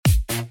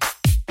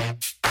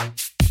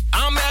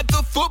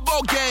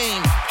football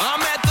game. I'm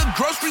at the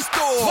grocery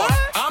store. What?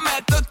 I'm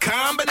at the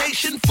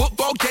combination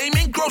football game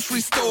and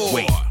grocery store.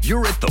 Wait,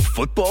 you're at the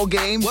football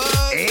game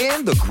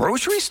and the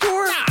grocery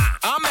store? Nah,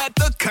 I'm at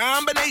the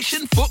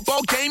combination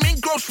football game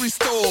and grocery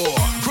store.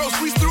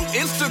 Groceries through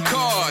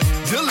Instacart,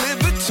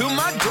 delivered to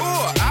my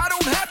door. I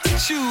don't have to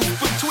choose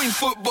between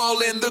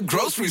football and the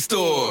grocery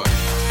store.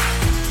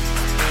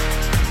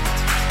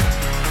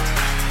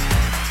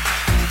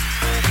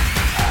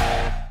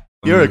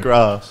 You're a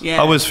grass. Yeah.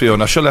 How was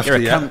Fiona? She left You're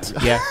you. A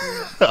cunt. Yeah.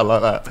 I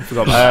like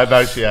that.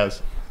 No, she has.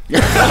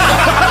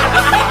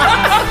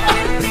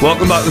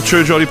 Welcome back to the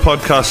True Geordie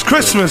podcast.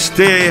 Christmas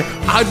Day.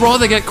 I'd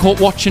rather get caught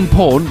watching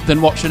porn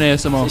than watching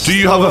ASMR. Do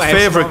you have a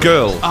favourite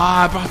girl?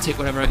 I'll take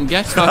whatever I can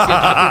get.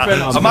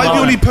 Am I the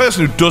only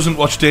person who doesn't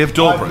watch Dave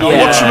Dobrik?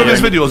 I watch some of his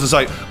videos. It's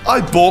like,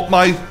 I bought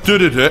my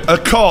a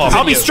car.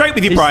 I'll be straight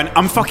with you, Brian.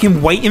 I'm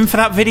fucking waiting for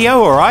that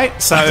video, alright?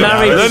 So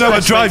learn how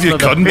to drive, you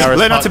cunt.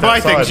 Learn how to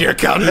buy things, you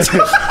cunt.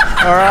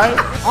 Alright.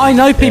 I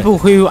know people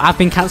who have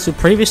been cancelled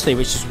previously,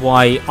 which is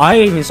why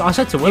I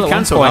said to Will at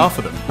one point, half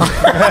of them.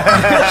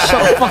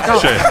 shut the fuck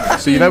up.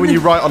 So you know when you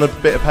write on a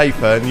bit of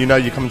paper and you know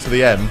you're coming to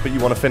the end, but you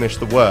want to finish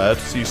the word,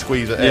 so you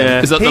squeeze it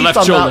in. Is that He's the left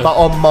done shoulder? that, but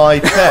on my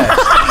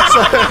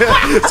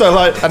chest. so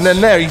like, and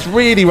then he's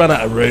really run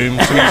out of room,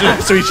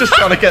 so he's just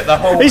trying to get the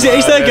whole. He's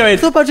there going,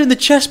 thought about doing the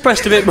chest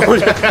press a bit more.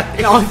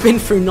 I've been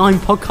through 9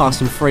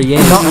 podcasts in 3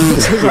 years.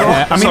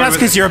 I mean, that's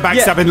because you're a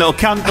backstabbing little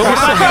cunt.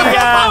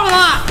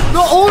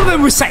 Not all of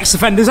them were sex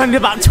offenders, only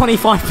about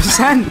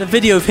 25%. The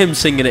video of him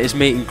singing at his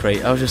meet and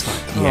greet, I was just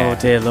like, oh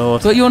dear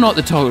Lord. But you're not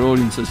the target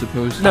audience, I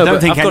suppose. No,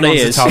 but I've got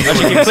ears. As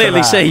you can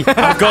clearly see,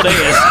 I've got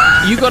ears.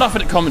 You got offered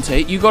to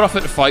commentate, you got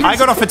offered to fight. I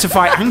got offered to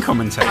fight and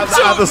commentate.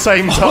 At the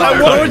same time.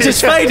 Lawrence is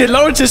faded.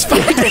 He's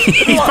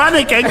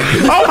panicking.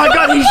 Oh my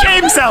god, he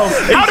shit himself.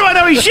 How do I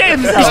know he shit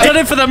himself? He's done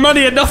it for the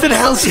money and nothing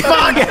else.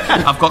 Fuck.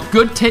 I've got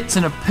good tits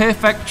and a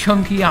perfect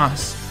chunky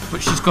ass,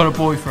 but she's got a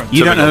boyfriend.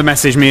 You don't know the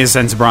message me has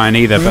sent to Brian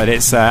either, but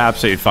it's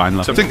absolutely fine.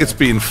 I think it's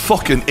been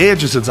fucking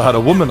ages since I had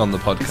a woman on the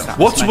podcast.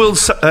 What's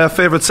Will's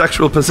favourite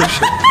sexual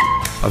position?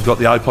 I've got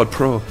the iPod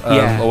Pro,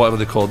 or whatever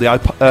they call it, the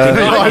iPod.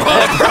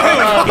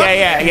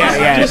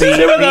 Yeah. Just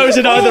 2 of those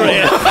in either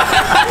ear.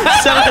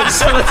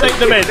 Someone take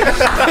them in.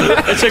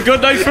 It's a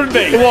good night from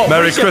me.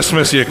 Merry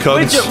Christmas, you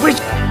cunts.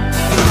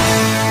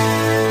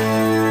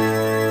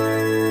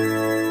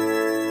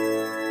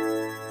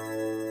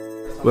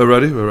 We're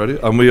ready,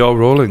 and we are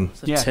rolling.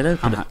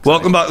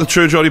 Welcome back to the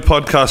True Geordie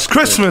podcast.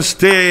 Christmas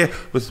Day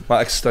with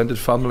my extended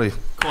family.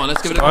 Come on,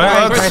 let's give it a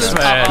Merry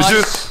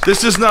Christmas.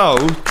 This is now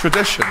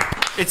tradition.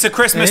 It's a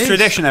Christmas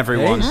tradition,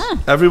 everyone.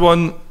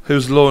 Everyone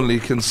who's lonely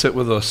can sit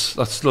with us.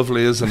 That's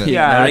lovely, isn't it?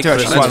 Yeah, I do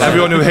actually and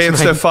everyone who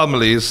hates their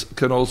families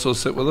can also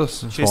sit with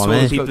us. Cheers to all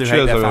the people who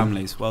hate their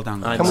families. Well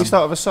done. Can we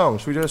start with a song?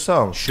 Should we do a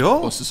song? Sure.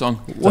 What's the song?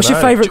 What's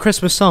your favourite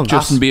Christmas song?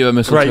 Justin Bieber,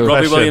 Mistletoe.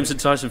 Robbie Williams and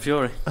Tyson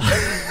Fury.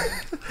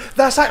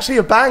 That's actually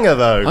a banger,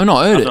 though. I've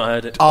not heard I've it. not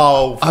heard it.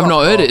 Oh, I've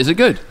not heard it. Is it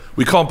good?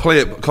 We can't play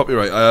it,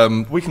 copyright.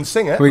 We can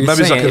sing it. Maybe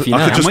I could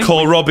just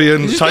call Robbie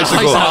and Tyson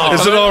and go,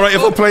 is it alright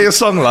if I play a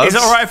song, lads? Is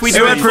it alright if we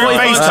do it through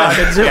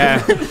FaceTime? Yeah.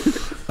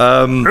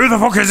 Who the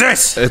fuck is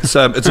this? It's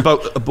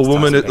about a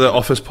woman at the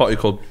office party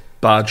called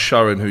Bad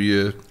Sharon, who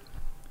you...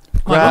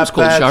 My mum's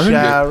called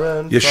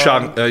Sharon. Your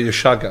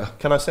shagger.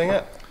 Can I sing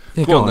it?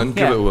 Go on then,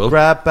 give it a whirl.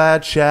 Grab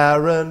Bad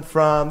Sharon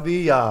from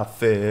the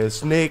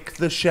office, nick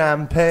the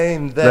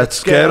champagne,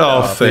 let's get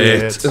off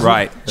it.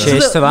 Right.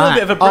 Cheers to that. A little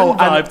bit of a Brim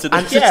vibe to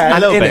this.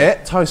 And in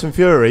it, Tyson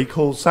Fury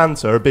calls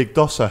Santa a big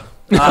dosser.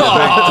 He's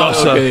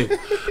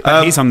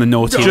on the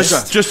naughty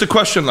list. Just a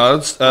question,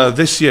 lads.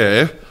 This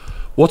year,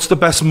 what's the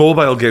best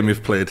mobile game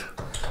you've played?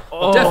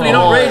 Definitely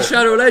not Raid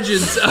Shadow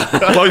Legends.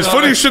 Well, it's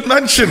funny you should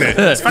mention it.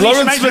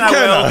 Lawrence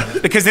McKenna.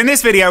 Because in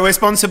this video we're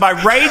sponsored by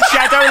Raid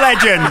Shadow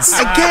Legends.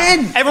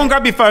 Again! Everyone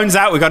grab your phones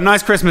out. We've got a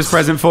nice Christmas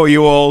present for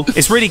you all.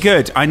 It's really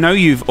good. I know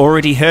you've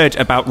already heard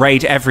about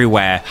Raid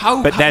everywhere,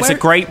 but there's a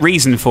great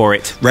reason for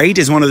it. Raid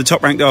is one of the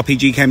top-ranked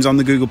RPG games on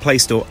the Google Play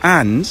Store,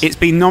 and it's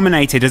been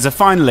nominated as a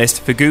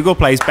finalist for Google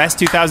Play's Best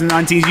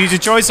 2019 User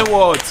Choice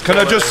Awards. Can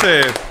I just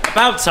say,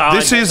 about time.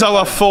 This is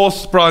our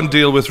 4th brand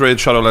deal with Raid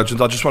Shadow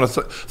Legends. I just want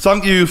to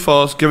thank you for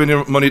giving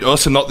your money to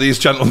us and not these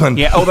gentlemen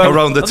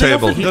around the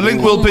table. The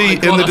link will be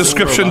in the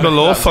description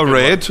below for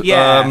Raid.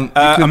 Yeah.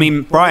 I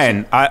mean,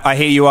 Brian, I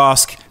hear you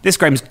ask, this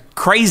game's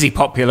crazy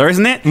popular,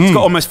 isn't it? It's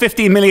got almost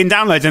 15 million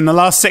downloads in the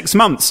last 6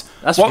 months.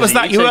 What was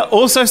that you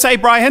also say,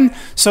 Brian?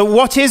 So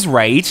what is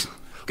Raid?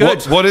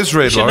 What is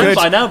Raid, Lawrence? You should know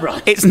by now,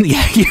 Brian. It's, you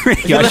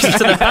listen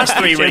to the past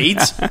 3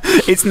 reads.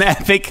 It's an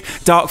epic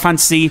dark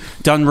fantasy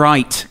done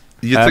right.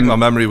 You'd think my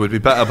memory would be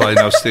better by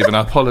now, Stephen.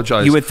 I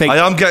apologise. You would think.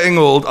 I am getting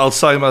old.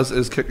 Alzheimer's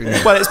is kicking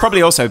in. Well, it's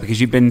probably also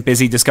because you've been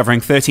busy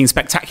discovering 13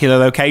 spectacular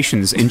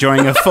locations,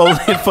 enjoying a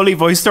fully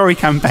voiced story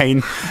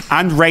campaign,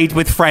 and raid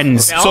with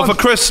friends. So for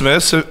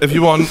Christmas, if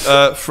you want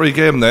a free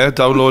game there,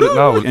 download it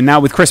now. And now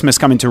with Christmas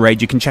coming to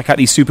Raid, you can check out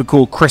these super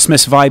cool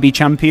Christmas vibey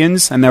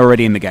champions, and they're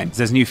already in the game.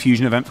 There's a new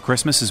fusion event for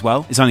Christmas as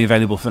well. It's only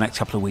available for the next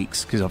couple of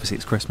weeks, because obviously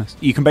it's Christmas.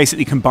 You can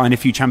basically combine a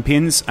few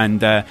champions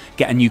and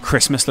get a new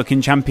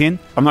Christmas-looking champion.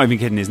 I'm not even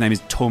kidding, his name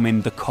is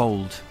Tormin the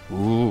Cold.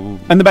 Ooh.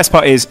 And the best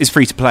part is it's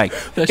free to play.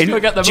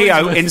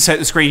 Geo, insert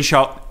the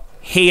screenshot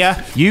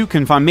here. You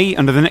can find me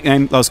under the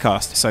nickname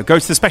Lozcast. So go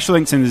to the special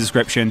links in the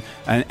description,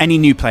 and any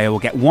new player will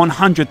get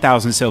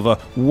 100,000 silver,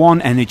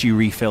 1 energy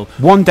refill,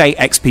 1 day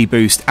XP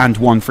boost, and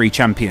 1 free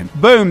champion.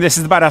 Boom, this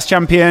is the badass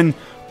champion.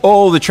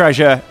 All the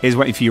treasure is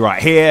waiting for you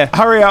right here.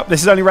 Hurry up,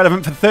 this is only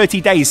relevant for 30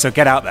 days, so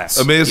get out there.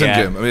 Amazing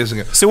game, amazing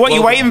game. So what are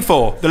you waiting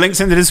for? The link's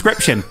in the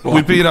description.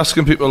 We've been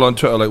asking people on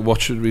Twitter, like, what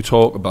should we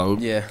talk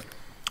about? Yeah.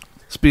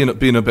 It's been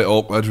a bit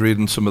awkward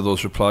reading some of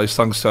those replies.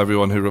 Thanks to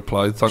everyone who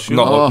replied.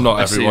 Not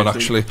everyone,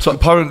 actually. So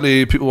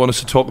apparently people want us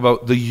to talk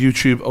about the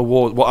YouTube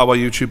award, what our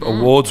YouTube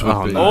awards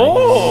would be. Big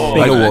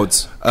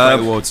awards. Great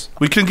awards.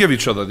 We can give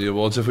each other the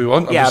awards if we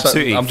want.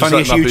 Absolutely. I'm just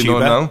Funniest letting that be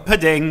known YouTuber. now.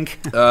 Pudding.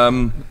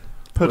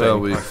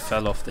 Pudding. I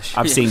fell off the shit.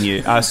 I've seen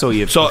you. I saw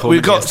you. So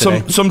we've got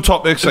some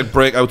topics like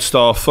breakout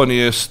star,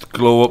 funniest,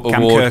 glow up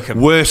award,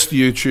 Kirkham. worst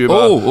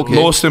YouTuber,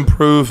 most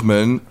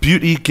improvement,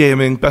 beauty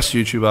gaming, best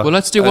YouTuber. Well,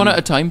 let's do one at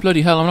a time.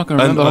 Bloody hell, I'm not going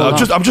to remember.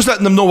 I'm just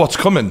letting them know what's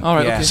coming. All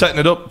right, okay. Setting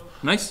it up.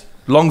 Nice.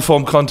 Long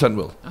form content,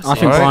 Will. I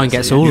think Brian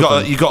gets all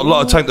of them. You got a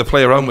lot of time to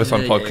play around with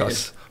on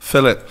podcasts.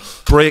 Fill it.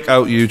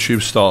 Breakout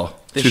YouTube star.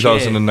 This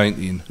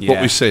 2019. year.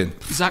 What we saying?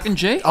 Zach and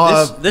Jay?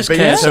 This beat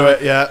case? into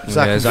it, yeah.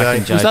 Zach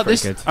and Jay. Was that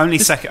this? Only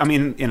second. I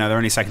mean, they're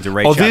only second to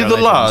Raid. Are they Shadow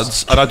the Legends.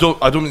 lads? And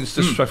I don't mean this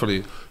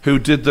disrespectfully. Who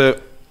did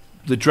the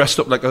dressed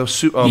up like a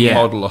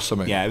supermodel or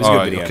something? Yeah, it was a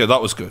good video. Okay,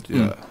 that was good.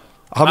 Yeah,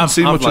 I haven't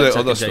seen much of the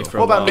other stuff.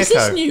 What about Is Nico?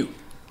 this new?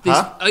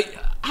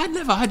 I'd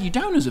never had you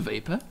down as a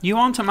vapor. You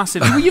aren't a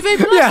massive. Were you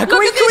vapor? Yeah, Look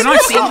at this. can I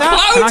see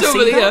that? Can I Clouds see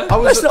over that? here.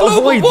 Let's not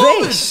avoid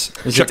this.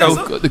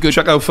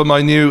 Check out for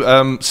my new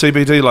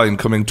CBD line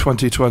coming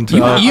 2020.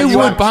 You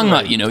would bang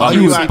that, you know.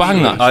 You would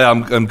bang that.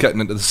 I'm getting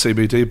into the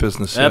CBD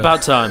business. Yeah.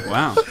 About time.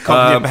 Wow.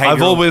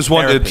 I've always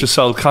wanted to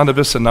sell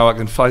cannabis, and now I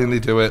can finally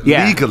do it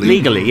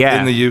legally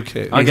in the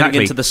UK. I'm getting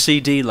into the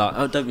CD line.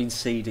 I don't mean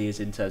CD as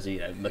in terms of,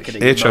 looking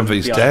at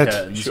HMV's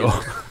dead. Sure.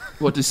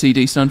 What does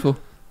CD stand for?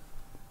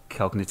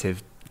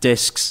 Cognitive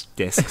Discs.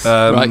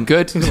 Right,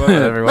 good.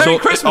 Merry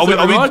Christmas,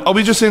 everyone. Are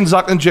we just saying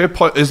Zach and Jay?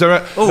 Is there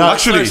a...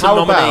 actually, some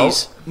how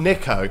nominees. about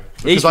Nico?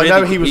 He's Because I know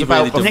really- he was he about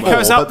really before. does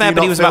Nico's up do there, you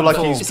but he not was feel about like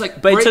before. he's- It's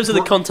like But in terms of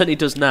the content he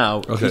does now,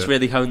 Okay. he's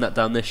really honed that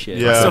down this year.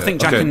 Yeah. I still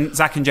think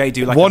Zach and Jay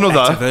do like a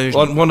better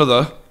version. One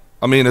other.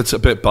 I mean, it's a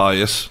bit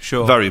biased.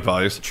 Sure. Very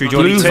biased. True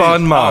Geordie Blue too.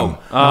 Van Man.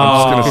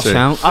 I'm just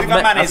going to say.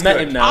 I've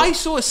met him now. I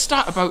saw a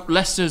stat about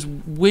Leicester's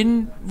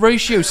win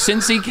ratio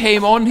since he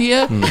came on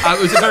here.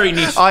 It was a very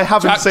niche. I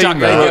haven't seen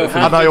that,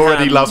 and I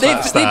already love that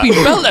They've stat. been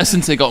built there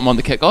since they got him on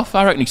the kickoff.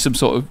 I reckon he's some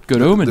sort of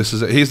good omen. This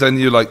is it. He's their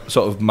new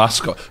sort of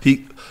mascot.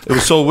 It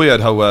was so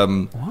weird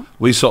how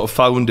we sort of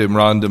found him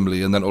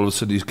randomly, and then all of a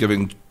sudden he's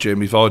giving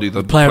Jamie Vardy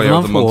the Player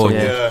of the Month award.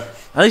 Yeah.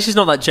 At least he's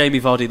not that Jamie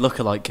Vardy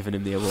lookalike giving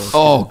him the award.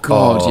 Oh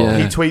God, yeah.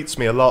 He tweets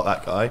me a lot,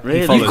 that guy. Really?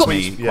 He follows got-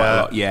 me quite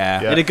a lot.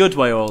 Yeah. In a good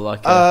way or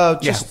like?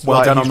 Just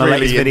well done he's on the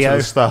really latest into video.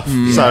 the stuff.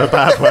 So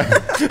bad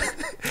way.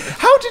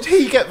 How did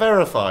he get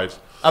verified?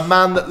 A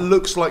man that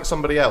looks like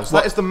somebody else.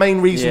 That is the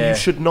main reason you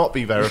should not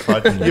be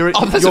verified. You're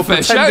that's a fair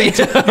pretending,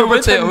 shout. you're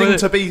pretending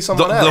to be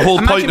someone else. The whole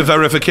point of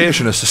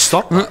verification is to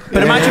stop that.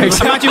 But imagine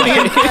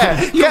being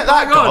Get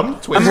that gone.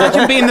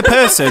 imagine being the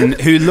person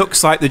who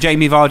looks like the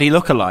Jamie Vardy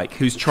lookalike,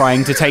 who's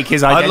trying to take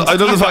his identity. I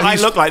don't know if I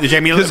look like the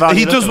Jamie because Vardy.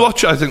 he does lookalike.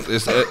 watch it, I think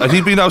this, and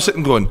he'd be now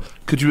sitting going,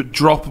 could you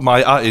drop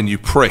my at in, you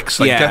pricks?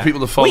 Like, get people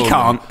to follow We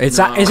can't. Is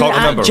that isn't Can't it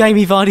remember. at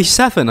Jamie Vardy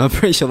 7? I'm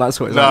pretty sure that's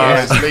what it's No,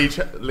 like.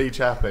 it's Lee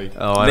Chappie.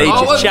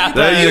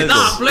 There you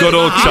go. Good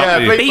old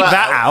Chappie. Beat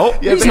that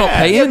out. Yeah, He's not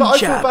paying. Yeah, but I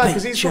feel bad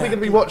because he's probably going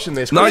to be watching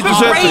this. No, he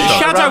deserves Raid it.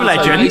 Shadow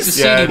Legends. He's a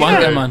CD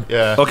wanker, man.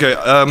 Yeah.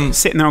 Okay,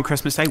 Sitting there on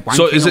Christmas Day,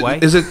 wanking so away.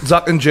 is it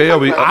Zach and Jay? Are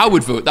we? I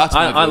would vote. That's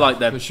my I vote, like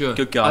them. for sure.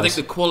 Good guys. I think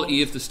the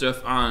quality of the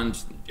stuff and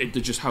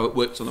just how it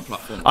works on the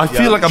platform. I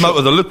feel like I'm out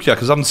of the loop here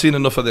because I haven't seen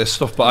enough of their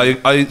stuff, but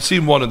I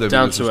seen one of them.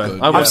 Down videos to was it.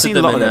 good. I've seen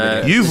a lot of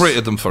them. You've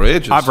rated them for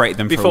ages. I've rated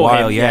them for a Before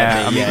while, him,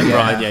 yeah.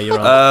 Brian, you're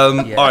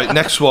right. All right,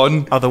 next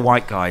one. Other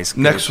white guys.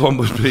 Next one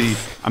would be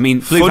I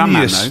mean, Blue Van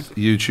Man, funniest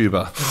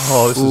YouTuber.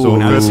 Oh, this is awkward.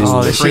 no, this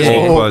is This is pretty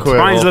awkward.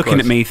 Brian's looking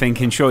at me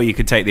thinking, sure, you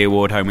could take the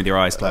award home with your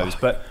eyes closed,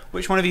 but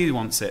which one of you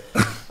wants it?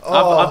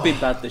 I've been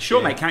bad this Sure,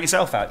 year. mate, count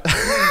yourself out.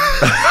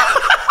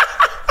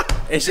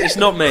 It's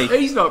not me.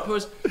 He's not.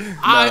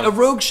 A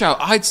rogue shout.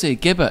 I'd say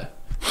Gibber.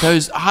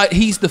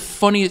 He's the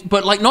funniest,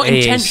 but like not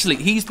intentionally.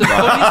 He's the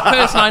funniest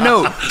person I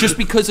know, just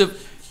because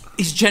of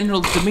his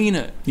general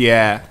demeanour.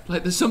 Yeah.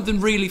 Like there's something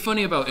really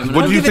funny about him. and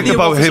What I do you don't think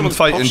about him someone's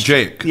fighting posture.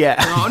 Jake? Yeah.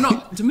 No,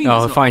 not to me. Oh,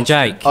 it's not fine, posture.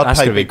 Jake. I'd That's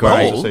pay going to be big bucks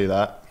great. to see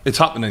that. It's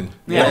happening.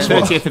 Yeah,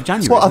 30th of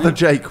January. What other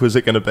Jake was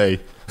it going to be?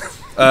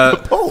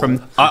 From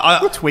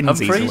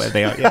Twinsies or where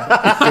they are.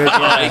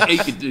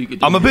 Yeah.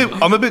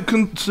 I'm a bit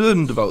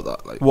concerned about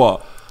that. Like,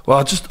 What? Well,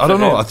 I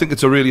don't know. I think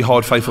it's a really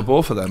hard fight for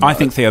both of them. I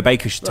think Theo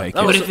Baker should take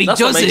it. But if he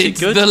does it,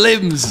 the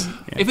limbs.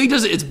 If he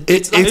does it,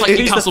 it's like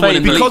Newcastle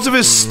winning the league. Because of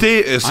his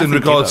status in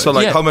regards to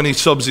like how many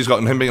subs he's got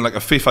and him being like a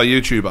FIFA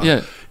YouTuber.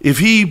 Yeah. If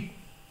he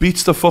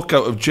beats the fuck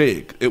out of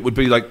Jake, it would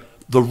be like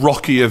the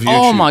Rocky of YouTube.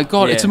 Oh my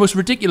god, it's the most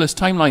ridiculous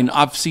timeline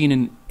I've seen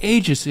in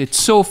ages.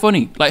 It's so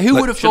funny. Like, who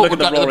would have thought we'd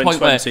got to the point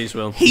where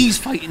he's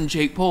fighting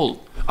Jake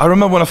Paul? I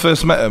remember when I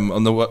first met him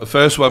on the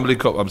first Wembley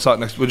Cup. I'm sat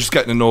next. We're just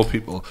getting to know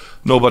people.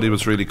 Nobody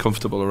was really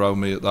comfortable around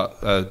me at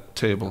that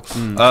table,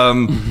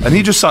 and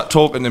he just sat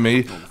talking to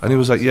me, and he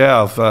was like,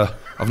 "Yeah,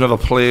 I've never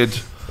played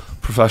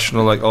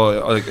professional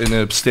like in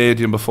a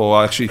stadium before.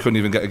 I actually couldn't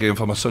even get a game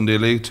for my Sunday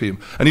league team."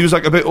 And he was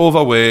like a bit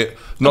overweight,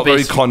 not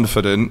very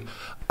confident.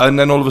 And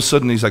then all of a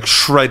sudden he's like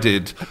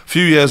shredded. A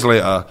few years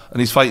later, and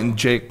he's fighting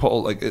Jake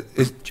Paul. Like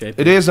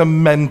it is a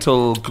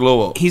mental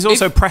glow up. He's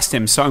also pressed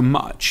him so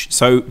much.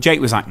 So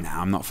Jake was like,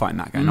 "Nah, I'm not fighting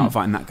that guy. Not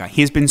fighting that guy."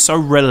 He's been so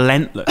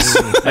relentless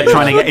at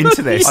trying to get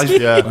into this.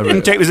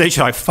 And Jake was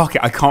literally like, "Fuck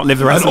it, I can't live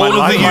the rest of my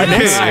life like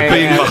this." And all of the UK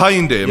being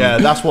behind him,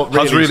 that's what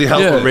has really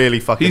helped. That's what really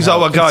fucking. He's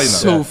our guy now.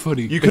 So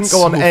funny. You couldn't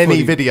go on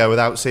any video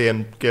without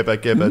seeing Gibber,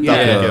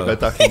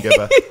 ducking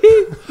Gibber.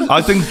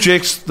 I think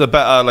Jake's the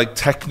better like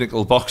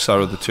technical boxer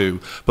of the two,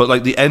 but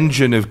like the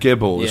engine of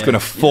Gibbo is going to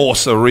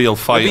force a real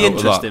fight out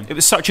of that. It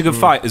was such a good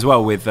fight as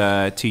well with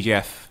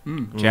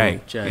TGF Jay.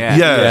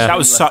 Yeah, that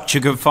was such a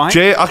good fight.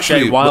 Jay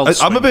actually,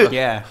 I'm a bit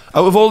out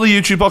of all the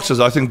YouTube boxers,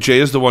 I think Jay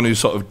is the one who's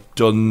sort of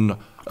done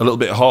a little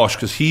bit harsh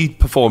because he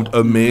performed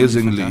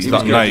amazingly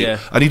that night,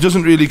 and he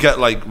doesn't really get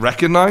like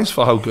recognised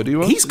for how good he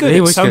was. He's good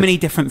at so many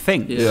different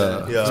things.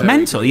 It's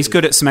mental. He's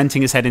good at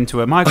cementing his head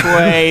into a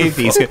microwave.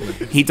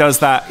 He does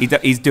that.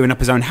 He's doing up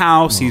his own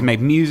house. He's made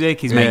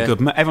music. He's made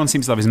good. Everyone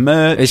seems to love his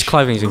merch. His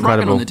clothing's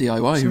incredible. On the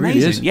DIY, he really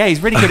is. Yeah,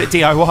 he's really good at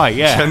DIY.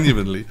 Yeah,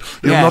 genuinely,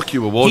 he'll knock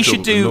you a wardrobe. He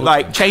should do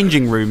like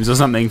changing rooms or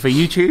something for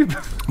YouTube.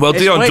 Well,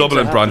 Dion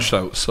Dublin branched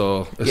out,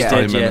 so it's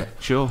time in it.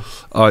 Sure.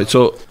 All right,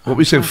 so what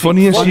we saying?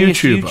 Funniest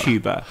YouTuber.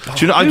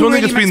 Do you know? I don't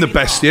think it's been the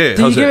best year.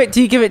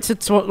 Do you give it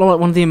to like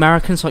one of the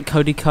Americans, like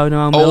Cody Ko and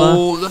Al Miller?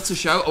 Oh, that's a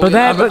shout. But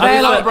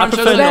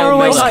they're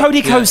always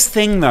Cody Ko's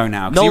thing though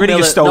now, because he really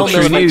just stole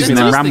True News and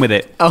then ran with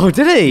it. Oh,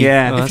 did he?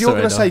 Yeah. If you're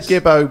going to say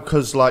Gibbo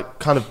because like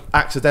kind of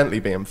accidentally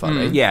being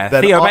funny,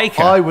 then Theo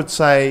Baker. I would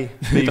say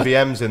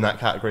BVM's in that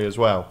category as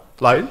well.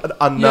 Like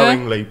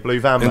unknowingly,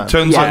 Blue Van Man. In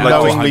terms of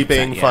unknowingly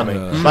being funny.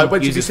 Like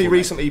when did you see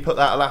recently he put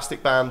that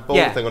elastic band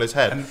ball thing on his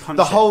head?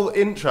 The whole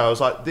intro, I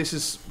was like, this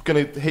is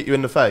going to hit you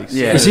in the face.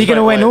 Yeah. Is he going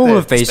to win all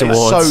of these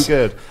awards? So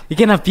good. You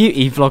can have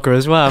beauty vlogger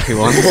as well if you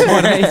want.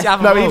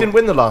 No, he didn't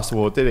win the last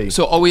award, did he?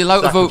 So are we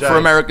allowed to vote for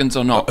Americans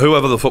or not?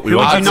 Whoever the fuck we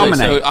want. Who would you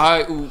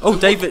nominate?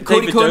 David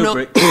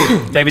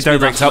Dobrik. David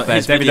Dobrik's up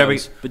there. David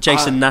Dobrik. But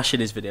Jason Nash in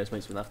his videos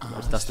makes me laugh.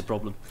 That's the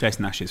problem.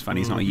 Jason Nash is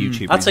funny. He's not a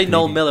YouTuber. I'd say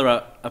Noel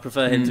Miller. I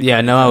prefer him.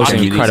 Yeah, Noel's I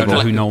think incredible.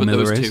 who Noel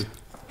Miller is.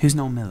 Who's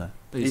Noel Miller?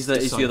 He's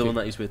the other one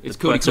that he's with. It's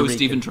Cody Ko,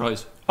 Stephen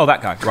tries. Oh,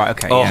 that guy. Right,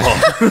 okay.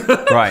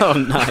 Yeah. Right. Oh,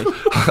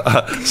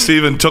 no.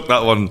 Stephen took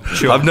that one.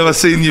 Sure. I've never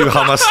seen you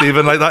hammer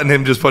Stephen like that and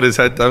him just put his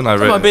head down. I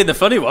might be the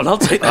funny one. I'll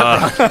take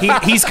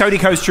that. He's Cody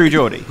Ko's True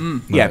Geordie.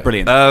 Yeah,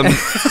 brilliant. All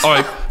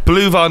right,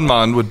 Blue Van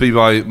Man would be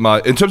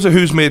my... In terms of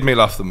who's made me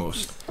laugh the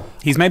most.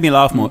 He's made me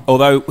laugh more.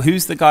 Although,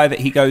 who's the guy that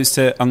he goes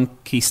to?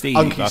 Unky Steve.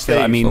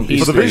 I mean,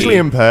 he's for the visually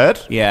impaired.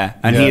 Yeah,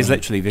 and he is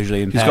literally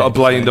visually impaired. He's got a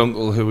blind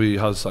uncle who he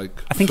has like.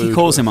 I think he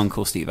calls him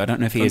Uncle Steve. I don't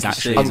know if he is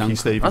actually his uncle.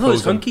 Steve. I thought it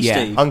was Hunky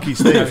Steve. Hunky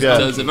Steve. Yeah.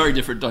 So it's a very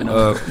different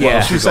dynamic.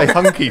 Yeah. Should say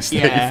Hunky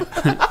Steve? Yeah.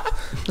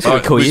 That's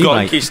what we call you,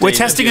 mate. We're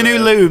testing a new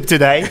lube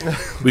today.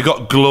 We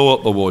got Glow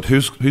Up Award.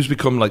 Who's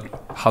become like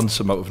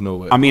handsome out of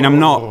nowhere? I mean, I'm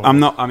not.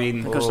 I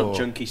mean, that's not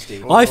Junkie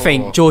Steve. I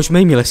think George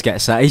Mimulus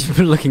gets that. He's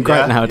looking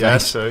great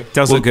nowadays.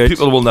 Does look good.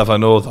 People will never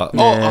know that.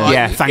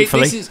 Yeah,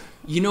 thankfully.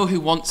 You know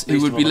who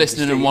would be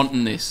listening and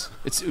wanting this?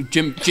 It's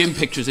Jim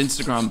Pictures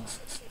Instagram.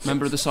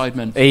 Member of the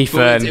Sidemen.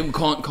 Ethan.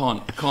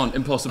 Can't,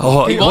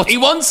 impossible. He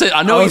wants it.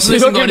 I know he's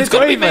listening on. It's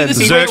got to be made this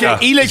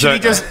He literally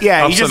just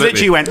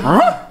literally went,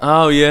 huh?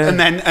 Oh, yeah. And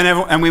then,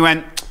 and we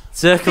went,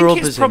 I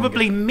think it's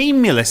probably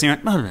Mimulus. And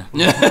he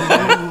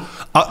went,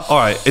 all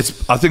right,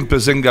 I think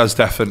Bazinga's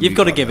definitely. You've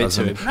got to give it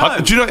to him.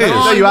 Do you know what it is?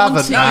 No, you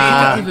haven't.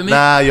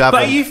 Nah, you haven't.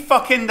 But you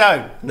fucking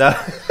don't. No.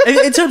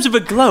 In terms of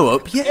a glow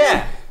up,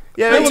 yeah.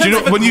 Yeah, do you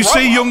know when you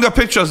see younger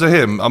pictures of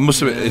him? I must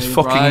admit, it's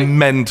fucking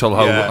mental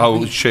how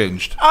it's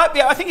changed.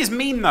 I think it's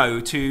mean though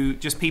to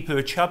just people who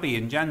are chubby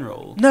in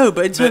general. No,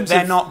 but in terms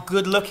they're not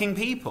good-looking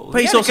people.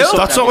 But he's also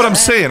that's not what I'm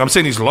saying. I'm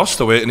saying he's lost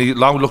the weight and he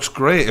now looks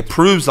great. It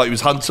proves that he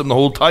was handsome the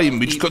whole time.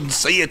 We just couldn't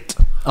see it.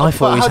 I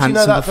thought he was handsome before. How do you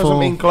know that doesn't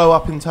mean glow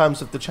up in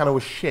terms of the channel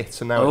was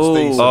shit and now it's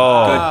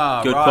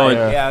decent? Good point.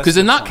 Because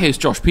in that case,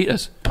 Josh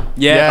Peters.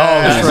 He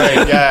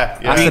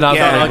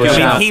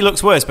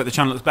looks worse, but the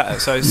channel looks better.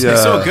 So it's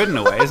sort of good in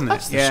a way, isn't it?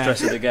 It's the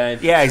stress of the game.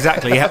 Yeah,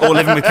 exactly. Or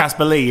living with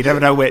Casper Lee. You never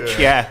know which.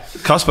 Yeah.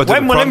 Casper did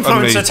when will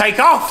influencer take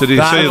off? Did he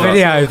say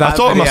that? I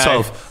thought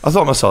video.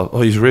 to myself,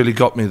 oh, he's really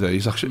got me there.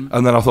 He's actually,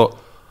 and then I thought,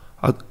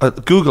 I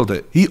googled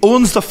it. He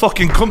owns the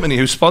fucking company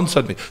who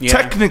sponsored me. Yeah.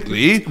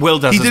 Technically, Will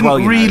does he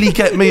didn't really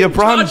get me a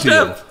brand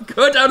deal.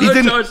 Go down,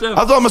 I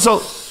thought to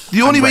myself,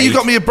 the only way you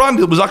got me a brand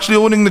deal was actually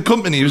owning the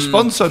company who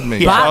sponsored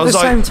me. But at the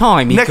same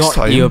time, he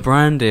got you a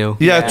brand deal.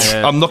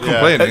 I'm not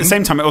complaining. At the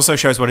same time, it also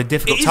shows what a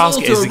difficult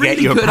task it is to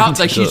get you a brand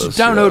deal. You should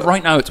download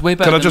right now. It's way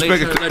better. Can I just make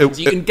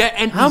you can get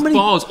endless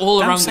bars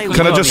all around the country.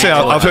 Can I just say,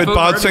 I've heard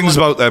bad things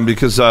about them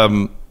because...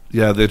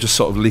 they're just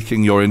sort of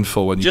leaking your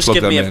info when you plug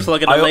them in. Just give me a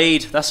plug and a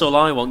lead. That's all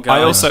I want,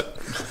 guys.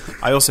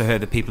 I also heard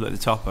the people at the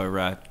top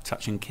are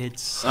touching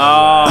kids.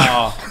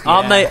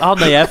 Aren't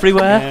they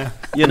everywhere?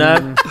 You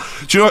know.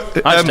 Do you know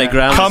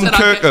Cam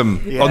Kirkham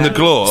on the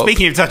Globe?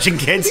 Speaking of touching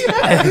kids.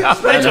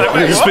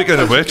 Speaking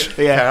of which,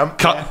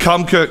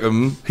 Cam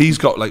Kirkham, he's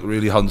got like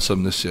really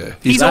handsome this year.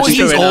 He's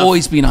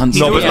always been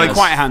handsome. He's like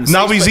quite handsome.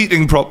 Now he's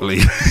eating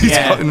properly.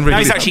 Now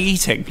he's actually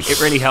eating. It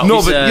really helps.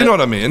 No, but you know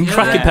what I mean.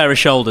 Cracking pair of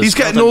shoulders. He's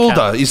getting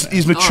older.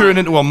 He's maturing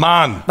into a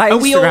man. That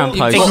Instagram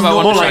post.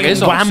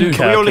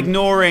 Are we all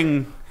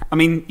ignoring? I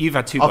mean, you've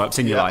had 2 blow-ups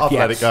in your life. I've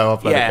let it go.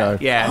 Yeah.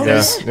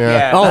 That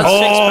six-pack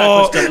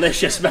was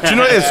delicious, man. Do you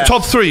know what it is?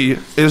 Top 3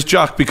 is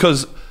Jack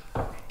because,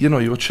 you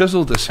were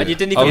chiseled this year. And you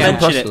didn't even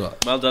mention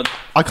it. Well done.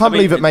 I can't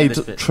believe it made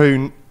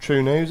true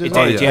news. It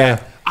did,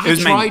 yeah. I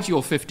tried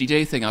your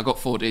 50-day thing. I got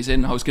 4 days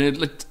in. I was going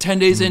to 10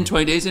 days in,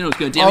 20 days in. I was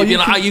going to DM you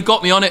like, you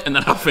got me on it, and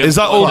then I failed. Is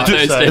that all?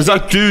 Is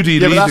that Geordie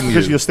leading you? That's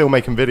because you're still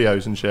making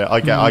videos and shit. I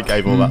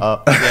gave all that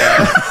up.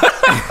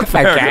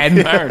 Fair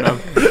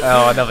enough.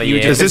 Oh, another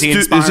year. Is this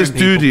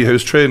Geordie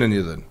who's training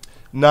you then?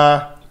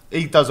 Nah.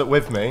 He does it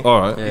with me.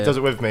 All right. He does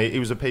it with me. He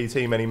was a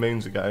PT many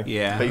moons ago.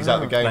 Yeah. But he's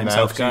out of the game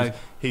now.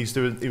 He was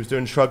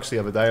doing shrugs the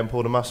other day and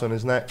pulled a muscle on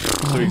his neck.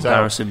 So he's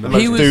out.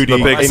 He was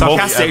the big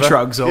sarcastic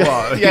shrugs or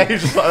what? Yeah, he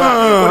was just like,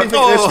 what do you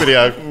think of this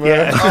video?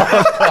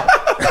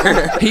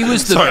 Yeah. He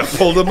was the... Sorry, I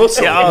pulled a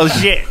muscle. Oh,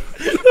 shit.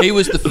 He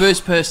was the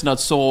first person I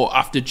saw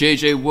after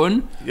JJ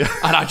won. Yeah.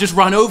 And I just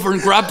ran over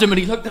and grabbed him and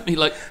he looked at me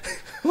like...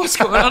 What's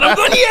going on? I'm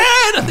going,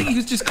 yeah! And I think he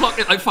was just clocking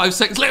it like 5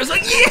 seconds later. I was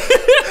like,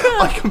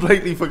 yeah! I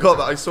completely forgot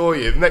that I saw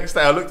you. The next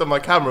day I looked at my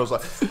camera, I was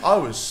like, I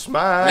was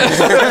smashed.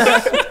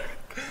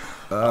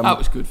 That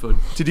was good fun.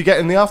 Did you get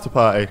in the after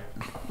party?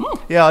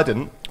 Yeah, I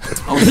didn't.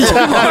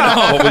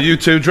 What, were you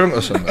 2 drunk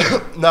or something?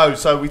 No,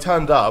 so we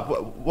turned up.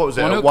 What was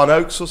it? One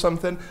Oaks or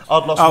something?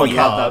 I'd lost my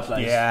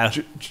card. Yeah.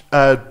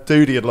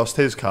 Doody had lost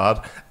his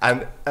card.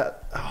 And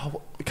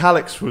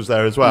ImAllexx was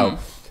there as well.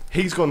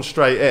 He's gone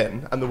straight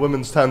in, and the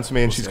woman's turned to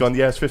me and she's gone,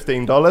 yeah, it's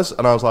 $15.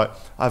 And I was like,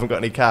 I haven't got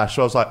any cash.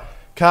 So I was like,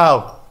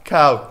 Cal, can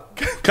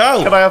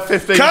I have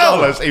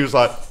 $15? He was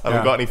like, I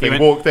haven't got anything.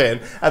 Walked in,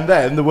 and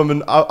then the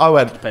woman, I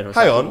went, hang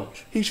on,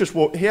 he's just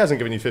walked. He hasn't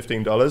given you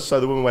 $15.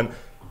 So the woman went,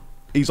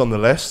 he's on the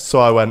list.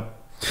 So I went,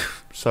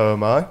 so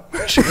am I.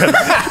 She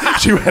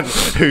went,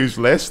 whose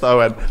list? I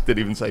went, didn't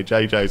even say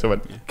JJ's. I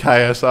went,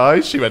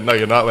 KSI. She went, no,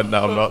 you're not. I went,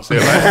 no, I'm not. See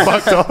you later.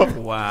 Fucked off.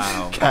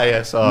 Wow.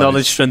 KSI.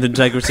 Knowledge, strength,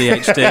 integrity,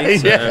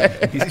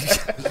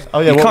 HD. Oh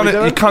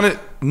yeah, you can't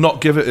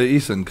not give it to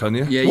Ethan, can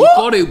you? Yeah, you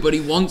got to, but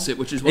he wants it,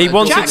 which is why he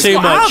wants it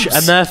too much,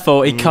 and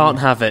therefore he can't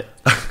have it.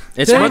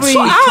 It's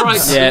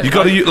yeah. You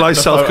got to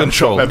utilise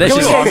self-control.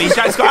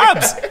 Jack's got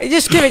abs.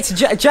 Just give it to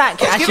Jack.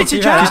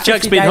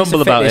 Jack's been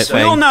humble about it.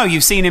 We all know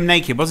you've seen him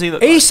naked. What does he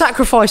look like? He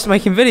sacrificed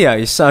making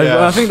videos,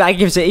 so I think that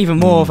gives it even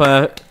more of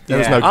a...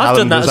 I've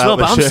done that as well,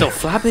 but I'm still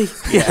flabby.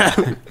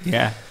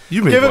 Yeah.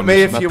 You give it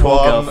me if you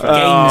want.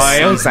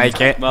 I'll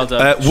take it. Well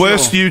done.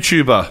 Worst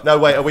YouTuber. No,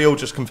 wait, are we all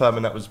just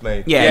confirming that was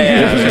me?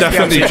 Yeah.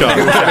 Definitely Jack.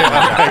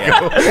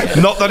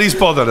 Not that he's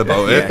bothered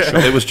about it.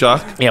 It was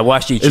Jack. Yeah,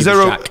 worst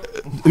YouTuber, Jack.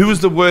 Who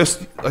was the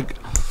worst...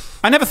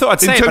 I never thought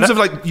I'd say in terms of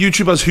like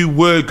YouTubers who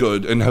were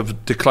good and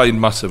have declined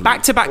massively.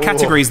 Back-to-back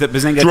categories that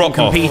Bazinga can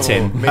compete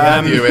in.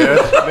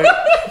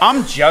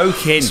 I'm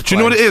joking. Do you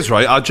know what it is,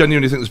 right? I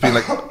genuinely think there's been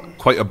like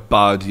quite a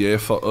bad year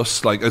for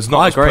us. Like, it's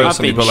not us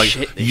personally, but like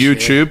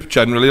YouTube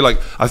generally. Like,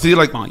 I feel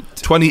like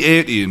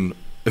 2018,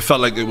 it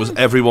felt like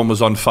everyone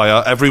was on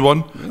fire.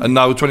 Everyone. And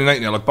now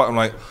 2019, I look back, I'm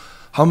like,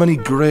 how many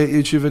great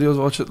YouTube videos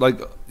watch it? Like,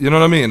 you know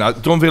what I mean? I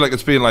don't feel like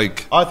it's been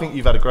like... I think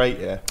you've had a great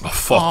year. Oh,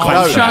 fuck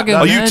off.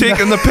 Are you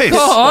taking the piss?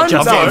 I've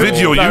got a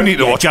video you need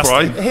to watch,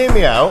 Brian. Hear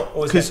me out,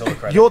 because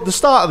the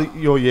start of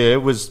your year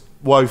was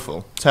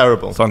woeful,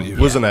 terrible,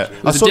 wasn't it?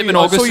 I saw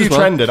you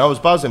trending. I was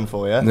buzzing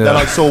for you. Then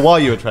I saw why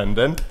you were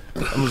trending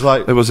and was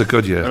like... It was a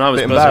good year. And I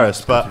was a bit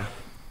embarrassed, but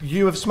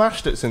you have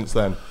smashed it since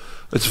then.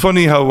 It's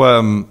funny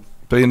how...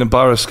 being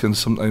embarrassed can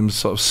sometimes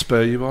sort of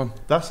spur you on.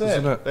 That's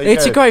it.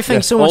 It's a great thing.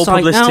 It's almost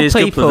like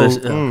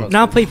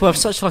now people have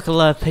such like a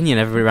low opinion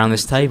around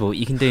this table.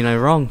 You can do no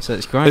wrong, so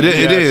it's great.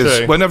 It is.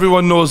 True. When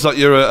everyone knows that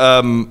you're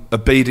a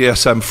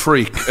BDSM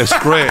freak, it's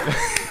great.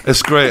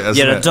 It's great, isn't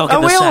You're it? a dog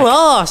in the sack. We all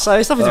are, so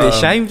it's nothing to be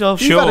ashamed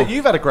of.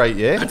 You've had a great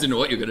year. I didn't know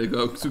what you were going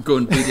to go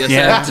and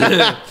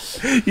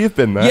BDSM. You've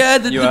been there. Yeah,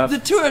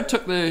 the tour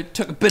took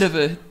a bit of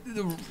a...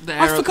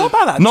 I forgot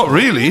about that. Not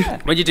really. Yeah.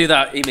 When you do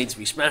that, it means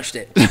we smashed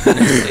it.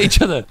 Each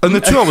other. And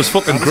the tour was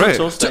fucking great.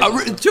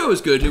 The tour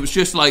was good. It was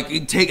just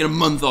like taking a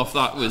month off.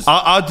 That was.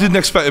 I didn't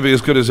expect it to be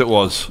as good as it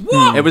was.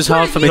 What? It was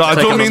hard for me. No, I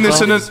don't mean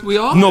this in a.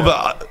 No,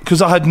 but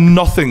because I had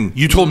nothing.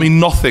 You told me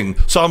nothing,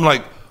 so I'm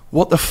like,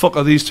 what the fuck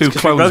are these two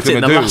clowns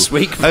going to do? Last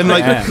week, and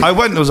like, I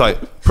went and it was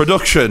like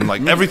production,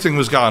 like everything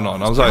was going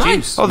on. I was like,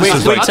 oh, this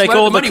is we like, take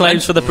all the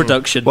claims for the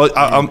production. Well,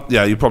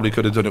 yeah, you probably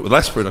could have done it with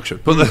less production,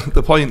 but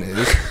the point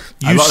is,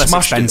 you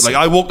smashed it. Like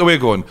I walked away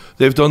going,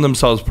 they've done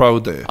themselves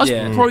proud there.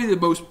 That's probably the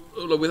most,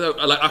 without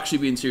actually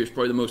being serious,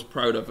 probably the most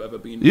proud I've ever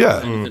been.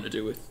 Yeah. Anything to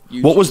do with.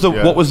 What was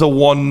the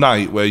one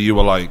night where you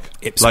were like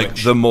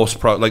the most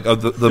proud, like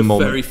the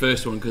moment? Very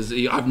first one, because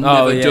I've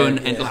never done,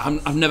 and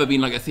I've never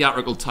been like a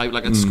theatrical type.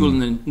 Like at school in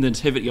the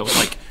nativity, I was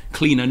like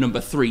cleaner number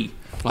 3.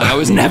 Like I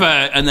was never,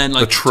 and then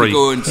like to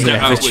go and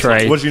step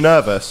out. Was you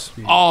nervous?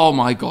 Oh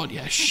my god,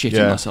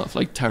 shitting myself,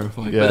 like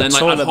terrified. Yeah. But then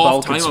like at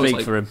half time, I was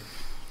like, for him.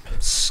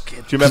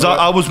 Because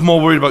I was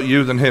more worried about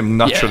you than him,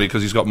 naturally,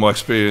 because he's got more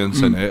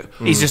experience in it.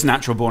 He's just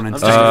natural born and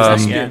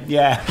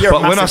yeah.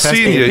 But when I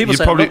seen you, people you'd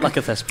say probably I look like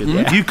a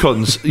thespian. you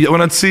couldn't.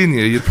 When I'd seen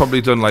you, you'd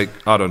probably done like,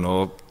 I don't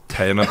know,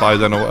 10 by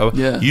then or whatever.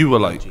 Yeah. You were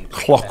like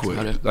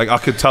clockwork. Like I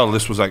could tell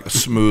this was like a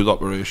smooth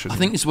operation. I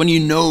think it's when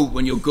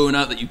you're going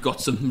out that you've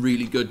got something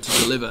really good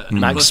to deliver. And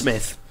Max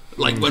Smith.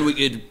 Like when we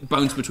could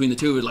bounce between the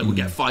two of us, like we'd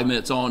get 5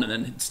 minutes on and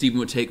then Stephen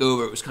would take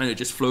over. It was kind of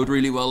just flowed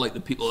really well. Like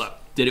the people that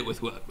did it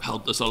with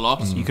helped us a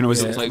lot. You can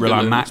always rely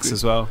on Max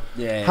as well.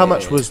 How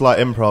much was like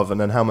improv and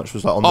then how much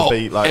was like on the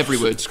beat? Like every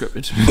word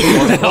scripted.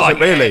 Was it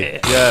really?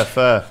 Yeah,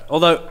 fair.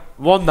 Although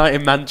one night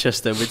in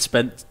Manchester we'd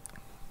spent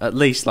at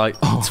least like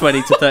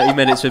 20 to 30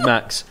 minutes with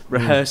Max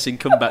rehearsing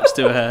comebacks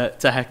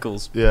to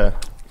heckles. Yeah.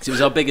 It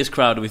was our biggest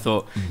crowd and we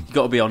thought, you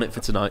got to be on it for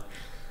tonight.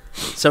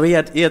 So he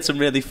had some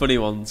really funny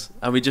ones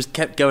and we just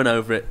kept going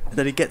over it. And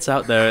then he gets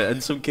out there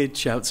and some kid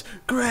shouts,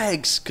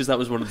 Greg's! Because that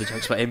was one of the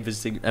jokes about him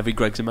visiting every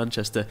Greg's in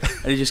Manchester.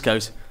 And he just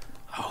goes,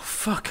 oh,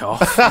 fuck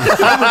off.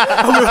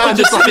 I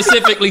just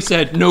specifically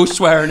said, no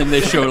swearing in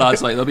this show,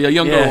 lads. Like, there'll be a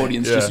younger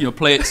audience, just,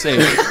 play it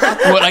safe.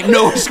 But, like,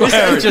 no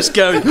swearing. Just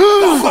go,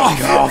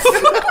 fuck off.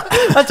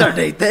 I don't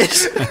need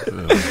this.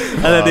 And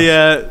then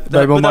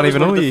that was one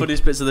of the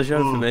funniest bits of the show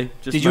for me.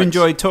 Did you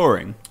enjoy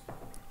touring?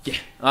 Yeah,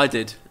 I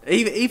did.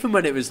 Even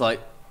when it was like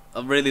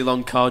a really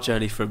long car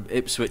journey from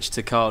Ipswich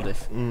to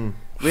Cardiff.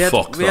 We had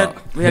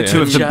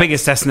two of the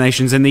biggest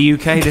destinations in the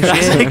UK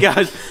this year.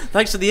 Guys,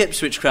 thanks to the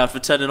Ipswich crowd for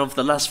turning on for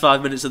the last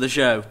 5 minutes of the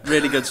show.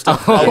 Really good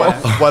stuff.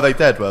 Were they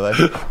dead, were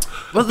they?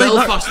 Well,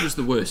 Belfast was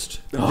the worst.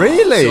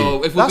 Really?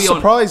 So if That's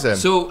surprising.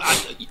 So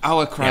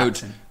our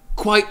crowd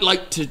quite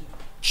like to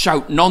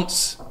shout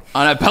nonce.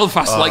 And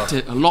Belfast liked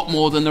it a lot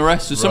more than the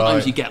rest. So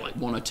sometimes you get like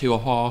 1 or 2 or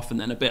half, and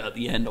then a bit at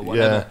the end or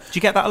whatever. Yeah. Do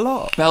you get that a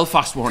lot?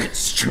 Belfast won it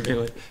straight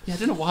away. Yeah, I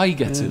don't know why he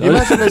gets it. You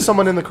imagine there's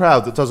someone in the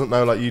crowd that doesn't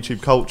know like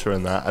YouTube culture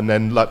and that, and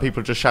then like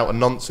people just shouting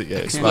nonce at you.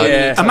 It's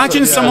like,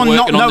 imagine someone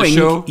not knowing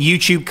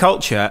YouTube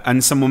culture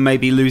and someone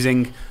maybe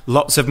losing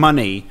lots of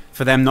money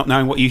for them not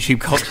knowing what YouTube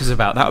culture's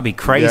about. That would be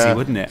crazy,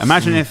 wouldn't it?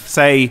 Imagine if,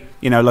 say,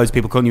 loads of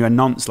people calling you a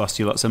nonce lost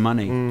you lots of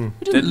money.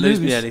 Didn't lose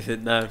me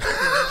anything, no.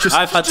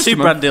 I've had 2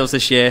 brand deals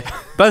this year.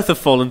 Both have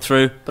fallen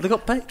through, but I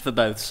got paid for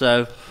both,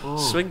 so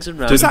swings and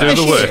roundabouts. Didn't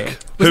do the work.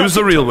 Who's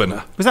the real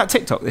winner? Was that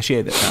TikTok this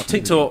year?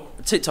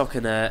 TikTok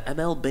and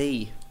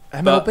MLB.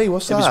 MLB,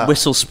 what's that? It was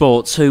Whistle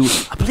Sports, who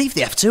I believe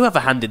the F2 have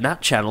a hand in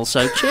that channel.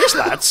 So cheers,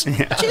 lads.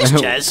 Cheers,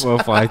 Jez. Well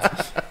fight.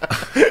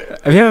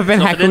 Have you ever been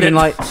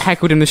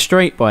heckled in the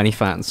street by any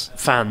fans?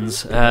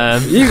 Fans.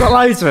 You've got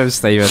loads of them,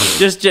 Stephen.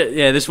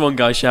 This one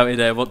guy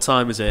shouted, "What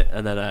time is it?"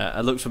 And then I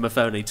looked for my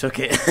phone. And he took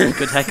it.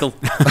 Good heckle.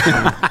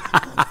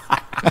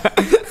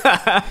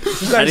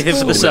 Anything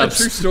for the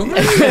subs.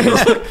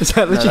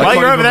 While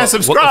you're over there,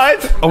 subscribe.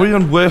 Are we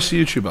on worst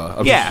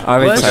YouTuber? Yeah, I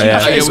would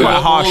say it's quite a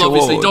harsh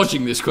obviously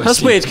dodging this question.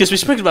 That's weird because we've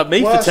spoken about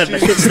me for 10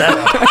 minutes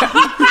now.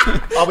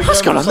 Are we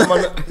going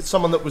with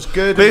someone that was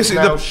good? Basically,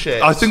 and now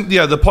shit? I think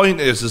the point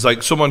is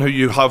like someone who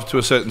you have to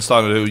a certain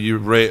standard, who you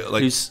rate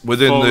like Who's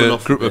within the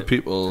group of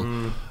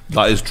people.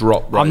 That is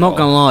dropped. I'm not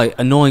gonna lie,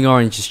 Annoying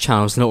Orange's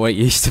channel's not what it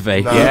used to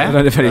be. No. Yeah, I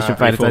don't know if anyone's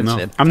paid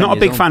attention. I'm not a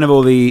big fan of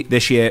all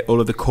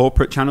the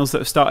corporate channels that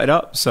have started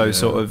up. So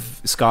sort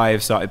of Sky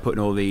have started putting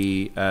all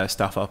the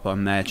stuff up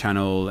on their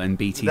channel, and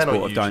BT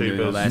Sport have done doing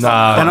all their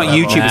stuff. They're not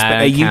YouTubers, but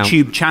they're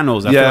YouTube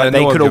channels. I feel like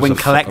they could all win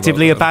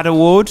collectively a bad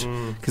award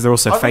because they're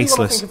also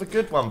faceless. I think of a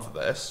good one for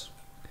this.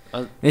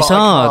 It's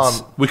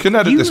hard. We can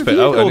edit this bit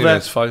out anyway,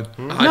 it's fine.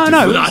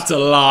 No, that's a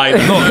lie.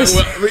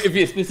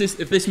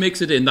 If this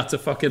makes it in, that's a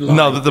fucking lie.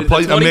 No, the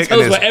point I'm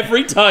making is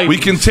every time we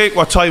can take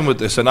our time with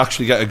this and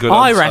actually get a good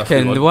I answer.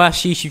 reckon the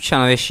worst YouTube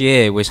channel this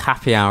year was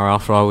Happy Hour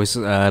after I was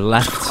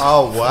left.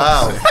 Oh,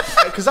 wow.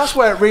 because that's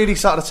where it really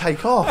started to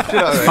take off. Do you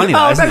know what I mean? Funny,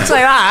 Oh, don't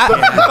say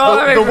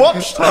that. The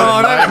watch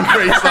time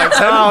increased like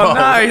 10 Oh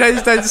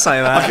no, don't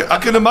say that. I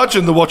can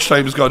imagine the watch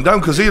time has gone down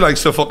because he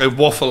likes to fucking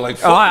waffle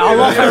like.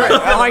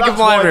 Alright,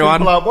 goodbye everyone.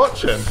 People aren't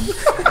watching.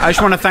 I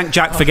just want to thank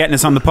Jack for getting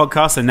us on the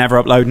podcast and never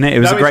uploading it. It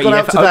was No, a great it's gone year.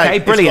 out today. Okay,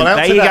 It's brilliant. gone out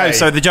There you go. today.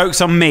 So the joke's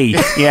on me.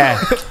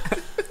 Yeah.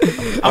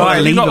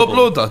 Did he not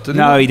upload that? Did he?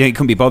 No, he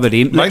couldn't be bothered.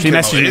 He literally came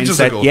out messaged me and ages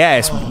said, ago. "Yeah,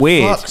 it's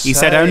weird." fuck's He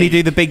said, sake. "Only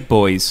do the big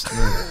boys."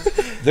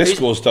 This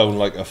goes down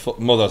like a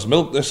mother's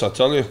milk. This, I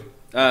tell you.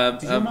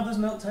 mother's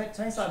milk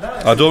taste like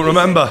that? I don't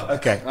remember.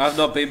 Okay. I've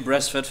not been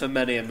breastfed for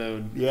many a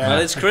moon. Yeah. Well,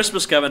 it's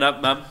Christmas coming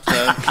up, mum.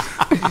 So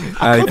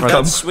Come.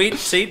 got sweet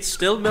teeth,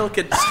 still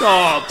milking.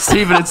 Stop.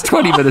 Stephen, it's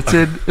 20 minutes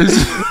in.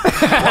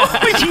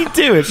 What would you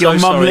do if your mum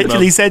sorry,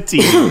 literally Mum. said to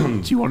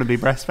you, "Do you want to be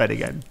breastfed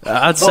again?"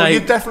 I'd Oh, say.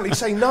 you'd definitely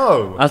say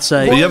no. I'd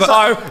say.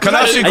 Can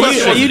I ask you a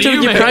question? Are you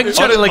doing your prank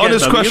channel again?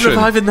 Honest Mum? Are you question.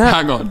 reviving that?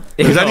 Hang on.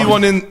 Has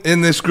anyone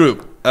in this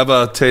group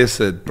ever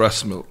tasted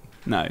breast milk?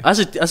 No. As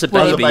a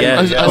baby, baby,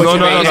 yeah. yeah. No.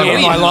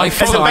 In my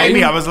life, As a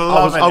baby, I was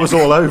loving I was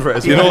all over it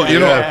as well. You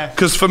know,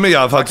 because for me,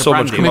 I've had so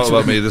much brandy come out mix.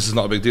 about me. This is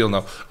not a big deal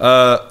now.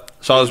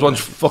 So I was once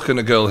fucking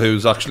a girl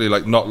who's actually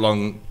like not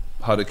long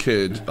had a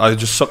kid. I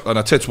just sucked on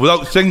her tits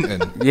without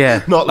thinking.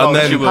 Yeah. Not long.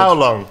 And then- How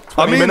long?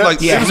 I 20 mean, minutes?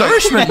 like, it was like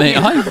nourishment, mate.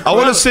 I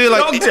want to say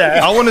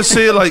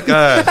like,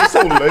 It's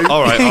all loose.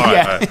 all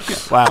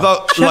right. Wow.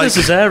 About, She had a like,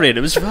 cesarean,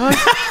 it was fine.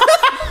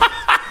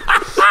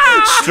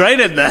 Straight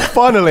in there.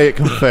 Finally, it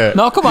can fit.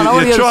 No, come on. I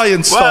want to you hear try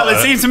and start Well, it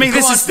it. seems to me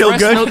this Come on, is still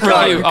breast good. milk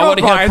review. I want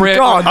to hear a break.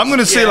 I'm going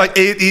to say like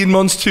 18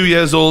 months, 2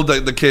 years old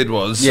that the kid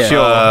was. Yeah.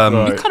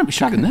 Sure. You can't be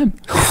shagging them.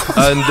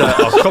 And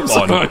come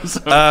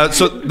on.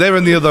 So they're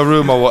in the other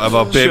room or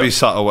whatever,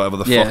 babysat or whatever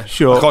the Yeah. fuck.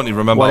 Sure. I can't even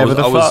remember. Whatever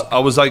the fuck. I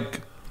was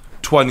like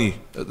 20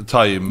 at the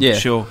time. Yeah.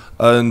 Sure.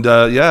 And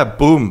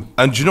boom.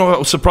 And do you know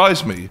what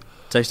surprised me?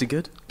 Tasted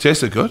good?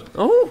 Tasted good.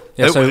 Oh.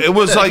 It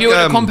was If like. you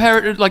were to compare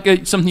it to like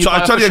something you So buy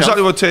I'll tell off you a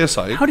exactly shelf. what it tastes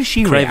like. How does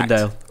she react?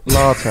 Cravendale.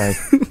 Latte.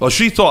 Well,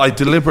 she thought I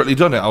deliberately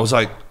done it. I was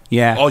like,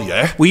 Yeah. oh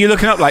yeah. Were you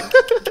looking up like,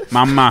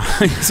 "Mama,"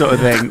 sort of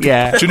thing?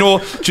 Yeah. Do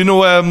you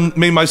know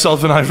me,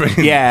 myself, and Irene?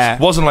 Yeah.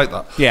 Wasn't like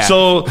that. Yeah.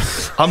 So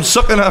I'm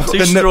sucking her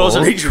fucking straws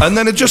nipple, in each- and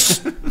then it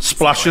just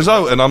splashes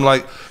out, and I'm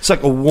like, it's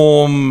like a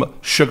warm,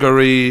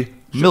 sugary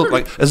milk,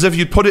 like as if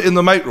you'd put it in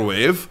the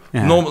microwave,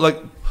 Yeah. normal, like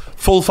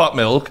full fat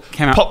milk,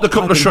 Came out popped a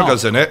couple of piping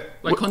sugars in it.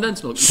 Like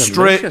condensed milk.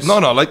 Straight, no,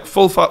 like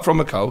full fat from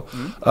a cow.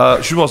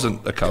 She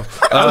wasn't a cow.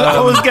 I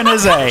was gonna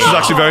say. She's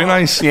actually very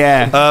nice.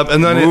 Yeah.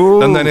 And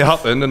then it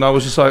happened, and I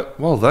was just like,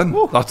 well, then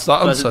that's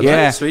that answer.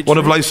 Yeah. Sweet One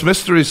of treat. life's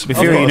mysteries.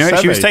 Before you knew it,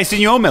 she was Sebby.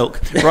 tasting your milk.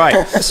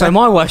 Right. So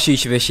my worst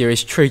YouTube this year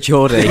is True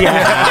Geordie.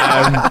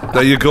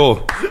 There you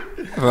go.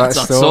 Right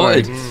That's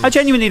story. sorted. I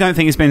genuinely don't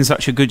think it's been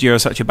such a good year or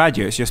such a bad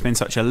year. It's just been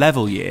such a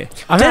level year.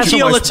 I think that's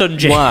almost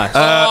Deji worse.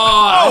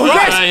 Oh,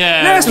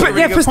 Let's put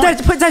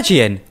Deji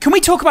in. Can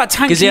we talk about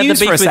tank Because he had the news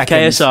beef for a with second?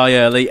 KSI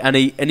early, and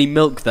he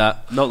milked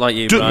that. Not like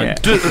you, Brian.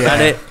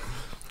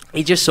 And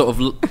he just sort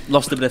of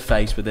lost a bit of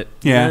face with it.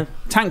 Yeah.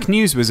 Tank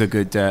News was a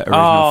good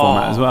original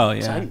format as well.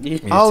 Yeah. Thank you.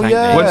 Oh, Tank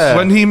yeah.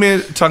 When he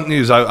made Tank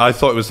News, I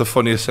thought it was the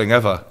funniest thing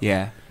ever.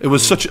 Yeah. It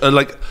was such a,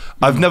 like,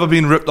 I've never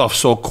been ripped off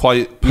so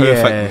quite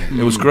perfect.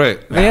 It was great.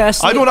 Yeah,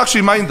 I don't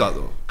actually mind that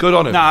though. Good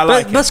on him. No, I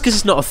like But that's because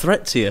it's not a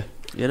threat to you,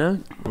 you know?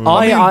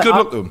 I mean, good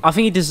luck to him. I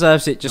think he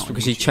deserves it just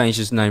because he changed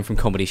his name from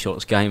Comedy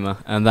Shorts Gamer,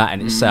 and that in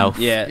itself.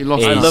 Yeah, He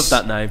lost I it. love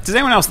that name. Does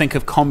anyone else think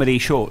of comedy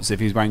shorts if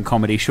he was wearing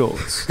comedy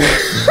shorts?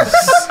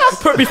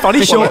 Put me funny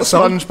One of the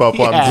SpongeBob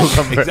ones or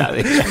something.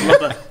 exactly.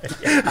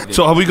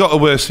 So have we got a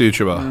worst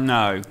YouTuber?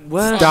 No.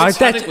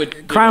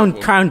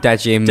 Crown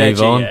Deji and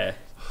move on. Yeah.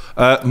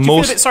 Do you feel a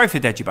Most bit sorry for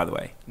Deji, by the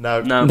way?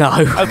 No. No. No.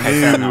 Okay,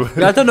 fair enough.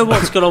 I don't know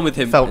what's gone on with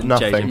him. Felt and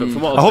nothing. JJ, but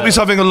from what I hope he's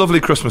having a lovely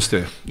Christmas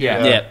day.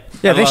 Yeah.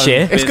 Yeah, this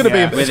year. It's going to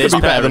be. With It's his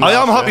going to be better than I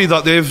am last happy year.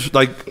 that they've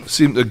like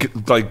seemed to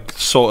like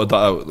sorted that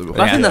out.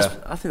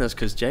 I think that's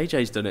because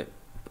JJ's done it.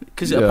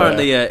 Because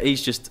apparently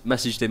he's just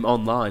messaged him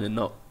online and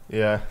not.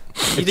 Yeah.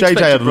 You'd If JJ expect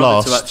your had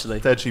brother to lost, actually-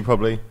 Deji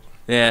probably.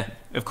 Yeah.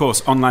 Of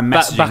course, online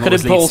Back- messaging back at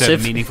always leads to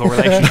impulsive. meaningful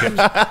relationships.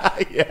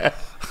 Yeah.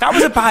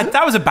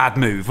 That was a bad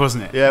move,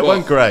 wasn't it? Yeah, it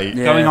wasn't great.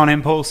 Yeah. Going on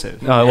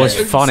impulsive. No, it was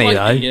It's funny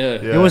slightly, though.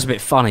 yeah. It was a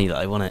bit funny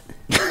though, wasn't it?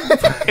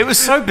 It was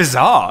so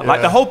bizarre. Like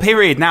Yeah. the whole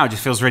period now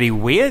just feels really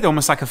weird,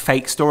 almost like a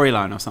fake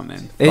storyline or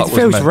something. It was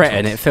feels mental.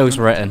 written. It feels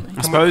written.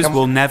 I suppose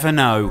we'll never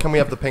know. Can we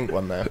have the pink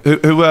one there?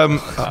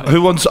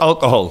 Who wants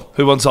alcohol?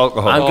 Who wants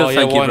alcohol? I'm good,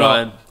 thank you,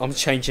 Brian. I'm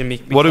changing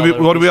me. what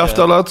do we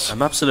after, lads?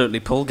 I'm absolutely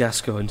Paul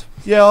Gascoigne.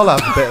 Yeah, I'll have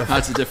a bit of.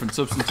 That's a different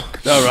substance.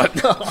 All right.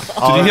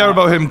 Did you hear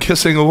about him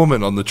kissing a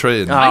woman on the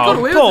train? I got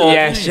away with it.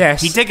 Yes,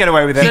 yes. He did get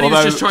away with it, Then he was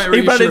although just trying to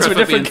he ran reassure into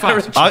her a for being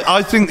different fat. character.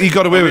 I think he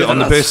got away with it on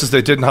the basis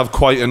they didn't have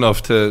quite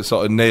enough to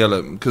sort of nail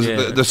him. Because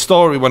Yeah. the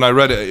story, when I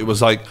read it, it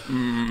was like,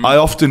 I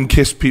often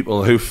kiss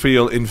people who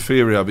feel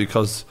inferior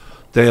because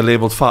they're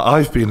labelled fat.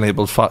 I've been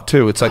labelled fat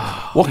too. It's like,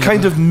 what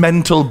kind of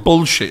mental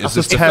bullshit is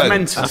this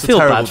defense? I feel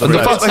bad. And the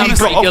fact that he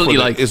got off with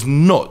like, it is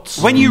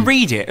nuts. When you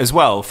read it as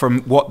well,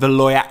 from what the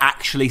lawyer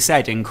actually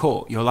said in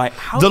court, you're like,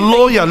 how the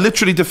lawyer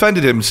literally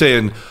defended him,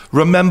 saying,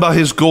 "Remember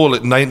his goal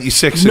at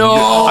 96." No,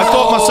 I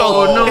thought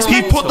myself,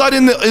 he put that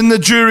in the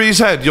jury's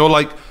head. You're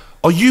like,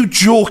 are you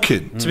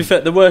joking? To be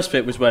fair, the worst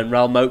bit was when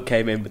JaackMaate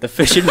came in with the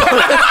fishing rod.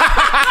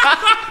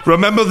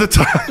 Remember the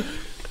time?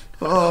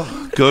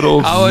 Oh, good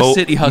old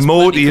City has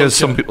Modi, as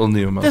some people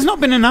knew him. There's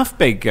not been enough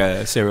big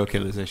serial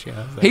killers this year.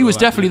 He was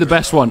definitely the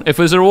best one. If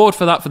there's an award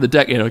for that for the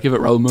decade, I'd give it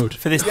JaackMaate.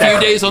 For this few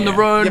days on the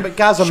run. Yeah, but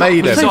Gaza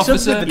made him.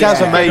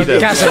 Gaza made him.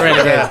 Gaza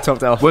really did.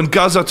 Topped off. When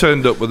Gaza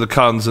turned up with the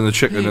cans and the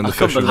chicken and the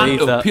fish.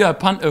 Panto, pure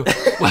panto.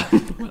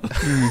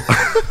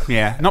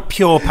 Yeah, not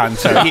pure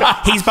panto.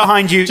 He's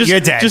behind you. You're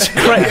dead. Just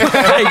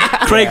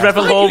Craig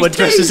Revel Hall would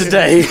dress as a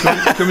day.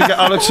 Can we get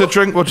Alex a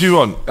drink? What do you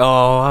want?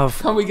 Oh,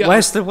 Can we get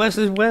where's the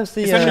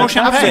more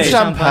champagne?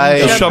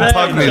 Champagne.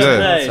 Champagne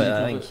there.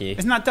 Thank you.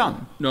 Isn't that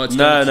done? No, it's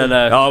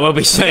No. Oh, we'll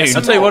be soon.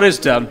 I'll tell you what is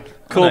done.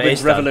 Corbyn's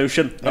it's done.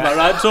 revolution. Am I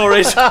right,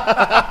 Tories?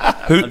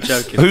 I'm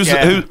joking.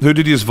 Who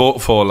did you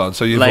vote for, lad?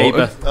 So you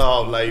Labour. voted?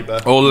 Oh, Labour.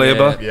 All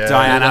Labour. Yeah.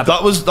 Diana.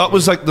 That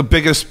was like the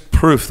biggest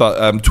proof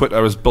that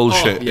Twitter is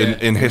bullshit Oh, yeah.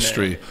 in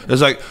history.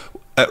 It's like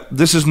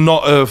this is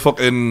not a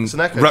fucking It's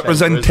an echo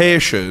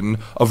representation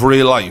of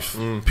real life.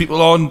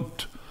 People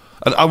aren't.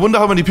 And I wonder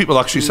how many people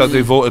actually said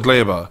they voted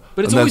Labour,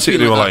 But it's and then always been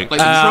secretly were like like,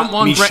 that. Like the Trump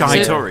one, me shy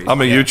Brexit. Tories. "I'm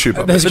a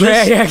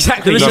YouTuber." Yeah,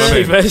 exactly. You know what I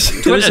mean?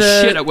 Twitter's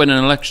shit at winning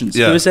elections.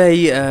 Yeah. There was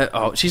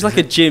a she's like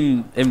a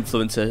gym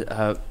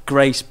influencer,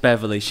 Grace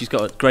Beverly. She's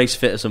got a Grace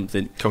Fit or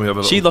something. Can we have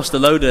a She little- lost a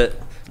load of.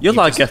 You're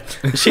like her.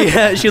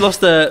 She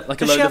lost a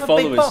load of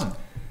followers.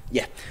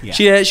 Yeah.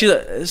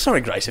 She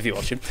sorry, Grace, if you're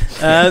watching.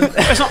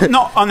 It's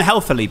not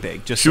unhealthily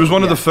big. Just She was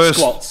one of the first.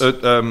 Squats.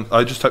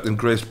 I just typed in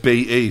Grace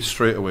BE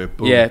straight away.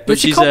 Boom. Yeah, But but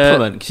it's a she's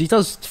compliment because he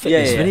does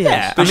fitness videos.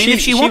 Yeah, I mean, if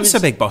she wants a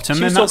big bottom,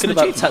 she then was that's talking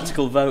about legitimate.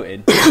 tactical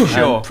voting,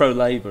 Sure. pro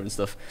Labour and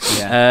stuff.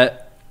 Yeah.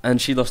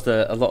 And she lost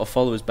a lot of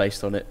followers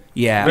based on it.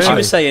 Yeah. She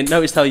was saying,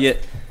 noticed how your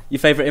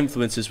favourite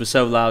influencers were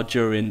so loud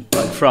during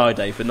like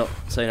Friday, but not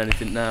saying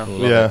anything now.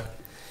 Yeah.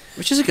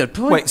 Which is a good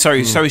point. Wait,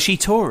 sorry. So is she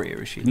Tory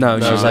or is she? No,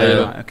 she's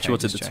Okay, she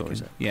wanted just the Tories.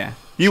 checking. Yeah.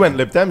 You went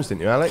Lib Dems,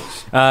 didn't you, Alex?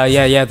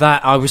 Yeah.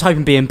 That I was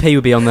hoping BNP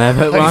would be on there,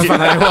 but when I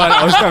found out they weren't,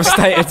 I was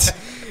devastated.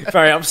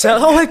 Very upset.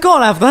 Oh my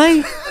god, have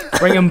they?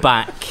 Bring them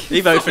back. He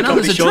voted for No,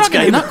 Comedy there's a Shorts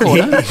dragon in game. that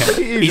corner.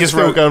 He just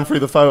still going through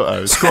the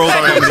photos.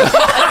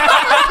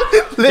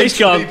 He's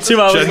gone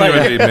 2 hours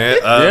Genuinely, later. mate.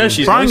 Yeah,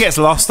 she's Brian nice. gets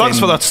lost. Thanks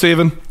in for that,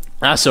 Stephen.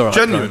 That's all right.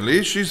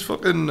 Genuinely, she's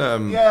fucking.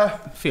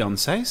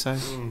 fiance. So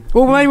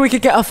Well, maybe we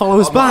could get our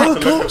followers back.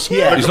 He's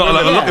not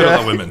allowed to look at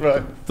other women.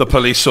 Right. The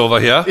police over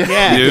here.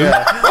 Yeah. You.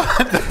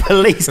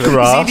 police.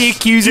 Grass. See the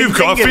accusing You've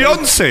got a finger?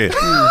 fiance.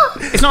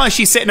 It's not like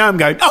she's sitting home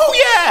going, "Oh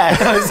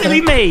yeah,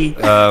 silly me."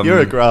 You're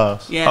a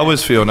grass. Yeah. How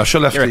is Fiona? She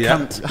left You're a you.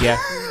 cunt. Yeah.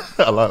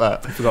 I like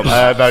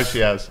that. No, she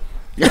has.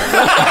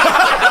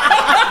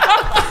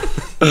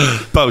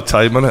 About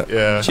time, innit?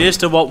 Yeah. Cheers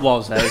to what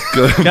was, hey?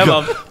 Come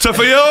on. To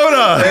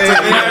Fiona!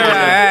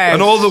 And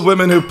all the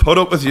women who put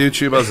up with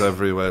YouTubers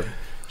everywhere.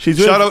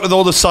 Shout out to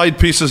all the side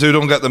pieces who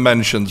don't get the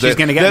mentions. She's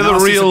gonna get They're a the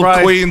nasty real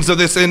surprise. queens of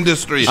this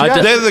industry.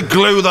 They're the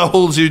glue that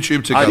holds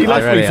YouTube He together.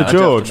 left me for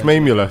George,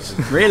 Memulous.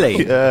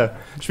 Really? Yeah.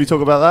 Should we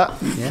talk about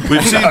that?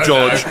 We've seen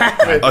George.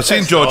 I've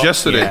seen George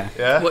yesterday.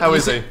 Yeah. How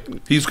is he?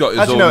 He's got his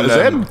How do you own. know it was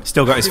him?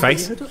 Still got his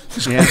face.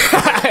 Yeah.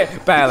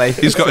 Barely.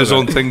 He's got his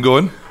own thing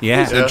going.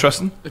 Yeah. It's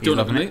interesting. I don't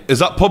have a mate. Is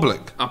that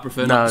public? I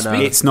prefer No, not to no.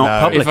 speak. It's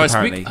not public If I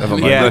apparently. speak, Never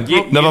mind. Yeah.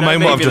 then. Never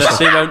mind what I've just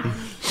said.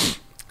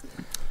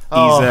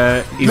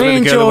 He's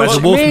with a girl who wears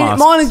a wolf mask.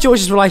 Mine and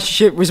George's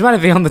relationship was meant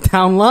to be on the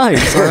down low.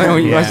 So I don't know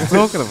what you guys are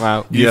talking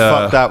about. You Yeah.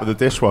 fucked out with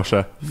the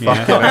dishwasher.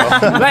 Yeah. Fucking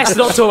hell. Let's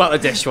not talk about the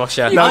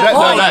dishwasher. No,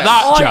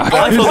 that, Jack.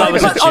 I thought that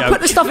was a I joke.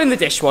 put the stuff in the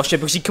dishwasher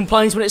because he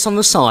complains when it's on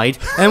the side,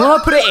 and when I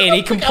put it in,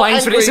 he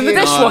complains when it's in the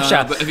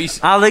dishwasher. But if he's,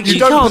 Alex, you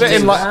don't put it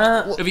in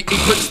like. if he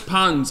puts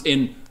pans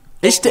in.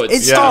 It's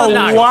upwards. Yeah.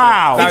 Oh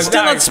wow! It's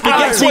still had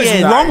spaghetti What's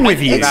in. wrong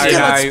with you? It's still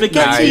had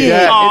spaghetti in.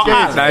 Yeah, Oh,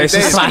 it is. No, it's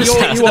just It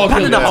is. You are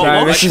getting that.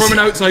 No, this is- From an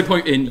outside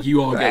point in,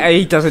 you are getting.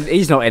 He doesn't.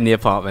 He's not in the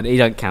apartment. He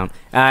don't count.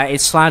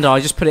 It's slander. I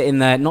just put it in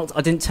there. Not.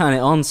 I didn't turn it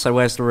on. So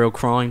where's the real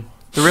crime?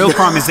 The real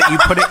crime is that you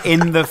put it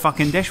in the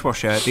fucking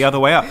dishwasher the other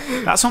way up.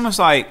 That's almost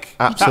like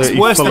Absolutely that's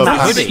worse full than of that.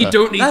 pasta. You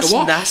don't need That's to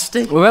wash.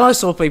 nasty. Well, when I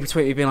saw people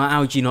tweet me being like, "How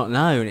would you not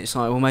know?" and it's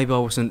like, well, maybe I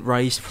wasn't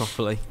raised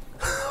properly.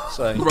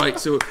 So Right,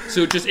 so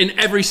just in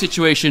every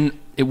situation,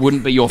 it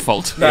wouldn't be your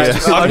fault. Do you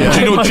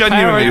know,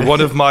 genuinely,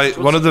 one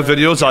of the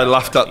videos I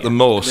laughed at the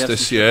most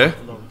this year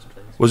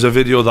was a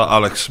video that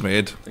Alex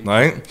made,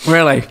 right?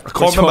 really, I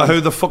can't remember who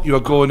the fuck you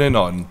were going in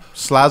on.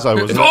 Slazzo,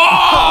 wasn't it?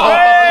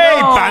 Hey,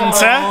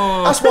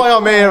 banter! That's why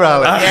I'm here,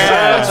 Alex.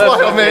 That's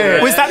why I'm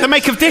here. Was that the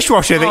make of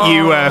dishwasher that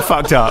you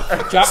fucked up?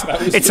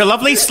 It's a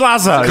lovely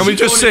slazzo. Can we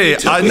just say,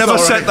 I never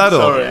set that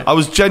up. Sorry. I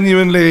was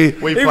genuinely...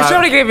 We he was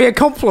trying to give me a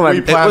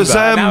compliment. planned was,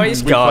 that. Now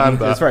he's We gone. planned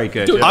that. That's very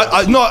good.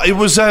 no,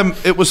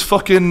 it was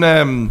fucking...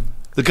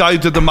 The guy who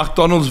did the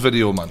McDonald's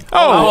video, man.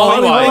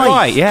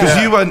 Right, yeah.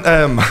 Because you went...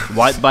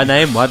 White by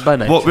name.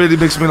 What really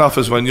makes me laugh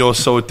is when you're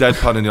so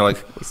deadpan and you're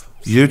like,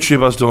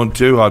 YouTubers don't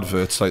do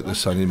adverts like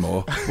this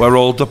anymore. We're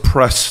all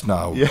depressed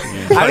now.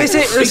 How is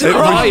it? Is it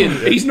Ryan,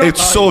 he's not.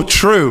 It's so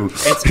true.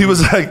 He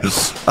was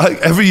like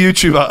every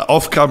YouTuber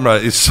off camera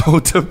is so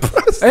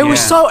depressed. It was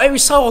so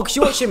odd because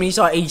you watch him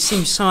and he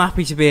seems so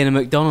happy to be in a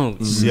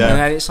McDonald's. Yeah. And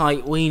then it's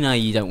like, we know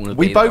you don't want to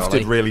be We both there,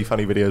 did really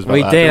funny videos about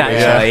We that. did didn't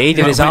actually. He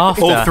did his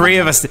after. All three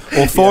of us,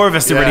 or four of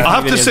us did really I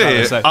have funny to videos say,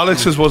 about it, so-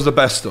 Alex's was the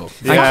best though.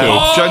 Thank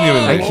you.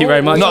 Genuinely. Thank you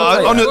very much.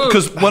 No,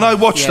 because when I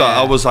watched that,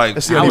 I was like,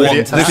 It's the only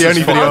video, that's the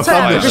only video I've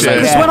done this year.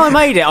 Because when I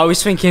made it, I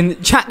was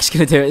thinking Jack's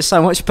going to do it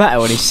so much better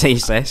when he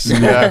sees this.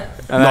 Yeah.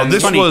 No,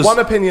 this was One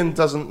opinion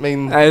doesn't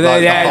mean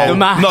the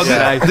math. No,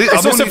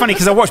 It's also funny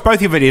because I watched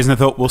both your videos and I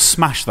thought, we'll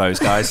smash those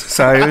guys.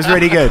 So it was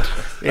really good.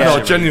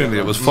 No, genuinely,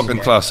 it was fucking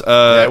class.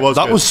 it was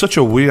that good. was such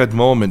a weird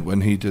moment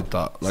when he did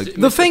that. Like,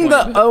 The thing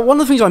that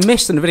one of the things I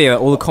missed in the video that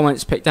all the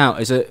comments picked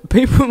out is that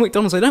people at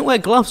McDonald's, they don't wear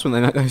gloves when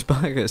they make those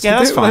burgers. Yeah,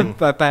 They that's do it with fine.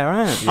 their bare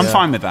hands. I'm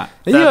fine with that.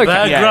 Are you okay?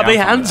 Grubby I'm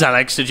fine hands, with that.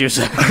 Alex, did you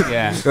say?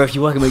 Yeah. Well, if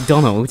you work at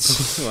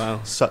McDonald's,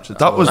 well, such a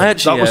that was I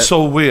actually, that was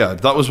so weird.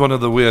 That was one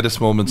of the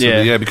weirdest moments of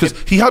the year because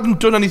he hadn't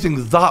done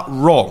anything that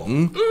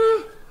wrong.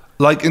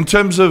 Like in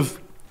terms of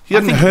he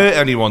hadn't hurt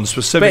anyone But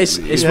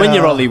specifically. it's when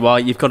you're Ollie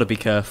White, you've got to be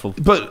careful.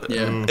 But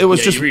it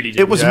was just you really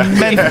it was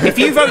meant. If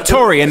you vote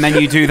Tory and then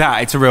you do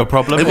that, it's a real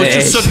problem. It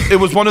was just it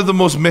was one of the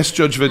most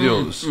misjudged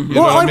videos. You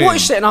know well, what I mean?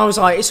 watched it and I was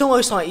like, it's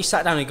almost like he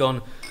sat down and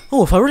gone,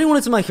 oh, if I really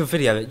wanted to make a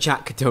video that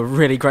Jack could do a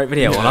really great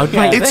video on, I'd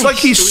make It's this. like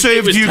he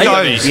saved you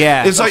guys.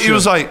 Yeah, it's like he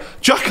was like,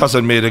 Jack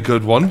hasn't made a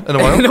good one in a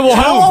while. In a while.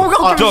 Oh,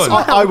 God, Done.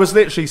 I was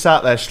literally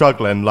sat there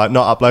struggling, like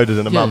not uploaded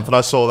in a month, and I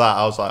saw that.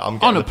 I was like, I'm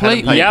getting On a the pen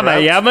and plate. paper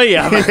out.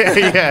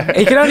 Yummy.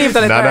 He could only have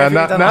done it better if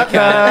he'd done like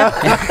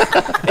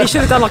Nah. he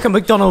should have done like a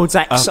McDonald's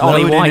X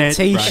Ollie Uploading White it.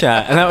 t-shirt,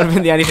 and that would have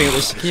been the only thing that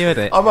was secured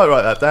it. I might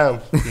write that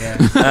down.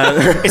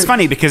 It's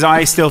funny because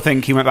I still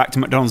think he went back to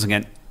McDonald's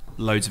again.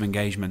 Loads of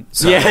engagement.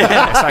 So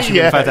Yeah. it's actually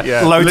been further.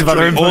 Yeah. Loads of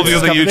other All the influencers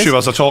other covered this.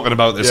 YouTubers are talking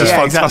about this. It's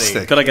Yeah,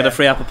 fantastic. Got to get a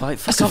free apple pie.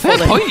 Fuck off,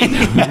 Ollie.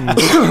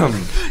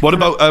 What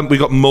about we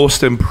got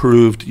most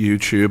improved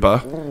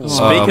YouTuber?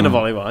 Speaking of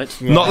Ollie White,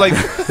 Not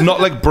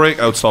like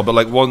breakout star, but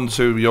like ones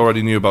who you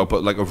already knew about,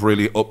 but like have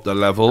really upped the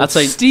level. I'd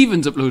say,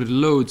 Steven's uploaded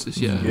loads this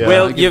year. Yeah.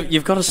 Will,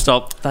 you've got to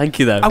stop. Thank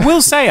you, though. I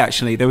will say,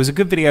 actually, there was a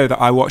good video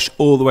that I watched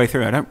all the way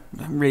through. I don't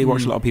really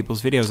watch a lot of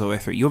people's videos all the way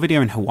through. Your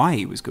video in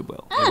Hawaii was good,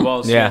 Will. It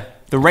was. Yeah.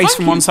 The race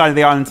from one side of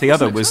the island to the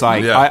other was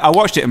like, Yeah. I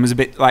watched it and was a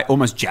bit like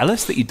almost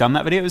jealous that you'd done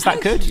that video. It was that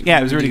good. Yeah,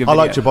 it was a really good I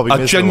video. liked your Bobby I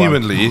Misler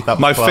genuinely, one. That was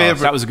my class.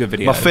 favorite. That was a good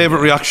video. My favorite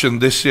reaction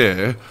this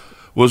year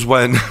was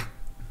when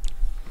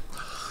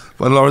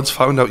Lawrence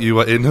found out you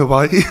were in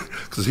Hawaii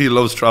because he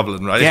loves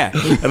traveling, right? Yeah.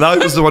 And I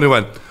was the one who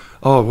went,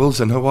 "Oh,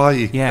 Will's in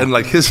Hawaii," Yeah. and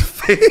like his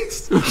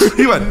face,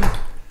 he went,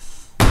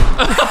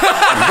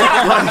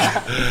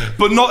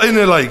 but not in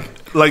a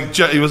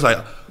he was like.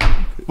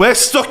 We're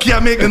stuck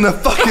here making the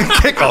fucking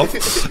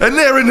kickoff, and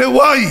they're in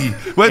Hawaii.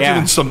 We're Yeah.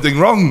 doing something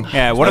wrong.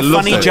 Yeah, what I a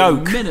loved funny it.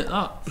 joke. Minute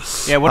up.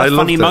 Yeah, what I a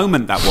funny loved it.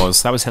 moment that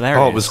was. That was hilarious.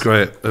 Oh, it was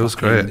great. It was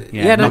great.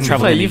 Yeah, no, not to be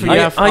traveling fair, in you've- the you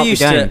UK. have I half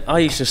used the to game. I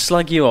used to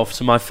slag you off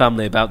to my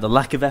family about the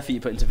lack of effort you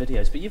put into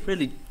videos, but you've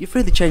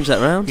really changed that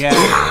round. Yeah.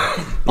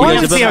 You I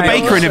guys have are Theo both-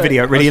 Baker in a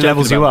video. It really joking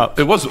levels you about up.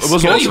 It was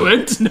No, you awesome.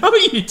 won't. No,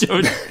 you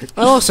don't.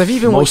 Also, if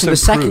you've been Most watching the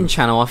second improved.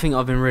 channel, I think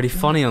I've been really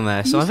funny on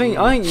there. So I think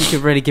you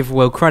could really give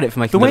Will credit for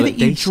making The way it that look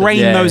you decent. drain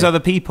Yeah. those other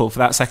people for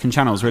that second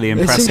channel is really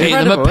impressive. Pay them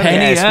a incredible, penny,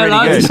 yeah, it's yeah, really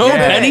lads. good. No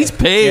Yeah. pennies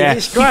paid. Yeah.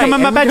 It's You great. come in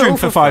my And we bedroom go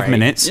for for 5 free.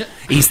 minutes. Yeah.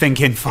 He's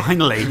thinking,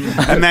 finally.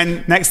 And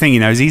then next thing he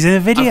knows, he's in a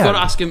video. I've got to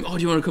ask him, do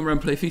you want to come around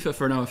and play FIFA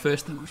for an hour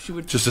first?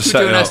 Just to should set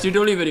we it do an up.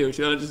 SW video?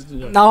 Should I just,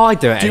 No, I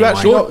do it. Do you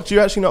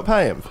anyway. actually not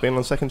pay him for being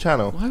on second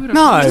channel? Why would I?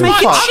 No. He's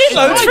making Fuck.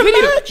 shitloads for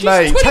video.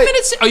 Mate, 20 take-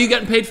 minutes. Are you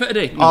getting paid for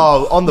today?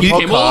 Oh, on the You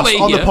came all the way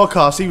podcast. On the here.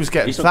 podcast, he was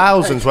getting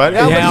thousands, weren't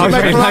he? Yeah, I was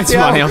getting loads of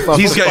money off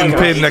He's getting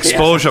paid in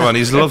exposure, man.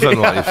 He's loving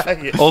life.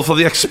 All for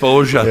the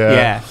exposure.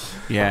 Yeah.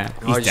 Yeah.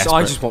 He's I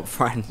desperate. just want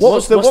friends.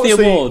 What's the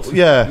award?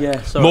 Yeah.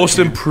 Yeah, sorry. Most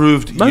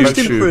improved Most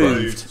YouTuber.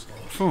 improved.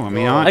 Oh, I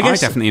mean, I I guess-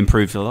 definitely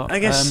improved a lot. I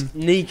guess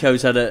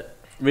Nico's had a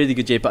really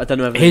good year, but I don't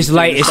know if His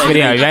latest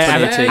video.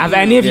 Have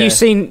any of Yeah. you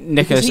seen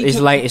Because Nicholas?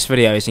 His latest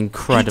video is He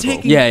incredible.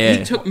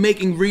 He took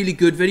making really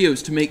good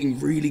videos to making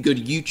really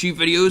good YouTube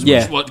videos,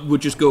 Yeah. which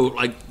would just go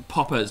like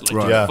poppers, like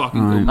Yeah. just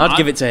fucking go. I'd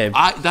give it to him.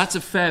 That's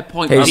a fair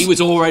point. His- He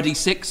was already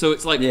sick, so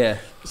it's like Yeah.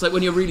 it's like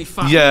when you're really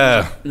fat.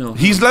 Yeah, No.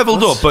 he's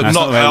leveled up, but That's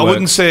not. not the way it I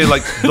wouldn't works. say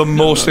like the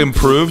most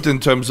improved in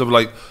terms of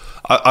like.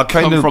 I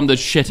kind Come of from the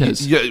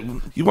shitters. Yeah,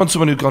 you want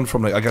someone who's gone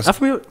from like I guess Have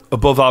we-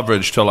 above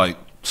average to like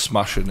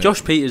smashing it.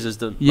 Josh Peters has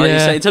done. Yeah, Like you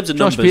say, in terms of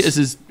Josh numbers. Peters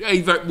is.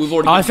 We've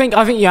already. I think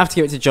you have to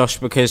give it to Josh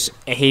because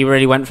he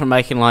really went from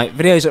making like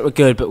videos that were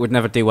good but would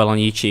never do well on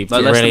YouTube to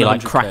Like less really than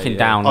like 100K, cracking yeah.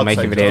 down I'd and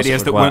making take videos,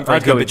 Videos that would weren't very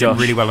work. good but did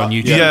really well on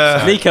YouTube.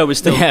 Yeah. Nico was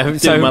still Yeah, doing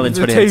so well in the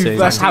two- 2018.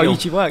 That's how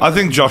YouTube works. I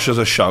think Josh is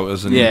a shout,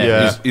 isn't he? Yeah.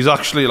 Yeah. He's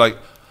actually like.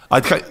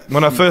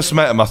 When I first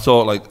met him, I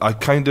thought like I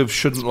kind of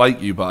shouldn't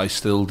like you, but I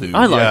still do.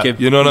 I like him.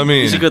 You know what I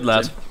mean? He's a good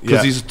lad.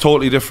 Because he's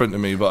totally different to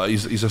me, but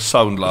he's a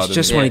sound lad. It's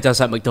just when he does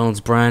that McDonald's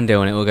brand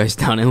deal and it all goes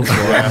downhill for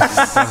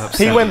him.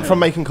 He went from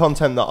making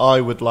content that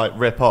I would like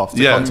rip off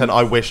to content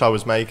I wish I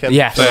was making.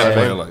 Yes.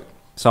 Like.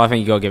 So I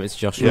think you got to give it to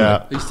Josh.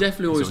 Yeah. He's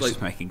definitely always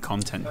Just making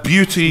content.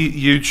 Beauty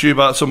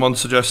YouTuber, someone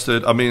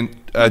suggested. I mean,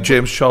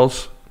 James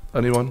Charles.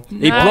 Anyone?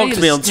 He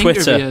blocked me on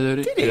Twitter.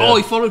 Did he? Oh,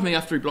 he followed me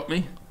after he blocked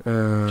me.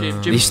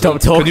 You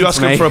stopped talking. Can you ask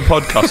to him me? for a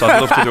podcast? I'd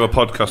love to do a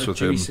podcast with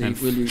him.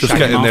 Just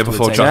get in there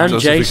before Jack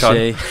does if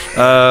he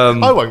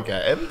can. I won't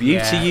get him.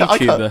 Beauty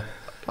YouTuber.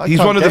 He's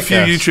one of the few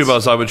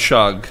YouTubers I would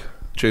shag.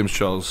 James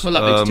Charles. Well,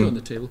 that makes two on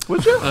the table.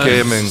 Would you?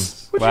 Gaming.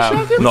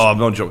 Wow. No, I'm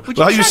not joking.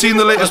 Have you seen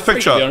the latest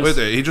picture with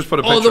it? He just put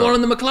a picture. Oh, the one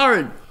on the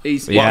McLaren.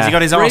 Has he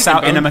got his arse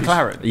out in a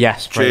McLaren?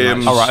 Yes.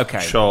 James okay.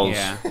 Charles.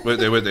 Yeah. Wait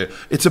there.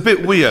 It's a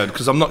bit weird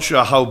because I'm not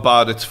sure how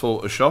bad it's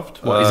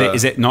photoshopped. What,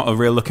 is it not a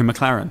real looking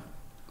McLaren?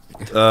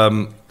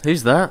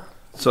 Who's that?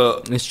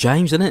 So It's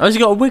James, isn't it? Oh, has he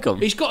got a wig on?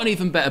 He's got an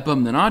even better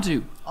bum than I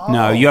do.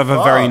 No, you have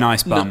a very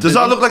nice bum. does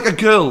that look like a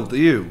girl to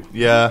you?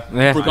 Yeah.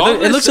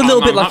 It looks a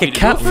little bit I'm like a happy to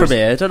cat go from first.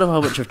 here. I don't know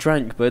how much I've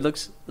drank, but it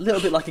looks a little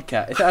bit like a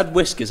cat. If it had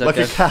whiskers, I'd Like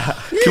go. a cat.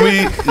 Can we?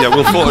 Yeah,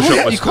 we'll Photoshop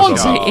You whiskers can't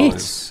on. say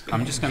it.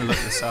 I'm just going to look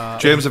this up.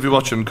 James, if you're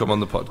watching, come on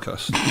the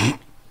podcast.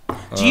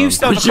 Do you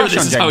still have a I'm sure crush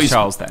this on is how James he's-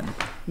 Charles then?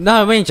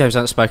 No, me and James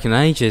haven't spoken in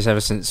ages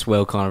ever since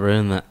Will kind of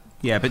ruined that.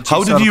 Yeah, but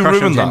How did you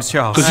ruin that?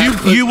 Because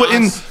you were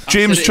in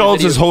James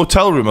Charles's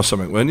hotel room or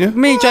something, weren't you?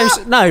 Me and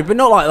James, no, but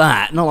not like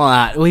that. Not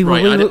like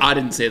that. I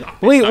didn't say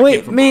that.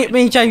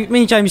 Me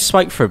and James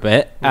spoke for a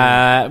bit.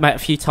 Met a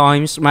few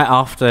times. Met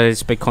after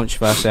this big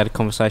controversy. Had a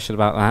conversation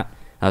about that.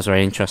 That was a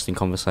very interesting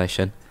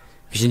conversation.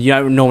 Because you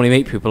don't normally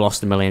meet people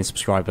lost 1 million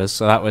subscribers,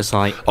 so that was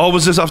like. Oh,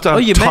 was this after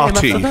You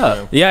Tati? met him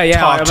after that? Yeah,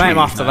 I met him Tarty.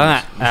 after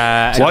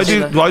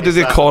that. Why did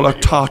they call her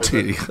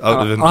Tati?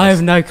 Out of I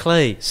have no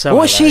clue. So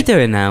What's LA. she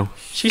doing now?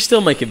 She's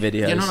still making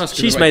videos. You're not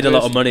asking She's the right made a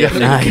lot of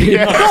person. money. I think.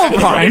 No. Go on,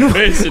 Brian.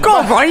 Go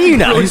on, Brian. You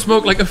know. Blowing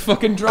smoke like a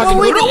fucking dragon.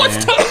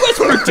 What's Tony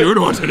Westbrook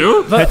doing? What to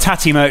do? The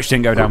Tatty merch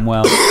didn't go down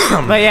well.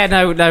 But yeah,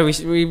 no,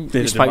 we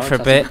Did spoke it for a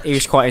right, bit. He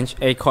was quite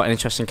an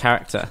interesting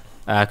character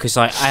because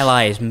like LA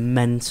is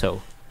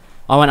mental.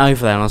 I went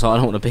over there and I was like, I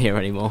don't want to be here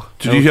anymore.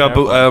 Did you hear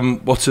about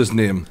what's his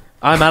name?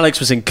 ImAllexx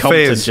was in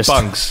Compton. FaZe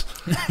Banks.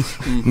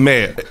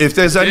 Mate, if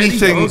there's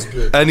anything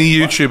any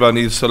YouTuber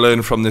needs to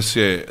learn from this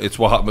year, it's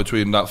what happened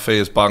between that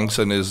FaZe Banks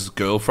and his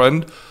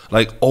girlfriend.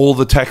 Like all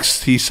the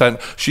texts he sent,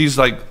 she's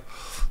like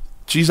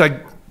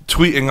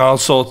tweeting all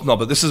sorts. No,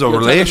 but this is a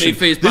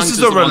relationship. This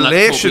is a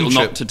relationship.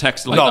 Not to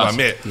text like no, that.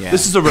 mate.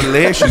 This is a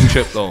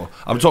relationship, though.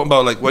 I'm talking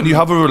about like when you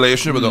have a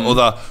relationship with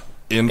another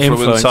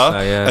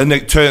influencer and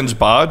it turns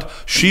bad.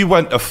 She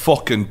went to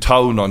fucking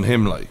town on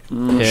him. Like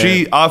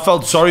I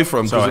felt sorry for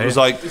him because it was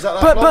like.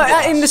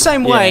 But in the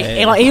same way,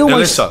 he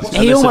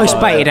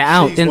almost baited it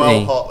out, didn't well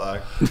he? hot,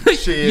 though.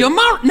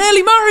 You're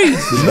nearly married.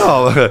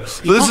 No, but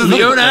this is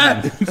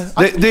Fiona.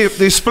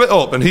 they split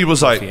up, and he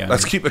was like,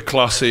 "Let's keep it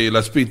classy,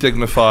 let's be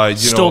dignified."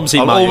 You know, Stormzy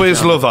I'll might have always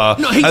done. love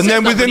her. No, he and said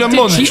then that, within but a he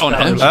did month, cheat on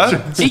her.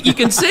 Huh? You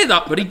can say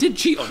that, but he did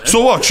cheat on her.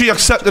 So what? She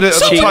accepted it at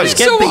the Cheaters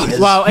time. get beaters.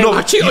 Well, No,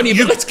 I cheat on you,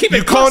 but let's keep it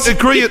You can't classy.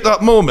 agree at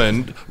that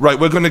moment, right?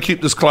 We're going to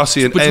keep this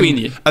classy and between end,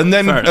 you. and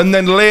then Fair enough. and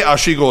then later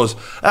she goes,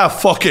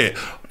 fuck it,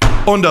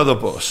 under the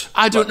bus.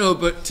 I don't know,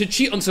 but to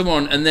cheat on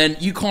someone and then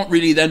you can't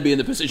really then be in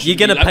the position. You're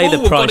going gonna to pay the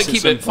We've got price to at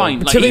keep some it fine.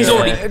 point. Like, To be, he's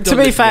already to done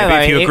be the- fair,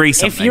 but if though, you agree if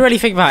something, you really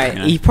think about it,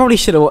 yeah. he probably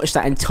should have watched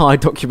that entire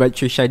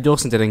documentary Shane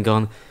Dawson did and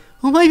gone,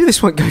 well, maybe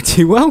this won't go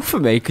too well for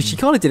me because she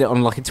kind of did it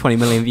on like a 20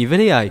 million view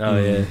video. Oh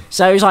yeah.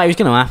 So it was like it was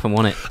going to happen,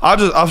 wasn't it? I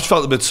just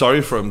felt a bit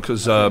sorry for him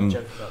because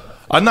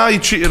I know he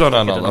cheated on her,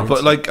 and all that,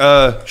 but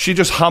like she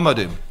just hammered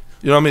him.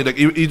 You know what I mean? Like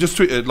he just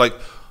tweeted like,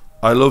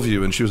 "I love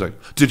you," and she was like,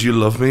 "Did you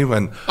love me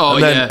when?" Oh,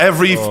 and then yeah.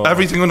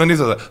 everything underneath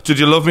of that. Did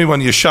you love me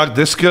when you shagged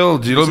this girl?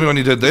 Did you love me when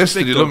you did this?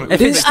 Did you love me?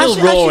 If it's still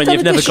raw and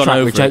you've never gone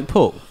over with Jake it.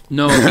 Paul.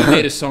 No, he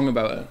made a song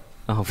about it.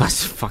 Oh,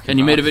 that's fucking. And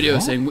you made a bad. video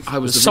saying I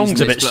was the song's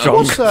reason a they bit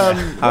split strong. up.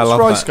 What's love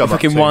Rice that. Gum up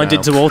Fucking to wind now?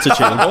 into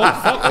autotune.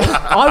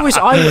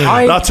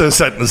 That's a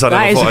sentence I That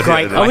never is thought a I'd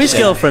great hear. Oh, his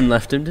girlfriend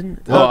left him,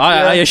 didn't? Well, Well,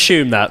 I yeah.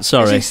 assume that. Is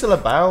Sorry. he still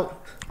about?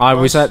 I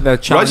was at the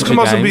Rice Challenger Gum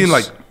hasn't been Games,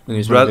 like and he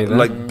was meant to be there.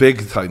 like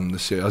big time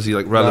this year. Has he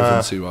like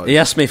relevancy wise? He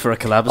asked me for a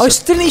collab. Oh, I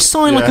said, didn't he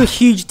sign like Yeah. a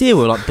huge deal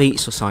with like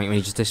Beats or something when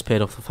he just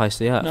disappeared off the face of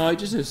the earth? No, I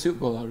just did a Super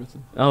Bowl out with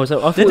him. Oh, is that?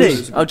 I thought did it he?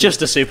 was- Oh,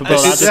 just a Super Bowl.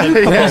 ad. Is that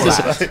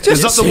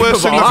the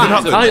worst thing that can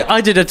happen?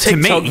 I did a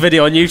TikTok me.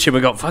 video on YouTube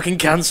and got fucking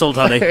cancelled,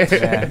 honey.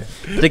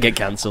 Did get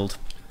cancelled.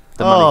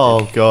 The money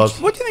Oh God!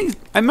 What do you think?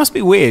 It must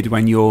be weird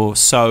when you're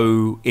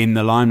so in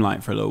the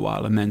limelight for a little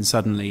while and then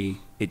suddenly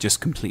it just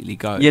completely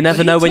goes. did. You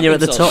never know when you're at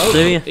the top,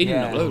 do you? He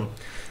didn't upload.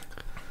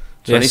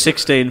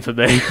 2016 for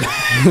me.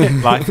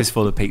 Life is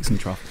full of peaks and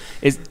troughs.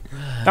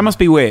 That must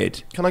be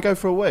weird. Can I go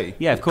for a wee?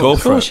 Yeah, of Go course.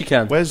 Of for course it. you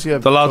can. Where's your?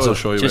 The lads will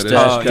show you Just where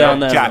it is. down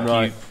there. Jack, and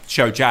right. you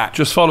show Jack.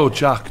 Just follow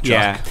Jack.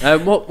 Yeah.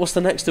 What's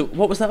the next?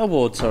 What was that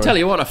award? Sorry. Tell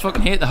you what, I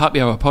fucking hate the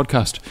Happy Hour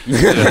podcast.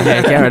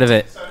 yeah, get rid of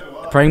it.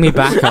 Bring me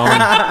back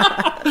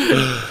on.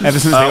 Ever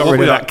since they got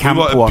rid of that camp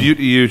what one.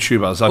 beauty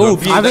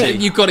YouTubers.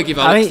 You've got to give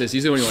Alex this.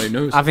 He's the only one who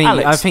knows.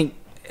 I think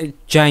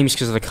James,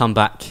 because of the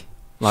comeback,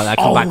 like that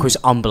comeback was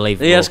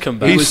unbelievable. He has come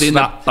back. He was in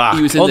back.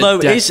 He was in Although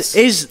the depths.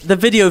 is the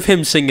video of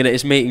him singing at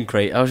his meet and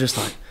greet, I was just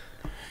like,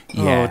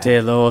 oh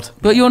dear Lord.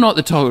 But you're not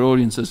the target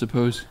audience, I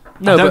suppose.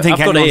 No, I don't but think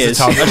I've got anyone's ears.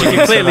 the As target you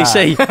can clearly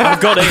see,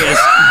 I've got ears.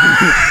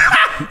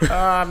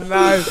 Oh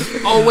no!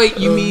 Oh wait,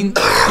 you mean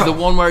the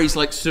one where he's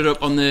like stood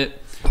up on the?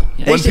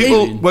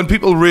 When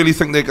people really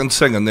think they can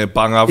sing and they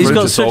bang average, He's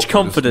got it's such awkward,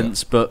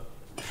 confidence, but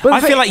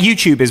I feel like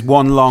YouTube is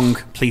one long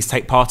 "please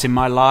take part in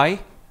my lie."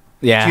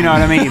 Yeah. Do you know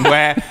what I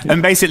mean?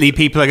 And basically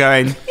people are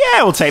going,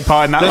 yeah, we'll take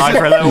part in that lie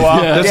for a little while.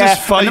 There's this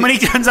fight. And then when he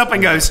turns up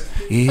and goes,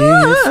 There's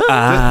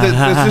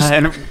this-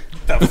 and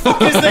the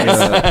fuck is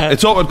this?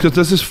 It's awkward because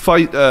there's this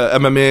fight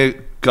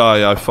MMA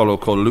guy I follow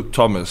called Luke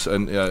Thomas,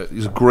 and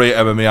he's a great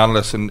MMA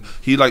analyst, and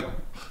he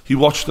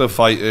watched the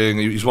fighting,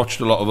 he's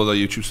watched a lot of other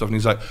YouTube stuff, and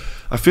he's like,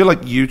 I feel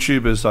like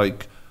YouTube is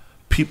like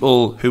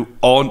people who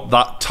aren't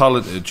that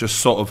talented just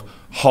sort of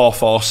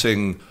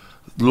half-arsing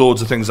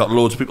loads of things that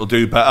loads of people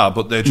do better,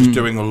 but they're just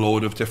doing a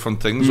load of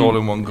different things all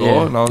in one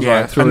go. And I was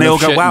like, and they all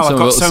go, shit wow, into I've a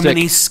got little so stick.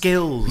 many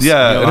skills.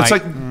 yeah, And and you're it's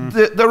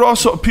like there are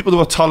sort of people who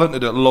are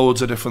talented at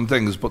loads of different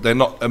things, but they're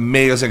not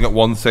amazing at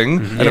one thing.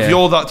 And if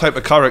you're that type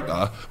of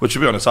character, which to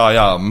be honest I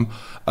am,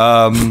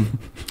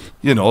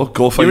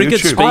 go for You're a good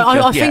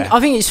YouTube. speaker. I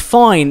think it's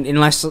fine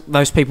unless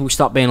those people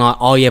start being like,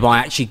 oh yeah, but I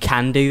actually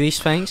can do these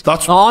things.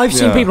 I've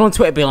seen people on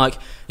Twitter be like,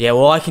 yeah,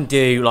 well I can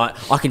do, like,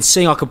 I can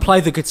sing, I can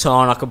play the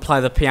guitar and I can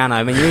play the piano.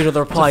 I mean, you read all the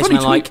replies and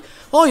they're like,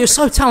 oh, you're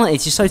so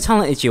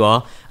talented you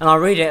are. And I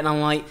read it and I'm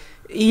like,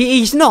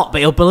 he's not, but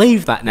he'll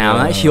believe that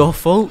now. That's your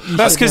fault.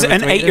 That's because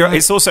an 8-year-old.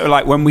 It's also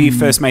like when we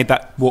first made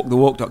that Walk the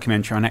Walk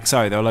documentary on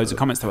XO, there were loads of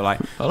comments that were like,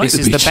 "This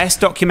is the best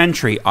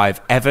documentary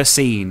I've ever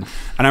seen."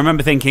 And I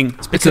remember thinking,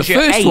 It's the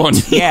you're first 8, one.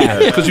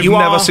 yeah, because you've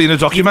never seen a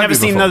documentary You've never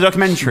seen before. another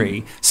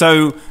documentary,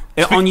 so.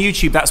 On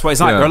YouTube, that's what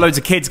it's like. There are loads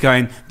of kids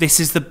going, "This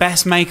is the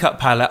best makeup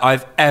palette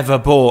I've ever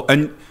bought,"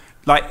 and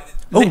like,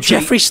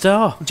 Jeffree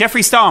Star.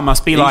 Jeffree Star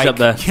must be like, up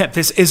there. "Yeah,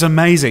 this is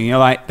amazing." You're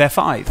like, they're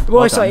 5.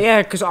 Well, it's like,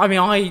 yeah, because I mean,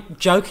 I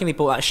jokingly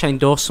bought that Shane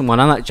Dawson one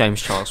and that James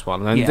Charles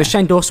one. And the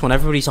Shane Dawson one,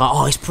 everybody's like,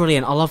 oh, it's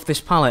brilliant. I love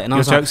this palette. And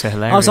Your jokes are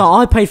hilarious. I was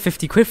like, I paid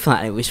 50 quid for that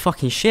and it was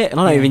fucking shit. And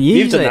I don't even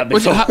use You've it. done that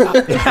before.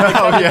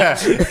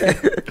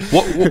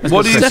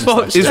 What is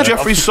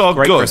Jeffree Star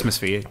Great good? Christmas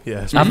for you.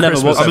 Yeah, I've never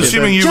watched I'm it.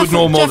 assuming you would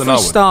know more than I Jeffree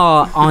would.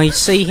 Star, I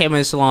see him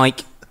as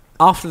like,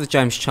 after the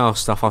James Charles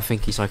stuff, I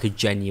think he's like a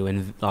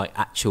genuine, like,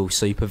 actual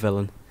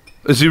supervillain.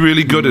 Is he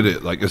really good at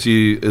it? Like, is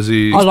he?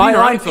 I like,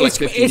 around for like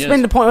 15 it's years.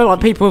 been the point where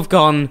like people have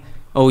gone,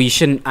 oh, you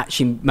shouldn't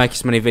actually make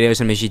as many videos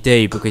of him as you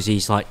do because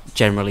he's like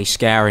generally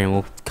scary and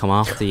will come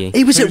after you.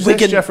 He was Who's at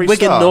this, Jeffree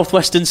Wigan Star?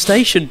 Northwestern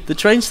Station, the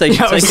train station,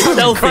 That was taking a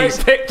great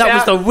selfies. picture. That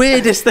was the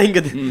weirdest thing.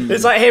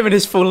 It's like him in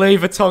his full Louis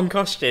Vuitton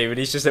costume and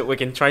he's just at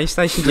Wigan train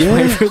station.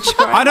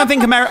 I don't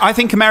think I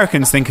think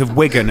Americans think of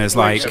Wigan as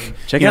like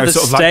Check out the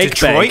sort of like steak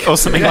Detroit bake. or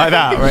something like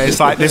that, where it's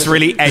like this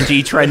really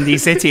edgy, trendy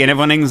city, and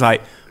everyone's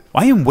like,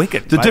 "Why in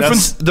Wigan?" The Like,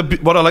 difference,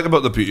 what I like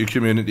about the beauty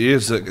community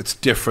is that it's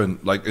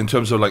different. Like in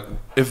terms of like,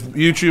 if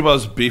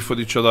YouTubers beef with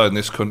each other in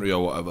this country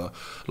or whatever,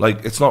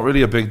 like it's not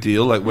really a big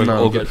deal. Like when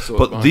all get good, sort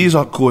but of these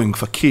are going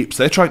for keeps.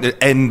 They're trying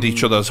to end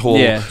each other's whole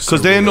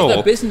because they Their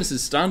know.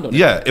 businesses stand on it.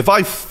 Yeah, if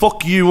I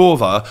fuck you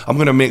over, I'm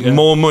going to make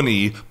more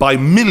money by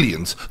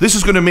millions. This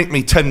is going to make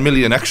me 10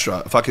 million extra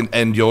if I can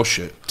end your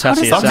shit.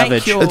 Tassie that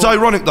make Savage. your- It's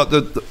ironic that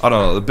I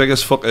don't know, the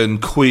biggest fucking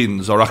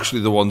queens are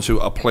actually the ones who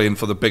are playing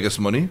for the biggest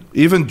money.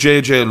 Even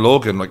JJ and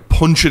Logan, like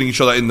punching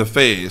each other in the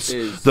face,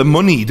 the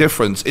money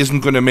difference isn't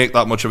going to make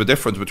that much of a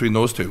difference between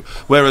those two.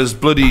 Whereas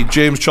bloody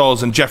James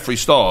Charles and Jeffree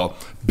Star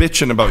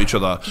bitching about each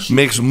other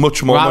makes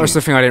much more That money. was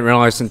the thing I didn't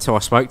realise until I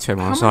spoke to him.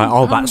 I was like,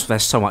 oh,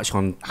 there's so much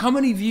on. How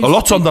many views? A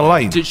lot's on the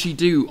line. Did she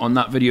do on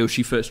that video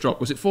she first dropped?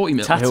 Was it 40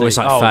 million? Tatty. It was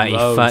like 30,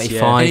 loads,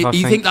 35, And I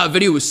you think that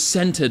video was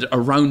centered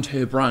around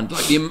her brand?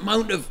 Like the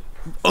amount of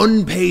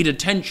unpaid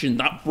attention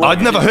that brought.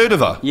 I'd never heard of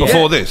her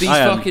before this. These I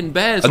am. fucking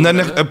bears. And or then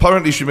whatever.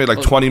 apparently she made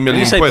like 20 million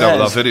you say quid out of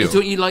bears? that video.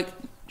 Don't you like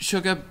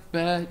sugar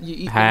bear? You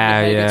eat Ah, the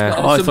bear gets yeah.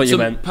 better. Oh, I Some- thought you some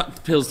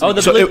meant- pills. Oh,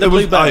 the to- blue- it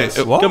was, bears.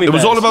 it Gummy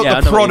was all bears. about Yeah,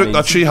 I the know what you product mean.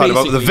 that she had,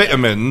 about the Basically,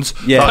 vitamins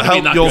Yeah. that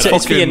help It's your for your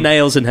fucking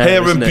nails and hair,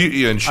 and isn't it?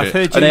 beauty and shit. I've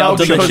heard And you they now all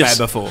done mention this because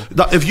there before.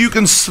 that if you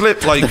can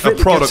slip like a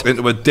product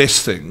into a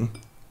diss thing,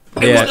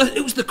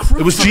 It was the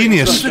crux it was of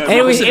genius.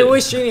 It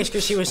was genius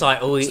because she was like,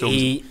 oh,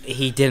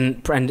 he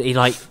didn't, and he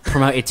like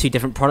promoted 2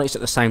 different products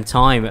at the same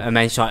time, and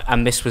then she's like,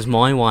 and this was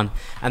my one,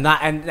 and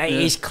that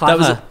is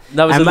clever.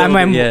 That was and a little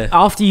when, bit, yeah.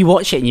 after you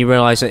watch it and you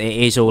realise that it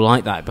is all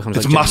like that, it becomes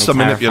It's like master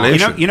genuinely terrifying.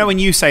 manipulation. You know when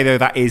you say though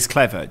that is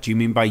clever, do you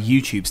mean by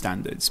YouTube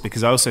standards?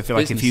 Because I also feel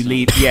like if you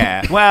Business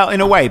leave, well,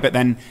 in a way, but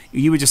then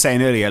you were just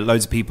saying earlier,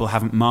 loads of people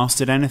haven't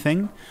mastered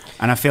anything,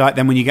 and I feel like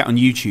then when you get on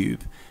YouTube,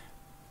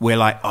 we're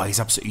like, oh,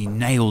 he's absolutely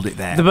nailed it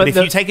there. But if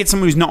you take it to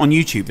someone who's not on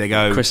YouTube, they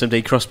go, Chris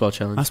MD crossbar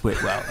challenge. That's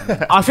weird. Well,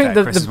 I think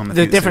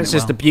the difference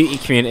is the beauty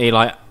community,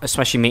 like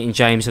especially meeting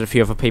James and a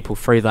few other people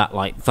through that,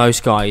 like those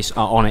guys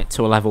are on it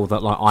to a level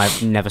that like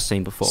I've never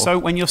seen before. So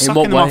when you're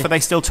sucking them off, are they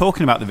still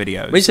talking about the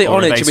videos? When you say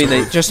on it, do you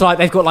mean just like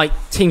they've got like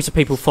teams of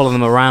people following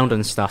them around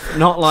and stuff?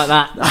 Not like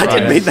that. I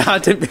didn't mean that. I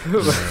didn't.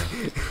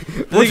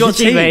 What got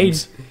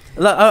teams?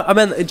 I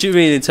meant, do you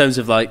mean in terms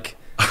of like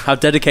how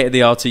dedicated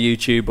they are to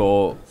YouTube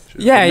or?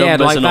 Yeah,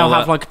 like they'll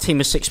have like a team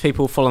of 6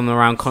 people following them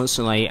around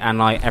constantly, and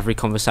like every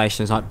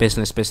conversation is like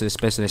business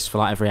for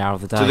like every hour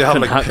of the day. Do they have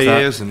like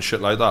peers and shit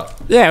like that?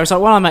 Yeah, it was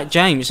like when I met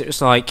James, it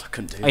was like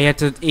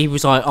he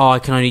was like, oh, I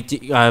can only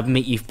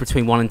meet you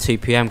between 1 and 2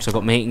 p.m. because I've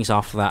got meetings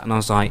after that, and I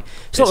was like,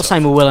 it's not the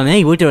same with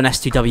WillNE. We'll do an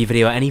S2W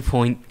video at any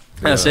point.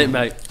 That's it,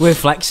 mate. We're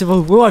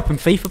flexible. We'll open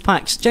FIFA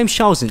packs. James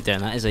Charles isn't doing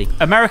that, is he?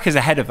 America's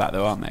ahead of that,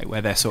 though, aren't they?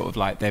 Where they're sort of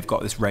like, they've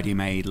got this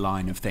ready-made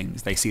line of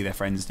things. They see their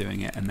friends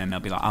doing it, and then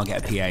they'll be like, I'll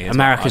get a PA.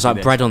 America's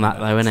like bred on that,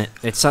 though, isn't it?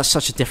 It's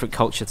such a different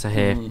culture to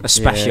hear,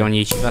 especially on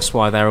YouTube. That's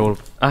why they're all...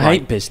 I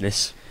hate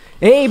business.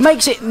 It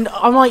makes it...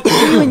 I'm like,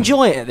 you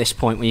enjoy it at this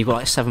point when you've got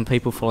like 7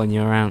 people following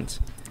you around.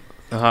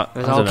 There's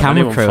a whole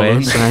camera crew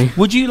here, so.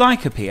 Would you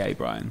like a PA,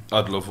 Brian?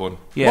 I'd love one.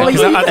 Yeah,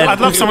 because I'd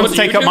love someone to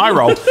take up my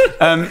role.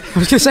 I was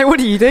going to say, what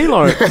do you do,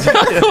 Lawrence?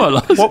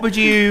 What would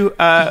you...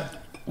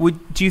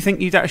 do you think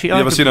you'd actually like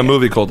You ever seen a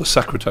movie called The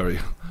Secretary?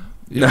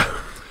 No.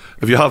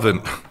 If you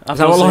haven't... Is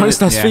that what Lawrence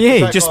does for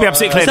you? Just to be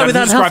absolutely clear, don't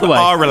describe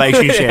our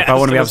relationship. I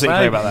want to be absolutely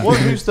clear about that.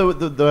 Who's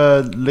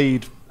the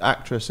lead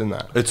actress in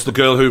that? It's the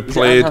girl who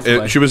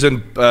played... she was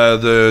in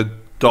The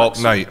Dark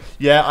Knight.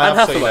 Yeah, I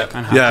have seen it.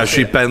 Yeah,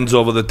 she bends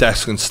over the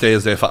desk and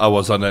stays there for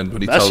hours on end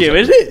when he tells her. That's you,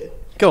 is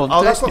it? Go on.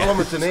 Oh, that's not one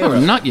with De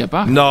Niro. Not your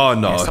back. No,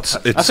 it's I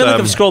feel like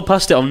I've scrolled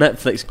past it on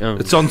Netflix. Oh.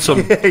 It's on some...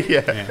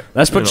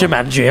 Let's put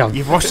Jumanji on.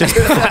 You've watched it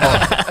before.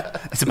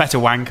 It's a better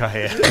wanker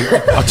here.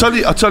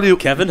 I'll tell you...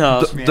 Kevin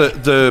Hart.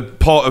 The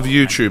part of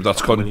YouTube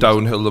that's gone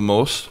downhill the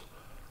most,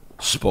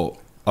 sport.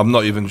 I'm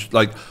not even just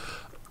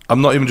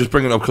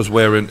bringing it up because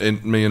we're in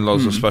me and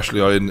Loz especially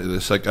are into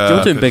this. Like,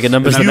 you're doing bigger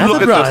numbers than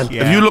ever, Brian.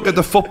 If you look at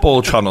the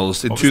football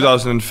channels in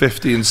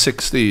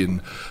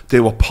 2015-16, they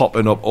were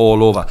popping up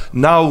all over.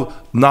 Now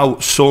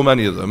so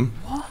many of them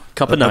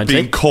have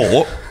been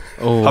caught.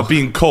 Have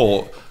been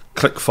caught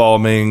click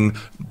farming,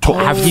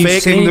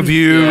 faking the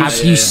views.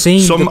 Have you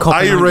seen some the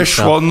Irish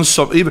ones?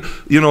 Some even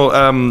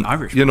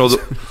Irish.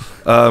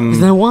 Is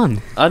there one?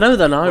 I know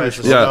they're Irish.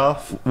 Yeah,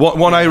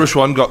 one Irish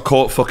one got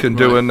caught fucking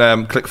doing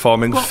click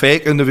farming,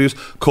 fake interviews.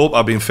 Cope,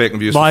 I've been faking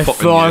views. My for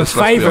fucking years,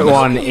 favourite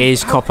one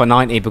is Copper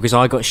 90 because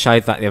I got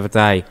showed that the other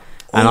day.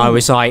 And I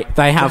was like,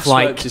 they have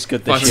like 2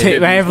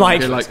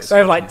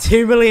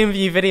 million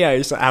view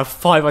videos that have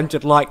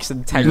 500 likes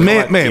and 10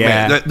 likes. Mate.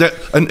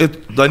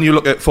 Then you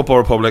look at Football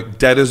Republic,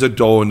 dead as a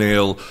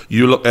doornail.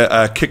 You look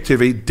at Kick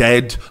TV,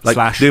 dead. Like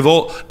Slash. they've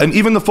all, and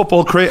even the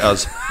football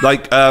creators,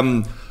 like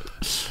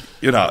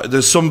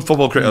there's some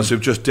football creators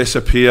who've just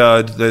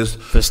disappeared. There's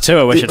 2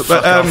 I wish I'd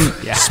fuck off.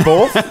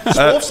 Sporf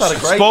had a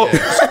great year.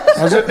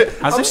 Has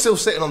I'm it? still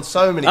sitting on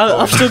so many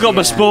I've still got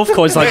my Sporf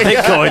coins like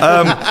Bitcoin.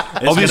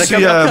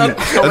 Obviously, and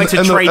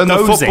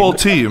the football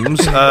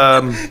teams.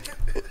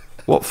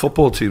 What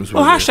football teams were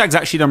Well, hashtag's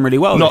actually done really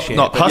well this year.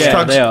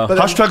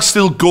 Hashtag's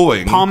still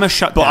going. Palmer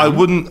shut but down. I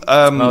wouldn't.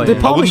 I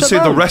wouldn't say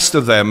the rest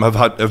of them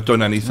have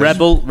done anything.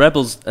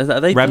 Rebels,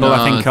 are they? Rebel,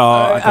 I think,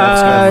 are.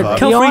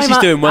 Calfreezy's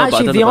doing well,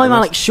 actually, but I don't the know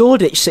about ImAllexx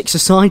Shoreditch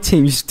 6-a-side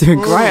team's doing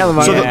great at the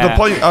moment. So the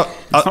point,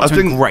 I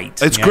think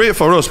great. It's great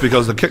for us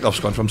because the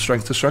kickoff's gone from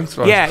strength to strength.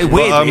 Right? Yeah,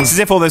 weird. It's as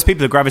if all those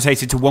people have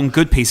gravitated to one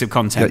good piece of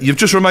content. Yeah, you've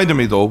just reminded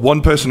me though.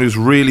 One person who's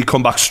really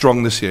come back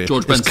strong this year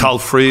George is Benson.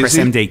 Calfreezy. Chris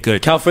MD,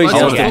 good. Calfreezy. It's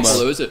not football,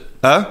 though, is it?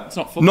 It's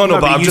not football. No,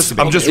 but it used to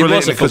be. I'm just It was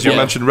relating a because you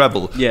football. mentioned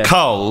Rebel. Yeah.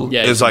 Carl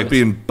is like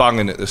being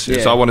banging it this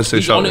year, so I want to say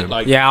He's shout on out it, to him.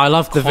 like, Yeah, I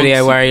loved the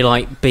video where he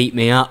like beat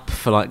me up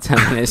for like 10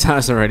 minutes. That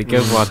was a really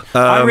good one.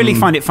 I really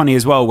find it funny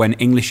as well when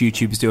English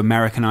YouTubers do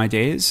American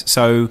ideas.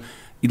 So,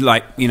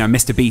 like,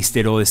 Mr. Beast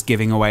did all this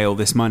giving away all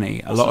this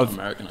money. A lot of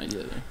American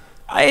idea, though.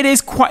 it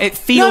is quite. It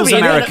feels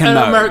American An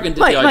though. American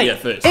did the idea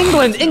first.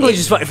 England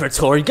just voted for a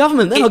Tory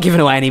government. They're not giving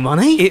away any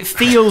money. It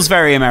feels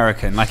very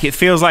American. Like it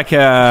feels like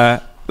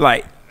a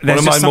like. One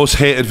of my most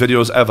hated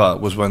videos ever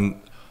was when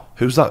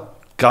who's that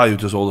guy who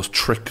does all those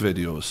trick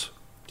videos?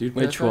 Dude,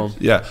 which one?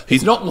 Yeah,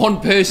 It's not one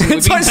person.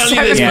 We've been telling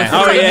you this Yeah. for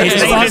Oh, three yeah, years.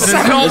 his name is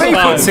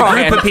It's a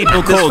group of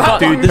people called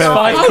Dude There's 5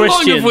 How long have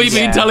Christians. we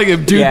been telling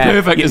him Dude Yeah.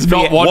 Perfect is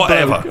not one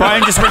whatever.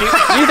 Brian just really.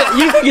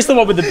 You think it's the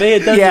one with the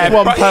beard, don't Yeah,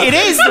 you? it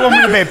is the one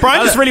with the beard.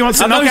 Brian just really wants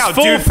to knock out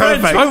Dude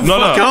Perfect.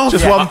 No.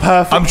 Just one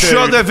perfect. I'm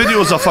sure dude. their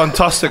videos are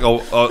fantastic or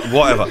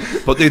whatever,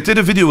 but they did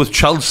a video with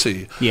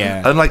Chelsea,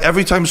 and like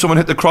every time someone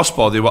hit the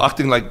crossbar, they were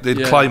acting like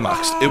they'd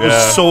climaxed. It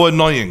was so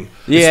annoying.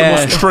 It's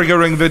the most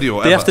triggering video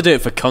ever. They have to do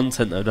it for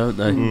content, though, don't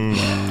they?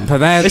 But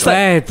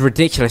they're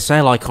ridiculous.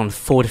 They're like on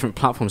 4 different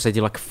platforms. They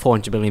do like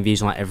 400 million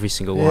views on like every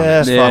single one.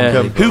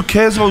 Yeah, Who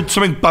cares about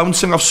something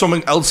bouncing off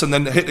something else and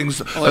then hitting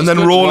and then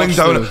rolling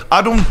down?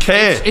 I don't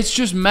care. It's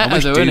just meta,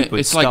 though, isn't it?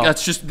 It's like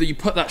that's just that you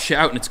put that shit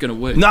out and it's going to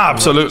work. Nah,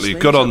 absolutely.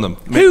 Good on them.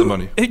 Make the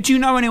money. Do you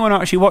know anyone who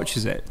actually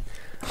watches it?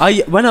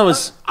 When I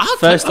was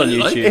first on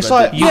YouTube, it's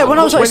like when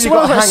I was like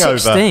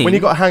 16. When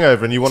you got a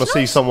hangover and you want to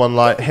see someone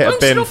like hit a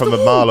bin from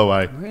a mile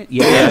away.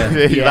 Yeah.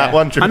 That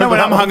one. I know when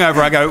I'm hungover,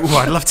 I go,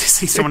 I'd love to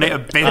see someone hit a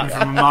bin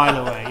from a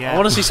mile away. Yeah. I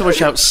want to see someone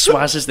shout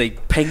swaz as they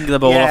ping the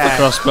ball off the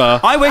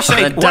crossbar. I wish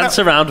they and dance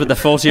around with their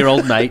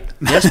 40-year-old mate.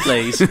 Yes,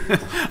 please.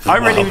 I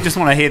really just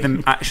want to hear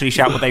them actually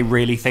shout what they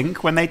really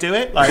think when they do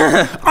it. Like,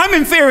 I'm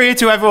inferior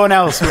to everyone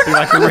else. Would be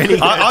like a really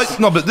good.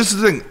 No, but this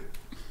is the thing.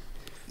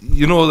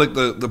 You know, like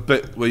the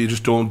bit where you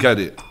just don't get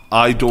it.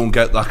 I don't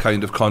get that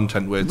kind of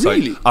content where it's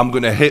like I'm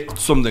going to hit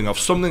something off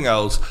something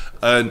else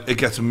and it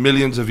gets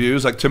millions of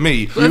views. Like to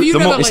me, have you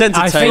never, it's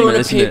entertainment,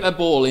 isn't it? A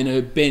ball in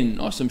a bin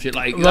or some shit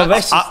like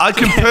that. I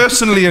can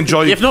personally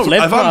enjoy. If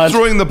I'm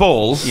throwing the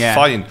ball,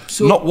 fine.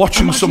 So not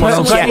watching someone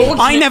else.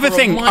 I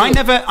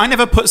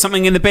never put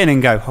something in the bin and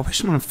go, I wish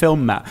someone had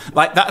filmed that.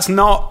 Like that's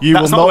not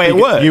the way it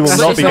works. You will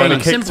not be going to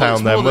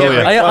Kicktown then, will you?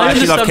 I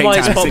actually love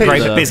Kicktown. It's a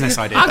great business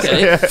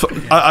idea.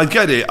 I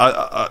get it,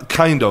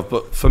 kind of,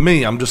 but for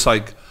me, I'm just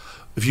like,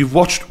 if you've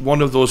watched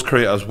one of those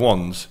creators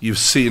once, you've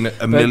seen it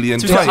a million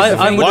times.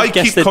 Why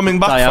keep coming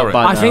back for it?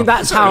 I think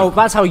that's how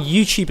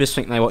YouTubers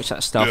think they watch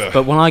that stuff. Yeah.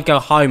 But when I go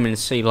home and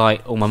see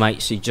like all my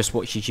mates who just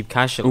watch YouTube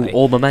casually,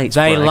 all my mates,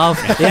 they love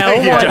all 2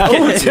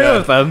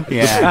 of them.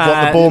 Yeah,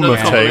 what the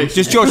Bournemouth team?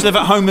 Does George live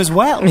at home as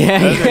well?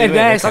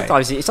 Yeah.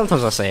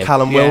 Sometimes I see him.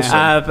 Callum Wilson.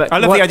 But I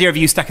love the idea of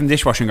you stacking the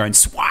dishwasher and going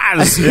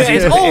swaz.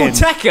 It's all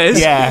techers.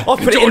 Yeah, I'll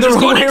put it in the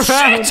wrong way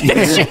around.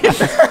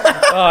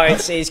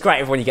 It's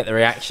great when you get the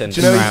reaction.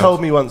 Do you know he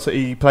told me once that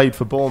he played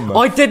for Bournemouth?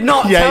 I did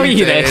not tell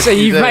you this, so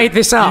you've made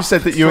this up. You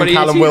said that you and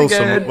Callum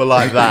Wilson were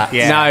like that.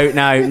 No.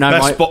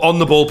 Best on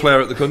the ball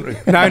player at the country.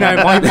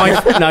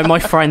 My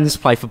friends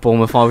play for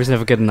Bournemouth. I was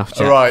never good enough.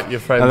 Right, your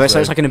friends. So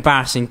it's like an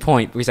embarrassing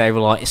point because they were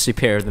like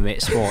superior than me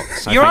at sport.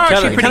 So you're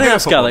actually pretty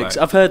good, Alex.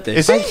 I've heard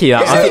this. Thank you.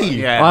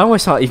 I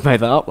always thought you've made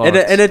that up.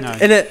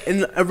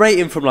 In a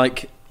rating from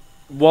like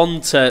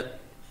 1 to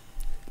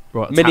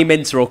Mini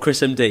Minter or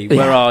Chris MD,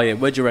 where are you?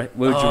 Where'd you rate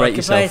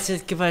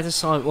yourself? Compared to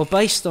Simon, well,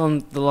 based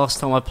on the last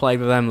time I played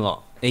with them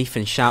lot,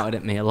 Ethan shouted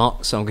at me a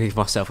lot, so I'm going to give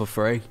myself a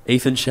 3.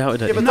 Ethan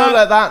shouted at you? But don't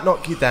let that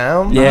knock you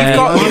down.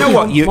 Yeah. You know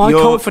what? My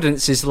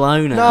confidence is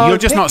low now. No, you're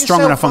just not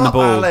strong enough on the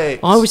ball. Alex.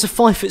 I was a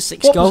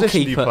 5'6"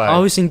 goalkeeper. I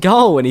was in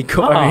goal when he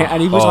caught me,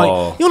 and he was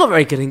like, "You're not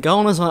very good in goal."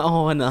 And I was like,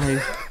 "Oh, I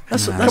know."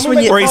 That's when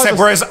he said,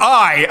 "Whereas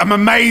I am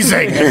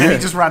amazing," and then he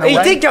just ran away. He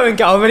did go and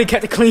goal, and he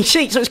kept a clean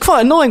sheet, so it's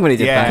quite annoying when he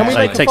did that. Can we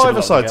make a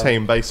 5-a-side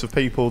team based of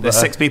people? There's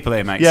 6 people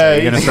here, mate. Yeah,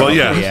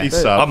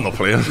 I'm not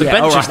playing. The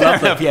bench is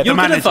lovely. You're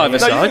good at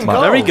 5-a-side.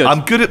 Very good.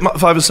 I'm good at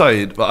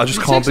 5-a-side, but I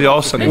just can't be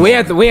arsed anymore. We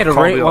had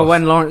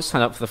when Lawrence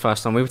turned up for the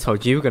first time, we were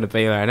told you were going to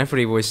be there, and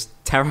everybody was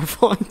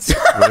terrified.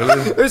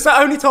 Really? It was the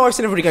only time I've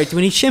seen everybody go, "Do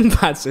we need shin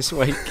pads this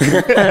week?"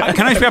 Can I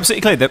just be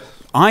absolutely clear that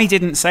I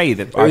didn't say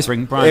that I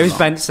bring Brian? It was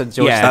Benson.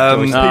 George.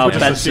 People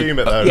just assume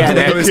it though.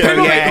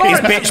 His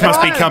bitch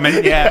must be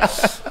coming. Yeah.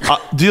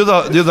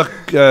 The other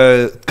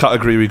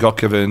category we got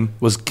given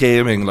was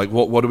gaming. Like,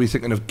 what are we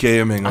thinking of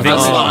gaming? I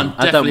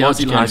don't watch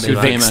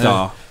gaming.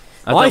 Star.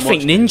 I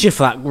think Ninja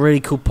for that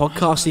really cool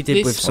podcast he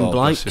did with some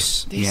blokes.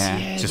 Just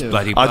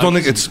bloody. I don't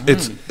think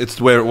it's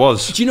where it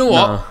was. Do you know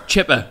what?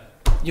 Chipper.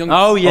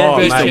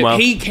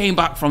 He came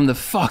back from the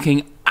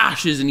fucking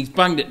ashes and he's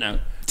banged it now.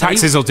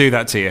 Taxes will do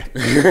that to you.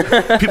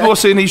 People were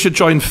saying he should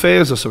join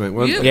FaZe or something,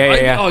 weren't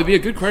they? Oh, he'd be a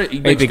good credit. He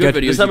makes good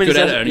videos. Does that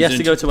mean he has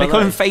to go to LA? They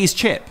call him FaZe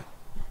Chip.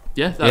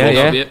 Yeah,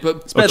 that'll be it.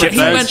 But he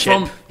went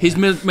from his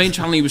main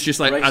channel, he was just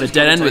like at a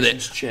dead end with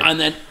it, and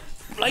then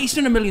he's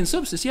done 1 million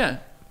subs this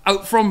year.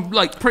 Out from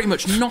like pretty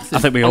much nothing. I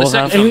think we all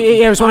have.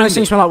 It was one of those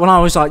things where, like, when I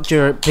was like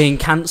being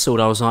cancelled,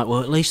 I was like, well,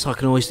 at least I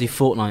can always do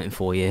Fortnite in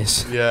 4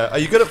 years. Yeah, are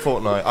you good at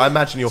Fortnite? I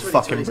imagine you're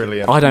fucking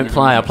brilliant. I don't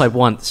play. I played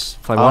once.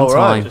 One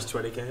time. Just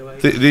 20k away.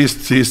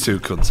 These two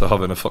cunts are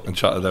having a fucking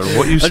chat there.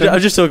 What you saying? I'm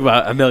just talking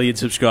about 1 million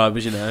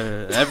subscribers. You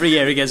know, every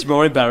year it gets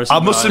more embarrassing. I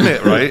must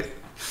admit, right?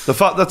 The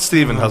fact that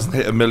Stephen hasn't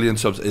hit 1 million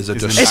subs is a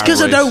disgrace. It's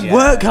because I don't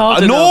work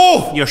hard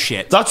enough. No! You're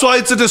shit. That's why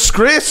it's a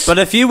disgrace. But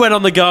if you went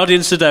on the Guardian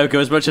Sudoku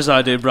as much as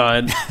I do,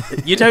 Brian,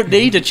 you don't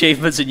need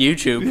achievements in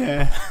YouTube.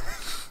 Yeah.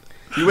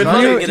 You win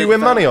money? Do you win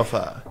money off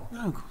that?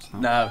 No, of course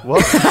not. No.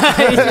 What?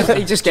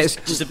 he just gets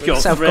just a pure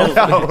thrill.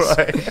 Oh,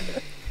 right.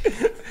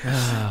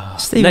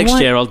 Steve, next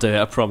year I'll do it,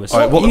 I promise.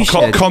 Right,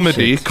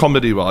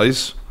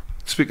 comedy-wise,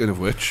 speaking of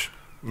which...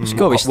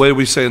 where are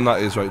we saying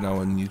that is right now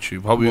on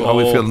YouTube? How are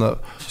we feeling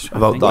about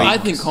that? I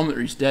think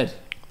commentary's dead.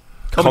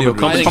 Comedy or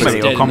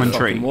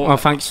commentary? Well,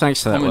 thanks for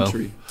that,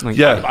 commentary. Will.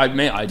 Yeah. I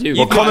do.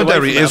 Well,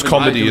 commentary is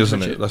comedy,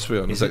 isn't it? Let's be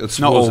honest. It's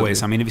not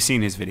always. I mean, have you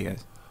seen his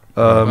videos?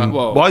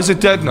 Why is it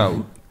dead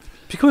now?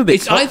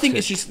 I think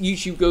it's just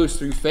YouTube goes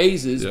through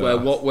phases where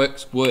what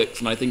works,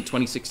 and I think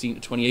 2016 to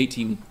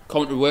 2018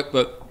 commentary worked,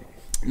 but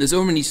there's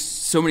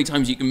so many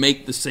times you can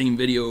make the same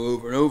video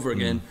over and over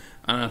again,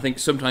 and I think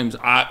sometimes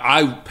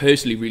I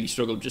personally really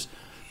struggle. Just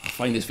I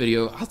find this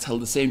video, I'll tell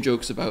the same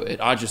jokes about it.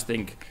 I just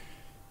think,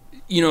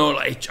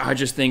 I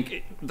just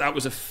think that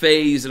was a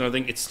phase, and I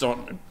think it's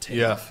starting to take.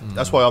 Yeah,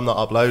 that's why I'm not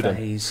uploading,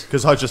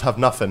 because I just have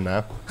nothing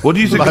now. What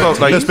do you think about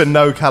There's been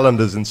no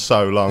calendars in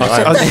so long.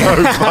 I am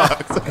so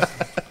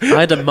fucked. I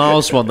had a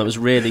Mars one that was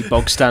really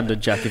bog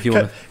standard, Jack. If you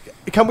want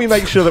to. Can we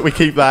make sure that we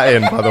keep that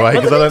in, by the way?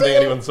 Because I don't think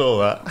anyone saw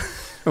that.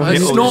 I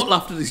snort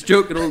laughed at this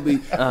joke and all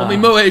my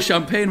Moet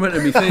champagne went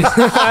in my face. It's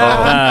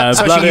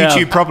actually a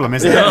YouTube problem,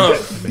 isn't it?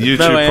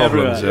 YouTube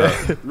problems,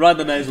 yeah. Right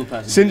the nasal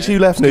passage. Since you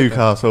left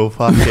Newcastle,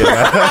 fuck it,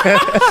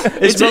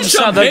 man. It's It's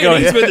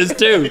champagne he's with us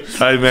too.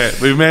 Hey,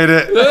 mate, we've made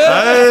it.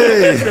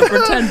 Hey!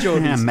 Pretend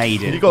Jordan. Yeah,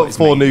 made it. You got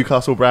 4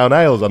 Newcastle brown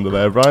ales under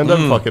there, Brian.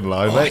 Don't fucking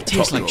lie, It mate.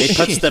 tastes like It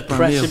puts shit. the brown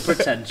press ale. in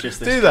pretentious.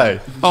 Do they?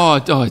 Oh,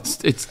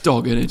 it's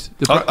dog in it.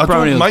 The I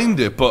brown don't ale. mind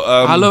it, but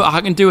I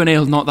can do an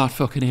ale, not that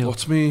fucking ale.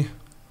 what's me?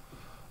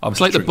 It's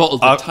like the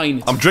bottles are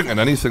tiny. I'm drinking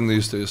anything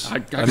these days. I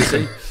can see.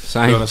 To be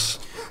Same. honest.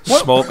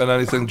 Smoking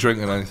anything,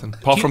 drinking anything.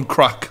 Apart from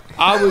crack.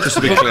 I would Just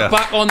to be put clear.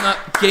 back on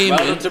that game. Well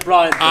done to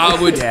Brian. I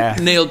would Yeah.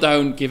 nail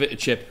down, give it a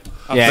chip.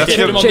 I've Yeah, tipped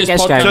chip- him on chip this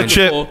gets podcast going.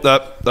 Chip, before.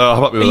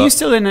 I'm happy with Are you that.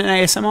 still in an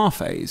ASMR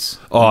phase?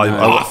 Oh,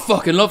 I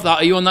fucking love that.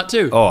 Are you on that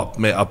too? oh,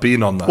 mate, I've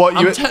been on that. What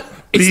you?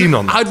 Been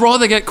on that. I'd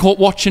rather get caught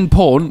watching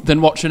porn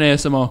than watching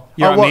ASMR.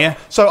 You're Oh, on what- Mia?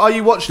 So are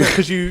you watching it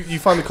because you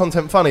find the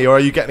content funny, or are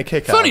you getting a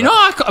kick out Funny, of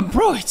no, it?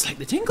 bro, it's like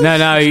the tingles. No.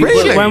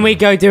 Really? When we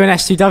go do an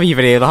S2W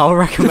video, the whole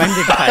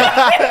recommended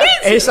page,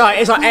 it's like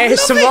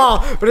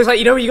ASMR, but it's like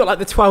when you got like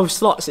the 12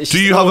 slots. It's Do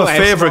just you have all a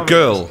favourite ASMR.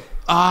 girl?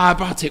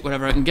 I'll take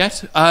whatever I can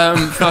get. I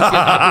prefer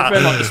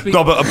not to speak.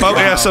 No, but about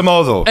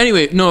ASMR though.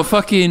 Anyway, no,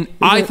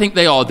 I think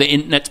they are the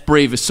internet's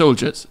bravest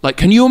soldiers. Like,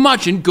 can you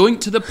imagine going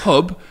to the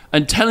pub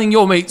and telling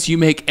your mates you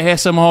make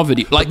ASMR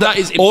video? Like, that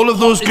is all of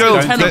those it's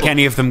girls- I don't think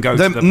any of them go to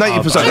Them the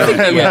 90%. pub. I think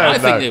they will. I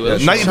think No. they will.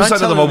 90%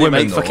 of them are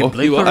women fucking though.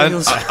 blooper And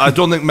reels. I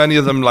don't think many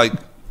of them like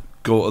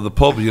go to the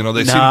pub, they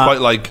seem Nah.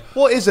 quite like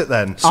What is it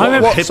then? I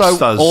remember- What- so-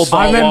 hipsters.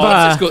 I remember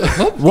Let's go to the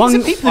pub. one-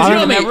 These are people, I do you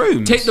know remember what I mean?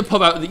 rooms. Take the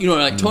pub out,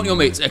 like talking to your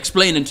mates,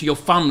 explaining to your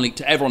family,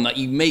 to everyone that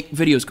you make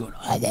videos going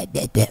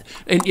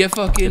in your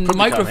fucking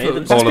microphone. All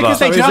of because that.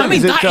 they So is don't. it- I mean,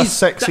 is it that just is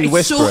sexy that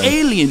is so whispering?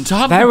 alien to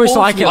have. There the was balls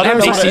like to a- there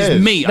was this like-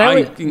 is me.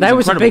 There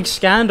was a big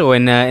scandal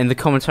in the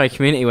commentary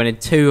community when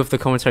 2 of the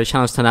commentary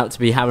channels turned out to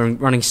be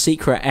running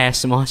secret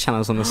ASMR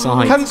channels on the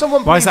side. Can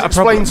someone Why is please that a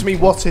explain problem? to me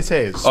what it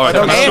is? All right, I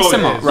don't I'm know. sure it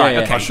ASMR, is. right? Yeah,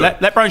 Okay. sure.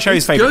 Let Brian show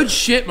his favourite. Good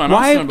shit, man.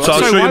 Why- I'm So I'll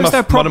So show why you is there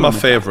a one of problem my with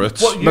that?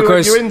 favourites. What,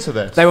 Because you're into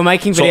this? They were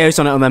making So- videos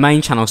on it on their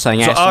main channel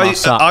saying So ASMR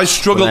sucks. I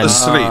struggle But to then-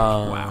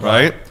 sleep,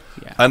 right?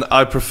 And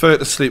I prefer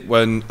to sleep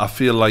when I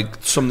feel like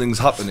something's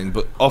happening,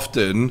 but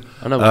often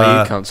I know why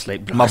you can't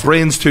sleep. my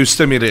brain's too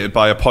stimulated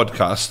by a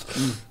podcast.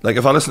 Like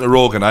if I listen to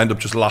Rogan, I end up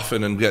just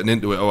laughing and getting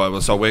into it or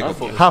whatever, so I wake up.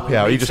 Happy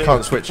hour, you just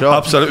can't switch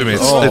off. Absolutely, mate.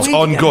 It's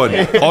on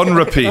good, on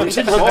repeat.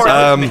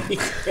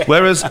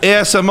 Whereas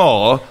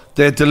ASMR,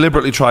 they're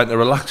deliberately trying to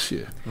relax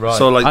you. Right.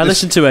 So like I this-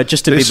 listen to her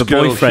just to be this the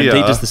girl boyfriend. He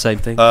here, does the same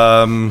thing.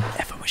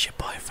 Never was your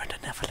boyfriend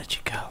and never let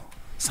you go.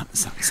 Something.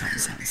 Something.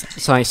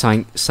 So I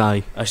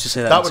should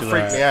say that. That would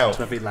freak me out.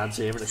 To every lad's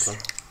here in the club.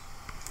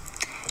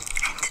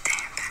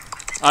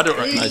 I don't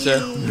recognise her.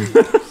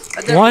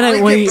 why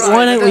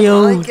don't we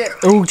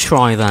all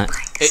try that?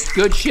 It's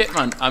good shit,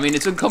 man. I mean,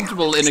 it's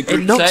uncomfortable in a It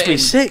group knocks setting. me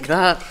sick.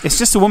 That. It's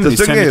just a woman The who's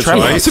thing turned the is,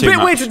 treble right, up It's a too bit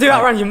much. weird to do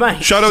that around your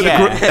mate. Shout out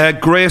Yeah. to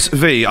Grace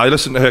V. I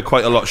listen to her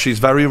quite a lot. She's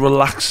very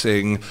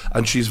relaxing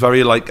and she's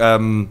very like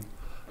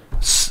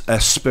a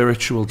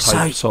spiritual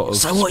type sort of.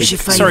 So what is your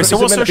speaker. favourite? Sorry, so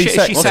what sort of shit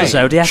is she What's a saying?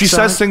 zodiac She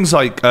sign? says things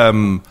like,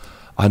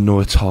 I know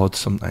it's hard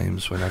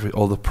sometimes when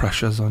all the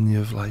pressures on you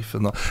of life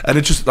and that. And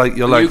it's just like,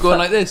 you're Are like... you going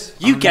like this?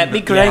 You get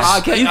me, Grace.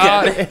 I get- You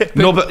get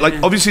me. no, but like,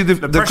 obviously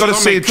they've got to pressure's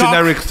on say me, cock.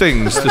 generic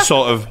things to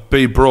sort of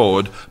be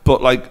broad,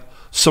 but like,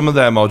 some of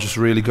them are just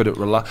really good at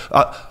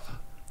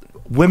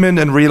women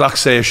and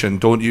relaxation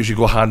don't usually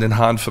go hand in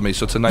hand for me,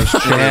 so it's a nice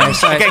change. Yeah,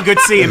 so Again, good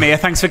seeing Mia.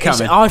 Thanks for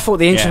coming. I thought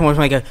the interesting Yeah. one was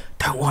when they go,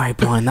 "Don't worry,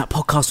 Brian. That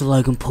podcast with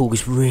Logan Paul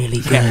was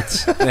really good."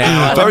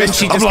 Yeah. Very, And then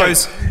she I'm just like,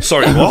 goes,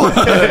 sorry, what?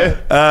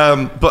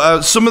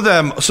 But some of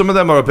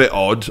them are a bit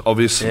odd,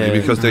 obviously,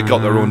 because they got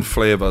their own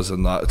flavours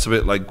and that. It's a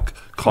bit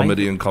like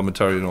comedy and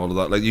commentary and all of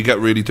that. Like you get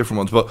really different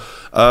ones, but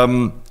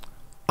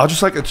I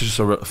just like it to just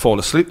fall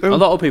asleep. A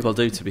lot of people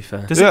do, to be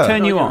fair. does Yeah. it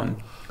turn you on?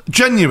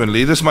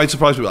 Genuinely, this might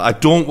surprise people. I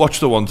don't watch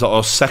the ones that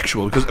are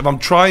sexual because if I'm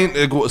trying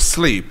to go to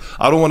sleep,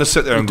 I don't want to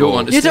sit there and don't go.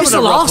 want to You don't It's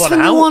the want to rock last one thing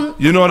you out. want.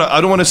 You know, I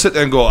don't want to sit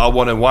there and go. I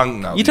want to wank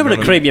now. You don't want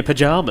know to what I cream your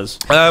pajamas.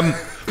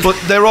 But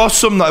there are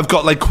some that have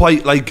got like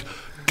quite like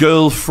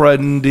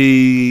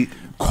girlfriendy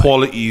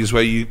qualities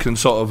where you can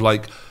sort of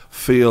like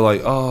feel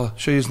like, oh,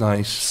 she's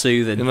nice.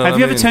 Soothing. You know Have what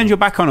you I ever mean? turned your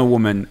back on a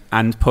woman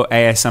and put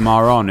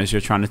ASMR on as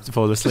you're trying to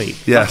fall asleep?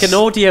 Yes. Like an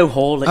audio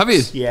hall. Have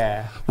you?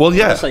 Yeah. Well,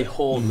 yeah. I say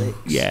hall licks.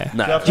 Yeah.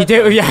 No. Do you do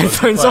it with your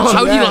headphones on?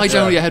 How do you lie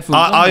down with your headphones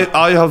on?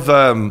 I have,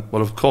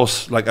 well, of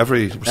course, like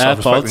every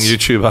self-respecting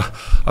YouTuber,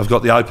 I've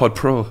got the iPod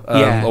Pro,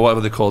 Yeah. or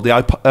whatever they're called. The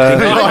iPod.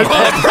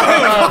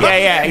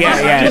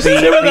 Yeah.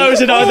 Two of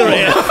those in either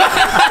ear.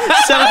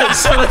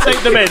 Someone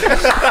take them in.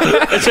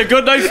 It's a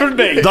good night from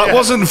me. That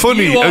wasn't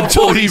funny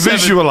until he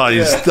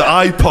visualised the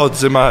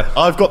iPods in my...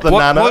 I've got the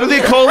Nano. What are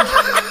they called?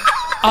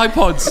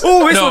 iPods.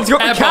 Oh, this one's got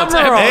the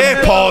camera on.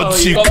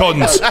 AirPods, you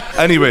cunts.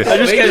 Anyway, so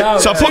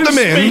I put them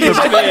in.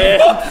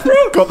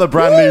 Got the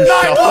brand new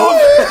shuffle.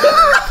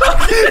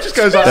 Just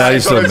goes like that.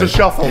 he's Got loads done of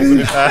shuffles in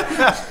his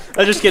hair.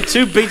 I just get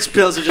 2 Beats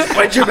pills and just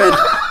wedge them in.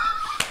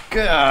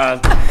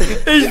 God.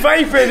 He's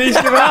vaping, he's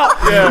giving up.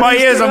 Yeah. My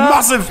ears are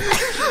massive.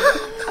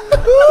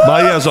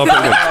 My ears are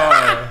big.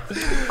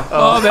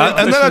 And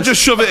then I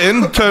just shove it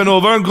in, turn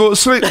over, and go to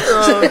sleep.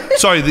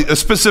 Sorry,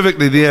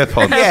 specifically the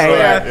AirPods.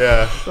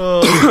 Yeah.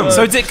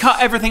 So did it cut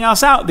everything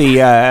else out? The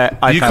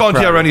iPad You can't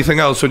Pro? hear anything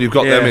else when you've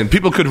got them in.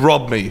 People could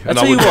rob me. I'll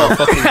tell you what.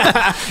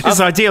 This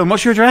is ideal. And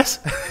what's your address?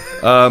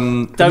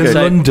 Don't say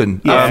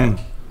London. Yeah.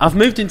 I've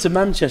moved into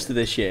Manchester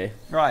this year.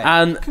 Right.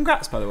 And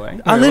congrats, by the way.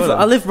 I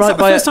live right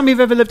by... First time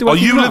you've ever lived away Are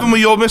from you mum? living with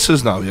your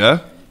missus now, yeah?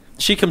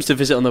 She comes to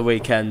visit on the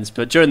weekends,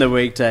 but during the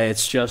weekday,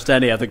 it's just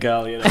any other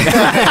girl, you know.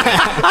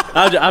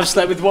 I've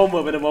slept with one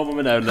woman and one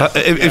woman only.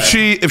 If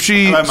she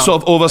Hello,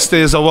 sort of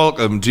overstays her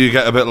welcome, do you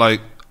get a bit like...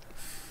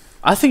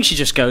 I think she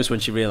just goes when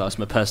she realises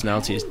my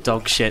personality is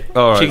dog shit.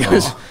 All right. She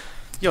goes,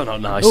 "You're not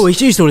nice." Oh, he's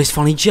used all his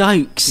funny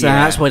jokes.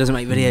 Yeah. That's why he doesn't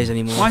make videos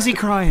anymore. Why is he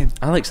crying?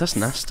 Alex, that's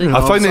nasty.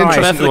 I find it Sorry.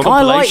 interesting.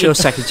 I like your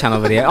second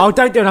channel video. Oh,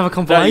 don't do another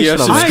compilation. yes,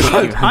 of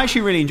it. I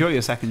actually really enjoy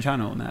your second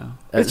channel now.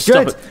 It's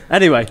Stop good. it.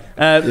 Anyway,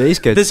 it's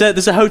good.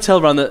 There's a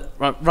hotel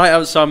right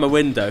outside my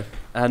window,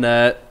 and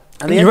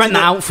You rent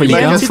that out for you.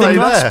 They empty the stay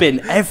glass there.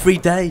 bin every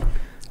day.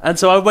 And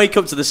so I wake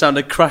up to the sound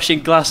of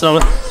crashing glass, and I'm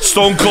like,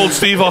 Stone Cold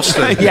Steve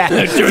Austin.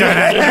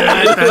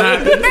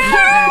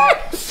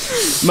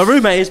 my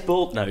roommate is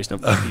bald. No, he's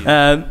not.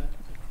 Nice.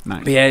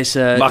 But yeah, it's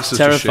Max has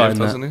just terrifying.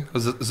 shaved, hasn't he?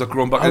 Has that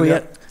grown back Oh in yeah,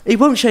 yet? he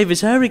won't shave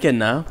his hair again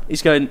now.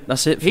 He's going.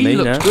 That's it for He me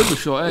looks now. good with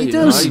short hair. He you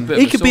know, does. he's a bit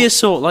He of a could be a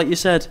sort. sort, like you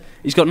said.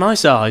 He's got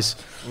nice eyes.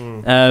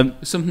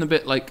 Something a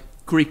bit like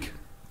Greek.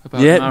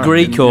 About Yeah, American,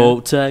 Greek yeah.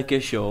 or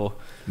Turkish or.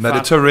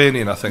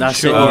 Mediterranean, I think. That's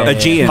Sure. it, yeah.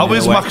 Aegean. How in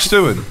is a way. Max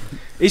doing?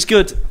 He's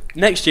good.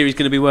 Next year he's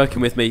going to be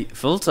working with me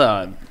full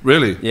time.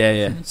 Really?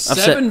 Yeah.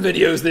 7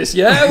 videos this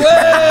year.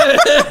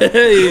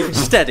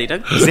 Steady,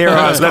 don't. 0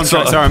 hours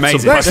contracts are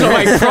amazing. Let's not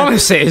make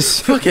promises.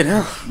 Fucking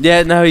hell.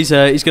 Yeah, no, he's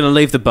going to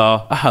leave the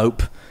bar. I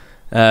hope.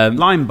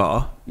 Lime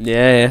bar.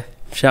 Yeah.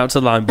 Shout out to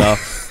Lime Bar.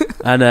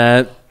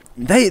 And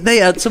they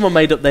had someone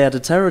made up they had a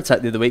terror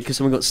attack the other week because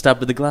someone got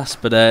stabbed with a glass,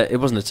 but it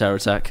wasn't a terror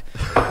attack.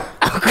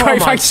 What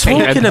am I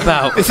talking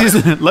about? This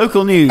is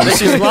local news.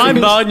 This is Lime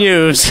Bar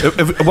news.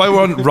 While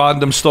we're on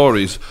random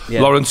stories,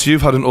 Yeah. Lawrence,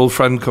 you've had an old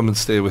friend come and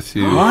stay with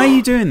you. Why are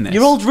you doing this?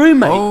 Your old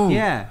roommate. Oh.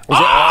 Yeah.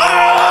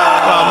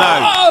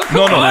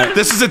 No.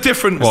 This is a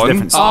different one.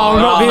 different Oh,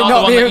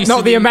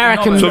 not the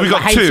American So we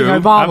got hating 2.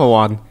 Obama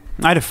one.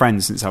 I had a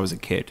friend since I was a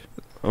kid.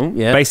 Oh,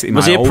 yeah. Basically,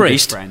 was my he a oldest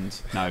priest? friend.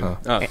 No.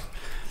 Oh.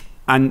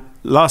 And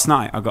last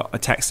night I got a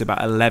text about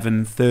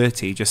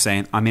 11:30 just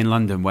saying, "I'm in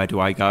London. Where do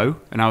I go?"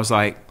 And I was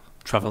like,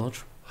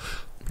 Travelodge.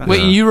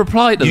 Wait, you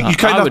replied to that? You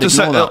kind I of have would to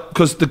set ignore up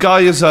because the guy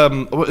is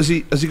what is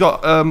he? Has he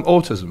got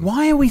autism?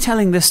 "Why are we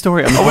telling this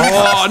story?" On the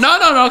Oh,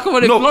 no, come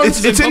on. if No, Lawrence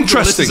it's is uncomfortable,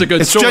 interesting. This is a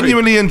good It's story.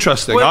 genuinely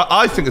interesting.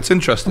 I think it's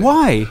interesting.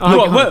 Why?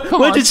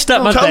 Where did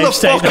Statman Tell Dave the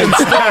stay? fucking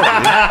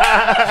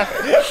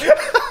story.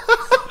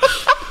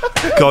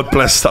 God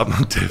bless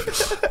Statman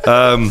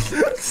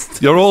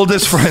Dave. Your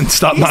oldest friend,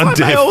 Statman My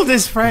Dave.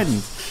 oldest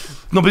friend.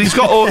 No, but he's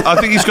got. I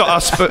think he's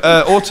got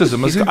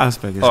autism. Has He's he? got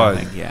Asperger's, All I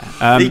right. think.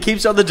 Yeah. He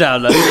keeps on the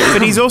download.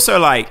 But he's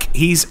also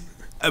he's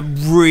a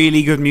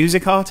really good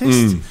music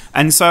artist,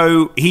 and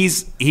so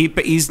he's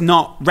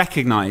not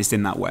recognised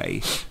in that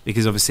way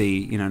because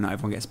obviously not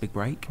everyone gets a big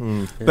break.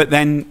 But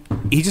then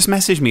he just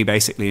messaged me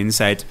basically and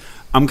said,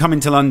 "I'm coming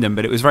to London,"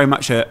 but it was very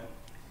much a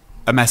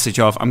message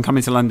of, "I'm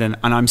coming to London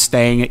and I'm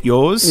staying at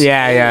yours."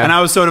 Yeah. And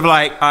I was sort of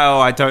like, "Oh,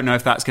 I don't know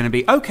if that's going to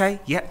be okay."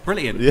 Yeah,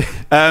 brilliant. Do you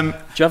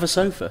have a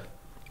sofa?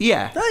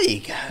 Yeah. There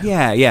you go.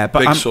 Yeah. But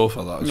Big I'm,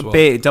 sofa that as well.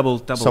 Big,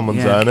 double. Someone's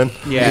yeah. earning.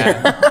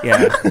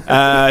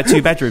 Yeah.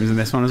 2 bedrooms in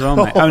this one as well,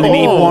 mate. Only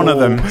need one of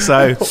them.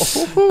 So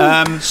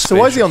So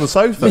why is he on the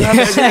sofa? It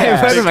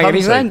doesn't make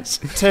any sense.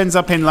 turns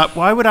up in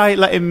why would I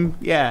let him?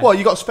 Yeah. What,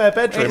 you got a spare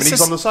bedroom and It's he's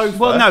a- on the sofa?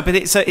 Well, no, but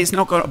it's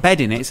not got a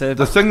bed in it. It's a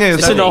The thing is,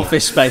 It's an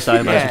office space,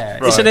 I imagine.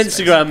 Yeah. It's an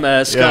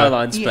Instagram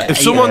skyline space. if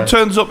someone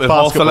turns up at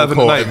Basketball 11:30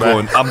 court, at night mate.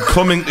 going, "I'm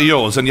coming to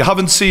yours," and you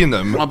haven't seen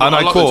them, I'll and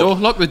I lock the door, quote,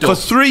 lock the door. for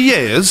 3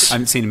 years, I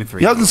haven't seen him in 3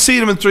 he years. hasn't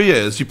seen him in 3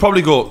 years, you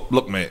probably go,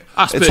 "Look, mate,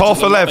 That's it's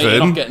purchase, 11:30.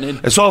 you're not getting in."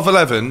 It's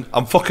 11:30.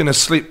 I'm fucking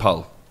asleep,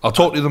 pal. I'll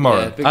talk to you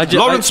tomorrow." big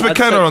Lawrence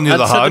McKenna, on the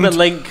other I'd send hand, him a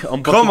link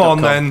on come on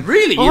booking.com. then.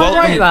 Really?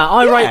 I rate that.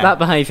 I rate that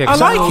behaviour. I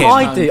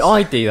like it.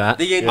 I do that.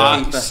 The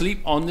innkeeper.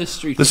 Sleep on this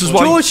street. This is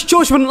why.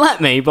 George wouldn't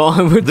let me, but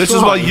I would. This is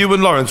try. why you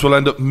and Lawrence will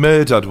end up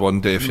murdered one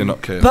day if you're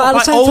not careful. But at the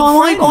Like same old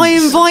time, I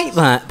friends. invite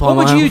that. by What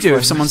would my you own do if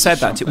friends. someone said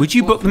that to you? Would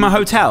you book them a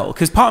hotel?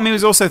 Because part of me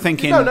was also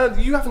thinking, No,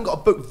 you haven't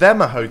got to book them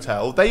a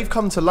hotel. They've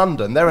come to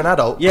London. They're an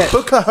adult. Yeah.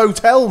 Book a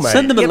hotel, mate.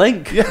 Send them a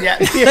link. Yeah.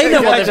 They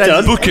know what they've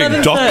done.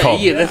 Booking.com.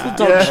 You little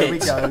dog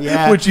shit.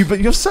 Yeah. Would Would you?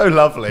 But you're so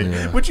lovely.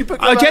 Yeah. Would you book?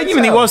 I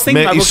genuinely was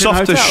thinking about he's booking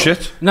a soft as hotel.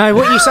 shit. No,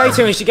 what you say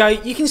to him is you go,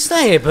 you can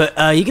stay here, but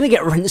you're going to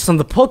get rinsed on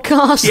the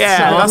podcast. Yeah,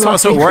 So that's I'm what I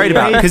was sort of like, worried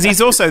about, because he's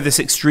also this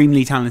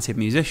extremely talented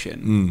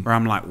musician. Where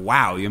I'm like,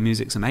 wow, your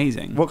music's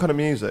amazing. What kind of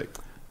music?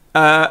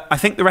 I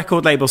think the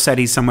record label said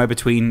he's somewhere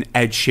between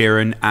Ed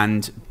Sheeran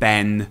and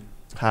Ben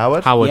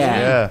Howard.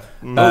 Yeah.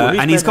 Mm.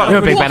 And he's got You're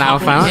a big Ben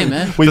Howard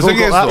fan. We've all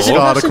got that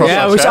scarred across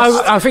Yeah, our chest.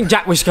 I think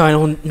Jack was going,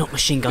 oh, not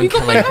Machine Gun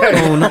Kelly.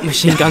 Oh, not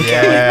Machine Gun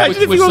Yeah.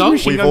 Kelly. Which song?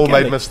 We've all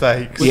made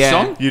mistakes. Which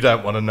song? You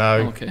don't want to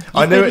know. Okay.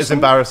 I knew it was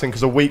embarrassing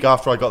because a week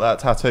after I got that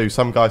tattoo,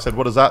 some guy said,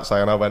 "What does that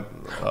say?" And I went,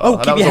 Oh, and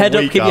keep that your was a head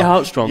up, week keep your after.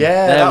 heart strong.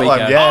 Yeah, There that we one,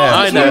 go. yeah.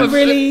 I know.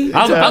 Really?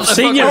 I've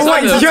seen you. You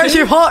actually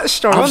have heart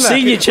strong, I've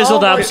seen your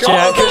chiseled abs,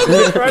 Jack.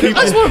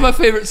 That's one of my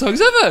favourite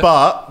songs ever.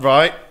 But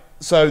right.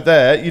 So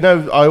there,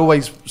 I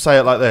always say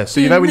it like this.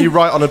 So when you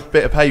write on a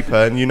bit of paper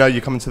and you're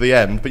coming to the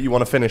end, but you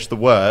want to finish the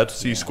word,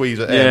 so you squeeze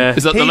it in.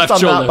 Is that the He's left done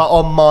shoulder? that, but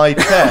on my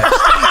chest.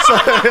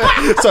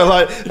 so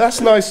like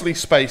that's nicely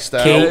spaced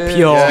out. Keep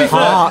your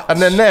heart.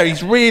 And then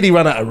he's really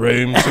run out of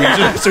room,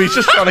 so he's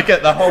just trying to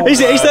get the whole. He's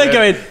there word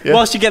going, in.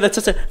 whilst you get the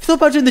tattoo, I thought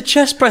about doing the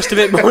chest pressed a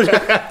bit more.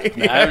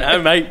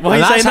 No, mate. Why are And you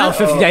that's saying how that?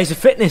 50 Days of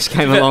Fitness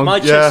came along. My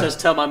chest says,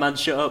 tell my man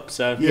shut up,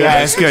 so...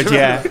 Yeah, it's good,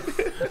 yeah.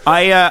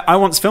 I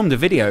once filmed a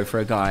video for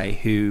a guy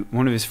who,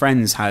 one of his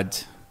friends had...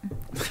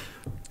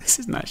 This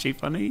isn't actually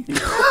funny.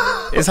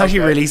 It's actually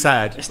really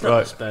sad. It's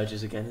not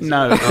Asperger's again, is it?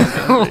 No.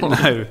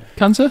 No.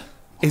 Cancer?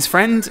 His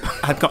friend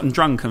had gotten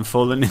drunk and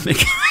fallen in the...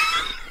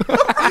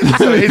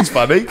 So it's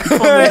funny.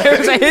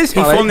 It is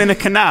He'd funny. fallen in a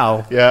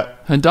canal. Yeah.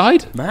 And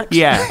died? Max?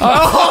 Yeah.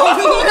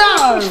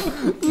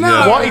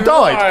 What? He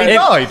died. He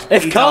died.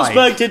 If He Carlsberg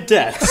died. did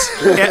deaths...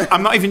 Yeah,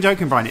 I'm not even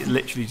joking, Brian. It's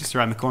literally just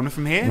around the corner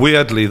from here.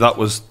 Weirdly, that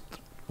was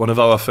one of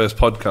our first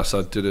podcasts.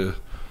 I did a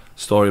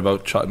story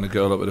about chatting a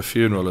girl up at a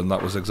funeral, and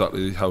that was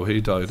exactly how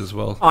he died as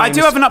well. I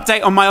do have an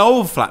update on my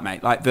old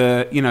flatmate, like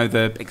the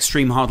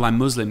extreme hardline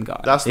Muslim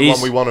guy. That's the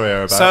one we want to hear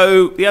about.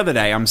 So the other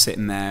day, I'm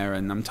sitting there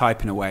and I'm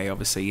typing away.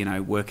 Obviously,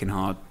 working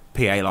hard.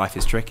 PA life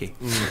is tricky.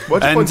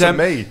 What'd you point at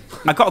me?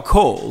 I got a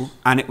call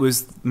and it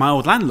was my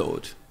old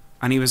landlord.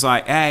 And he was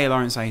like, "Hey,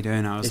 Lawrence, how you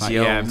doing?" I was Is like, he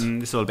 "Yeah, old? this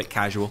is a little bit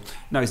casual."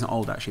 No, he's not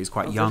old actually. He's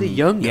quite young. really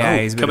young? Yeah, Oh,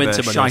 he's a bit come of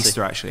into a money,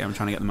 shyster actually. I'm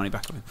trying to get the money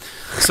back of him.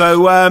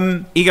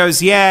 So he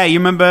goes, "Yeah, you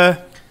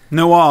remember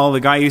Noel,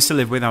 the guy you used to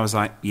live with?" I was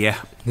like, "Yeah,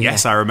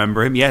 yes, I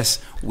remember him. Yes,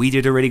 we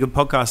did a really good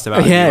podcast about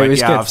it." Yeah, He went, it was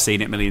 "Yeah, good." I've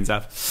seen it millions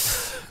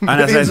of." And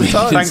I Millions said, of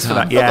times. "Thanks for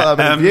that." Not Yeah,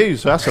 that many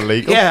views, so that's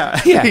illegal. yeah.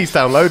 He's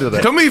downloaded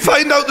it. Can we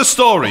find out the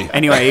story?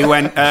 Anyway, he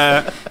went,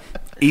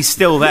 "He's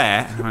still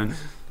there." And I went,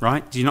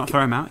 "Right, did you not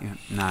throw him out?" He went,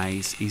 "No,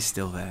 he's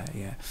still there,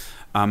 yeah.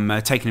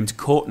 I'm taking him to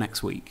court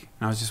next week."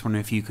 And I was just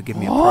wondering if you could give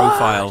me a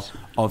profile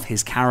of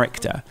his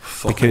character.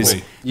 Because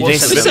me.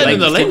 this... Just send him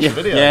the link.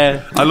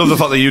 Yeah. I love the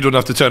fact that you don't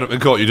have to turn up in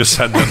court. You just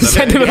send them.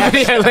 Send him a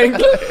video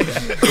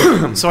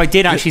link. So I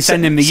did actually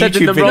send him the Send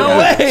him YouTube the video. wrong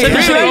way.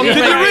 Did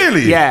you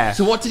really? Yeah.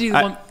 So what did he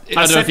want? I don't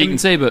know sent if you him- can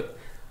say, but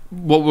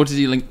what did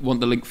he want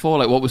the link for?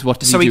 Like, what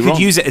did So he he do could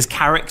wrong? use it as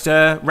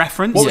character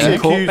reference What was in he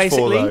court, accused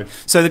for, basically. though?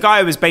 So the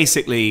guy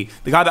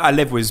that I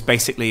lived was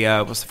basically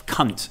was a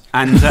cunt,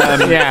 and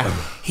Yeah.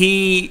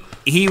 he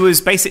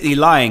was basically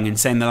lying and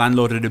saying the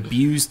landlord had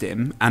abused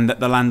him, and that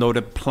the landlord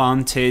had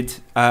planted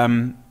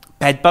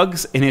bed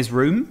bugs in his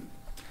room,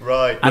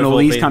 Right. and all all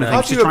these been kind of there.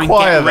 How things do to you try and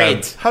acquire get them?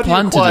 rid. How do you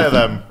Planted acquire it.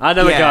 them? I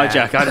know a Yeah. guy,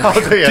 Jack. I know. How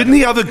do you? Didn't he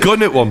have a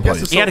gun at one point?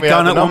 Yes, He had a Sort me out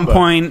gun the at one number.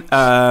 point,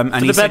 and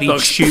he the said bed he'd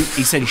bugs. shoot.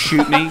 He said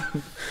shoot me.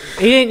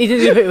 He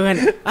did a bit. We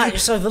went.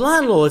 So the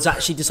landlord's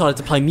actually decided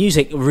to play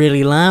music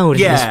really loud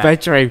in his Yeah.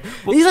 bedroom.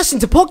 He's listening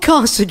to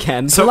podcasts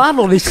again. So- the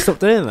landlord needs to stop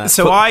doing that.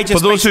 So I just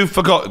For those who've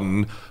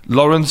forgotten,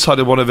 Lawrence had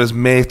one of his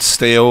mates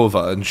stay over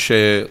and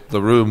share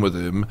the room with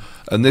him,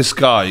 and this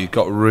guy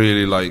got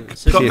really got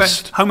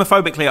pissed.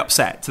 homophobically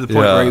upset to the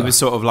point Yeah. where he was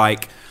sort of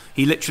like,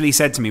 he literally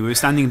said to me, we were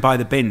standing by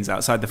the bins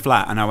outside the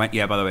flat, and I went,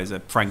 "Yeah, by the way, there's a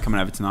friend coming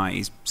over tonight.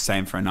 He's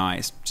staying for a night.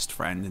 It's just a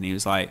friend." And he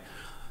was like,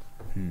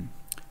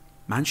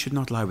 "Man should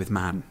not lie with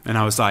man." And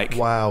I was like,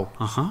 Wow.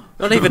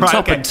 Not even Right,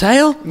 top okay. and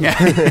tail.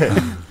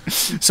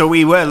 So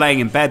we were laying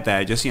in bed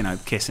there, just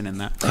kissing in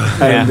that,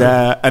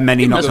 and then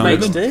he knocks on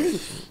Mates the do.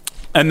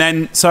 and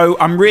then so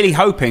I'm really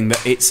hoping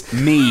that it's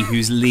me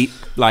who's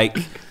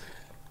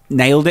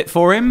nailed it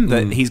for him,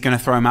 that he's going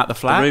to throw him out the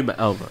flat. Room.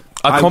 Oh, right.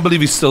 I can't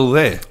believe he's still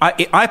there.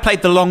 I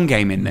played the long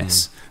game in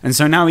this, and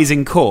so now he's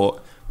in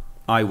court.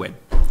 I win.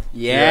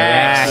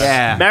 Yes.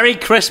 Yeah. Merry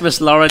Christmas,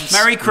 Lawrence.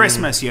 Merry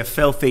Christmas, you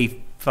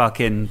filthy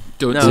fucking.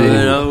 Don't No, say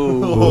it.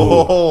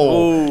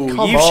 Oh,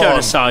 come You've shown on.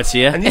 a side to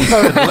you. And you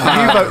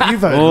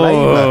voted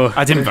Labour.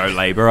 I didn't vote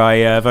Labour.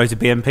 I voted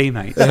BNP,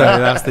 mate. So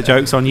that's the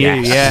joke's on you.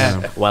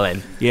 Yeah, well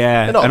in.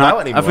 yeah. They're not And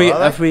about anymore, Have we? are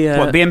they? Have we?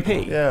 What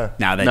BNP? Yeah.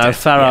 No, they No, don't.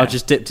 Farrell Yeah.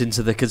 just dipped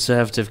into the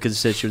Conservative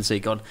constituency,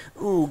 gone,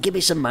 "Ooh, give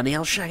me some money,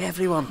 I'll shag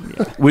everyone."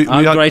 We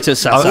I'm great at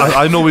satire.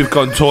 I know we've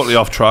gone totally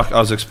off track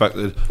as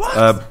expected.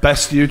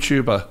 Best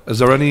YouTuber. Is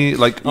there any You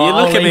look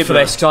at me for for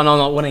this, because I know I'm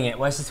not winning it.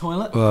 Where's the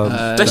toilet?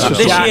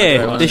 this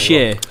year. this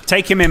year.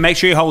 Take him in. Make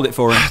sure you hold it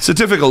for him. It's a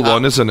difficult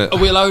one, isn't it? Are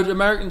we allowed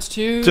Americans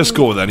too? Just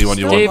go with anyone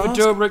you want. David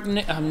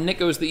Dobrik,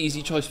 Nico's the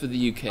easy choice for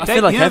the UK. I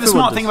feel like the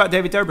smart thing about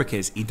David Dobrik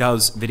is he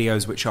does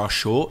videos which are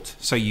short,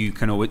 so you'll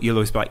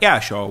always be like, yeah,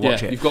 sure, I'll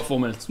watch it. You've got 4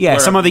 minutes. Yeah,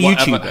 some other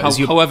Whatever,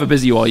 YouTubers, however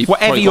busy you are,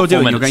 whatever you're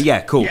doing, you're going, minutes.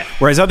 yeah, cool.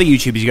 Whereas other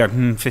YouTubers, you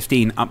go,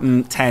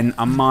 15, 10,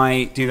 I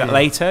might do that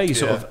later. You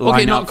sort of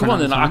line up. Come on,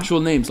 then actual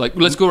names. Like,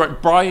 let's go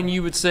right. Brian,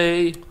 you would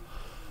say.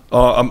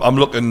 Oh, I'm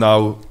looking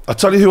now. I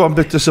tell you who I'm a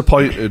bit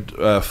disappointed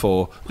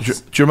for. Do you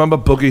remember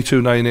Boogie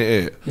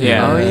 2988?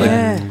 Yeah. Oh,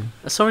 yeah.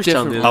 I saw his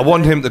channel. I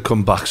want him to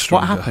come back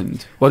stronger. What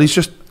happened? Well, he's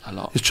just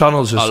his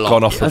channel's just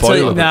gone off the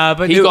boil. No,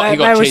 but He got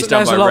there chased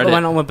down was by a lot Reddit. that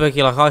went on with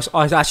Boogie. Like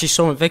I actually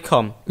saw him at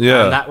VidCon.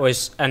 Yeah.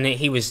 And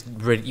he was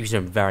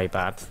doing very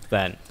bad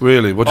then.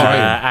 Really? What do you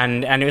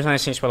mean? And it was one of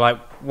those things where like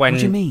when. What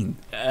do you mean?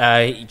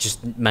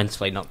 Just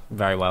mentally not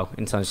very well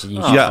in terms of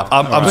YouTube. Yeah,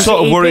 I'm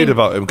sort of worried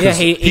about him because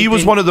he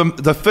was one of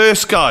the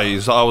first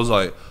guys that I was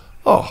like,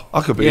 oh,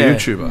 I could be a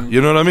YouTuber.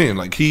 You know what I mean?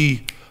 Like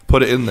he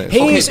put it in there.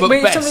 If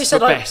best.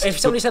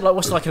 somebody said like,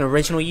 what's like an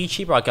original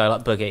YouTuber, I'd go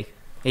like Boogie.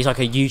 He's like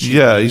a YouTuber.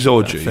 Yeah, he's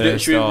OG.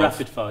 Should we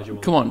rapid fire?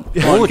 Come on.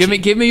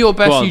 Give me your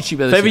best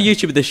YouTuber. Favorite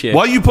YouTuber this year.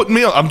 Why are you putting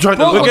me on? I'm trying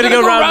to. We're going to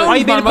go round. Why are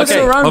you being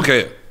around?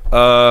 Okay.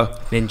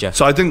 Ninja.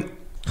 So I think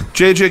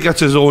JJ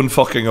gets his own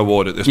fucking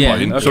award at this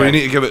point. okay. So we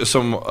need to give it to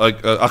some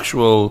like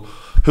actual.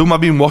 Who am I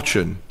been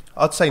watching?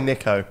 I'd say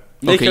Nico.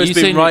 Nico's you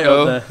been say right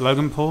Nico. up there.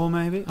 Logan Paul,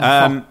 maybe?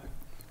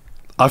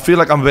 I feel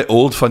like I'm a bit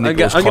old for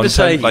Nico's I'm gonna content.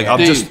 say- like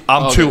Dude,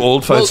 I'm too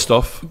old for his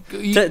stuff.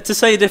 To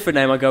say a different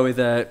name, I go with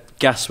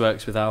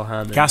Gasworks with Al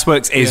Hannon.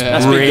 Gasworks is Yeah.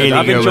 That's been really good.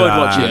 I've good enjoyed with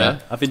watching that.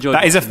 it. I've enjoyed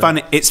That is a watching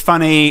fun. It's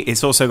funny.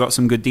 It's also got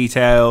some good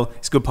detail.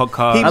 It's a good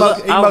podcast. He Al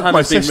mugged my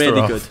Hannon's been sister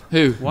really off. good.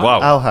 Who?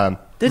 Wow. Alhan.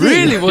 Did he?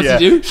 Really? What did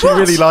he do? She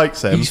really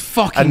likes him. He's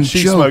fucking And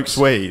she jokes. smokes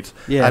weed.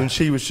 Yeah. And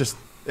she was just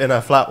in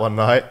her flat one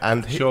night,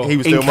 and he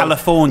was in doing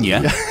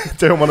California.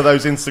 doing one of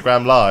those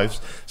Instagram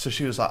lives. So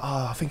she was like,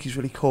 "Oh, I think he's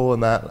really cool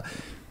and that."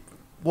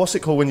 What's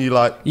it called when you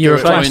like? You're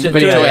do a it? flash Join-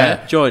 video. join Yeah.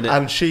 it. Join it.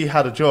 And she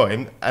had a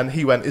joint, and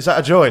he went, "Is that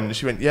a joint?" And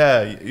she went,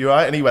 "Yeah, you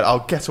right?" And he went, "I'll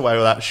get away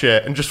with that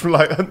shit," and just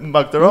like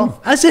mugged her off.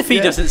 As if he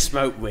Yeah. doesn't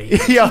smoke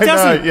weed. Yeah, He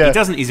doesn't. Yeah. He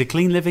doesn't. He's a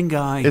clean living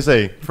guy. Is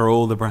he? For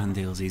all the brand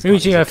deals he's got. Who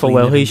would you he's a go for, clean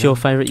Will? living Who's your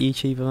guy. favourite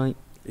YouTuber, mate?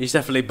 He's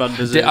definitely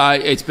Bunders.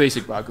 It's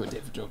basic, but I go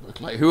David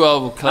Dobrik. Like, who I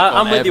will click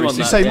on I'm with you every on Did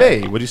you that.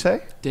 say me? Would you say?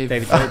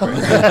 David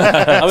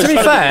To be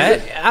fair,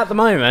 at the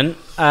moment,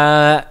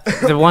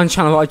 the one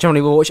channel that I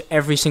generally watch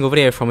every single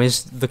video from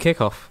is The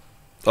Kickoff.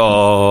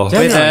 Oh,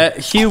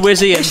 With Hugh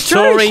Wizzy and It's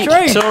true,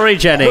 it's true. Tory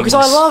Jennings. Because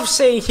I love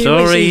seeing Hugh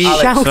Sorry, Wizzy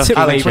Alex, shout at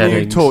Alex, me. when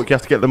you talk, you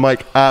have to get the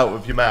mic out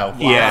of your mouth.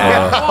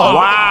 Yeah.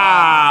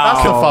 Wow.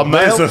 That's a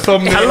thumbnail.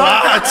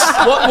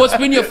 thumbnail. What's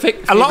been your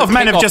A lot of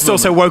men have just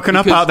also woken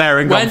up out there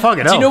and gone, fuck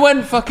it Do you up. know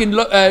when fucking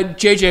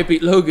JJ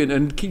beat Logan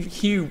and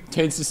Hugh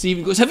turns to Steve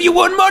and goes, "Have you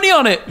won money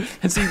on it?"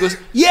 And Steve goes,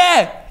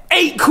 "Yeah,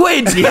 £8."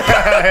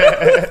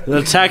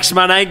 The tax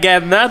man ain't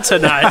getting that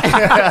tonight.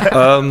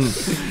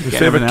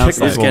 favorite else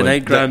kick-off Get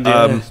moment. £8,000,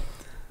 yeah.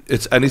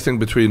 It's anything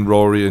between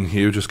Rory and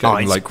Hugh just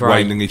getting it's like great.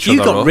 winding each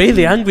You other got up.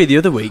 really angry the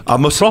other week.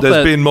 There's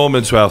been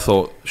moments where I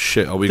thought,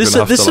 shit, are we going to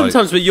have to There's like...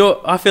 sometimes where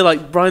I feel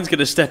like Brian's going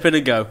to step in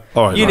and go,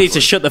 All right, you lads. need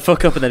to shut the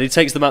fuck up, and then he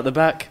takes them out the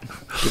back.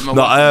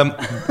 No,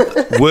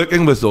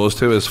 working with those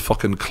two is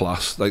fucking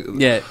class. Like,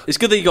 Yeah, it's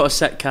good that you got a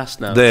set cast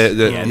now.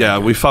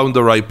 we found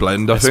the right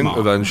blend, I think, smart.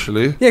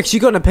 eventually. Yeah, because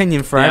you've got an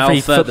opinion for Yeah, every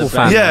I'll further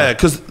football fan. Yeah,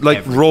 because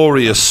like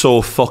Rory is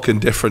so fucking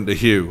different to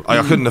Hugh.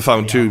 I couldn't have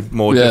found two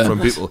more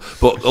different people,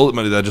 but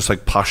ultimately they're just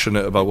like passionate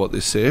about what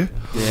they say.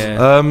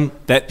 Yeah.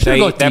 They're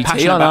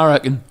passionate on, I about.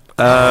 reckon.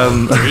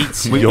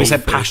 We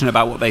said passionate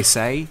about what they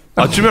say.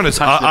 To be honest,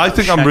 I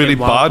think I'm really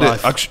bad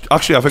at.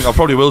 Actually, I think I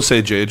probably will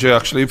say JJ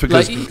actually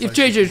because. Like, if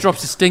JJ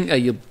drops a stinker,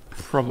 you'll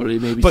probably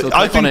maybe. But still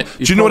I click on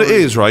think. it. Do you know what it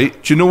is, right?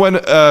 Do you know when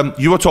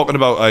you were talking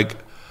about like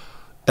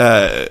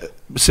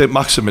St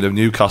Maximin of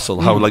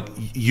Newcastle? How like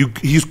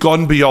he's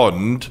gone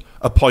beyond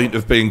a point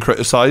of being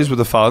criticised with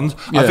the fans.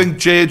 Yeah. I think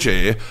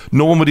JJ,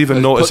 no one would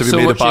even notice if he so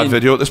made a much bad in.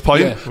 video at this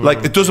point. Yeah.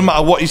 Like it doesn't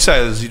matter what he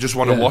says, you just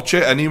want to watch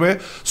it anyway.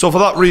 So for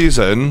that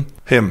reason,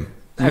 him.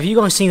 Have you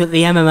guys seen that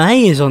the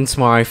MMA is on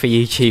tomorrow for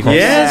YouTube?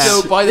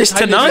 So by this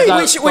time tonight?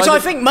 Which I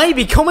think may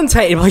be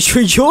commentated by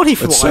True Geordie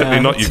for It's what I certainly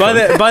heard. not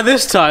you. By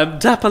this time,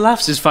 Dapper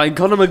Laughs is fighting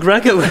Conor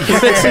McGregor when you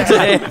listen to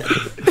him.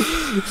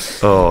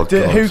 Oh, God.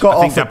 Who got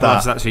I think offered that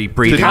was that? actually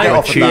breathing Did he get out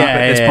offered tube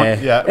that? at this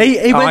point. Yeah.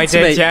 He went I to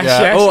did, me. yes,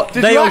 Yeah. yes. Oh,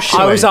 Did they you all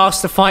actually? I was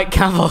asked to fight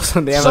Cavos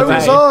on the So MMA.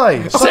 was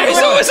I. So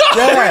was I.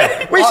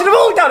 Yeah. We should have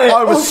all done it.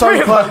 I was all so three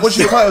of close. us.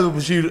 I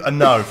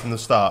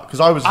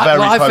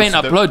close. faint to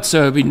at blood,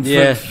 so I've been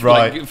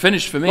right.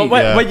 finished for me.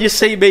 But when you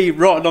see me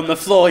rotting on the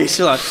floor, you're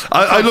still like,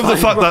 I love the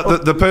fact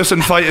that the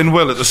person fighting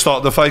Will at the start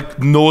of the fight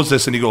knows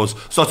this and he goes,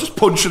 starts just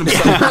punching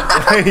himself.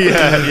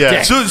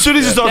 yeah. So as soon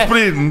as he starts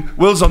bleeding,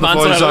 Will's on the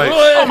floor. He's like,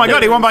 Oh my god,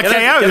 God, he won by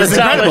KO. This is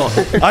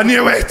incredible. I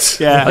knew it.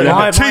 Yeah.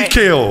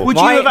 TKO. Would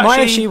you have my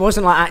actually... issue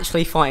wasn't like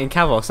actually fighting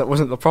Kavos. That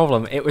wasn't the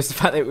problem. It was the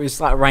fact that it was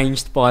like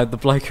arranged by the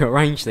bloke who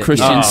arranged it.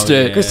 Christian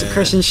Stewart. Because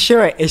Christian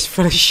Stewart is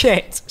full of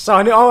shit. So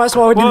I knew, that's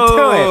why I didn't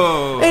do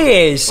it. He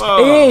is.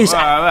 He is.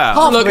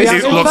 Half Look, of it's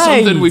his not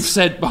veins. something we've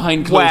said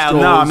behind closed Well,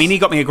 doors. no, I mean, he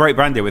got me a great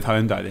brand deal with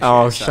Hyundai this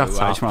year. Shut so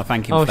up. I just want to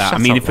thank him Oh, for that. I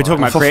shut mean, up, if we're talking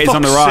about For creators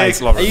on the fuck's rise...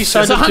 sake, Lawrence. Are you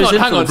So signed up to his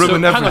hang on.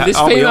 influence? So, hang on. This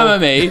Aren't we Fame all?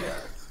 MMA,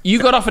 you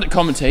got offered to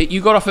commentate.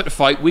 You got offered to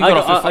fight. We got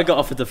offered to fight. I got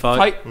offered to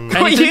fight.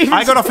 Anything?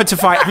 I got offered to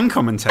fight and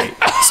commentate.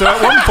 So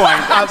at one point...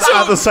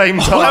 At the same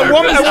time. At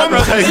one with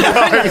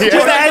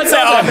the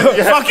headset on.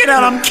 Fucking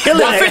hell, I'm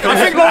killing it. I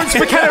think Lawrence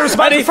McKenna was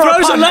about And he to throw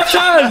throws a a left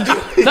hand.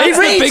 That's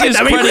the biggest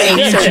credit on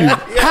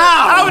YouTube.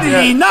 How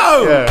did he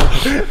know?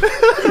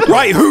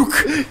 Right hook.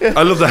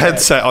 I love the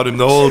headset on him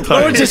the whole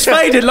time. Lawrence is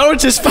faded.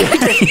 He's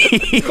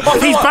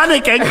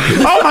panicking.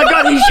 Oh my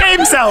God, he shit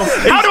himself.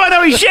 How do I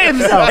know he shit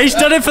himself? He's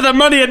done it for the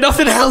money and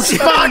nothing else.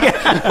 Fuck.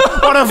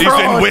 What a He's been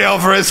fraud. way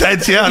over his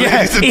head, yeah.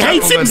 ladies and He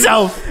hates gentlemen.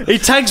 himself. He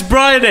tags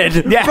Brian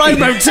in. Yeah. Brian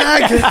won't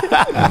tag.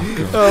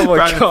 Oh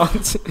my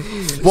God.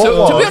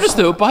 So, to be honest,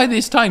 though, by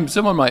this time,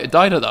 someone might have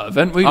died at that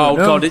event. We Oh don't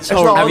know. God, it's not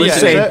horrible. on yet,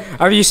 is it?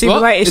 Have you seen the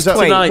What? latest Is that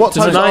tweet? tonight? What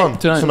time's Tonight. on?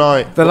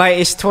 Tonight. The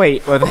latest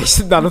tweet where they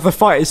said none of the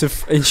fighters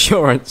have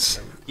insurance.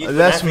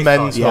 That's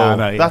mental. Yeah, I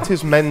know, yeah. That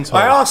is mental.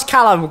 I asked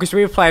Callum because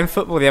we were playing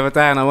football the other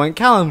day, and I went,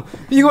 "Callum,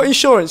 you got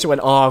insurance?" He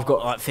went, "Oh, I've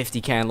got like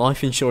 50k in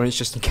life insurance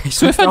just in case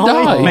So if I die."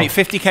 die- Mate,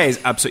 50k is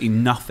absolutely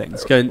nothing.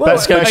 Let's go But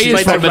straight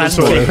it's to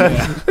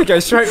mental. Go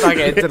straight back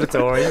into the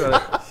Tory.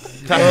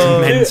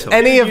 Mental.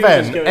 Any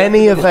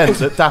event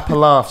that Dapper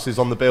Laughs is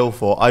on the bill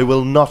for, I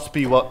will not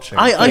be watching.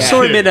 I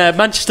saw him in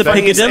Manchester Don't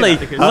you say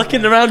Piccadilly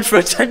looking around for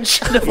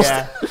attention.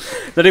 Yeah.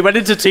 Then he went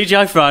into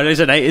TGI Fridays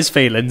and ate his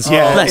feelings.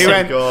 Yeah, Bless he him.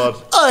 went- God.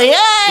 Oh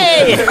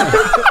yay!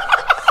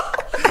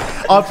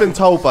 I've been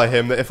told by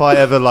him that if I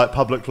ever like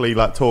publicly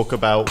like talk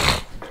about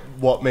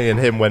what me and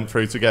him went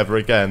through together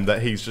again,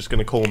 that he's just going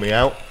to call me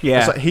out. Yeah.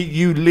 It's like,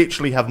 you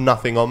literally have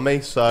nothing on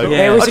me. So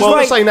Yeah. I just want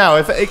like- to say now,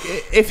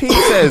 if he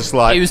says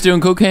like, He was doing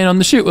cocaine on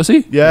the shoot, was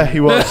he? yeah, he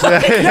was.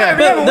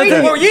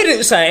 Well, you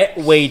didn't say it.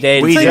 We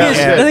did. We The thing did. is,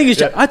 Yeah. the thing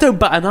is, I don't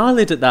bat an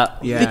eyelid at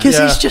that because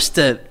Yeah. he's just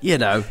a, you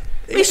know,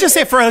 He's just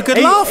here for a good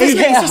laugh, he isn't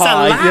he? hit He's just a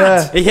high. lad.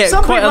 Yeah. he hit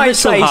Some quite people a might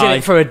say little he's in high.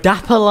 it for a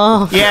dapper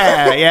laugh.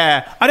 Yeah,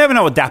 yeah. I don't even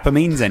know what dapper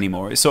means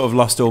anymore. It's sort of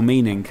lost all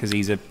meaning because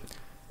he's a...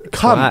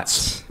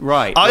 Cunt.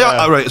 Right.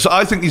 Right, so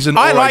I think he's an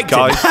I alright liked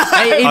guy.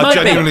 him. He I might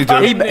genuinely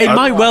be. do. He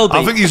might well be.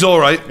 I think he's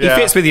alright. He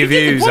fits with your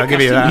views, I'll give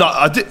you that.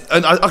 No,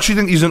 and I actually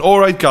think he's an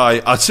alright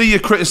guy. I see your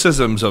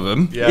criticisms of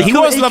him. Yeah. He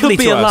was He lovely could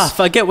be to a us. laugh.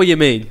 I get what you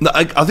mean, No,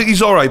 I think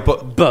he's alright,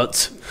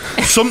 but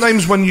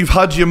sometimes when you've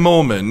had your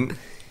moment,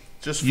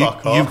 Just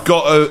fuck off. you've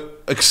got to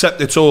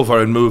accept it's over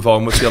and move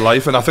on with your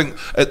life. And I think,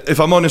 if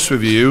I'm honest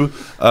with you,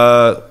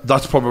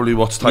 that's probably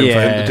what's time for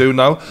him to do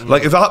now.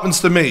 Like, if it happens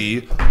to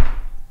me,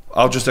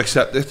 I'll just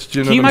accept it. Do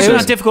you know Can you what I'm imagine how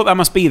saying? difficult that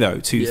must be, though,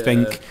 to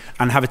think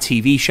and have a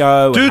TV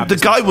show? and Dude, have the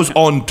this- guy was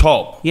on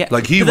top. Yeah,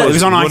 Like, he But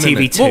was on running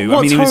ITV it. too. What's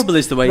I mean, he was- horrible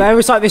is the way. There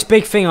was like this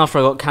big thing after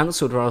I got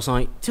cancelled where I was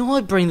like, do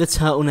I bring the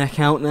turtleneck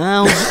out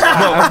now?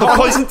 Well,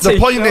 the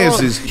point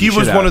is he was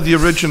should one have. of the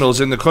originals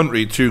in the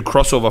country to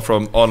cross over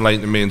from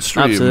online to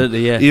mainstream.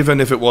 Absolutely, yeah. Even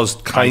if it was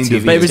kind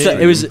of. But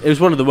it was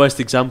one of the worst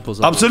examples.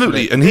 Of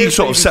Absolutely, and he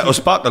sort of set us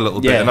back a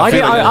little bit. Yeah. And I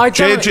feel I like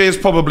don't- JJ's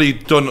probably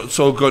done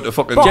so good to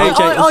fucking. But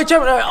JJ I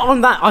don't know.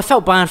 On that, I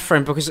felt bad for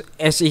him because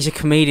he's a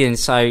comedian,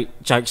 so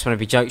jokes want to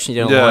be jokes and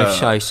you do a live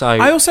show. So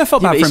I also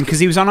felt bad but for him he's- because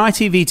he was on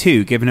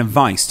ITV2 giving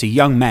advice to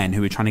young men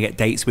who were trying to get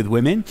dates with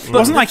women. It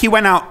wasn't like he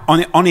went out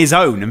on his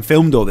own and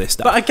filmed all this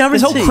stuff. But I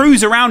There's whole guarantee-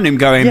 crews around him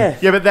going, Yeah.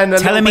 Yeah, but then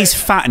tell him he's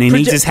fat and he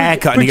needs his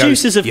haircut. And he goes,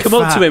 Producers have "You're come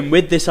up fat." to him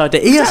with this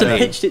idea. He hasn't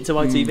Exactly. pitched it to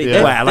ITV.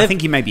 Yeah. Well, I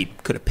think he maybe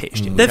could have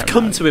pitched it. We they've don't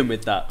come know. to him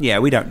with that. Yeah,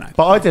 we don't know.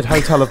 But I did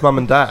Hotel of Mum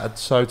and Dad,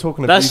 so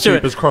talking of That's true.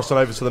 YouTubers crossing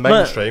over to the But-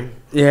 mainstream.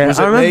 yeah, was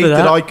I it remember me?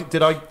 that.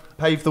 Did I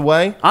pave the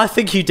way? I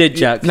think you did,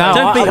 Jack. no,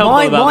 Don't be humble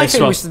my about this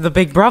thing one. was the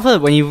Big Brother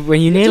when you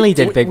nearly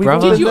did Big We've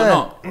Brother. all Did you been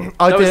or there.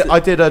 not? I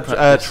did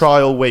a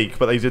trial week,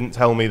 but they didn't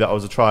tell me that I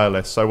was a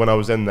trialist. So when I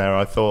was in there,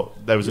 I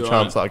thought there was a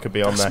chance that I could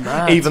be on there.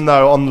 mad. Even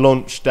though on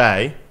launch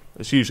day,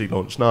 it's usually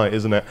launch night,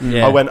 isn't it?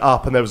 Yeah. I went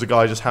up and there was a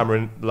guy just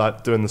hammering,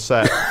 like doing the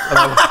set. And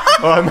I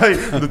was, all right,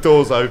 mate, the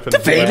door's open.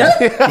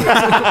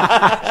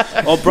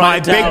 Or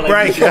Brian Big Dowling.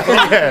 break.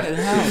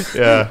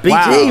 Yeah.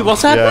 BG,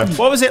 what's happened?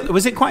 What was it?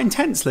 Was it quite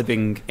intense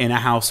living in a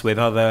house with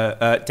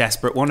other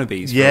desperate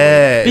wannabes? for-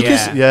 Yeah,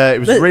 Because- it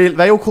was really.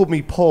 They all called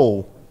me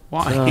Paul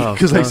Why?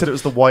 because they said it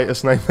was the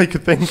whitest name they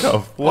could think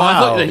of. Well, I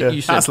thought that Yeah.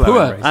 you said That's low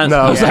poor. embrace. And- No,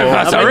 I was like,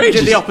 yeah. that's I mean, you did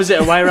outrageous. the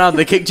opposite way around.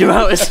 They kicked you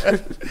out.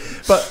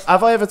 But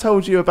have I ever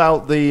told you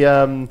about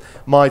the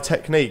my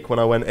technique when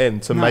I went in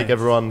to make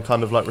everyone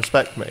kind of like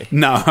respect me?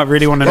 No, I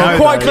really want to know. Well,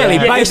 quite though. clearly,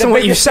 Yeah. based on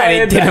what you said,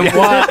 it didn't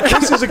work.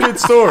 This is a good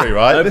story,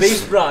 right?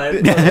 Beat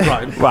Brian.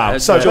 Wow.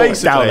 So Sure.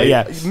 basically,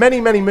 Yeah. many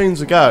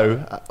moons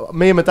ago,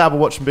 me and my dad were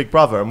watching Big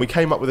Brother, and we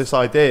came up with this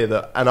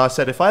idea and I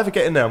said, if I ever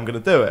get in there, I'm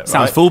going to do it.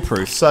 Sounds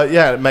foolproof. So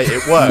yeah, mate,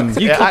 it worked.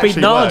 You copied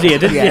Nadia,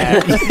 didn't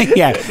you?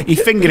 Yeah, he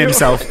fingered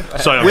himself.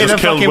 Sorry, I've with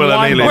just a killed fucking WillNE.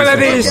 wine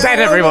WillNE is dead,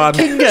 everyone.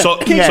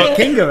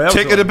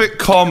 Take it a bit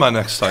calmer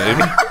next time.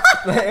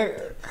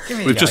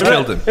 We've just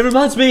killed him. It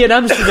reminds me in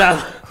Amsterdam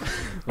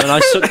when I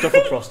sucked off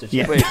a prostitute.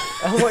 Yeah. Wait,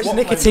 How much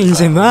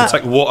nicotine's in that? It's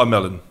like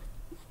watermelon.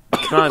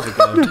 can I have a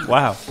go?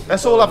 Wow.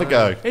 Let's all have a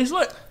go. It's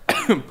like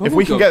If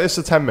we can get this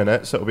to 10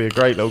 minutes, it'll be a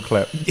great little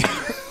clip.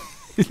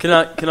 Can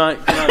I?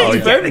 Oh,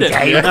 you burned it.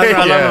 That's what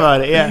I love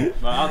about it, yeah. Right,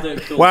 I'll do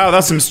it. Cool. Wow,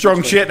 that's some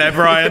strong shit there,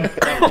 Brian.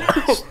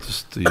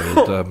 Just the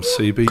old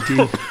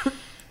CBD.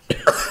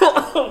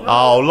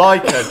 Oh,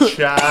 like a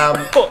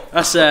champ.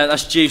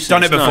 That's juicy.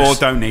 Done it it's before, nice.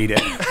 don't need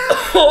it.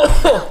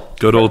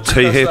 Good old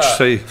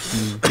THC.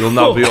 You'll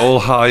now be all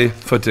high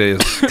for days.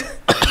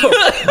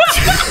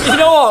 You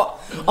know what?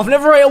 I've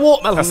never ate a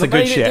watermelon. That's the I've good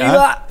made it shit, do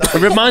huh? that.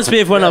 It reminds me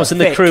of when I was in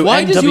the crew.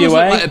 Why does yours look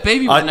like a NWA.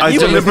 baby I one? next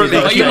to it? deliberately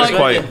Are you kept like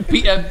quiet.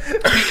 Peter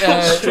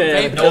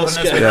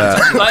vape? Yeah.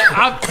 Like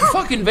I've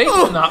fucking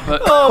vaped on that,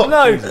 but Oh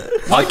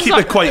no, I keep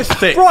it quite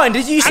thick. Brian!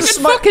 Did you used I to can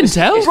smoke? fucking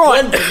tell.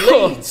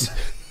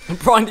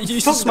 Brian, did you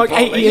used to smoke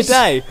 80 a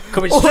day?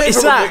 What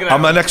is that?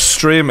 I'm an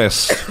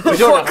extremist.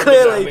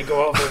 Clearly.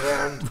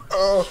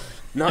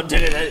 Not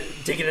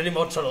digging any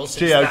more tunnels.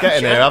 Gio, get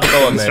in here. Have a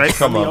go on this. Straight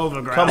Come from the on.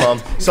 overground. Come on.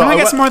 So Can I get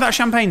went- some more of that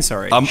champagne,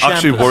 sorry? I'm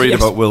actually worried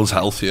about Will's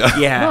health here. No,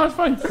 yeah. it's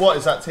fine. What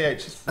is that?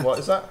 What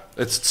is that?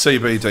 It's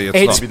CBD.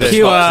 It's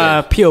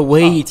not. pure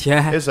weed,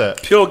 yeah. Is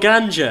it? Pure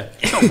ganja.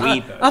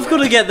 I've got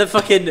to get the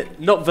fucking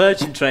not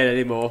virgin train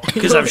anymore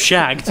because I've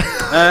shagged.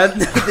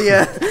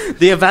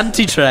 The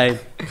Avanti train.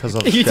 Because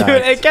of You do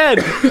it again.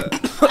 He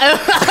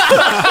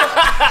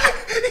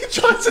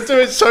tried to do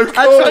it so cool.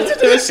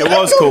 It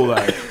was cool,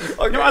 though.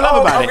 You know what I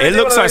love about it? It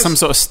looks like some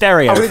sort of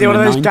stereo. One of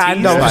those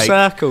Gandalf like,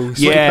 circles.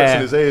 He puts in yeah.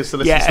 his ears to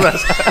listen Yeah. to that.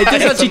 It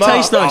does actually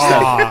taste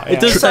nice though. It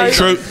does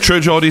taste. True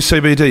Geordie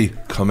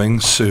CBD coming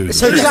soon.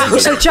 So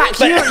Jack,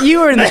 you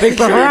were in the Big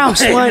Brother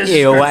house, weren't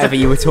you, or whatever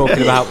you were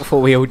talking about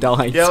before we all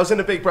died? Yeah, I was in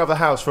a Big Brother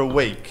house for a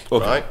week,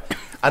 right?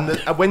 And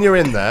when you're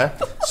in there,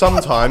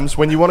 sometimes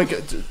when you want to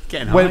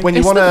when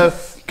you want to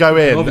go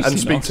in and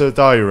speak to the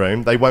diary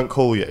room, they won't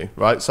call you,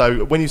 right?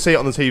 So when you see it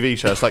on the TV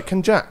show, it's like,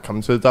 can Jack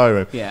come to the diary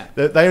room? Yeah.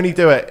 They only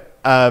do it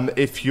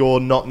if you're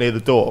not near the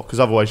door, because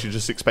otherwise you're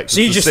just expected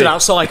So you to just sit stood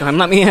outside going,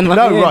 let me in, let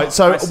me in. No, right.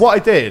 So what I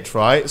did,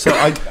 right? So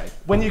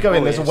when you go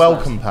in, there's a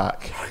welcome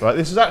pack, right?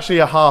 This is actually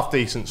a half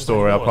decent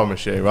story, I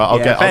promise you, right? I'll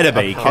get to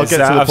the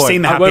I've point.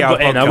 seen the I Happy won't Hour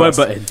butt in. I won't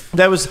butt in.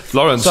 There was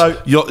Lawrence,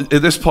 So you're,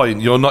 at this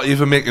point, you're not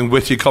even making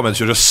witty comments.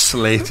 You're just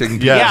slating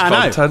people's Yeah, I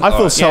know. content. I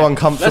feel so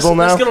uncomfortable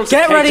now.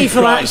 Get ready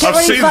for that. Get I've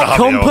ready seen for that the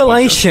Happy Hour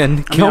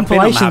compilation.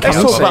 Compilation. I've been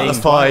on Let's talk that. about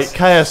the fight.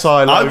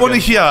 KSI. I want to Logan.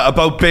 hear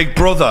about Big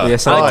Brother.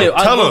 Yes, I do.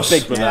 I Tell love us.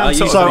 Big Brother. Yeah, I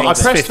use So it. I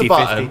pressed the 50-50.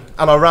 button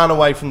and I ran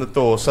away from the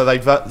door. So they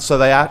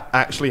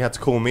actually had to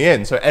call me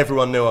in. So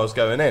everyone knew I was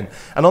going in.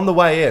 And on the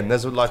way in,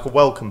 there's like a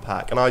welcome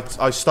pack, and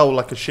I stole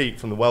like a sheet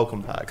from the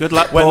welcome pack. Good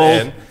luck, Went Paul.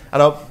 in,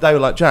 and they were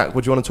like, Jack,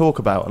 what do you want to talk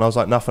about? And I was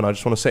like, nothing. I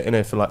just want to sit in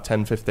here for like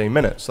 10, 15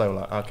 minutes. They were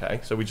like, okay.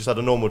 So we just had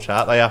a normal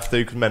chat. They have to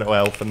because mental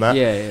health and that.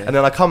 Yeah, yeah. And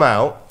then I come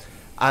out,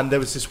 and there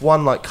was this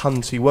one like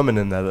cunty woman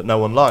in there that no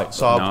one liked.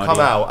 So I've come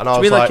out, and I To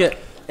was be like like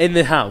in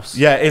the house.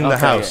 yeah, in the Okay,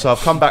 house. yeah. So I've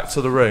come back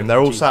to the room. They're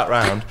all sat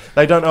round.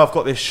 They don't know I've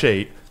got this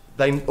sheet.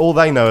 All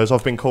they know is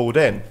I've been called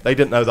in. They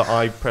didn't know that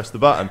I pressed the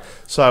button.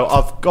 So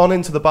I've gone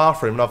into the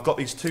bathroom and I've got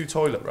these 2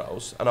 toilet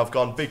rolls and I've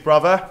gone, Big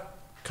Brother,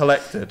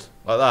 collected,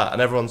 like that.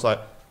 And everyone's like,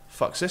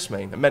 fuck's this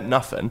mean? It meant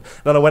nothing.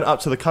 Then I went up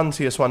to the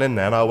cuntiest one in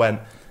there and I went,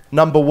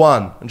 number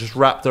 1, and just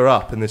wrapped her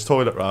up in this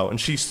toilet roll. And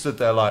she stood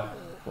there like,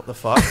 what the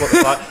fuck? What the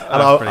fuck?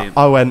 And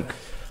I went,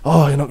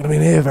 oh, you're not going to be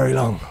in here very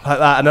long. Like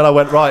that. And then I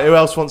went, right, who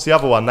else wants the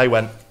other one? They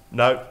went,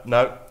 no.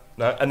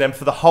 And then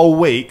for the whole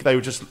week, they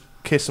were just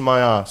kissing my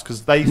ass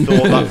because they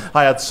thought that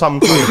I had some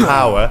kind of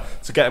power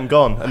to get them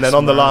gone. And then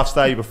on the last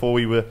day before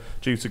we were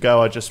due to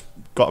go, I just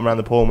got them around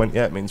the pool and went,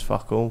 yeah, it means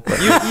fuck all.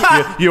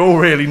 But you're all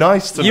really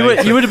nice to me. You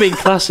would have been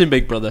class in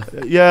Big Brother.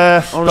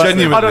 Yeah, but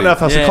Genuinely. I don't know if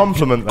that's Yeah. a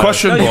compliment, though.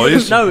 Question,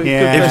 boys. No,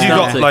 Yeah. If you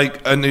got personality.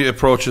 like any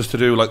approaches to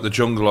do like the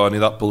jungle or any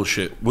of that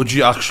bullshit, would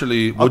you do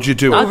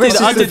it? I'd This is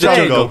do the the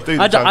jungle. jungle. Do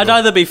the I'd jungle.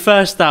 either be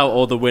first out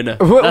or the winner.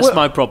 Will- That's Will-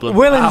 my problem.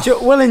 Will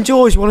and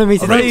George wanted me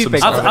to do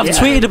Big Brother. I've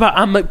tweeted about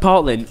Anne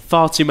McPartlin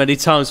far too many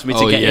times for me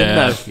to get in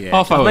though.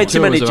 Half I've hour made too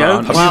many tours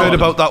around. jokes. Have you heard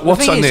about that?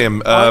 What's her thing is,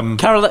 name?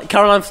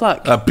 Caroline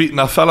Flack. Beating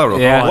that fella up.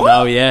 Yeah. Oh,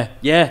 no, yeah.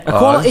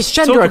 It's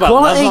gender Talk about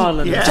equality. love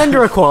island. Yeah.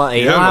 Gender equality.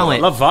 Yeah, Allow well,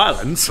 it. Love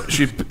violence.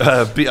 She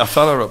beat a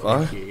fella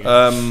up,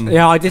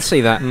 Yeah, I did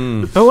see that.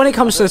 But when it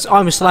comes to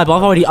I'm a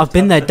celeb, I've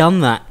been there,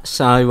 done that.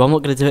 So I'm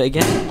not going to do it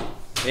again.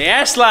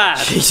 Yes, lad.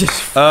 Jesus.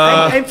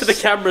 Aim for the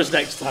cameras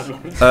next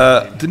time.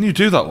 Didn't you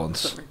do that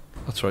once?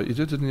 That's right, you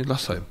did, didn't you,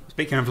 last time?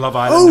 Speaking of Love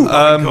Island,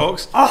 and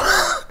corks.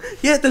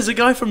 Yeah, there's a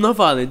guy from Love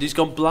Island who's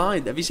gone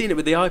blind. Have you seen it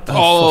with the iPad?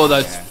 Oh,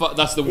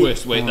 that's the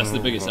worst. Wait, that's the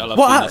biggest L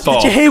I've seen.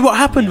 Did you hear what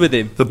happened with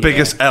him? The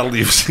biggest L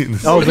you've seen.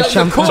 Oh, the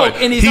champagne.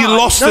 Sorry, he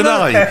lost an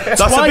eye. That's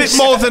a bit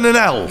more than an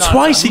L.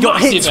 Twice, he got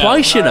hit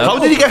twice, you know. How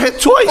did he get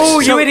hit twice? Oh,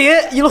 you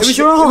idiot! You lost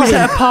your It was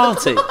eye. at a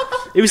party.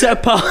 It was at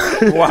a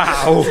party.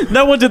 Wow.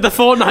 No one did the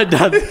Fortnite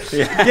dance.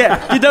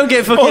 Yeah, you don't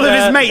get fucking... All of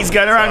his mates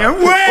going around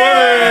going,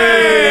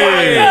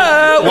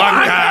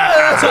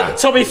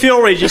 Tommy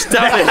Fury just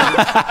dabbing.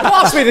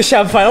 Pass me the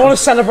champagne. I want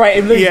to celebrate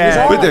him losing his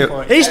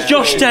eye. It's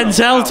Josh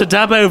Denzel to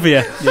dab over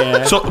you.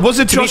 Yeah. So was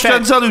it Josh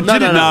Denzel who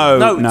did it?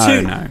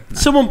 No.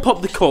 Someone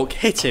popped the cork,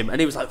 hit him, and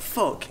he was like,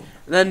 fuck.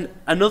 And then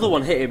another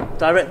one hit him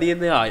directly in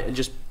the eye and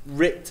just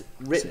ripped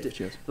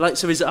it. Like,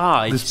 so his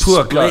eye This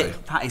poor guy.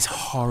 split. That is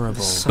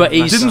horrible. But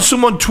he's... Didn't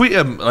someone tweet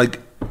him like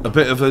a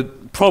bit of a...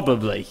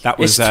 Probably. That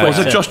was, It's Was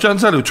Twitter. it Josh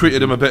Denzel who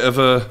tweeted him a bit of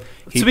a...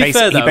 To be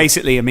fair, he though-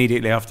 basically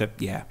immediately after,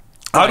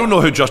 I don't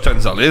know who Josh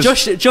Denzel is.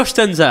 Josh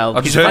Denzel.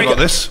 I've just heard about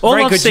this. All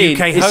Very I've good seen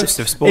UK is, host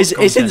of sports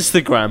is content.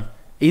 Instagram.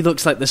 He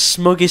looks like the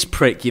smuggest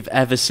prick you've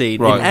ever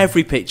seen Right. in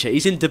every picture.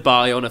 He's in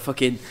Dubai on a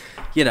fucking,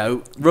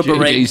 rubber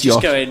ring, JJ's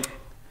just yacht. going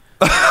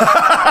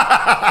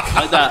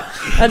like that.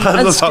 And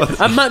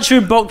Matcha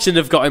and Boxing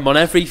have got him on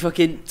every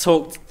fucking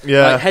talk,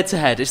 like head to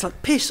head. It's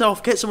like, piss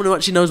off, get someone who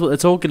actually knows what they're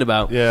talking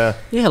about. Yeah.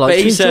 Yeah, like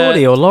But he's,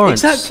 Geordie or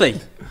Lawrence. Exactly.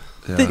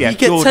 Yeah. You get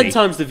Geordie. 10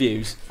 times the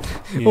views.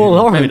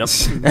 Or Maybe not.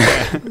 Lawrence.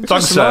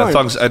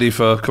 Thanks, Eddie,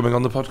 for coming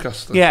on the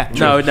podcast. Yeah.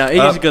 No, he's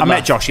a good I lad.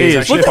 met Josh. He's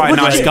actually What- quite a what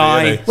nice did-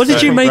 guy. What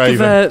did you make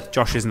of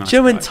Josh is a nice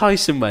Joe and guy.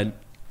 Tyson went,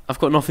 I've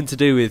got nothing to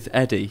do with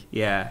Eddie.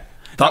 Yeah.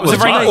 That was was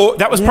a very right.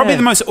 that was probably Yeah.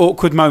 the most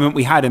awkward moment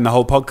we had in the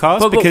whole podcast.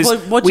 But because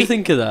what do you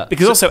think of that?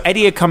 Because also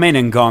Eddie had come in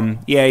and gone,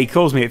 yeah, he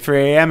calls me at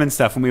 3 a.m. and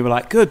stuff, and we were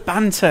like, good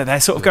banter. They're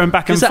sort of going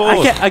back and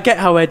forth. I get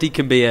how Eddie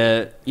can be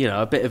a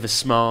bit of a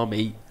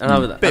smarmy. I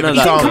know that. He I know didn't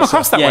that. come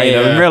across that Yeah, way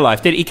though yeah. in real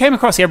life. Did he? He came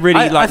across. He had really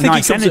I think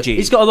nice energy.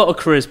 He's got a lot of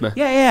charisma.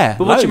 Yeah.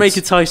 But what do you make loads.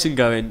 of Tyson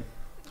going?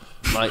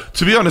 Like,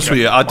 To be honest with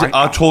you, I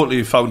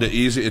totally found it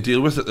easy to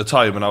deal with at the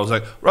time, and I was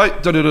like, right,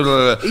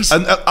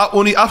 and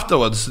only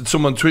afterwards did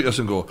someone tweet us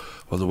and go,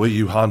 well, the way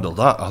you handled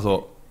that, I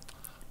thought,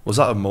 was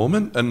that a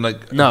moment? And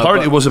like, No,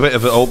 apparently it was a bit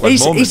of an awkward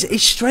moment.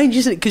 It's strange,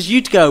 isn't it? Because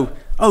you'd go,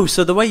 oh,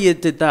 so the way you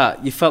did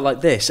that, you felt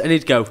like this, and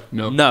he'd go,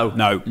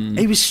 no.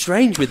 He was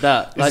strange with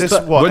that. Is this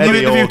what when you Eddie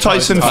interview or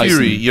Tyson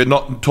Fury, you're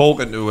not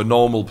talking to a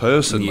normal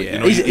person. Like, Yeah. you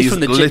know, He's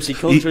from the gypsy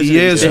culture, isn't He he?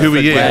 is who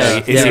he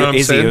Different. is. Yeah. You know what I'm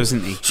Is he, saying?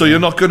 isn't he? So you're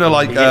not going to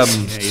like... he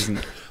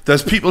isn't.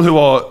 there's people who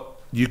are...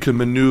 You can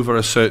maneuver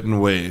a certain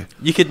way.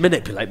 You could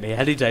manipulate me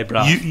any day,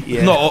 bro.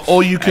 No,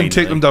 or you can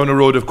take them down a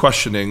road of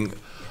questioning.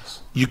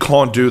 You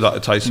can't do that to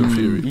Tyson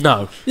Fury.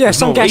 No. Yeah,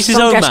 some He's guests his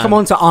own man. come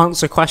on to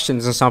answer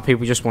questions, and some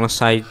people just want to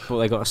say what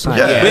they got to say.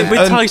 Yeah. With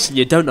And- Tyson,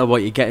 you don't know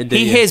what you're getting, do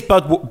He you? hears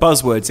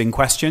buzzwords in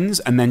questions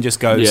and then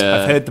just goes, Yeah.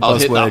 I've heard the I'll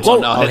hit that buzzword.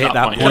 one, I'll hit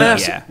that point. Can I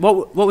point. ask, Yeah.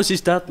 what was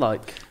his dad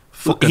like?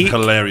 Fucking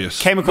hilarious.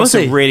 Came across Was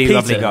a he? really Peter?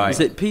 lovely guy. Is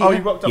it Peter? Oh,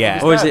 you rocked up Yeah.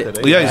 with his Or is dad, it-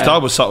 did he? Yeah, his dad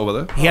was sat over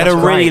there. He had a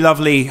That's really great.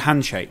 lovely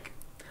handshake.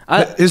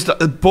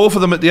 Both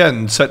of them at the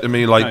end said to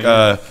me like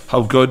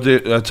how good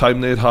the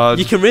time they'd had.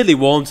 You can really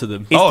warm to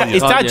them.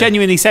 His dad Yeah.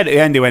 genuinely said at the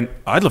end, he went,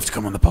 I'd love to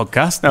come on the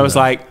podcast. And I was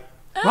like,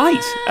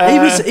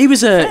 right. He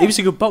was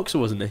a good boxer,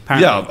 wasn't he?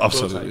 Apparently. Yeah,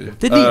 absolutely.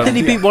 Didn't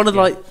he beat one of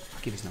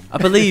I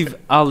believe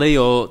Ali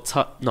or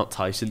not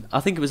Tyson. I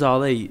think it was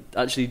Ali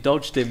actually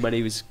dodged him when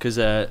he was because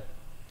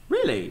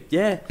Really?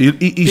 yeah. Peter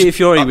Peter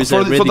Fury was for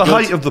really the good.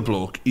 height of the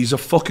bloke. He's a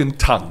fucking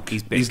tank.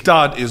 He's big. His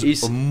dad is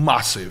He's-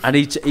 massive. And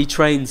he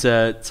trains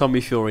Tommy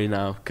Fury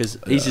now because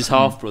he's his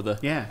half brother.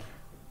 Yeah.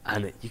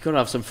 And you got to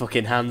have some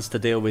fucking hands to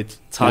deal with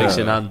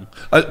Tyson and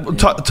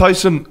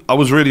Tyson, I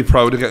was really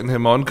proud of getting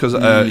him on because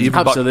even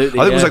back, I absolutely,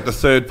 think it was yeah. like the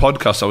third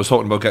podcast I was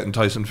talking about getting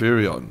Tyson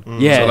Fury on.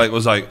 Yeah. So like it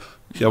was like,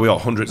 yeah, we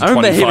got I remember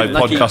 125 him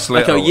like podcasts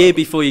like later. a year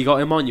before you got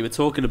him on. You were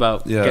talking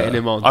about getting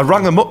him on. I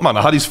rang him up, man.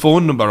 I had his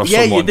phone number of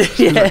Yeah, you someone. did,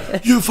 He was yeah.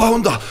 like, you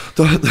found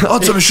the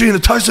answer machine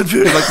at Tyson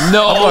Fury. Like,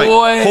 No I'm like,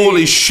 way.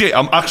 holy shit!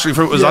 I'm actually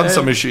through his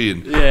answer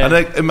machine. Yeah. And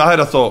like, in my head,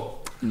 I thought,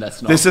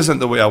 That's not. this isn't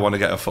the way I want to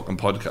get a fucking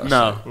podcast.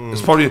 No.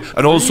 It's probably,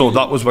 and also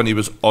that was when he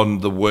was on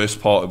the worst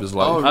part of his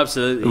life. Oh,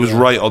 absolutely. It was yeah.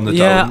 right on the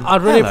Yeah, down.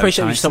 I'd really Hello,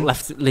 appreciate if you Tyson.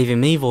 stopped leaving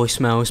me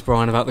voicemails,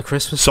 Brian, about the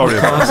Christmas. Sorry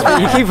about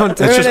podcast. You keep on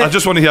doing It's just, it. I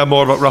just want to hear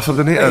more about Rafa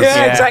Benitez.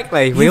 Yeah,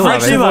 exactly. We all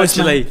have do it.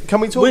 actually.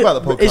 Can we talk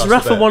about the podcast? Is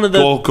Rafa a bit? one of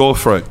the? Go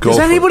for it. Go Does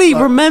for anybody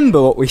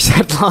remember what we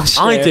said last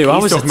year? I do. I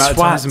He's was a talking about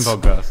the Tyson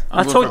twat. podcast.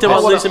 I talked about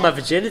I wanna- losing my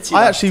virginity.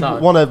 I that actually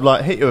time. want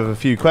to hit you with a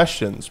few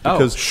questions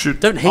because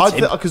Don't hit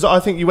him. because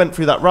I think you went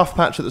through that rough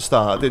patch at the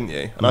start, didn't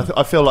you? And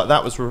I feel like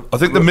that was. I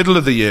think the middle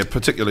of the year,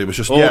 particularly, was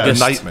just a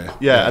August. nightmare.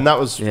 Yeah, and that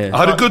was. Yeah. I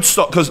had a good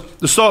start because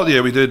the start of the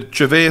year we did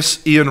Gervais,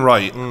 Ian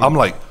Wright. I'm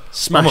like,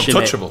 Smashing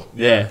untouchable.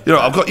 Yeah. You know,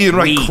 I've got Ian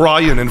Wright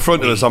crying in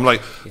front of us. I'm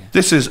like,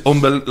 this is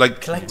unbelievable.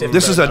 Like,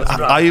 this is an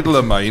idol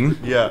of mine.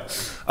 Yeah.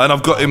 And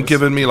I've got him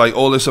giving me like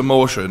all this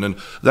emotion, and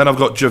then I've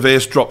got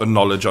Gervais dropping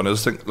knowledge on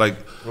us. Think like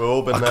we've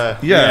all been there.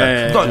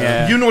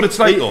 Yeah. You know what it's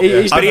like. Though.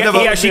 But he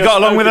actually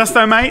got along with us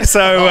though, mate.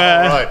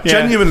 So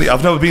genuinely,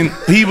 I've never been.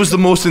 He was the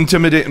most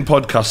intimidating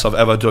podcast I've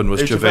ever done.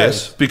 Was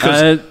Gervais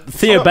because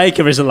Theo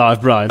Baker is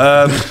alive, Brian.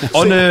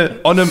 on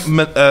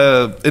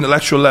a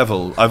intellectual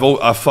level,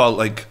 I felt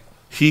like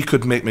he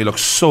could make me look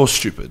so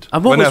stupid.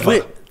 And what was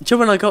weird, do you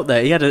know when I got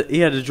there, he had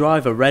a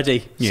driver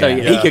ready, so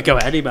he could go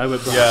at any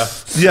moment. Brian.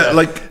 Yeah,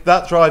 like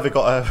that driver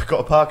got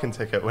a parking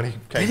ticket when he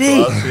came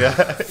to us. Yeah,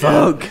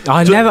 fuck.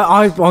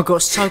 I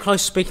got so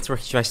close to speaking to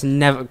Ricky Gervais,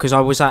 never, because I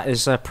was at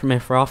his premiere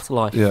for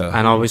Afterlife. Yeah,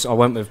 and I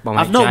went with my mate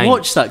I've not James.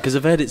 watched that because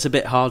I've heard it's a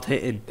bit hard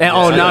hitting.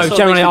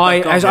 Generally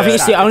I think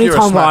it's the only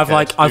time where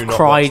I've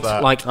cried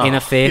like in a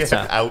theatre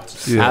at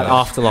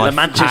Afterlife. The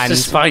Manchester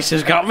Spice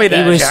has got me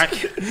there, Jack.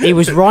 He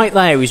was right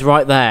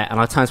there, and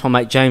I turned to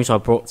my mate James, who I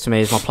brought to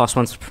me as my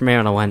 +1 to the premiere,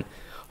 and I went,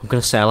 I'm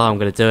going to say hello, I'm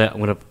going to do it, I'm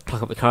going to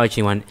pluck up the courage. And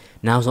he went,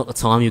 now's not the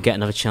time, you'll get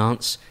another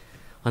chance.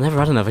 I never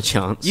had another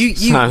chance. You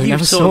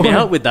sorted me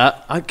out with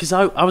that, because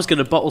I was going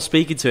to bottle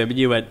speaking to him, and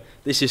you went,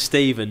 this is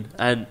Stephen,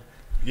 and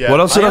what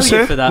else did I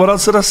say? What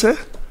else did I say?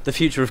 The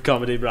future of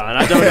comedy, Brian.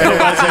 I don't know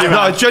what else. No,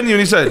 I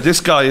genuinely said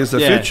this guy is the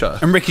future.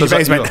 And Ricky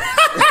Gervais went.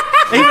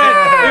 He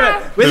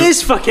went, with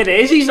his fucking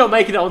ears, he's not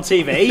making it on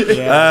TV.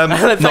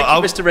 Thank you,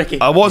 Mr. Ricky.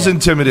 I was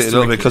intimidated a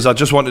little bit because I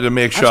just wanted to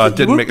make sure I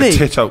didn't make a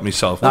tit out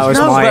myself. That was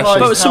my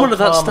but with someone of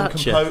that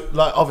stature,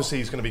 like obviously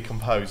he's going to be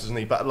composed, isn't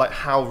he? But like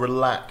how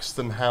relaxed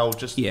and how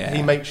just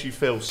he makes you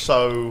feel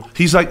so.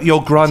 He's like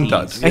your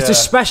granddad. It's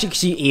especially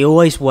because he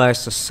always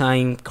wears the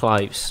same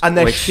clothes, and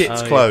they're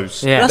shit's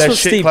clothes. Yeah, that's what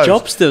Steve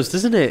Jobs does,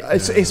 doesn't it?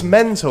 It's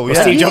mental. Well,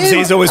 Steve Jobs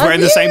is always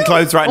wearing the same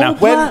clothes right now.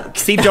 When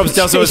Steve Jobs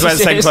does always wear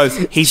the same clothes,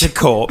 he's a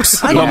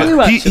corpse.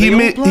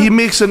 He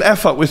makes an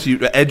effort with you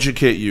to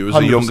educate you as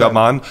 100%. A younger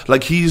man.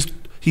 Like he's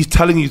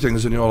telling you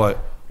things, and you're like,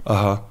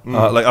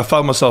 like I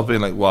found myself being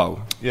like,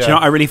 wow. Do you know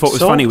what I really thought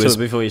was funny was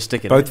before you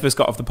stick it. Both of us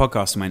got off the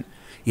podcast and went,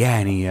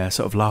 and he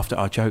sort of laughed at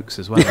our jokes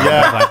as well.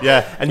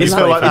 And you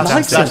feel like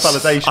that's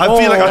validation. I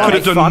feel like I could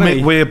have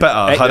done way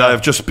better had I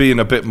have just been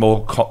a bit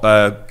more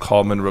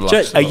calm and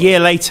relaxed. A year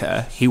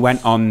later, he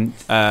went on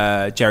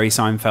Jerry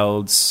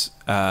Seinfeld's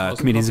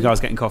Comedians and Guys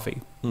Getting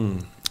Coffee.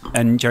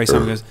 And Jerry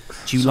Seinfeld goes,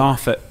 do you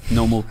laugh at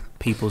normal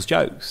people's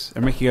jokes?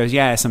 And Ricky goes,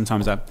 yeah,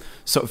 sometimes I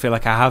sort of feel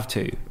like I have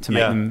to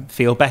make them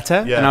feel better.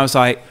 And I was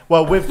like,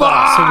 well, with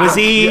that, so was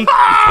he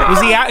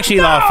actually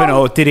laughing,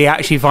 or did he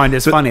actually find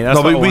us funny?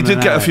 That's we did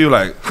get a few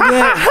like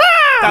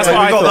that's what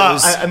I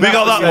thought. We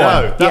got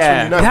that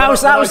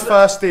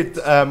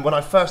one. When I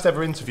first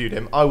ever interviewed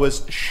him, I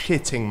was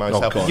shitting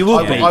myself. You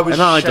would be. I was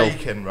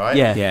shaking, right?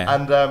 Yeah.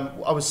 And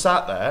I was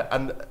sat there,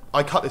 and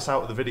I cut this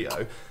out of the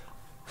video.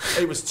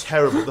 It was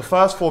terrible. The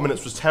first 4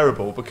 minutes was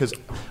terrible because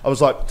I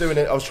was like doing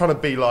it. I was trying to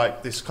be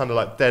like this kind of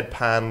like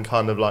deadpan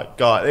kind of like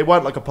guy. It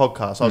weren't like a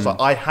podcast. I was like,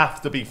 I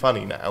have to be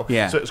funny now.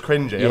 Yeah. So it was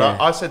cringy. And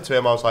I said to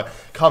him, I was like,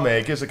 come here,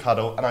 give us a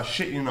cuddle. And I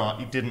shit you not,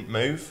 he didn't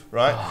move,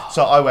 right?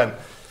 So I went,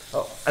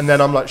 and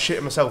then I'm like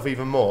shitting myself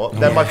even more.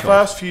 Then my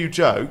first few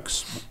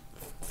jokes,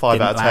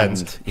 5 out of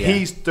 10,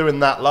 he's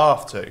doing that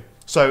laugh too.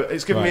 So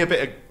it's given me a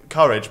bit of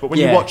courage, but when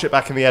you watch it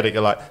back in the edit,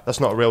 you're like,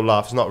 that's not a real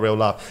laugh, it's not a real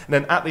laugh. And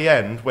then at the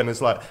end, when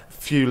there's like a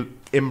few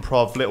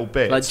improv little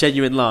bits, like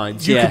genuine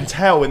lines, you can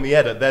tell in the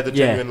edit they're the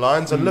genuine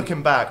lines. And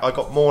looking back, I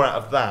got more out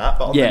of that,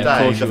 but on the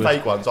day, the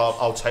fake ones,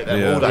 I'll take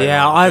them all day.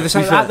 Yeah, I was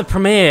at the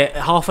premiere,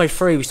 halfway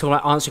through, he was talking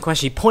about answering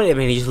questions. He pointed at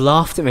me and he just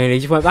laughed at me, and he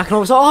just went back, and I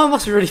was like, oh, it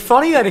must be really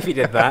funny then if he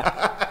did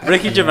that.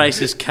 Ricky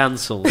Gervais is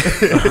cancelled.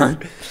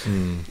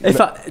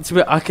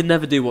 I can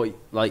never do what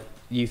like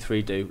you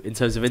three do in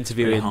terms of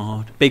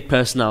interviewing big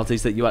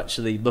personalities that you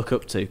actually look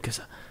up to, because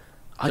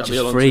I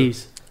just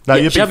freeze. No,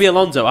 Xabi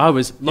Alonso,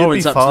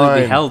 Lawrence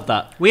absolutely held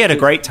that. We had a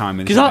great time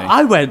with because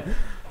I went.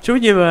 Do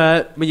you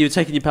know when you were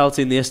taking your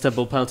penalty in the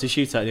Istanbul penalty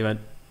shootout, and you went,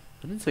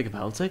 I didn't take a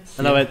penalty,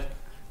 and I went,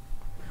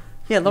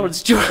 yeah,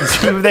 Lawrence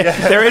Jordan.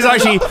 There is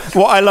actually,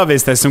 what I love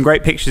is there's some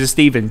great pictures of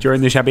Stephen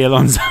during the Xabi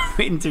Alonso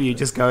interview,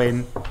 just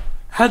going,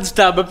 hands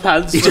down my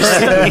pants.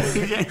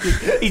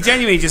 He's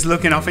genuinely just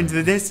looking off into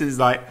the distance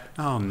like,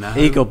 oh no.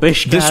 Eagle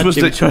Bish. This was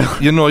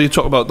you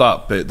talk about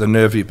that bit, the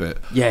nervy bit.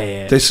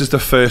 Yeah. This is the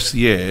first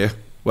year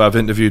where I've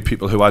interviewed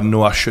people who I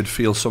know I should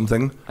feel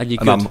something,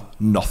 and I'm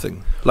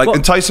nothing. Like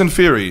in Tyson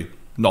Fury,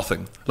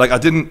 nothing. Like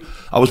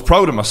I was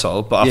proud of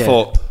myself, but I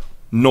thought,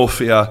 no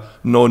fear,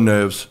 no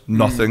nerves,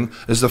 nothing.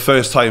 It's the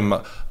first time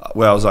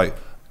where I was like,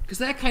 because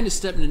they're kind of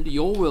stepping into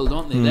your world,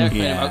 aren't they? They're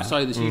kind of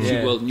outside this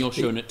YouTube world, and you're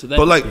showing it to them.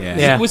 But like,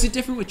 was it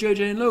different with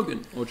JJ and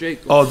Logan or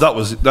Jake? Oh,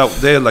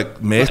 they're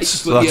like mates.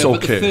 So that's okay.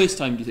 But the first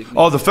time, do you think?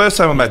 The first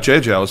time I met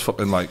JJ, I was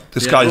fucking like,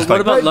 this guy's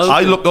like.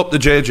 I looked up to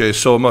JJ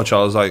so much.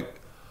 I was like,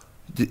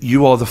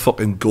 you are the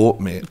fucking goat,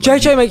 mate.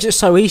 Like, JJ makes it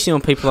so easy on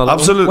people.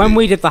 Absolutely. When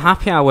we did the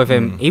happy hour with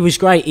him, he was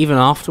great even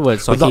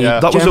afterwards. Like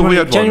that was a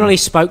weird one. Genuinely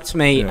spoke to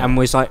me and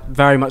was like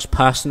very much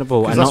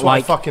personable. And that's not what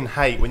like I fucking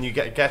hate when you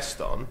get a guest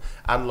on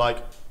and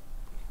like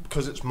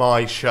because it's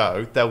my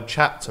show, they'll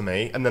chat to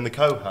me, and then the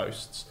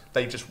co-hosts,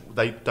 they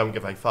don't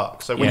give a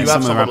fuck. So when you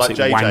have someone like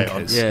JJ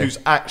on, who's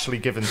actually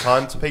given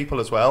time to people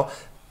as well,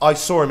 I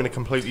saw him in a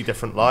completely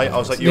different light. I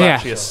was like, you're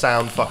actually a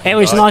sound fucking It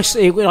was guy. nice.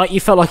 You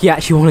felt like you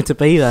actually wanted to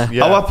be there.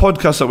 Yeah. Our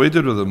podcast that we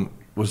did with him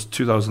was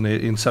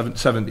 2018,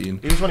 17.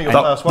 He was one of your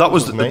first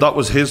ones, that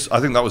was his.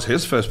 I think that was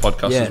his first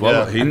podcast as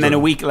well. Yeah. And then a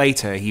week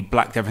later, he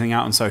blacked everything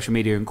out on social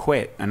media and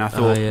quit. And I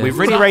thought we've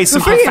really raised some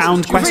The thing is-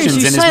 profound questions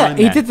in his say mind.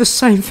 it, he did the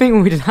same thing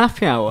when we did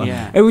Happy Hour.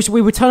 Yeah. It was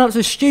we would turn up to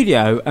the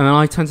studio, and then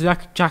I turned to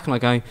Jack and I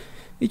go,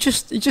 he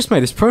just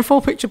made his profile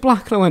picture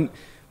black, and I went,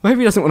 maybe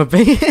he doesn't want to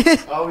be here.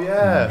 Oh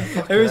yeah.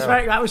 It was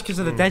that was because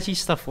of the Deji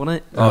stuff, wasn't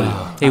it? Oh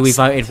yeah. Who we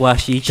voted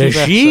worst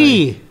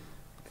YouTuber.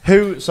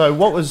 So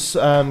what was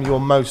your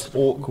most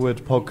awkward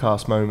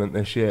podcast moment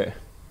this year?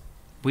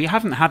 We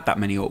haven't had that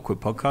many awkward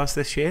podcasts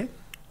this year.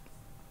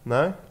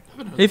 No?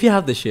 Who have you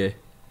had this year?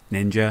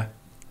 Ninja,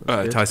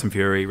 Tyson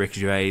Fury, Ricky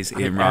Gervais,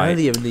 Ian Wright.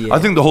 Earlier in the year. I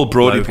think the whole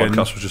Brody Logan.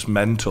 podcast was just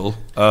mental.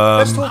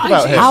 Let's talk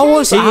about him. How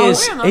was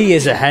He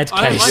is a head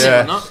I heard case. my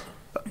name on that.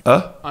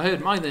 Huh? I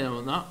heard my name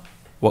on that.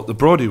 What, the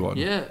Brody one?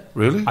 Yeah.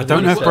 Really? I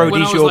don't know if When I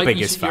Brody's was your like,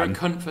 biggest you're a fan.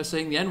 cunt for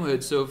saying the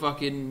N-word so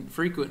fucking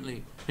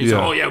frequently. He's Yeah.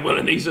 like, oh yeah,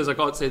 WillNE says I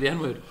can't say the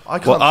N-word.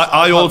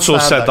 I also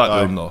said that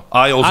to him though.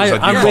 I also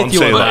said I'm you with can't you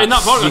say on But that. in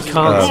that podcast, You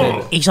can't say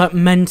oh. that. He's like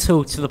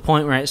mental to the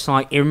point where it's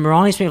like it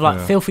reminds me of like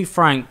Filthy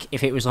Frank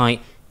if it was like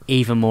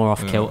even more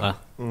off kilter.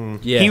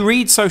 Yeah. He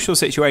reads social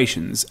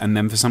situations, and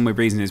then for some weird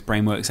reason, his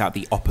brain works out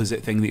the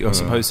opposite thing that you're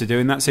supposed to do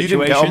in that You situation.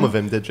 didn't get on with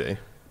him, did you?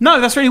 No,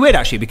 that's really weird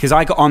actually, because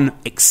I got on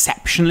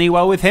exceptionally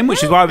well with him,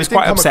 which is why I was It didn't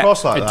quite come upset.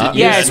 across like that.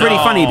 Yeah, it's really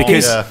funny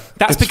because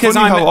that's It's because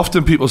funny I'm. how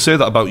often people say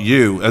that about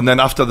you, and then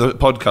after the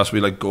podcast, we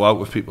like go out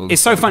with people.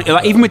 It's so funny.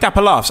 Like even with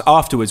Dapper Laughs,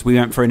 afterwards we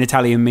went for an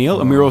Italian meal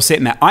and we were all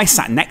sitting there. I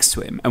sat next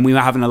to him and we were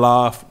having a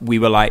laugh. We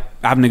were like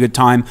having a good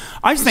time.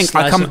 I just think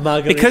I Slice come of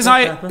margarita because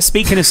I pepper.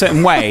 speak in a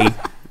certain way,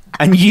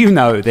 and you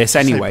know this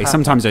anyway.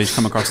 Sometimes I just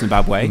come across in a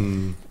bad way.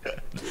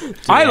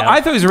 I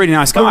thought he was a really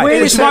nice guy.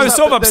 weirdest Which is why I thing was is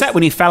sort of that upset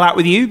when he fell out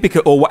with you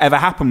because, or whatever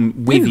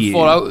happened with you.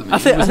 Fall out with me. I It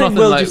was think nothing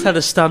Will like- just had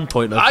a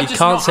standpoint of I you just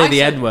can't not- say I the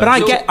said- N word. But I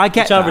get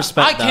which I that.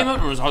 respect I that. came up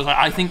and I was like,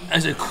 I think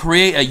as a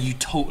creator, you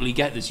totally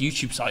get this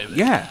YouTube side of it.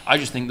 Yeah. I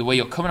just think the way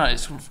you're coming at it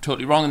is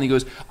totally wrong. And he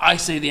goes, I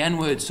say the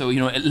N-word, so,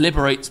 it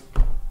liberates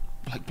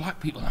like black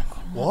people. And I'm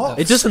going, What?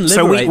 It doesn't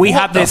So liberate. we them.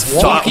 had this.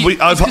 Because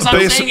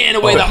I'm saying it in a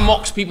way that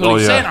mocks people. Oh,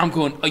 He's yeah. saying, I'm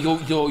going,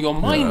 your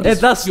mind. Yeah,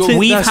 that's your- too-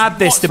 We've that's had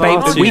this what's debate.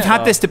 wrong We've with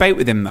had it? this debate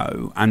with him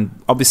though, and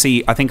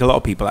obviously, I think a lot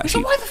of people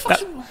actually. why the fuck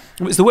should-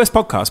 It was the worst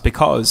podcast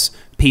because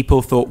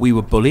people thought we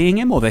were bullying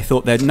him, or they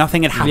thought that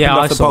nothing had happened Yeah,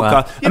 I off the saw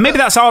podcast. that. And maybe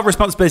that's our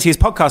responsibility as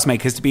podcast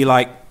makers to be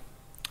like,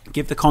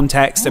 give the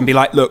context and be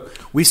like, look,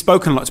 we've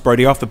spoken a lot to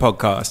Brody off the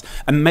podcast,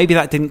 and maybe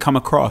that didn't come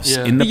across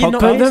Yeah. in the But you're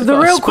not podcast. always the got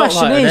a real spotlight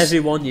question on is-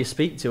 everyone you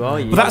speak to, are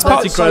you? But that's You have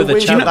part- to grow the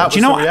weird channel. that do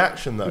you was know the what-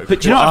 reaction though.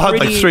 But do you know I what had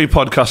really, like 3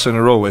 podcasts in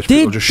a row which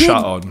people just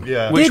shut on.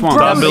 Yeah. Which Did one?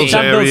 Brody-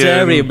 Dan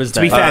Bilzerian was To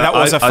there. be fair, that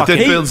was a I fucking.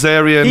 did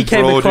Bilzerian, he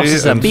came across Brody,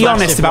 as a and Be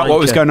honest about what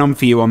was wanker. going on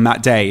for you on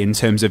that day in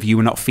terms of you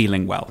were not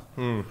feeling well.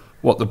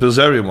 What, the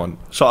Bilzerian one?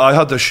 So I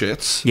had the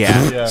shits.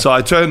 Yeah. So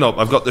I turn up,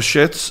 I've got the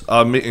shits,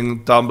 I'm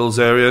meeting Dan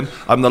Bilzerian.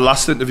 I'm the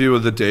last interview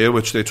of the day,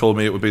 which they told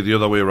me it would be the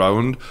other way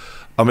around.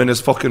 I'm in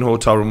his fucking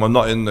hotel room. I'm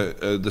not in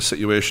the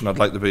situation I'd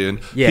like to be in.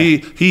 Yeah.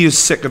 He is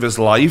sick of his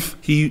life.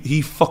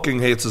 He fucking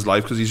hates his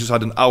life because he's just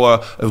had an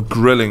hour of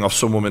grilling of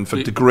some woman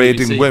for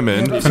degrading BBC.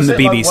 women. From the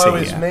BBC, Woe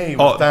is yeah. me.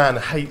 Oh. Dan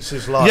hates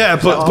his life. Yeah,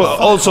 It's like, but fuck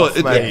also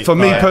off, mate. for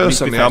me Like,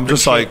 personally, I'm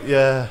just like,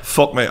 yeah.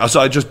 fuck me. So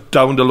I just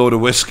downed a load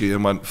of whiskey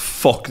and went,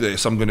 fuck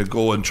this. I'm going to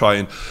go and try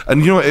and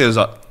you know what it is?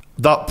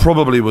 That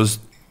probably was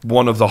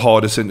one of the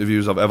hardest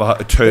interviews I've ever had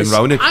to turn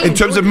around in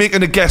terms of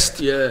making a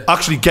guest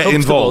actually get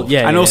involved.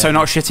 Yeah, And yeah. also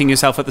not shitting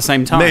yourself at the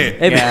same time. Mate,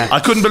 Yeah. I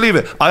couldn't believe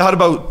it. I had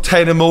about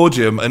 10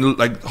 Imodium and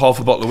like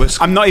half a bottle of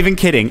whiskey. I'm not even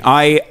kidding.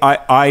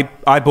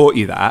 I bought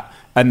you that,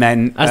 and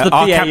then As the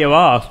our PA you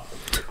are.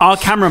 our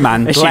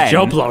cameraman It's your Glenn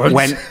job, Lawrence.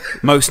 went.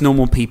 Most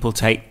normal people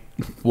take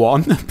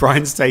 1.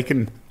 Brian's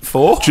taken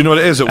 4. Do you know what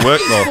it is at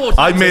work though? 4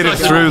 I times made it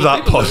as much through as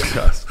that people do.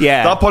 podcast.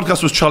 Yeah. That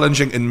podcast was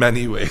challenging in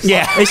many ways.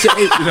 Yeah. You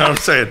know what I'm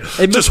saying?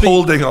 must Just be-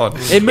 holding on.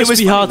 It must was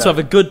be funny, hard to though. have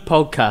a good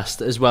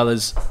podcast as well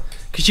as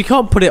because you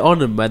can't put it on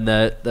them when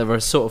they're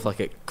sort of like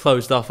a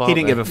closed off. He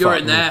didn't give a You're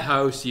fuck. in their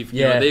house.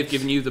 Yeah. They've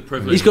given you the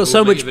privilege. He's got to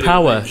so go make much a video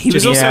power. with me. He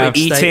was Just also have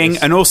eating,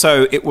 status. and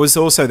also it was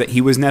also that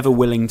he was never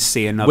willing to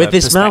see another with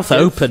his mouth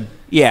perspective. open.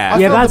 Yeah. I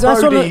Yeah, found that's the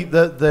what Brody,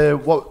 the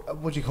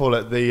what do you call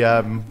it?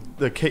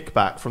 The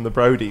kickback from the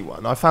Brody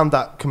one. I found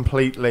that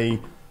completely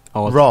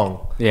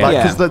wrong. Yeah.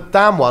 Because the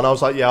Dan one, I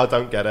was like, yeah, I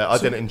don't get it. I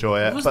didn't enjoy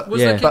it. Was but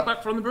there but-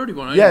 kickback from the Brody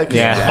one? yeah, 'cause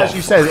Yeah. as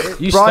you said,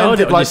 You Brian started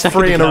did on your like second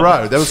 3 in a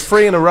account. row. There was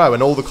 3 in a row,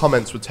 and all the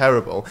comments were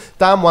terrible.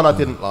 Dan one I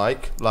didn't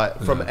like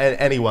from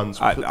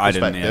anyone's I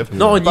perspective. didn't, yeah.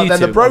 Not on But then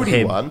the YouTube, Brody on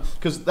him. one,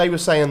 because they were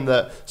saying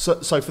that.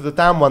 So for the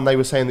Dan one, they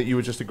were saying that you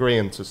were just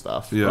agreeing to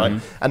stuff, Yeah. right?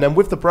 And then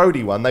with the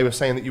Brody one, they were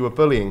saying that you were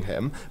bullying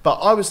him. But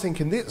I was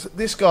thinking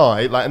this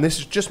guy, like, and this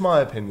is just my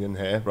opinion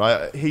here,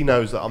 right? He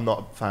knows that I'm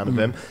not a fan of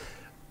him.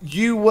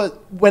 You were,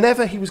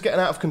 whenever he was getting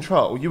out of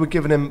control, you were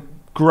giving him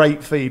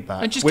great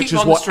feedback, And just which keep is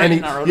on the what straight any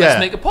and narrow, let's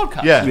make a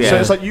podcast. Yeah. So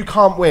it's like you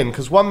can't win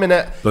because 1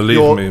 minute Believe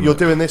you're me,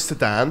 doing this to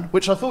Dan,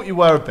 which I thought you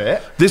were a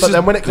bit, This but is-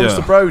 then when it comes yeah.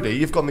 to Brody,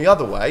 you've gone the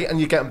other way and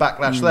you're getting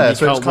backlash there. you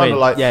So it's can't kind of win.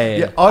 like,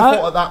 Yeah. I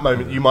thought at that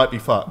moment you might be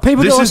fucked.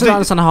 People This don't is also the-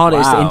 understand how hard it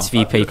is to Wow.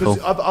 interview people.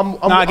 Because I'm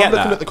I get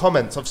looking that. at the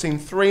comments. I've seen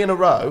 3 in a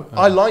row.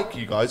 I like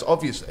you guys,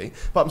 obviously,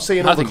 but I'm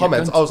seeing all the think you're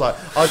comments. good. I was like,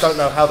 I don't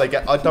know how they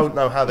get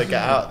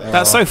out of there.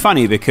 That's so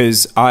funny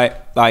because I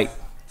like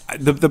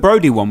the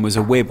Brody one was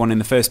a weird one in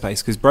the first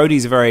place because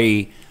Brody's a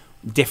very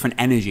different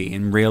energy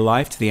in real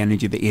life to the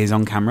energy that he is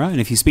on camera, and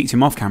if you speak to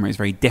him off camera, it's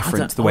very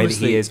different to the way that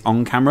he is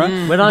on camera.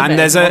 When I and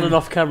met him on and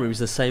off camera, he was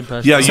the same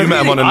person. Yeah, you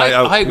met him on a night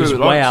out. I He agree was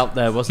with way Lawrence. out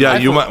there, wasn't Yeah,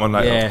 he? you met him on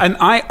night out. Yeah. And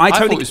I I thought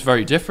totally it was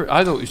very different.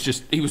 I thought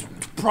he was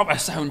proper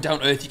sound down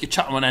to earth. You could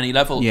chat him on any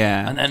level.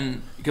 Yeah. And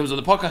then he goes on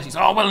the podcast. He's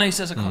WillNE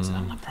says I can't.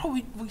 I'm like, bro,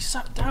 we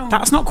sat down.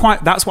 that's not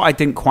quite. That's what I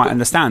didn't quite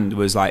understand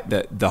was like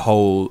the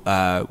whole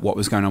what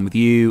was going on with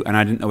you, and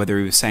I didn't know whether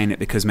he was saying it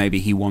because maybe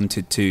he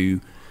wanted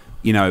to,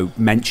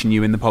 mention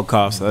you in the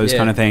podcast, those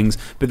kind of things.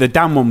 But the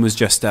Dan one was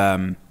just.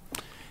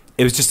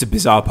 It was just a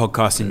bizarre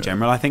podcast in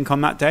general, I think,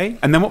 on that day.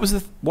 And then what was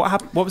the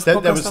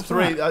podcast? There was after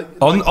 3. that?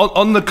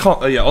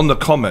 On the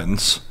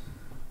comments,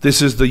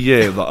 this is the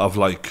year that I've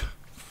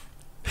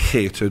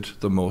hated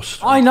the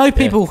most. I know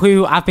people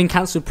who have been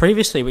cancelled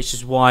previously, which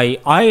is why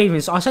I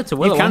said to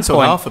Will You at one cancelled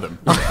point, half of them.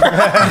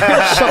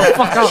 Shut the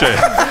fuck up.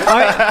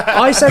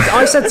 I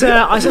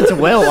said to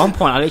Will at one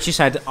point, I literally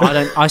said,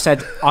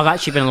 I've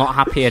actually been a lot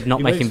happier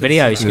not making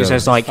videos because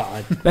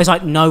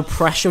there's no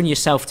pressure on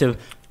yourself to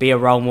be a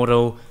role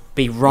model,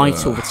 be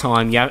right all the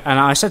time. Yeah, and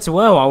I said to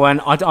Will, I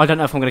don't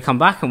know if I'm going to come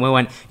back, and Will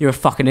went, you're a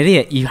fucking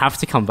idiot. You have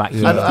to come back.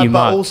 But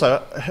also,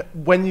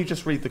 when you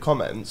just read the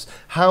comments,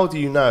 how do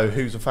you know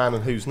who's a fan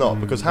and who's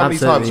not? Because how many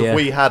times have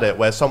we had it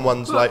where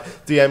someone's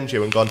DM'd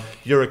you and gone,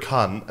 you're a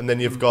cunt, and then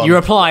you've gone... You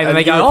reply and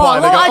they go,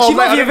 I actually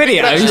love your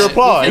videos. You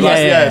reply.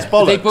 It's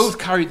bollocks. They both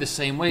carry the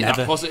same weight.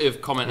 That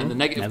positive comment and the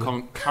negative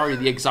comment carry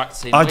the exact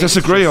same I weight.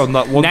 disagree on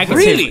that one.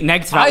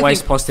 Negative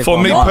outweighs positive. For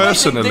me one.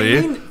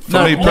 personally,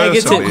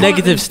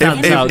 negative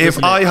stands out.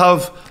 If I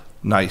have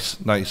nice,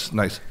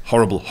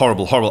 horrible,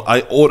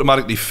 I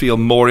automatically feel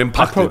more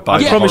impacted by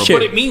I promise you.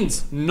 But it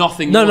means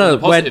nothing No, more no. than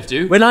positive,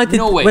 dude. When I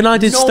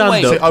did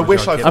stand up, I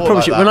wish I thought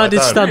promise you. like When that, I did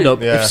don't. stand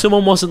up, Yeah. if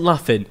someone wasn't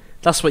laughing,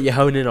 that's what you're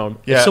honing on.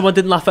 Yeah. If someone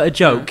didn't laugh at a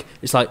joke,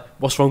 it's like,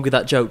 what's wrong with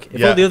that joke? If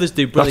Yeah. all the others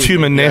do brilliant, That's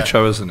human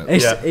nature, isn't it?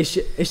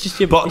 it's just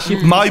your. But it's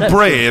your my perception.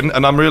 brain,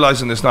 and I'm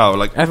realising this now,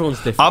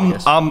 Everyone's different. I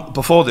guess. I'm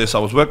before this, I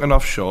was working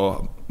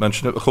offshore.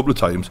 Mentioned it a couple of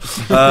times.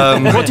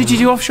 What did you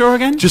do offshore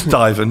again? Just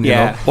diving,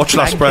 Yeah. Watch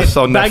Last Breath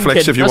on Banking.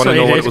 Netflix if you That's want to what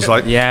know he what did. it was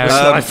like.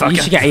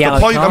 You should get a yellow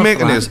The point card I'm for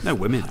making that. is, No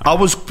women. I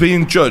was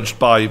being judged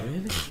by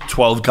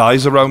 12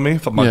 guys around me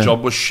for my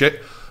job was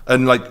shit,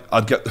 and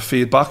I'd get the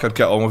feedback, I'd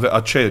get on with it,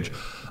 I'd change.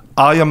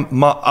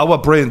 Our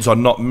brains are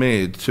not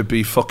made to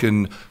be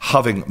fucking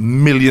having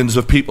millions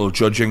of people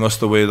judging us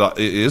the way that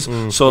it is.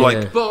 So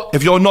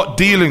if you're not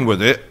dealing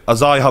with it,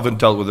 as I haven't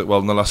dealt with it well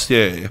in the last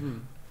year,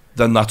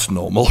 then that's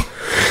normal.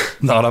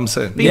 Know what I'm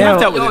saying? But you have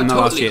dealt with it in the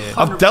last year.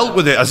 I've dealt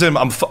with it as in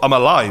I'm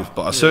alive,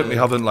 but I certainly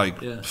haven't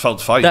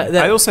felt fine.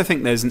 I also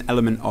think there's an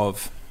element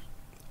of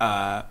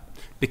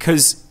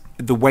because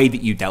the way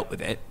that you dealt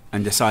with it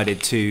and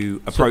decided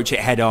to approach it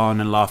head on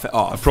and laugh it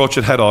off. Approach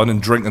it head on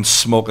and drink and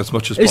smoke as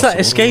much as It's possible.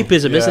 like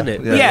escapism, isn't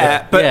it?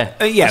 But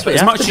That's what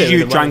as you much have to as do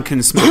you in a drank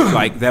and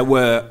smoked, there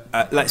were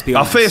let's be I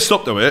honest. faced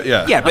up to it,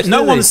 yeah. Yeah, but no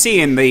Absolutely. one's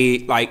seeing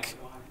the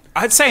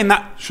I'd say in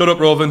that Shut up,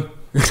 Rovin.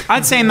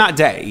 I'd say in that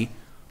day,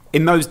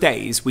 in those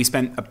days, we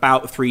spent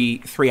about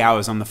three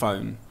hours on the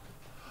phone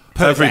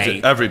per day.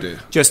 Every day.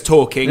 Just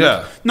talking.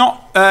 Yeah.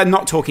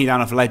 Not talking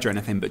down off a ledge or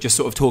anything, but just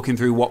sort of talking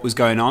through what was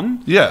going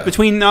on. Yeah.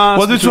 Between us.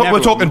 Well, between we're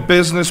everyone. talking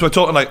business. We're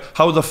talking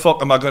how the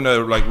fuck am I going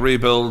to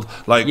rebuild?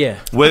 Where do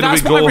we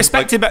That's go? what I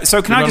respected about.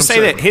 So can you I know just what say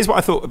I'm that? saying? Here's what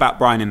I thought about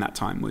Brian in that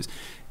time was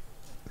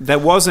there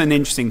was an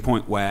interesting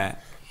point where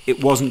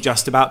it wasn't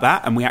just about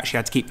that, and we actually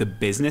had to keep the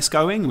business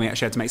going, and we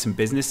actually had to make some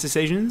business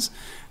decisions.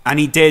 And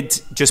he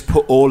did just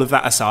put all of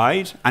that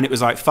aside, and it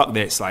was like, fuck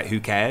this,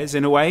 who cares,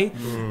 in a way.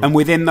 And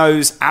within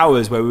those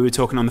hours where we were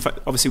talking on the phone,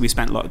 obviously we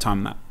spent a lot of time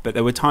on that, but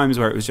there were times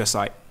where it was just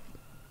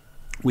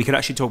we could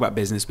actually talk about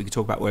business, we could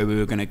talk about where we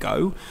were going to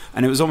go,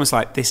 and it was almost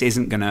like this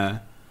isn't going to...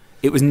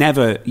 It was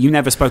never... You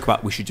never spoke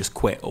about we should just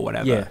quit or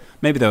whatever. Yeah.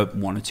 Maybe there were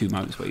one or two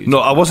moments where you... No,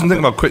 I wasn't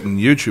thinking about quitting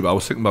YouTube. I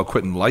was thinking about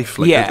quitting life.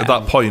 At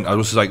that point, I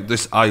was like,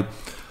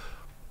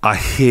 I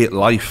hate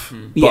life.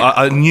 But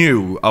I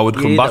knew I would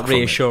You come need back that from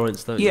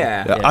reassurance, don't you?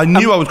 Yeah. it. I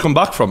knew I would come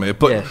back from it,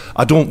 but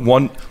I don't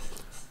want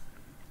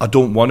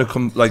to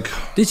come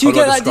Did you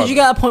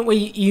get a point where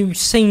you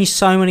seen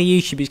so many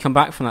YouTubers come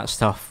back from that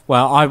stuff?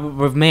 Well, I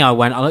looked at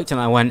it and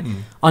I went,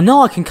 I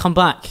know I can come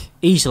back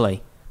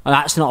easily.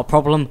 That's not a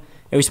problem.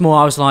 It was more,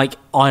 I was like,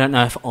 I don't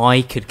know if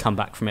I could come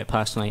back from it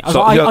personally.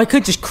 I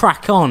could just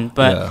crack on,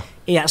 but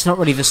that's not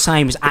really the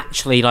same as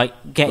actually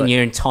like getting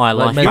your entire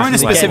life. You're in a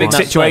specific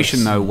situation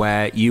place. though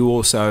where you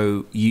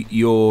also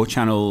your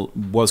channel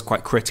was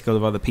quite critical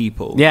of other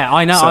people. Yeah,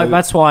 I know. So-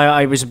 That's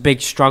why it was a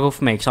big struggle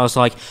for me, because I was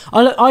like,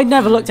 I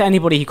never looked at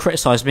anybody who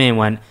criticised me and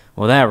went,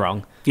 well, they're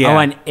wrong. Yeah. I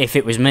went, if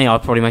it was me,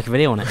 I'd probably make a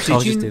video on it. So I'll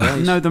Did just you do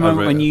those. know the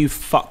moment when you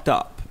fucked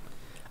up?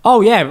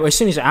 Oh yeah, but as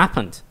soon as it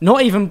happened.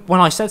 Not even when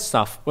I said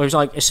stuff. It was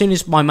like as soon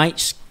as my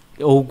mates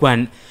all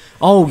went,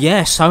 oh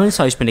yeah, so and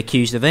so's been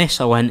accused of this.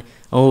 I went,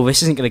 oh,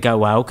 this isn't going to go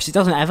well, because it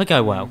doesn't ever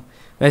go well.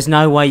 There's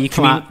no way you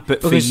come out.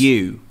 But for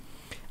you,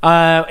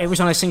 it was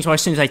one of those things where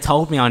as soon as they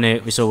told me, I knew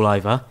it was all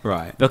over.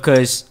 Right.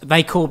 Because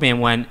they called me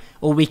and went,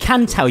 well, we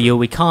can tell you, or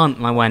we can't.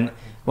 And I went,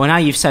 well, now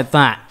you've said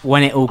that,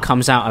 when it all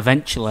comes out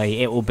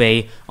eventually, it will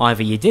be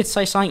either you did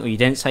say something or you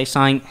didn't say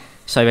something.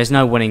 So there's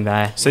no winning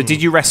there. So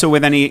did you wrestle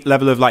with any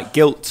level of like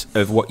guilt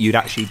of what you'd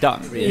actually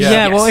done?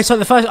 Yeah, well, it's like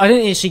the first. I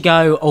didn't actually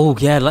go, oh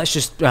yeah, let's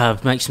just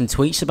make some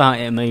tweets about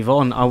it and move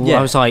on. I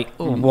was like,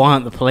 oh, why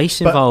aren't the police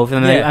involved?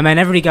 And then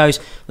everybody goes,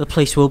 the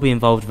police will be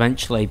involved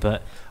eventually,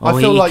 but I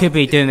feel he like could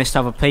be doing this to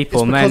other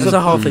people. It's And because then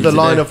of the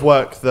line of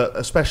work that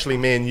especially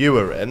me and you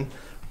are in.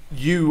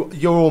 You're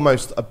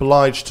almost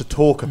obliged to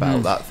talk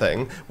about that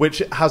thing,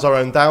 which has our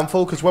own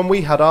downfall, because when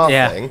we had our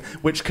thing,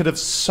 which could have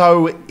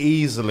so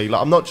easily,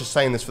 like, I'm not just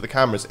saying this for the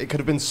cameras, it could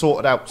have been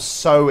sorted out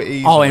so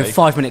easily. Oh, in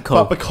 5-minute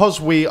call. But because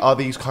we are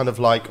these kind of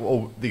like,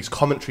 or these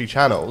commentary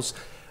channels,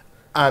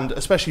 and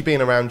especially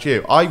being around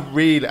you, I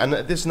really, and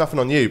this is nothing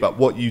on you, but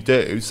what you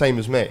do, same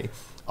as me,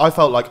 I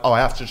felt like, I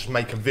have to just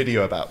make a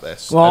video about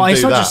this. Well, and it's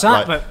do not just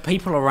that, like, but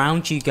people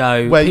around you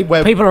go,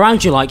 Where- people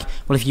around you like,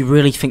 well, if you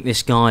really think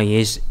this guy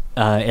is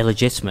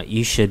illegitimate,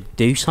 you should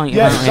do something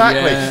about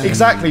it.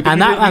 Exactly. But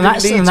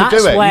That's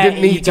where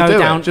you go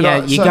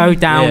down. You go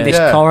down this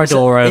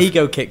corridor of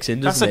ego kicks in.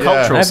 That's a Doesn't it?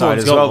 cultural side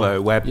Everyone's as got well, one.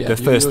 though, where the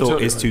first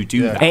thought is to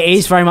do that. It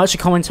is very much a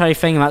commentary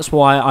thing, and that's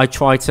why I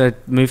try to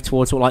move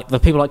towards what like the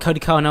people like Cody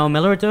Carr and Noah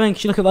Miller are doing.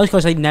 Because you look at those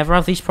guys, they never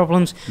have these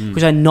problems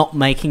because they're not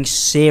making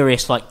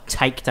serious like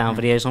takedown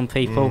videos on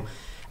people.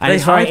 And They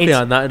it's very hide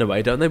behind that in a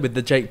way, don't they? With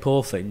the Jake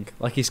Paul thing,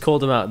 like he's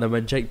called him out, and then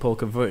when Jake Paul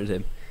confronted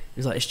him,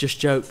 he's like, "It's just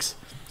jokes,"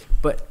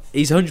 but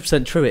he's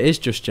 100% true. It is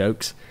just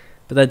jokes.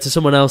 But then to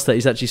someone else that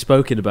he's actually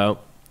spoken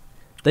about,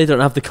 they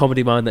don't have the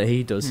comedy mind that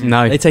he does.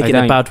 No, they take they it in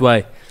don't. a bad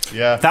way.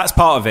 Yeah, that's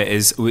part of it.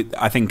 Is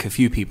I think a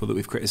few people that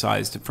we've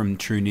criticised from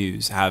True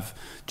News have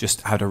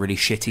just had a really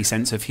shitty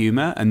sense of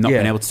humour and not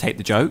been able to take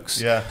the jokes.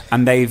 Yeah,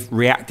 and they've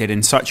reacted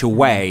in such a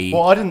way.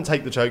 Well, I didn't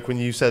take the joke when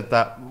you said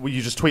that. Well,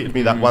 you just tweeted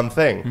me that one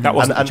thing. That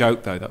wasn't a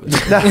joke, though. That was.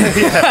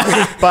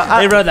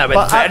 But They wrote that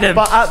with venom.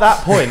 But at that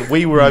point,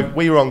 we were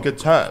on good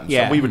terms.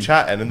 Yeah. And we were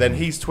chatting, and then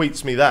he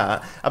tweets me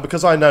that, and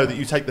because I know that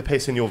you take the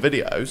piss in your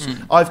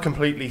videos, I've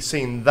completely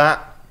seen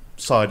that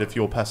side of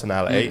your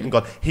personality and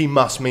gone, he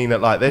must mean it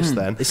like this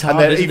then. It's and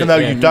hard, then isn't even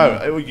it?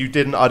 though Yeah. you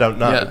didn't, I don't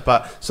know. Yeah.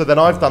 But so then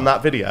I've done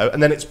that video,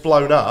 and then it's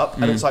blown up,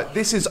 and it's like,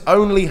 this is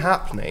only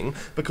happening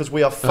because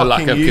we are fucking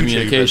lack of YouTubers.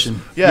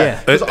 communication. Yeah,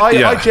 because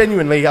I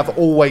genuinely have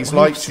always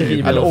liked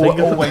you and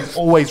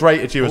always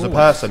rated you as a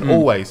person,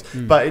 always.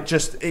 But it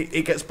just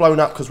it gets blown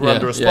up because we're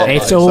under a spotlight.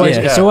 It's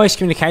always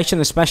communication,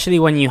 especially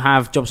when you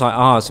have jobs like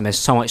ours and there's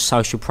so much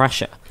social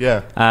pressure.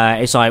 Yeah.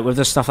 It's like with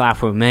the stuff that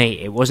happened with me,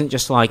 it wasn't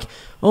just like,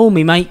 oh,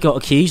 my mate got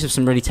accused of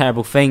some really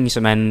terrible things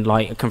and then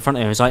like confronted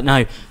him. It was like,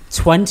 no,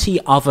 20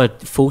 other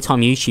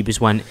full-time YouTubers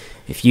went,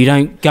 if you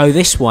don't go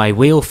this way,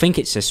 we all think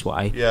it's this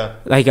way. Yeah.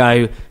 They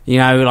go, you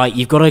know, like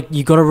you've got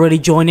to really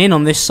join in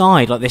on this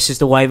side. Like this is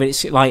the way that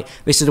it's like,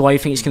 this is the way you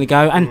think it's going to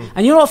go.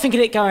 And you're not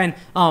thinking it going,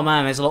 oh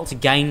man, there's a lot to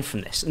gain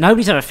from this.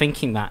 Nobody's ever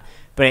thinking that.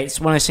 But it's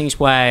one of those things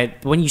where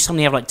when you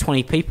suddenly have like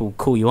 20 people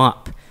call you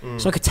up,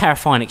 it's like a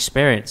terrifying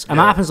experience. And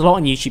that happens a lot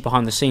on YouTube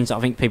behind the scenes that I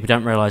think people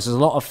don't realise. There's a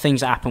lot of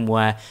things that happen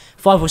where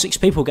 5 or 6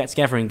 people get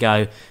together and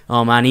go,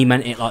 oh man, he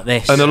meant it like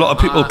this. And a lot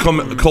of people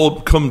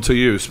come to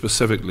you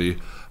specifically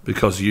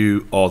because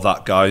you are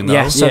that guy now.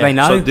 Yeah, so they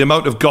know. So the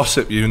amount of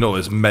gossip you know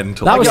is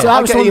mental. That was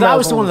emails one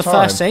of the all the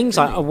first things.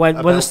 Like, when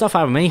the stuff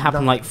happened with me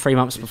happened like 3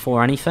 months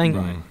before anything.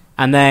 Right.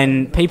 And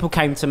then people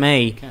came to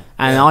me,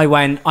 and I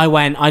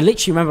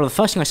literally remember the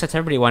first thing I said to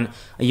everybody went,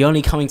 are you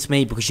only coming to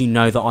me because you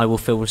know that I will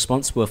feel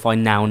responsible if I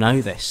now know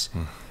this?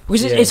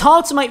 Because it's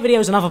hard to make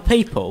videos on other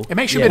people. It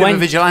makes you a bit of a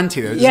vigilante,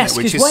 though, doesn't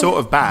it? Which is sort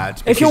of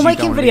bad. If you're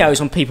making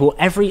videos on people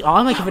I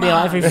make a video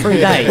every 3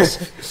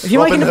 days. If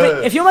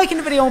you're making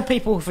a video on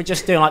people for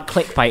just doing like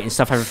clickbait and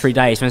stuff every 3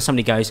 days, when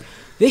somebody goes,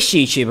 this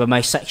YouTuber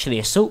may sexually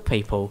assault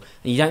people,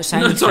 and you don't say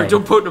anything. No, sorry,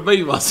 don't put it to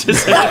me, Ross.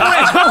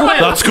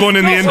 That's going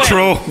in the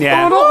intro.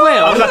 Yeah. Oh, not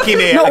Will. I'm lucky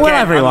there. Not Will,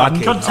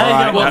 everyone.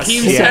 Containing what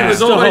Keane said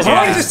was always I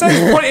right. just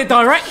said point of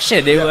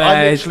direction.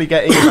 I literally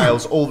get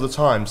emails all the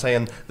time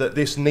saying that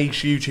this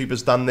niche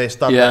YouTuber's done this,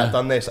 done that,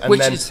 done this, and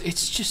Which then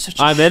it's just such.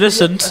 I'm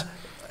innocent.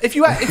 if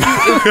you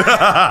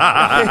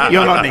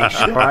You're not niche,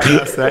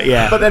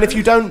 right? but then if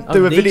you don't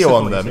do a niche video the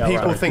on voice, them, yeah,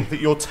 people right. think that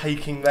you're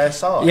taking their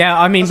side. Yeah,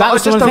 I mean, that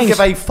was I one just of the don't things. give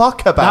a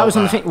fuck about That was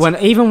one of the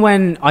things. Even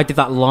when I did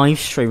that live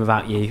stream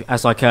about you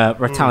as like a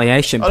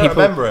retaliation, I don't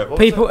remember it. What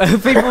was people.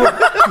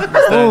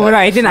 Oh, no,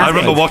 it didn't I happen.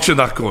 remember watching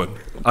that going,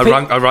 I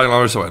rang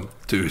Lawrence and went,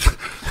 dude,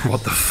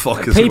 what the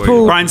fuck is People- going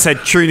on? Brian said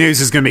True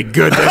News is going to be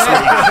good this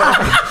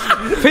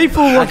week.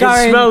 People were I can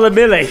going. smell the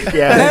Millie.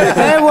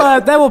 Yeah.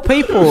 There were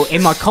people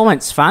in my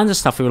comments, fans and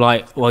stuff, who were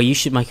like, "Well, you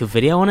should make a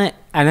video on it."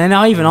 And then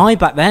I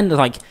back then was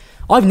like,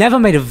 I've never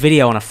made a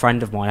video on a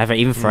friend of mine ever,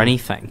 even for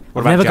anything. I've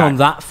about never Jack? gone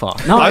that far.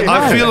 No,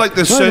 I feel like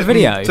there's Not a certain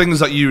video. things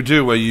that you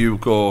do where you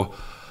go,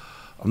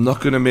 I'm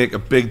not going to make a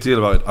big deal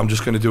about it. I'm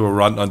just going to do a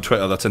rant on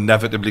Twitter that's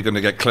inevitably going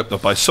to get clipped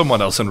up by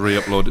someone else and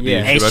re-uploaded to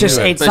YouTube. It's just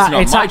anyway. it's But that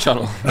it's it's not my that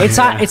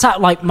channel. It's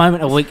that like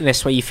moment of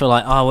weakness where you feel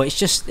like, oh, well, it's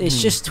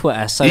just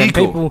Twitter. So then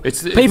Ego. people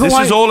It's- people This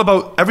won't- is all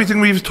about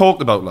everything we've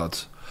talked about,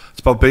 lads. It's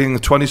about being a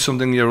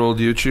 20-something-year-old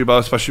YouTuber,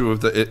 especially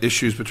with the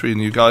issues between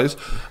you guys,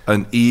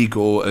 and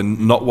ego,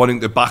 and not wanting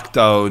to back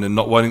down, and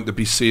not wanting to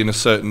be seen a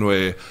certain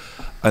way.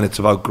 And it's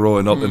about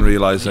growing up and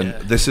realizing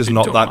this is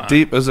not that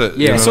deep, is it?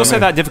 Yeah, You it's know also what I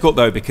mean? that difficult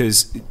though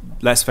because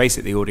let's face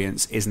it, the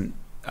audience isn't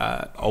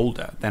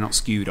older. They're not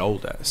skewed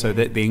older, so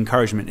the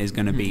encouragement is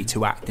going to be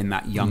to act in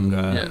that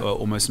younger, or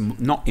almost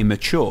not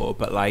immature,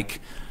 but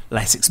like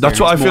less experienced. That's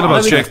what I feel more-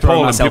 about I'm Jake gonna throw Paul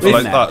and myself people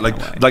in like there that. in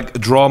a way. Like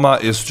drama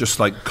is just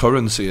like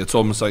currency. It's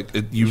almost like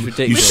you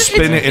ridiculous.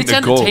 spin it It's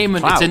into gold.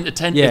 entertainment. Clout.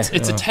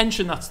 It's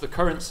attention that's the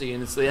currency,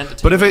 and it's the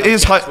entertainment. But if it that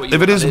is gets what you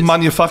if it want, is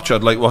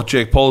manufactured like what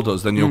Jake Paul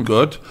does, then you're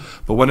good.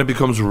 But when it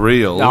becomes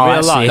real, Oh,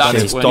 that's the life, issue.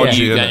 that's it's when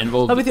dodgy, you innit? get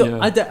involved. I'm with you. Yeah.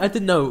 I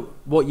didn't know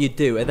what you'd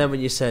do, and then when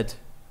you said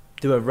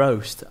do a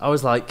roast, I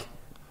was like,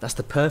 that's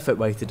the perfect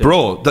way to do it.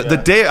 Bro, the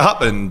day it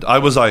happened, I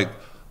was like,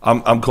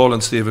 I'm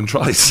calling Stephen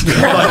Trice.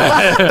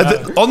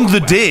 On the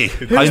day,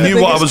 I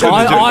knew what I was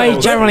going to do. I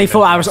generally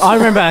thought I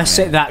remember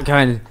sitting that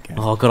going,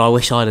 oh god, I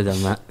wish I'd have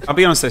done that. I'll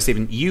be honest though,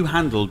 Stephen, you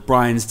handled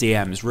Brian's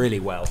DMs really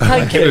well.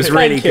 Thank you. It was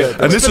really good.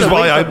 And this is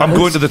why I'm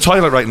going to the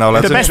toilet right now.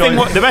 Let's The best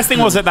enjoy. thing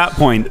was at that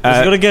point. Has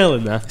he got a girl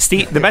in there?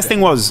 Steve, the best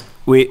thing was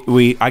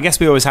we I guess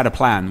we always had a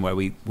plan where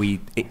we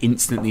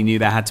instantly knew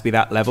there had to be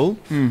that level.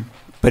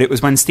 But it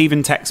was when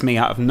Stephen texted me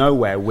out of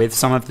nowhere with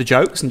some of the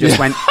jokes and just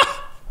went,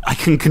 I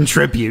can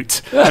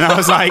contribute. And I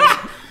was like,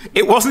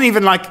 it wasn't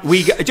even like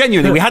we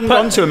hadn't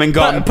gone to him and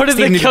gone, put in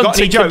Stephen, the have you got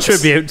any cunt jokes?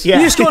 contribute. Yeah.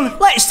 You just gone,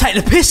 let's take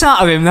the piss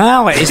out of him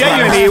now. It's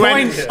Genuinely, he like,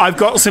 went, I've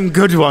got some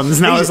good ones.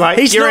 And I was like,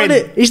 he's you're not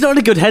in. he's not in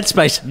a good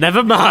headspace.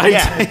 Never mind.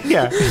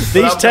 Yeah.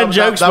 These 10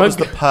 jokes That was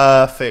won't. the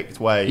perfect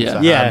way Yeah.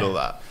 to Yeah. handle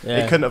that. Yeah.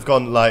 It couldn't have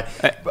gone like.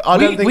 But I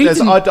don't think we there's.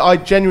 didn't- I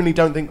genuinely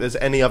don't think there's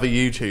any other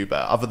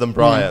YouTuber other than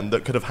Brian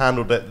that could have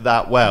handled it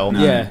that well.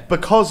 Yeah.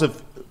 Because of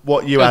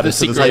what you The added to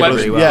the secret table.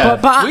 weapon. Yeah.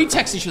 But we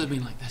text each other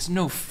being like, "There's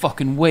no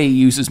fucking way he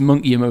uses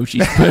monkey emojis."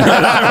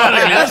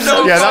 There's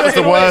no Yeah, that was the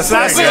fucking worst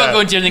way. thing, We're yeah. not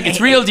going, do you think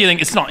it's real? Do you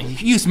think it's not? You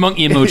use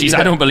monkey emojis.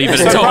 I don't believe it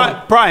at So,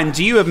 all. Brian,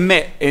 do you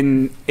admit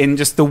in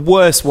just the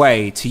worst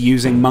way to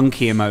using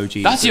monkey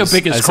emojis? That's your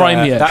biggest as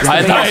crime yet. That's the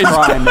That biggest is-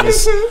 crime.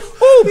 Is, Do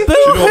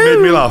you know what made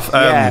me laugh?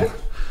 Yeah.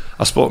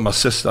 I spoke to my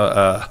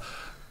sister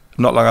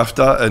not long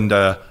after, and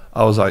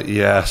I was like,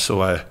 "Yeah,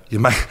 so you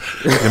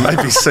might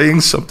be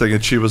saying something,"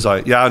 and she was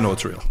like, "Yeah, I know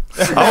it's real."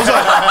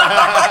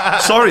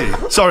 I was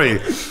like, "Sorry,"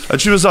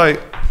 and she was like,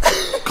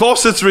 "Of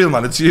course it's real,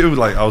 man. It's you."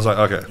 Like, I was like,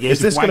 "Okay." Is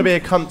this going to be a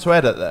cunt to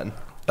edit then?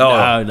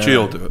 Oh, No. Gio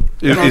will do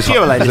it. He's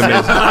Gio will edit he's it.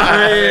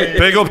 amazing.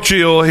 Big up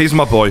Gio. He's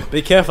my boy.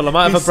 Be careful, I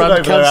might have He's a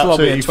brand stood over there cancel on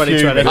me in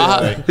absolutely 2020.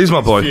 fuming, isn't He's my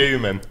he? boy.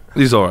 Fuming.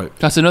 He's all right.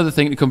 That's another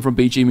thing to come from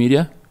BG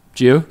Media.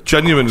 Gio.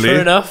 Genuinely. True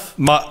enough.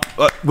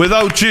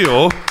 Without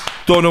Gio,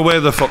 don't know where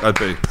the fuck I'd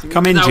be.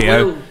 Come in,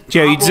 Gio.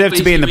 Gio, you deserve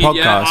to be in the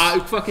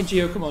podcast. Fucking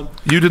Gio, come on.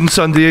 You didn't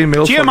send the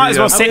email. Gio for might me, as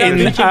well sit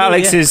in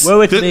Alex's. We're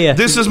with Mia.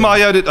 This is my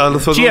editor.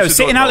 For those who Gio, sit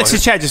don't in know.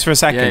 Alex's chair just for a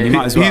second. Yeah, You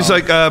might as well. He's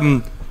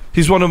like,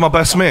 he's one of my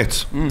best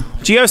mates.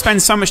 Gio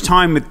spends so much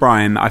time with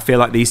Brian that I feel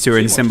like these two are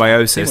in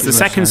symbiosis. The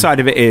second side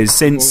of it is,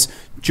 since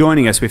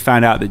joining us, we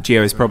found out that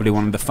Gio is probably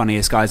one of the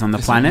funniest guys on the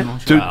planet.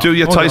 Do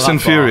your Tyson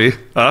Fury.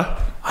 Huh?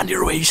 Andy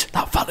Ruiz,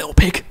 that fat little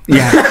pig.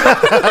 Yeah.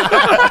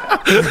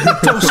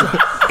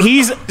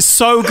 He's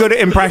so good at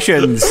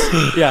impressions.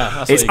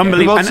 Yeah, It's What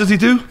unbelievable. else does he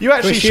do? You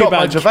actually Chris shot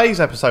my Eubank. Gervais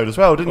episode as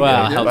well, didn't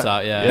Well, you? helped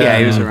out, yeah. Yeah,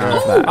 he was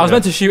around for that. I was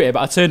meant to shoot it,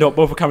 but I turned up,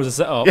 both the cameras are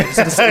set up. Just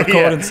to sit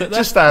record and sit there.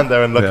 Just stand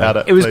there and look Yeah. at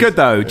it. It was please. good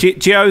though.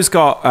 Gio's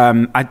got.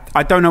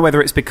 I don't know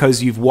whether it's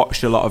because you've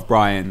watched a lot of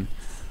Brian,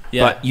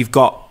 Yeah. but you've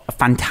got a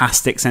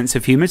fantastic sense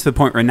of humour to the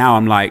point where now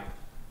I'm like,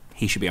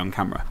 he should be on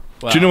camera.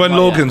 Do you know when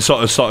Logan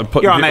sort of started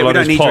putting You're right, mate. people We on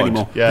don't his need pod? you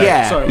anymore.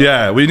 Yeah. Sorry.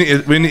 Yeah, we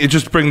need to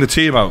just bring the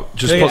team out.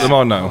 Just put them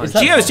on now.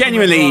 Gio's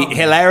genuinely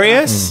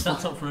hilarious. I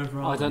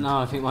don't know.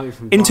 I think it might be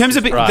from. In terms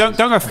of don't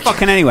go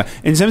fucking anywhere.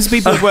 In terms of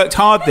people who've worked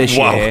hard this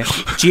Wow. year,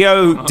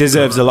 Gio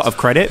deserves a lot of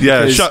credit.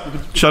 Yeah, because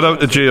shout out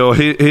to Gio.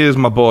 He is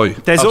my boy.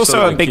 there's also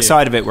a Absolutely. big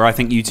side of it where I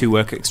think you two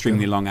work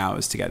extremely long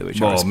hours together,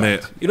 which I Oh, respect.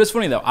 mate. You know what's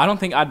funny though? I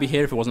don't think I'd be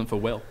here if it wasn't for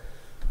Will.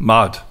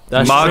 Mad.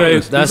 That's Mad. true.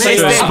 That's Mate,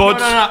 true. no, Spud.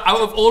 no.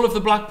 Out of all of the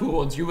Blackpool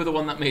ones, you were the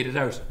one that made it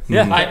out.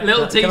 Yeah. Like,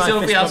 little T, Can I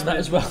Sophie fist bump Aspin. that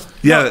as well?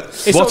 Yeah.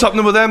 it's What's all-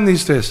 happening with them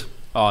these days?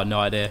 Oh, no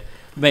idea.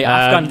 Mate,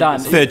 Afghan Dan.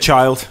 Third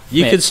child.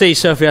 You Mate. can see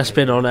Sophie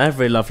Aspin on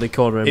every lovely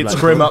corner in It's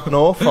Blackpool. Grim Up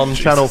North on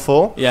Channel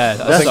 4. Yeah,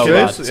 that's That's so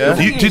good, bad.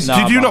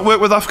 yeah. Did you not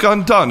work with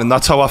Afghan Dan, and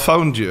that's how I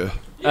found you?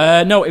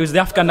 No, it was the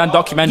Afghan Dan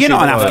documentary. You're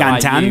not an that Afghan I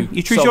Dan. knew.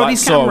 You True So,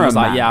 Geordie's so I was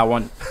camera like, man. yeah, I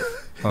want.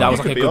 That was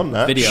like a good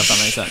that. video, if that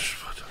makes sense.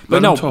 Let But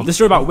him no, talk. the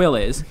story about Will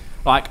is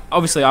like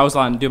obviously I was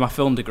like doing my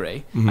film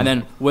degree, and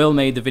then Will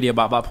made the video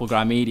about Blackpool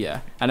Grime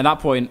Media, and at that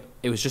point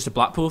it was just a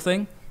Blackpool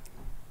thing,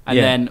 and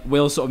then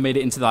Will sort of made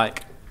it into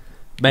like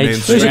It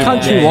was a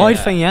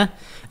countrywide thing, yeah.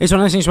 It's one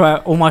of those things where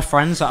all my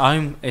friends at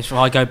home, if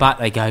I go back,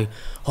 they go,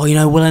 "Oh, you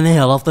know, WillNE,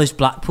 I love those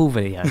Blackpool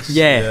videos."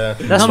 Yeah,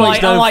 that's I'm what like,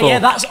 he's known for.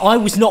 yeah, I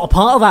was not a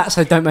part of that,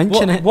 so don't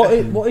mention it. What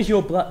is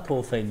your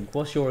Blackpool thing?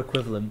 What's your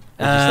equivalent?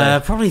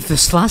 Probably the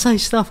Slazzo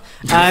stuff.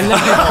 For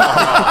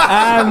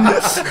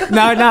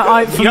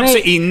You me,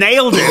 absolutely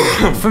nailed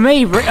it. for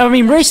me, I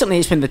mean, recently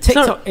it's been the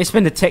TikTok. It's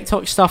been the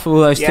TikTok stuff with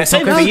all those Yeah,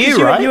 same TikTokers. for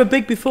you, right? You were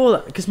big before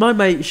that because my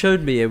mate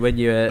showed me when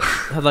you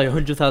had like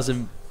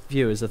 100,000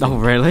 viewers. I think. Oh,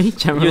 really? You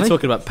Generally? were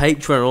talking about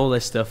Patreon and all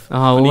this stuff. Oh,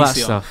 all that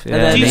Onision. stuff. And Yeah.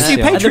 then, Do you do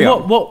and then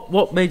Patreon?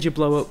 what made you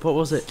blow up? What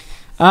was it?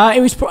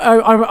 It was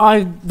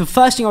the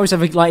first thing I was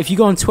ever like. If you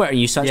go on Twitter and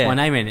you search Yeah. my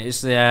name in,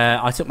 it's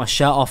I took my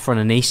shirt off for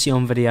an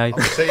Onision video.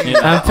 I've seen And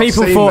that.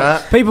 people I've seen thought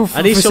that. people for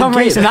Onision some kid.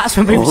 reason that's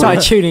when people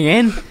started tuning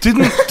in.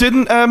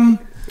 Didn't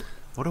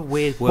What a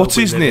weird world. what's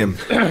his name?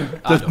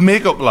 The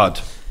makeup lad.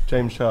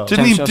 James Charles.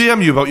 Didn't he James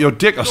DM you about your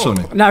dick or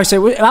something? No,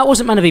 so that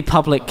wasn't meant to be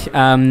public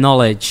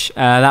knowledge.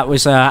 That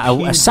was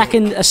a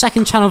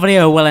second channel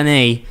video of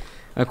WillNE.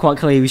 Quite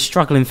clearly, he was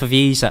struggling for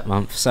views that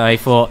month, so he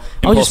thought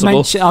I'll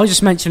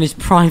just mention his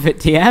private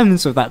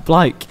DMs with that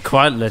bloke.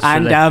 Quite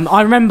literally. And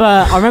I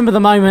remember the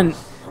moment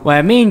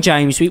where me and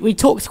James we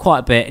talked quite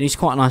a bit, and he's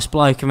quite a nice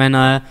bloke. And then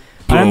I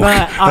remember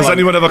Has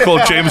anyone ever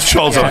called James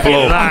Charles a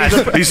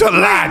bloke? He's a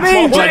lad.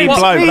 Me and James,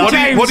 What are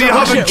you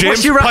having,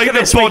 James? Pint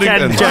of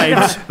Boddington. James?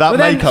 That But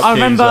then makeup I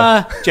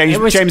remember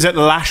James at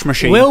the lash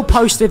machine. Will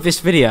posted this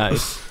video,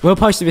 and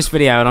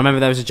I remember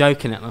there was a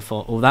joke in it, and I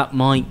thought, well, that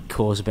might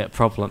cause a bit of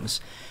problems.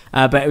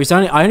 But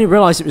I only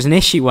realised it was an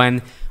issue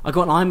when I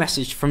got an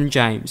iMessage from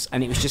James,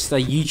 and it was just a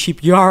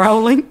YouTube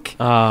URL link.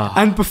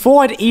 And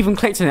before I'd even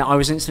clicked on it, I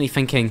was instantly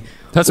thinking,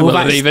 That's a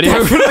WillNE video.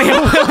 Definitely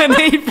a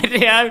WillNE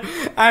video.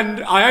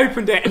 And I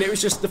opened it, and it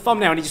was just the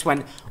thumbnail, and he just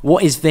went,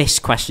 "What is this?" ?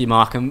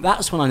 And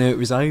that's when I knew it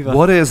was over.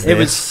 What is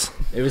this?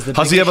 It was the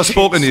Has he ever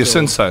spoken to you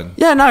since then?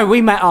 Yeah, no,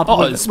 we met up.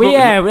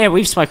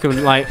 We've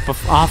spoken like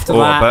after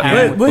that.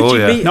 and- Where'd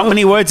you be? Not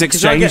many words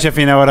exchanged, if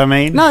you know what I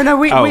mean. No,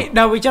 we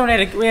Oh.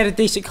 generally we had a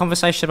decent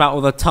conversation about all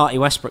the Tarty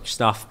Westbrook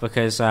stuff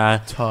because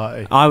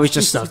Tarty. I was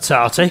just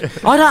Tarty.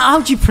 I don't.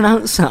 How do you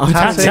pronounce that?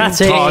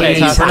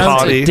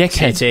 Tarty.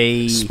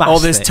 Dickhead. All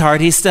this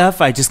tardy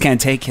stuff, I just can't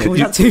take it. Was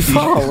that too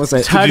far? Was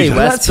it? Tarty Was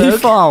that too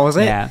Westbrook? far? Was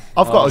it? Yeah.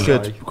 I've got a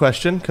good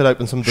question. Could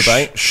open some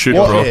debate. Shoot,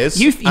 What bro.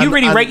 is- You and-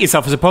 really and- rate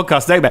yourself as a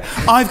podcast, don't you?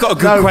 I've got a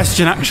good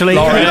question, actually.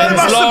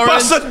 That's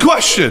Lawrence. the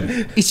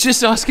question. He's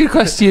just asking a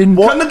question.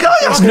 Can the guy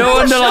ask No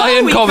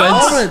underlying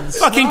comments.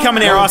 Fucking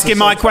coming here asking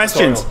my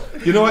questions.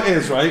 You know what it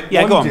is, right?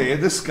 Yeah, go One on. day,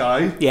 this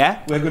guy. Yeah.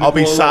 We're gonna I'll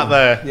be go sat along.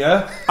 there.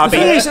 Yeah. I'll The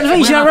be thing is, you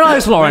don't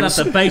realise, Lawrence.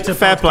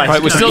 fair play.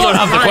 Right, we still don't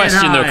have the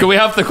question though. Can we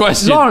have the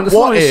question? Lawrence,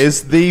 What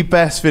is the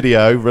best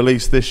video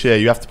released this year?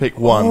 You have to pick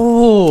one.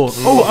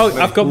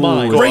 I've got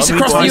mine. Race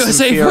across the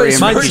USA first,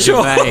 for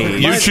sure.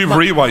 YouTube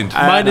Rewind.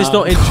 Mine is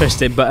not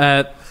interesting,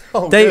 but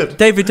good.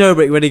 David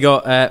Dobrik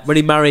when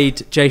he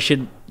married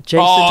Jason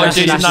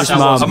Jason Nash's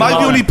mum. Am I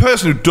the only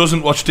person who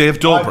doesn't watch Dave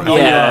Dobrik?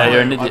 Yeah,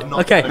 you're an idiot.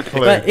 Okay,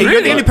 but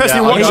You're the only person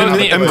who watches him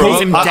and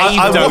calls him Dave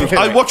Dobrik.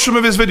 I watch some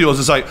of his videos.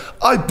 It's like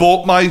I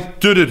bought my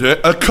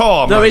a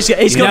car. no, man. he's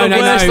got the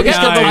worst. He's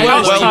got the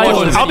worst Well,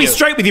 titles. I'll be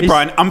straight with you,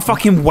 Brian. I'm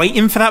fucking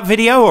waiting for that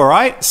video, all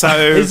right?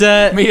 So He's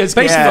Me as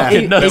basically yeah.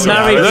 he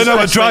married. Learn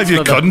how to drive,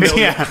 you cunt.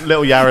 yeah.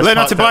 Little Yaris. Learn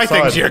how to buy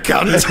parked things, you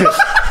outside.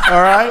 cunt.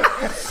 All right.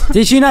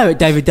 Did you know that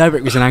David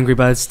Dobrik was an Angry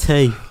Birds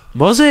too?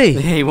 Was he?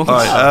 Yeah, he was. All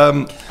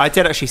right, I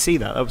did actually see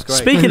that. That was great.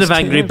 Speaking of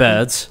Angry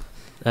Birds,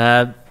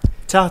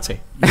 Tarty.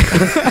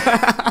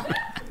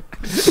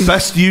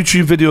 best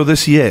YouTube video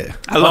this year.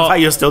 I love how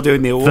you're still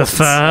doing the awards.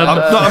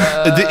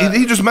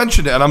 He just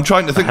mentioned it, and I'm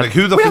trying to think like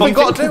who the fuck.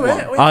 got to do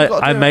it.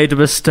 I made a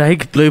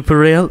mistake. Blooper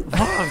reel.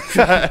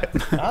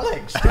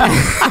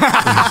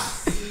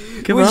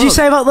 What did you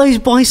say about those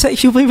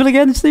bisexual people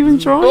again, Stephen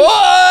Troy?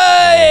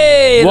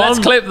 Oi! Let's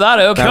clip that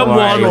up. Come on,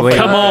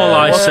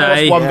 I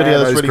say. One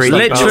video that's really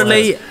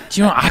Literally,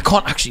 Do you know? I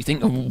can't actually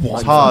think of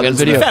one hard, fucking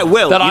isn't video it? Fair,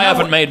 Will, that you I know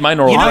haven't what- made mine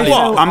or You know I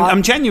what?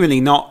 I'm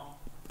genuinely not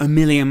a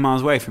million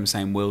miles away from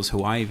saying Will's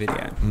Hawaii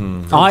video.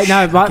 I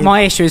know.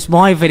 My issue is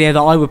my video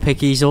that I would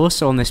pick. He's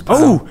also on this.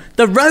 panel. oh,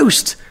 the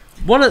roast.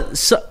 One of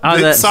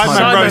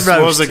Sideman Roast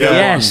was a good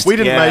yes. We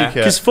didn't make it.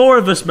 Because 4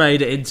 of us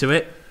made it into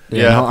it.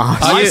 Yeah.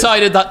 I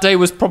decided that day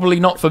was probably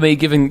not for me,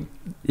 given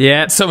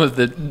Yeah. some of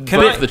the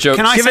the jokes.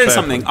 Can I Give say it-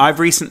 something? I've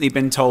recently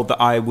been told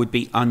that I would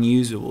be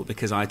unusable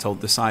because I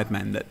told the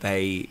Sidemen that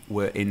they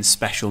were in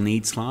special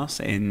needs class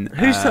in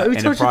Who in told a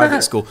you private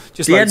that? school.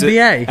 Just The loads of-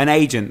 NBA? an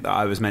agent that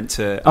I was meant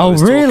to. Oh, I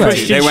was talking really? to.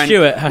 Christian They went,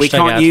 Stewart, we hashtag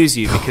can't ad." use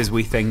you because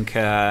we think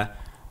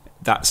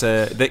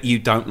that you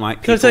don't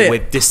like Can I people tell you-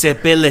 with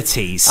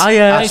disabilities.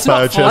 I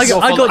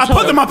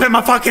put them up in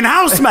my fucking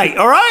house, mate.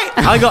 All right.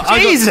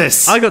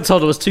 Jesus. I got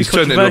told it was too He's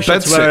turned into a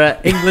controversial to bed wear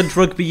an England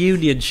Rugby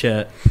Union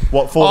shirt.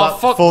 What for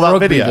that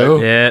video?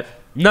 Yeah.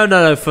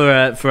 No. For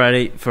a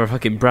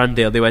fucking brand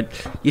deal, they went,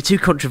 "You're too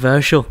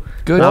controversial."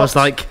 Good. And I was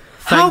like,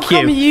 How "Thank you."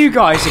 come you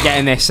guys are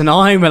getting this and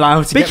I'm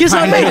allowed to Because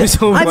get I made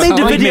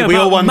a video We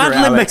all about wonder it,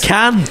 Madeleine Alex.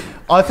 McCann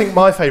I think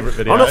my favourite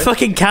video on a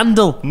fucking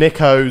candle.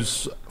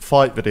 Nico's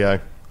fight video.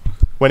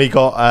 When he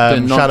got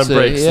Shannon Nonce,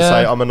 Briggs to yeah.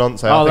 say, I'm a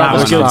nonce. Oh, that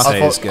was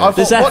good.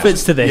 There's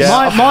efforts to this.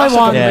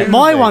 Yeah.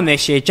 My one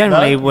this year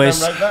generally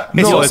was.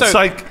 It's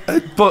like,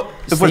 but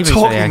if we're Stevens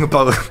talking video.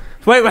 about.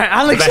 Wait,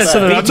 Alex said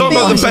something. I'm talking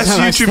about the best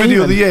Stevens. YouTube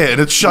video of the year, and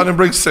it's Shannon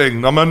Briggs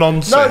saying, I'm a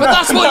nonce. But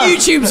that's what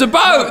YouTube's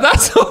about.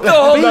 That's what the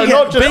whole. No,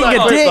 not just being that, a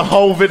but dick. the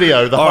whole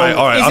video. All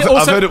right. Is it I've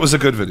also- heard it was a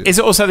good video. Is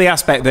it also the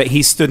aspect that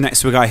he stood next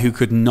to a guy who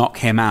could knock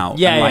him out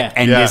Yeah, and yeah.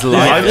 end Yeah. his Yeah.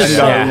 life?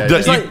 Yeah.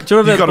 It's like, do you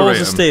remember gotta Balls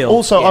rate of him. Steel?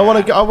 Also, I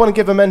want to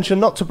give a mention,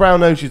 not to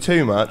brown nose you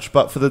too much,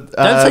 but for the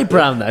Don't say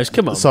brown nose.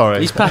 Come on. Sorry.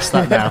 He's past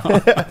that now.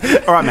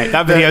 All right, mate.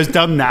 That video's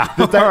done now.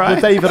 the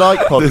David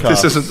Icke podcast.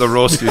 This isn't the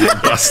roast, you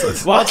bastard.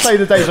 I'd say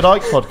the David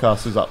Icke podcast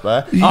is up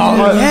there.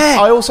 yeah.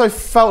 I also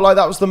felt like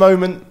that was the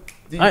moment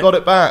that you got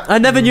it back. I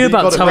never knew You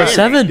about got it Tower back.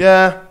 7.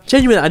 Yeah.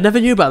 Genuinely, I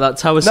never knew about that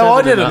Tower 7. No, I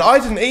and didn't. that. I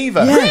didn't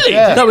either. Really?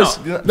 Yeah. That was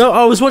no.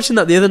 I was watching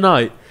that the other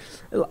night.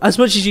 As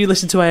much as you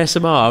listen to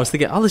ASMR, I was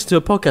thinking I'll listen to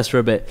a podcast for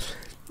a bit,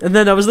 and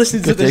then I was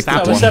listening to this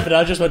Tower 7.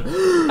 I just went,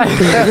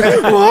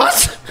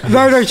 "What?"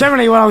 No.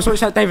 Generally, when I was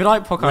watching that David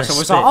Icke podcast, I was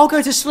Respect. like, I'll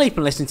go to sleep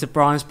and listen to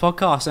Brian's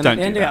podcast. And Don't at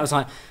the end do of it, that. I was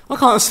like, I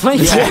can't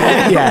sleep.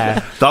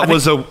 Yeah. That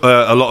was a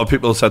lot of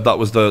people said that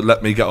was the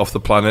let me get off the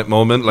planet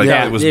moment. Like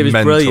Yeah, it was it was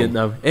mental. brilliant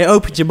though. It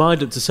opened your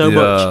mind up to so Yeah.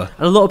 much,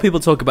 and a lot of people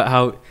talk about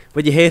how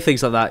when you hear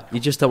things like that,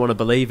 you just don't want to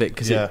believe it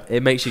because Yeah.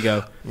 it makes you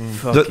go.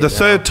 The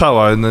third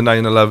tower in the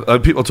 9/11.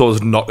 People told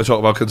us not to talk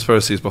about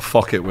conspiracies, but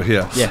fuck it, we're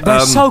here. Yeah. They're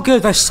so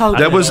good. They're so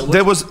There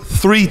good. was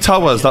 3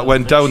 towers that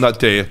went down that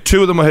day.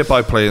 2 of them were hit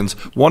by planes.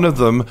 One of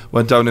them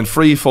went down in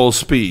free fall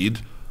speed.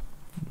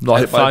 Not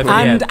hit by a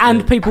plane.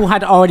 And people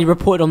had already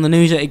reported on the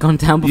news that it had gone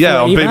down before. Yeah,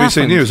 it on even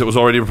BBC happened. News, it was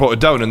already reported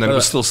down, and then it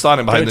was still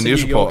standing behind the Going to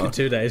news New York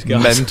reporter. in 2 days,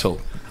 guys. Mental.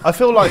 I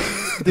feel like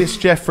this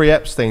Jeffrey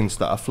Epstein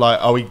stuff,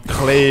 like, he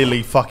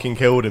clearly fucking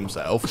killed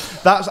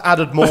himself. That's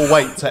added more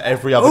weight to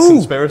every other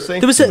conspiracy.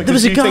 there was a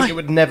because you guy- think it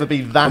would never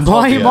be that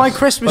My obvious.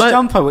 Christmas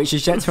jumper, which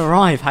is yet to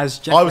arrive, has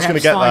Jeffrey I was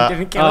gonna get Epstein that.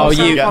 didn't kill Oh,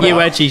 himself. you get that.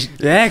 edgy.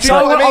 Yeah, Do you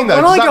know what I mean, though?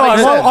 when Does I that go, make I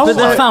sense? want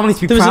my family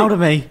to be There was a- proud of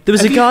me. There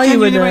was a guy who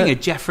Genuinely in wearing a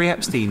Jeffrey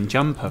Epstein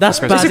jumper. that's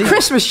for bad. Christmas. It's a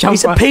Christmas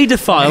He's a jumper.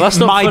 paedophile. That's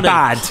not My funny.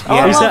 bad. Oh,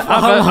 Yeah. I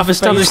love I've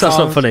established that's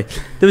not funny.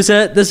 There's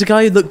a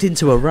guy who looked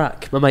into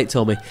Iraq. My mate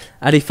told me,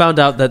 and he found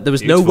out that there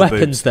was no Beautiful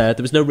weapons boobs. there.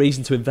 There was no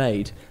reason to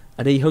invade,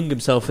 and he hung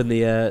himself in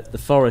the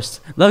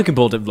forest. Logan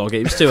Paul didn't vlog it.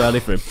 It was too early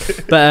for him.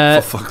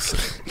 But For fuck's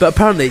sake. but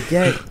apparently,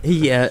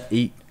 yeah,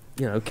 he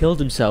killed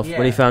himself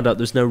when he found out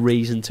there was no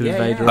reason to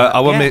invade Iraq.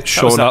 Our Yeah, mate that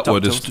Sean was that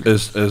Atwood doctor.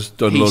 has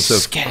done He loads of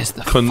scares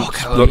the fuck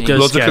out of me. Does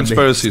loads of scare me.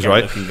 conspiracies,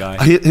 right? Scary-looking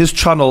guy. His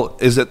channel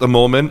is at the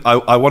moment.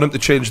 I want him to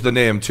change the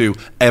name to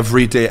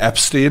Everyday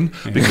Epstein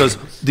because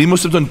they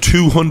must have done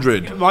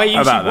 200. My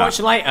YouTube About that. watch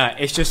later,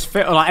 it's just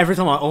like every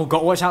time I'm like, got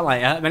to watch that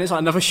later. And then it's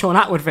like another Sean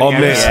Atwood video. Oh,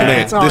 mate,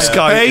 It's like- this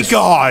guy. Hey is-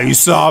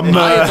 guys,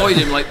 I avoid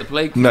him like the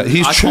plague. No,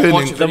 he's I can't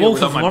watch churning- a The video Wolf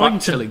without of my back Warrington.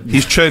 chilling.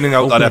 He's churning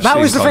out that Epstein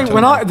That was the thing.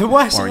 content. The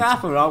worst thing that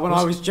happened when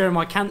I was during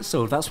my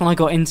cancelled. That's when I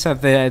got into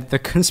the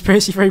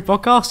conspiracy theory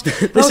podcast.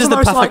 This is the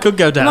path I could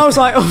go down. And I was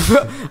like,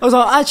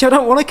 actually, I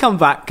don't want to come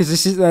back because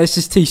it's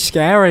just too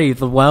scary.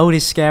 The world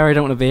is scary. I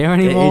don't want to be here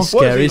anymore. is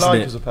What scary, is he isn't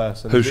like it? as a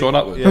person? Who, Sean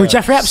Atwood? Yeah. Oh,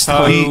 Jeffrey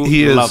Epstein.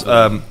 He is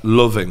Lovely.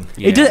 loving.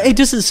 He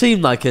doesn't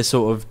seem like a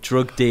sort of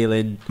drug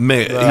dealing.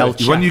 Mate,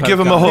 Right. when you give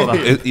him a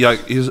Chapo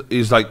hug,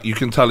 he's like, you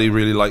can tell he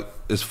really like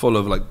is full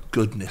of like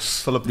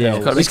goodness. Full of Yeah,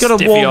 pills. he's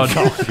got a warm.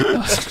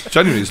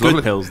 Genuinely, he's Good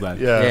lovely. pills then.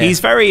 Yeah. He's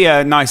very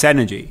nice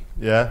energy.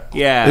 Yeah.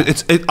 Yeah.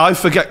 I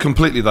forget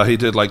completely that he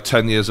did like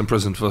 10 years in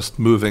prison for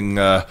moving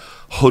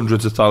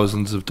hundreds of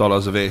thousands of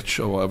dollars of H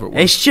or whatever it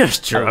was. It's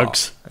just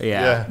drugs.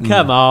 yeah.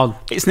 Come on.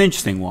 It's an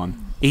interesting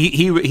one.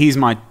 He's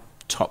my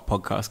top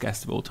podcast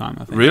guest of all time,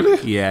 I think.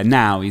 Really? Yeah,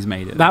 now he's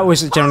made it. That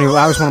was one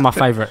of my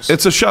favourites.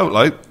 It's a shout,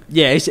 like.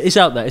 Yeah, it's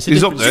out there. It's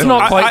He's up different- there. It's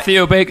not quite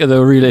Theo Baker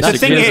though, The realistically.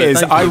 thing is,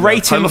 Thank you. I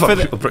rate I him love for how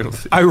the people bring up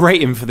the- I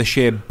rate him for the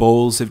sheer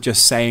balls of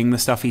just saying the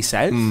stuff he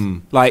says.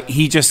 Like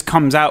he just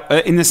comes out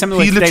in the similar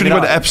way He to literally David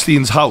went to Icke.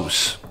 Epstein's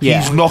house.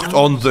 Yeah. He's knocked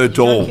on the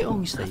door.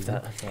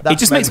 It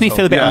just makes me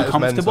feel a bit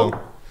uncomfortable.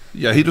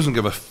 Yeah, he doesn't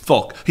give a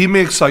fuck. He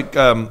makes like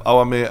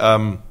our mate.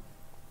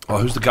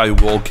 Who's the guy who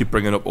we all keep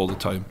bringing up all the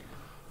time?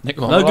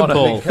 Logan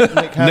Paul.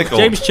 Nico.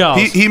 James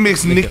Charles. He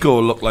makes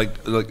Nico look like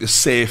a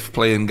safe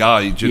playing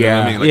guy. Do you know what I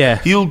Yeah. mean? Like, Yeah.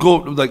 He'll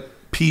go to like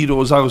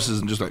pedos' houses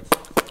and just like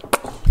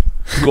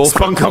go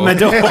Spunk on the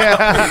door.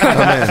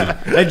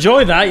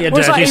 Enjoy that, you Well,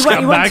 it's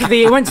dirty like scumbag.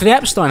 he went to the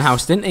Epstein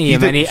house, didn't he? He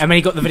And then did.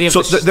 he got the video.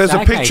 So of the there's a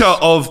staircase. picture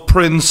of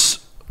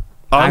Prince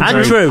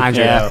Andrew.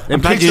 Yeah.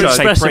 In glad you didn't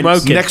say Express and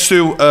Prince. Woking. Next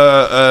to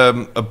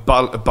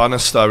a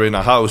banister in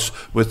a house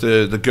with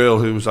the girl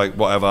who was like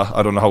whatever,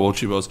 I don't know how old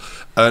she was,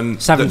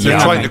 and 17, they're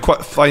I trying think.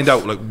 to find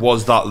out like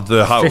was that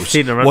the house?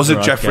 15 or Was it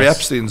under, I Jeffrey guess.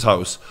 Epstein's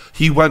house?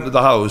 He went to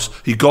the house.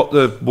 He got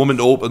the woman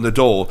to open the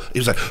door. He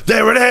was like,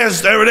 "There it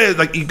is, there it is!"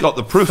 Like he got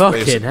the proof.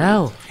 Fucking basically.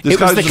 hell. This It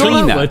was guy's the just-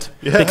 cleaner.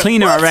 Yeah. The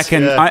cleaner, I What?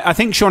 reckon. Yeah. I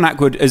think Sean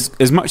Atwood,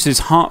 as much as his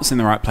heart's in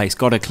the right place,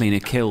 got a cleaner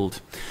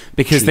killed.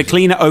 Because the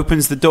cleaner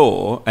opens the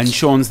door and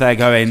Sean's there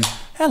going,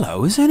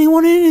 "Hello, is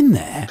anyone in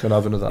there?" Can I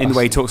have another? In the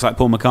way he talks like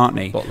Paul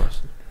McCartney.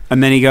 Spotless.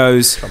 And then he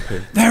goes,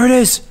 Champagne. "There it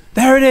is,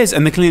 there it is."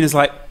 And the cleaner's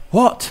like,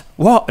 "What?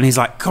 What?" And he's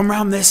like, "Come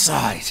round this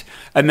side."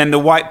 And then the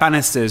white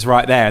banister's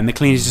right there, and the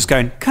cleaner's just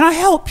going, "Can I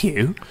help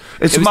you?"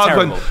 It's It was mad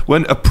terrible.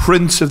 when a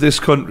prince of this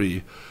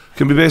country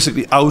can be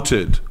basically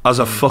outed as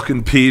a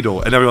fucking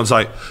pedo, and everyone's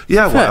like,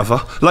 "Yeah,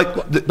 whatever." Like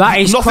That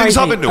is nothing's crazy.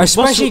 happened to him.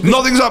 Especially 'cause-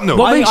 Nothing's happened to him.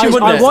 What makes you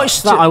wonder?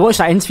 I watched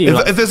that interview.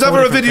 If there's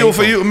ever a video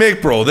for you to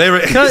make, bro, there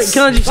it is.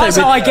 Can I just That's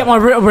say, how I get my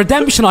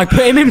redemption. I put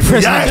him in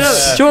prison.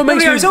 Yes. do you know what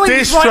makes me Goes, "Oh, he's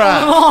diss right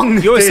track. all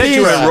along." You always said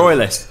you were Yeah. a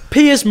royalist.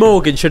 Piers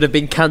Morgan should have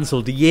been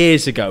cancelled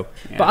years ago,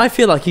 but I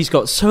feel like he's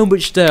got so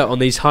much dirt on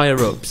these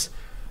higher ups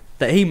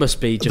that he must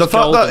be just The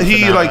fact golden that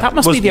he for now. like That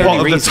must was be the part only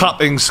of the reason.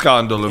 tapping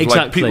scandal of like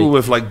Exactly. people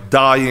with like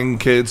dying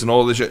kids and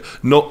all this shit.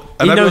 No,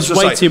 and He everyone's knows just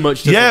way like, too much,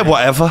 doesn't Yeah, he?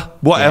 whatever.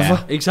 Yeah,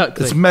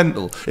 exactly. It's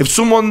mental. If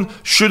someone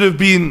should have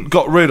been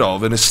got rid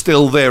of and is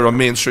still there on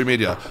mainstream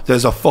media,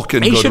 there's a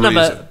fucking He good shouldn't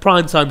reason. have a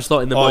prime time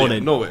slot in the Oh, yeah,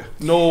 morning. no way.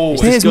 No way.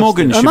 Piers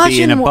Morgan should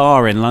be in a Imagine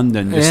bar in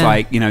London, just Yeah.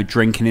 like, you know,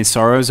 drinking his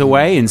sorrows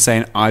away and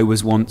saying, "I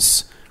was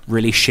once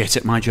really shit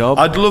at my job."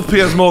 I'd love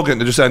Piers Morgan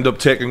to just end up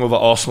taking over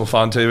Arsenal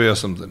Fan TV or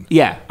something.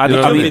 Yeah, I You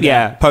know what I mean, mean?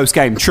 yeah. Post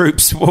game,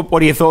 troops.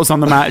 What are your thoughts on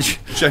the match?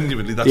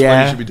 Genuinely, that's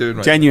what you should be doing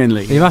right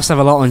genuinely. You must have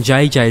a lot on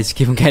JJ to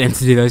keep on getting him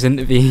to do those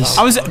interviews.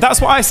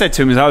 That's what I said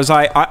to him. Is I was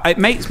like, it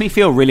makes me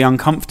feel really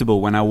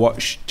uncomfortable when I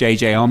watch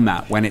JJ on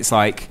that. When it's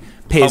like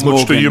Piers How much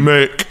Morgan. do you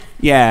make?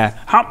 Yeah.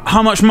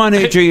 How much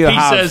money do you He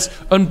have? says,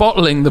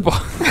 unbottling the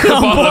bottle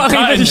of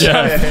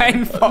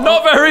Patton.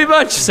 Not very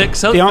much,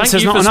 Six. The Thank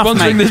answer's you not for enough,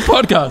 sponsoring mate. this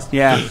podcast.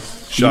 Yeah.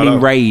 Shout You mean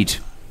out. Raid.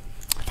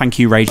 Thank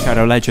you, Raid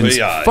Shadow Legends.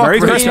 We are. Merry Fuck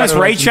Raid Christmas,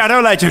 Shadow Raid Shadow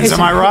Legends.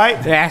 Am I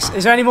right? Yes.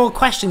 Is there any more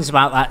questions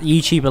about that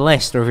YouTuber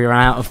list, or have you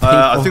run out of people?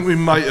 I think we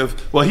might have.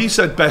 Well, he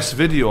said best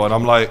video, and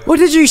I'm like, Well,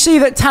 did you see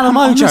that Tanner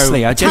Mojo?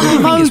 Honestly, I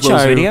genuinely think it's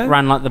Will's video.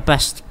 ran like the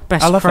best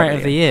I love creator that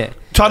of the year.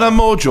 Tana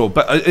Mojo,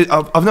 but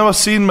I've never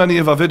seen many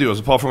of her videos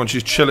apart from when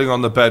she's chilling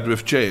on the bed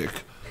with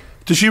Jake.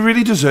 Does she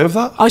really deserve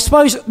that? I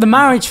suppose the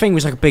marriage thing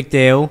was like a big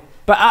deal.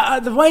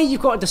 But the way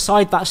you've got to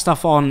decide that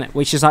stuff on,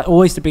 which is like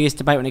always the biggest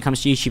debate when it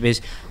comes to YouTube,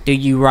 is do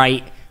you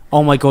rate,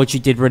 "Oh my god, you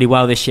did really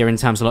well this year in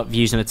terms of like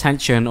views and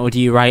attention," or do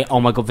you rate, "Oh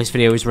my god, this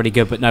video is really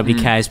good, but nobody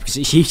cares because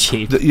it's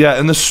YouTube"? Yeah,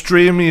 and the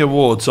Streamy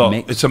Awards are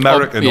it's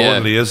American Yeah.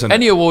 only, isn't it?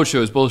 Any award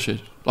show is bullshit.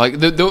 Like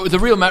the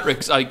real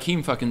metrics,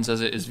 Keem fucking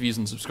says it, is views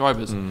and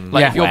subscribers.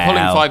 Like Yeah. if you're pulling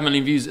Wow. 5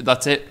 million views,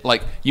 that's it.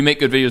 Like you make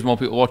good videos, more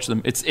people watch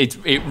them.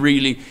 It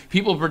really,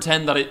 people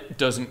pretend that it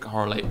doesn't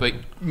correlate, but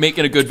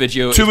making a good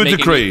video To is a making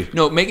degree.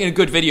 making a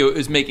good video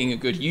is making a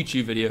good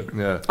YouTube video.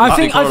 Yeah. I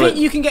think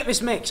you can get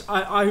this mix.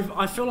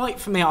 I feel like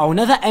for me, I will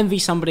never envy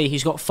somebody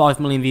who's got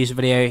 5 million views a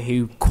video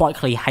who quite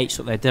clearly hates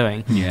what they're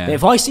doing. Yeah. But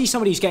if I see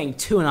somebody who's getting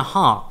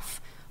 2.5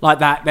 like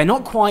that, they're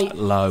not quite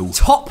Low.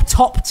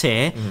 top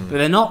tier, but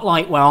they're not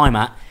like where I'm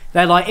at.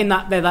 They're like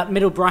they're that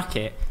middle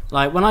bracket.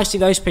 Like when I see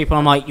those people,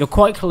 I'm like, you're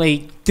quite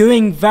clearly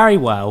doing very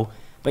well,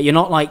 but you're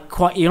not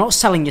you're not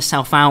selling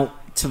yourself out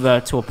to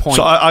a point.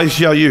 So I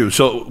hear you.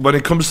 So when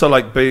it comes to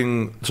like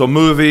being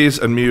movies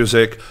and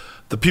music,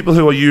 the people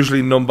who are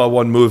usually number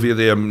one movie of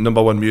the year,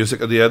 number one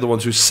music of the year, the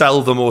ones who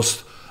sell the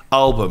most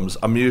albums,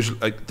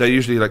 they're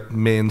usually like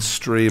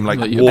mainstream, like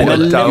Like you're watered a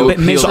little bit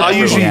down. middle So I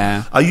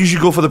everyone.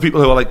 usually go for the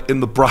people who are like in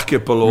the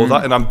bracket below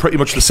that, and I'm pretty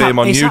much the same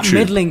on it's that YouTube.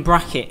 middling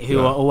bracket who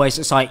are always,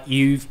 it's like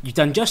you've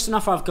done just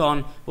enough. I've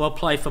gone well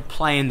play for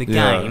playing the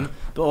Yeah. game,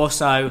 but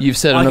also You've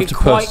said I enough could to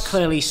quite puss.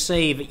 clearly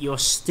see that you're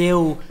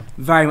still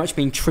very much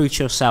being true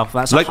to yourself.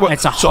 That's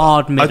it's a so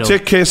hard I middle.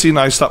 take Casey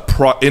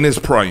Neistat in his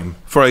prime,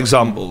 for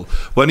example,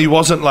 when he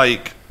wasn't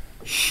like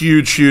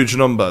huge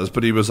numbers,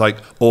 but he was like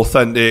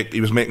authentic.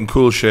 He was making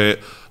cool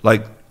shit.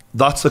 Like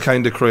that's the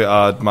kind of creator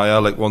I admire.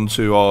 Like 1,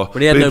 2, or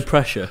But he had no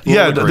pressure.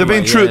 Yeah, they're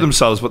being true yeah. to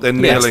themselves, but they're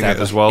nailing it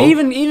as well.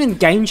 Even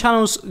game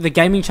channels, the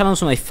gaming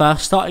channels when they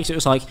first started, 'cause it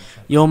was like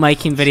you're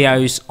making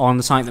videos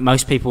on something that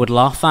most people would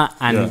laugh at,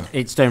 and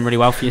it's doing really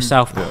well for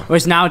yourself.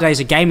 Whereas nowadays,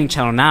 a gaming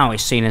channel now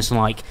is seen as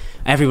like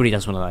everybody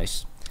does one of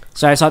those.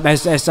 So it's like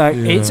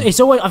it's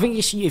always. I think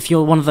if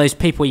you're one of those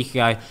people, you could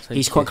go,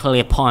 he's quite clearly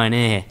a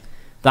pioneer.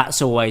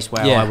 That's always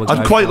where I would go.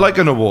 I'd quite for. like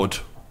an award.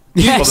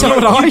 Yeah, so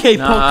would I. UK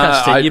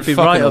podcasting, you'd be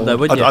right up there,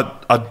 wouldn't you?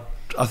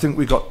 I think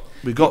we got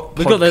They got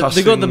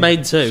podcasting, the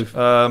main two.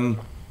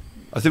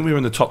 I think we were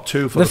in the top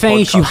 2 for The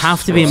thing is, you podcasts.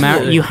 have to be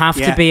American. You have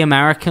to be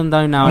American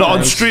though now. Not on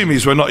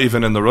Streamies, we're not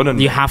even in the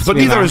running. You have to but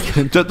be neither is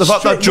American. the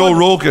fact that Joe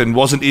Rogan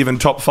wasn't even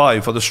top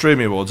 5 for the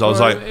Streamy Awards. I was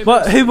like,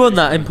 What? Who won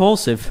that?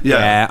 Impulsive.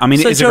 yeah. I mean,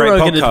 So it is Joe a great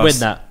Rogan podcast. would win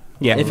that.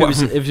 Yeah. If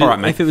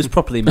it was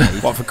properly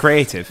made. What, for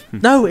creative?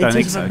 No, Don't it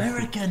think is so.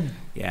 American.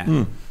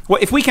 Yeah. Well,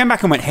 if we came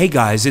back and went, "Hey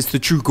guys, it's the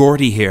true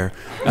Geordie here,"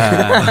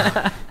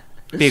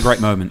 be a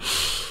great moment.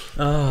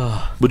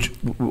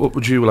 What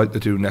would you like to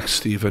do next,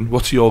 Stephen?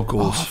 What's your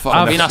goals?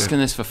 I've been asking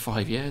this for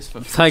 5 years.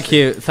 Thank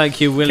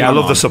you, William. I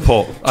love the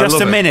support.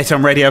 Just a minute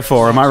on Radio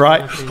 4, am I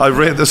right? I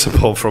rate the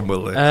support from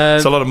WillNE.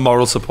 It's a lot of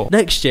moral support.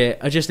 Next year,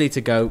 I just need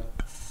to go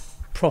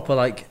proper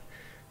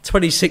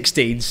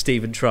 2016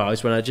 Stephen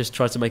tries, when I just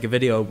tried to make a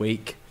video a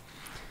week,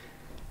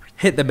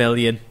 hit the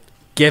million,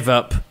 give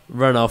up,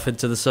 run off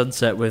into the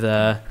sunset with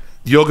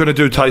You're going to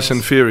do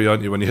Tyson Fury,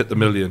 aren't you, when you hit the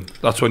million?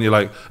 That's when you're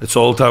like, it's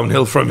all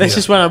downhill from here. This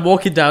is when I'm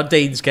walking down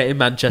Deansgate in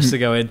Manchester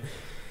going,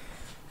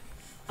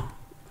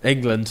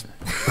 England.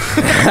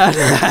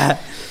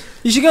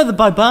 You should go the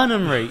Bo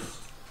Burnham route.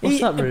 What's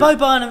that route? Bo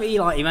Burnham,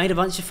 he made a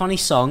bunch of funny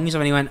songs,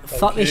 and then he went,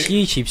 "Fuck this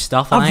YouTube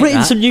stuff." I've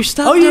written some new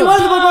stuff. Oh, you wrote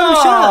the Bo Burnham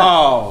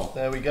show.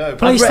 There we go.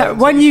 Please,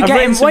 when you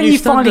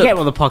finally get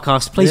on the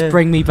podcast, please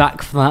bring me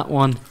back for that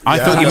one. I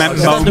thought you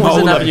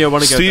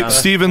meant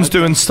Stephen's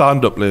doing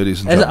stand-up, ladies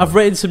and gentlemen. I've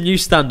written some new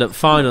stand-up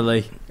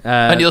finally.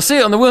 And you'll see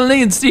it on the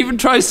WillNE, and Stephen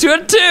tries to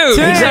it too.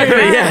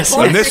 Exactly, yes.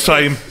 And this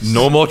time,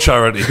 no more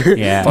charity.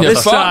 Yeah. But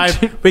this time,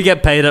 we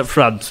get paid up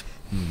front.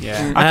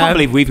 Yeah. I can't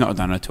believe we've not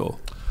done it at all.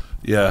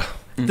 Yeah.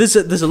 There's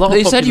a lot of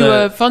They said you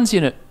were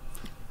fancying it.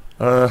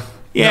 I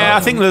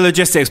think the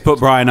logistics put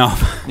Brian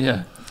off.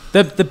 Yeah.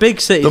 The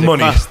big cities The are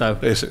money, class, though.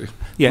 basically.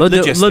 Yeah,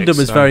 London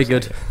was very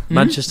good.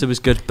 Manchester was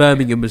good.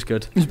 Birmingham was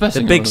good. was best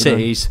The thing big I've ever done.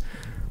 cities.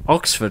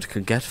 Oxford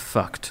can get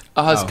fucked.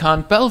 As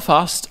can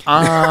Belfast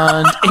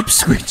and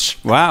Ipswich.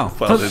 Wow.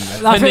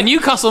 And the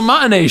Newcastle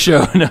matinee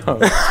show. No.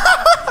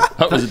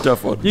 That was a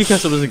tough one.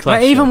 Newcastle was a class.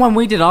 But even when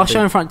we did our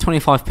show in front of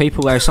 25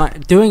 people,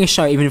 doing a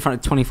show even in front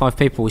of 25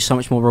 people was so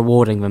much more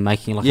rewarding than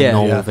making a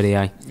normal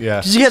video. Yeah.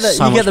 Because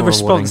you get the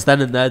response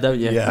then and there, don't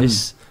you? Yeah.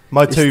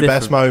 My two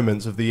best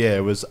moments of the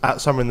year was at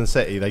Summer in the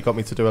City. They got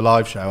me to do a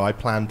live show. I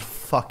planned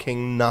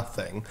fucking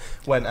nothing.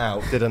 Went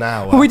out, did an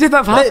hour. Well, we did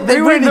that for They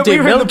really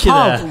do milk you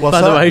there,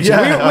 by the way,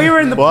 Jack. We were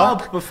in the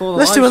pub before the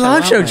Let's do a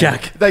live show,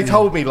 Jack. They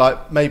told me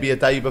maybe a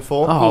day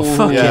before. Oh,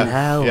 fucking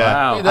hell.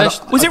 Yeah. Wow.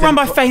 Was it run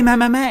by Fame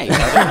MMA?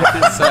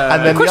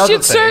 And then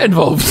Question set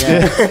involved.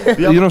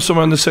 You know,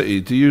 Somewhere in the City,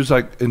 do you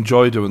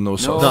enjoy doing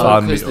those sort of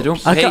fan because they don't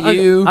meetups?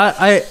 pay you.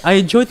 I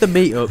enjoyed the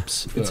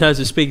meetups in terms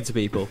of speaking to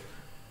people,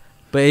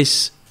 but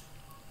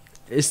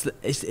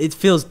it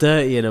feels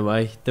dirty in a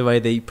way, the way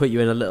they put you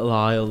in a little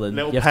aisle and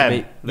Little you have pen. to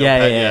meet. Little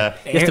pen,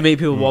 You have to meet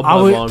people one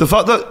by one. The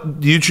fact that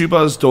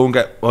YouTubers don't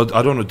get,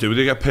 I don't know, do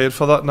they get paid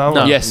for that now?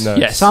 No. Yes, No.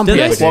 yes. Some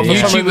yes. people do.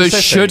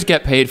 YouTubers should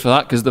get paid for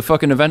that because the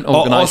fucking event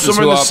organisers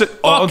who are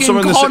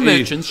fucking con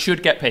merchants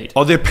should get paid.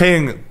 Are they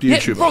paying Yeah,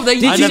 YouTubers? bro, they I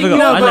using never your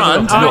got- I never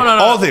brand. got paid.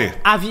 No. Are they?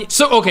 Have you?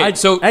 So okay,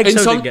 so EXO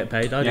didn't get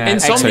paid. I didn't.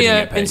 EXO didn't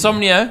get paid.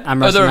 Insomnia,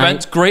 And other Resonate.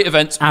 events, great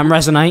events.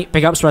 Resonate.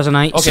 Big ups,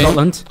 Resonate. Okay.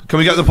 Scotland. Can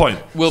we get the point?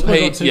 We'll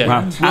pay.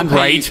 Yeah, And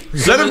great.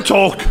 Let them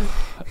talk.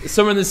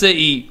 Summer in the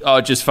City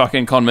are just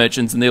fucking con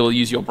merchants, and they will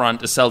use your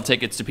brand to sell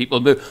tickets to people.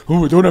 But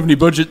we don't have any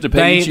budget to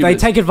pay. They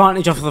take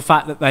advantage of the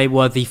fact that they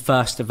were the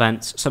first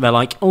event, so they're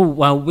like, "Oh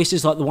well, this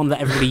is like the one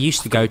that everybody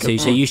used to go to,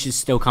 so you should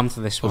still come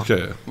to this one."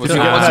 Okay.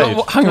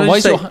 Hang on, why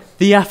is your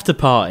the after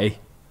party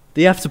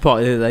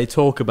that they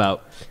talk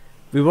about?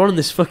 We were on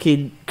this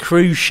fucking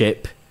cruise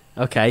ship.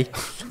 Okay,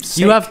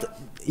 you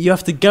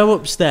have to go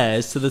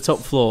upstairs to the top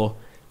floor.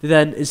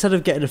 Then instead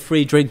of getting a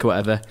free drink or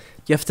whatever,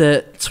 you have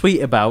to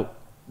tweet about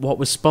what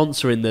was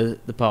sponsoring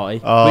the party,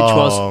 which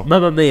was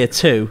Mamma Mia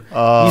 2. You've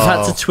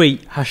had to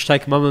tweet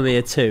 #Mamma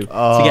Mia 2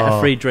 to get a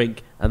free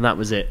drink, and that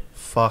was it.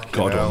 Fuck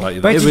God almighty.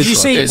 But did you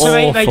see? So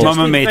they just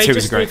Mamma Mia 2 did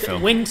was a great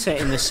film. Winter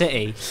in the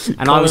City,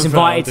 and I was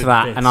invited to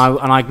that, and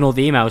I ignored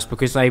the emails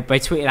because they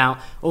tweeted out,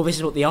 "Oh, this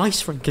is what the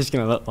ice rink is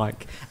going to look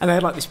like," and they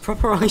had like this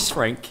proper ice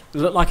rink, it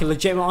looked like a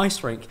legitimate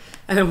ice rink.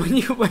 And then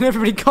when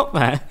everybody got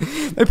there,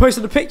 they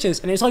posted the pictures,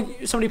 and it's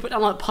like somebody put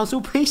down like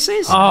puzzle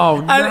pieces.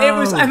 Oh no!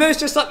 And there was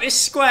just like this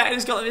square, and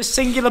it's got like this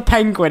singular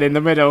penguin in the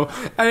middle,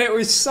 and it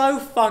was so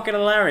fucking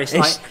hilarious.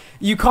 Like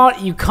you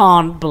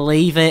can't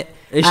believe it.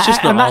 It's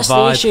just not and that's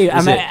our the vibe, issue.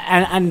 is it?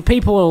 And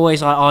people are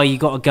always like, "Oh, you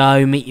got to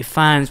go meet your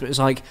fans," but it's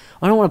like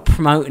I don't want to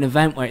promote an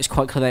event where it's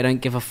quite clear they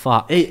don't give a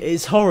fuck.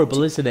 It's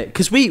horrible, isn't it?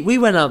 Because we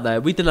went out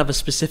there, we didn't have a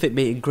specific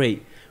meet and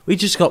greet. We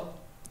just got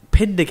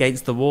pinned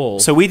against the wall.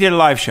 So we did a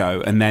live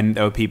show, and then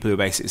there were people who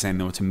were basically saying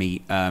they were to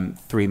meet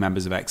 3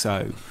 members of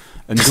XO,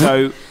 and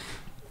so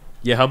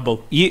you're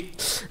humble. You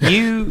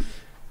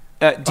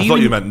I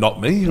thought you meant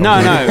not me. No.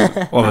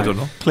 Well, I don't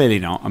know. Clearly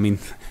not. I mean,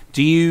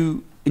 do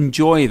you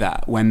enjoy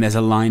that when there's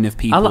a line of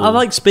people? I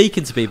like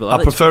speaking to people.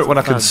 I prefer it when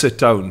I can sit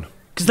down.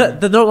 Because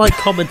they're not like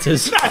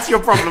commenters. That's your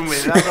problem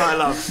with it. That's what I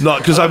love. No,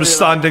 because I was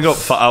standing up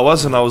for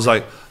hours and I was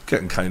like,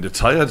 getting kind of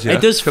tired. Yeah,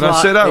 It does. Can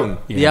I sit down?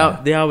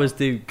 The hours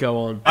do go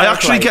on. I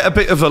actually get a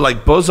bit of a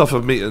buzz off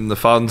of meeting the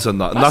fans and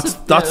that, and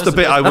that's the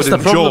bit I would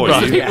enjoy.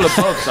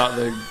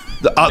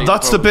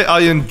 That's the bit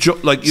I enjoy.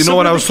 Like, you know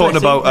when I was talking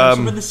about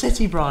in the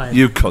city, Brian.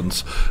 You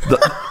cunts.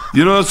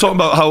 You know I was talking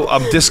about how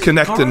I'm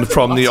disconnecting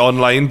from the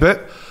online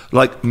bit.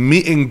 like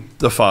meeting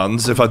the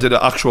fans, if I did an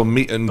actual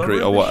meet and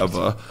greet or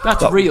whatever,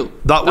 That's real.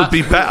 That would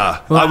be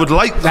better. Well, I would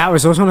like that.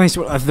 Was also nice.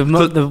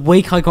 The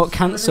week I got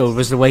cancelled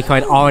was the week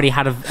I'd already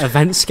had an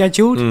event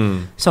scheduled.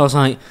 So I was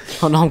like,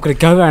 oh no, I'm going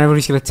to go there and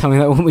everybody's going to tell me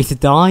they want me to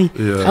die.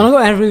 Yeah. And I got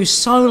there, everybody was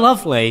so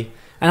lovely.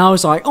 And I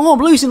was like, oh, I'm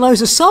losing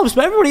loads of subs,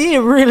 but everybody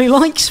here really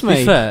likes me. To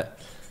be fair,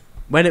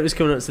 when it was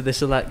coming up to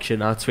this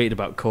election, I tweeted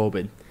about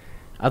Corbyn.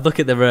 I'd look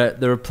at the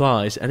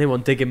replies,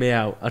 anyone digging me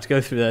out, I'd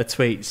go through their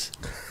tweets.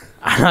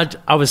 And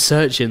I was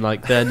searching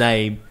like their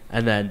name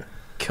and then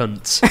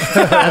cunts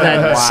and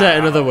then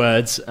certain other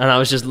words, and I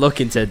was just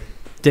looking to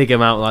dig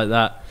them out like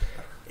that.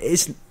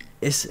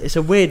 It's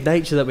a weird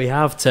nature that we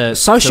have to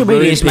social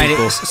media media's made it.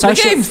 The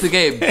game's the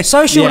game.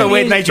 Social What a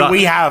weird nature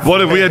we have.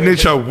 What a weird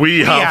nature we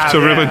have to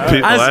ruin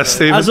people,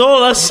 Stephen? as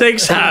all us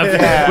 6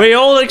 have. We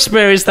all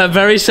experience that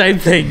very same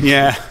thing.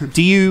 Yeah.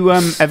 Do you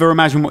ever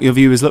imagine what your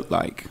viewers look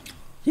like?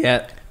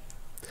 Yeah.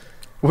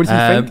 What do you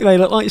think they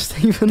look like,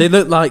 Stephen? They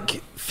look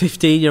like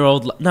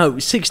 15-year-old... No,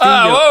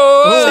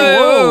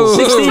 16-year-old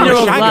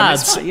 16-year-old Shag 'em,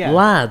 lads. it's fine, yeah.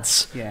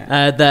 Lads.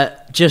 Yeah.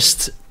 That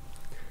just...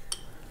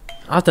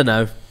 I don't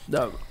know.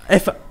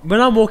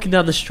 When I'm walking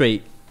down the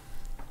street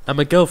and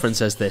my girlfriend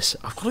says this,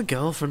 I've got a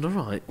girlfriend, all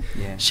right.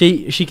 Yeah.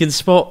 She can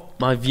spot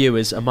my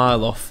viewers a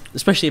mile off,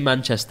 especially in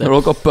Manchester. They've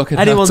all got bucket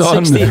Anyone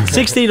hats on.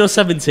 16 or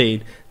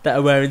 17 that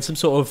are wearing some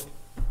sort of,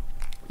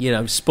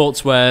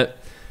 sportswear,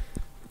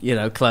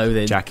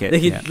 clothing. Jacket,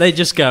 They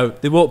just go,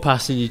 they walk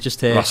past and you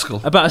just hear... Rascal.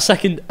 About a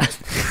second...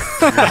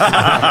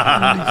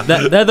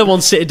 they're the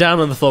ones sitting down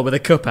on the floor with a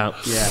cup out.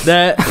 Yeah.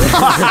 They're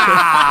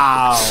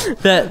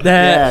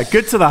Yeah,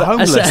 good to the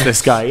homeless,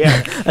 this guy,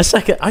 yeah. A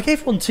second, I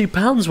gave one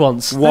 £2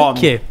 once. One.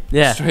 Thank you.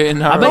 Yeah. Straight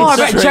and I narrow. I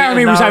bet Straight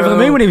Jeremy and was over the narrow.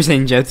 moon when he was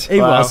injured. He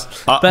was.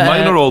 But,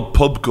 mine are all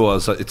pub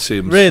goers, it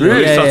seems. Really? At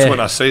least Yeah, that's yeah. when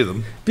I see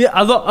them. Yeah,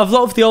 a lot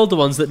of the older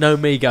ones that know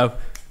me go,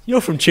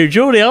 "You're from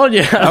Geordie, aren't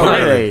you?" Oh,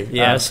 really?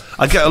 Yes.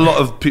 I get a lot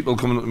of people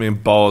coming up to me in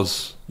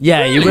bars.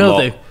 Yeah, you A will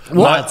lot. do.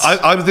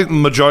 I think the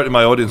majority of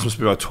my audience must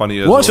be about 20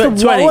 years What's the, old.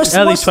 20, what's,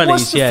 early what's, 20s,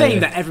 what's the yeah, thing yeah.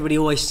 that everybody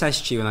always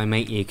says to you when they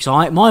meet you?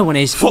 Because my one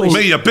is... Fuck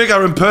me, you're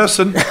bigger in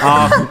person. Yeah,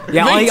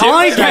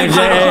 I get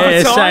that all the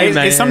Yeah, time. same,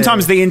 mate.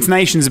 Sometimes the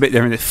intonation's a bit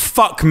different.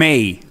 Fuck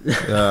me.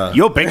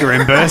 You're bigger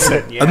in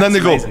person. Yeah, and then they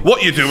it's go, amazing.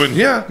 what are you doing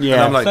here? Yeah.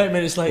 And I'm like, 5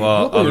 minutes later,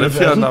 well, what I were you live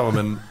doing? here now. I'm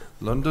in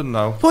London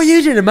now. What are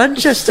you doing in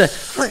Manchester?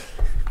 Like,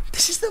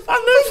 this is the one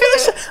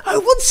thing. I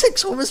won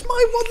 6 on was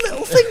my one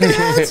little thing I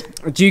had.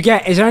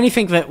 Is there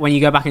anything that when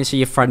you go back and see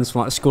your friends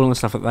from like school and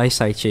stuff that they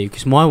say to you?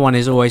 Because my one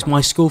is always,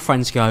 my school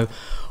friends go,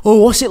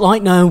 oh, what's it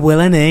like knowing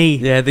WillNE?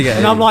 Yeah, they get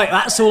And I'm like,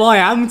 that's all I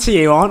am to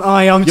you, aren't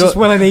I? I'm just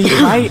WillNE,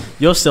 mate.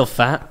 You're still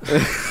fat.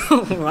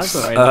 That's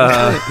all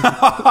right.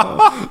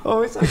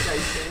 Oh, it's okay.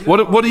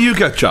 What do you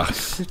get, Jack?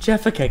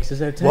 Jaffa cakes are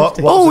so tasty. What?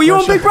 Oh, was were the you on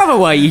question? Big Brother,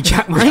 were you,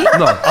 Jack, mate?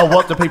 Oh,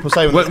 what do people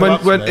say when, they come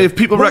up to me? If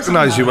people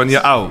recognise you when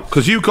you're out,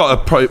 because you've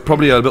got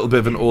probably a little bit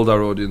of an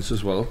older audience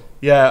as well.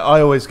 Yeah, I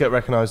always get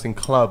recognised in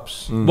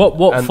clubs.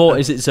 What And- fort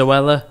is it,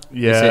 Zoella?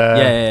 Yeah, Is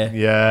it?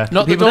 Yeah.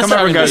 Not the People come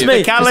over and go, Dutch me.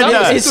 the calendar.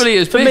 That's what it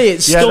is. For me,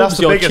 it's Yeah, Storms that's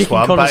the your biggest chicken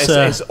one, but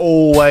connoisseur. it's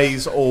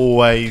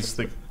always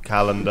the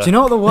calendar. Do you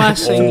know what the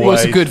worst thing It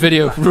was a good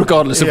video,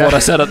 regardless of what I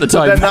said at the But,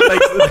 time. then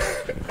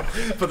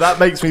that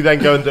makes me then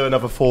go and do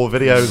another 4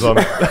 videos on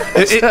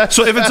it.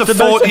 So if it's a the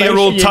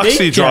 40-year-old motivation you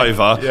taxi need, Jack.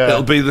 driver, Yeah.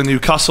 it'll be the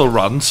Newcastle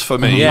rants for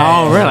me. Yeah.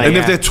 Oh, really? And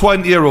if they're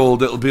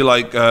 20-year-old, it'll be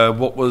like,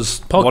 what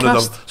was one of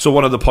Podcast? them? So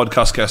one of the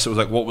podcast guests, it was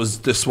like, what was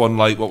this one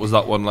like? What was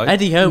that one like?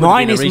 Eddie Home.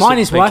 Mine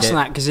is worse than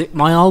that because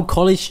my old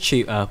college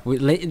tutor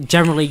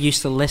generally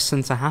used to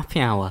listen to Happy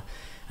Hour,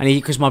 and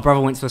because my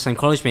brother went to the same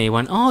college as me, he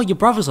went, "Oh, your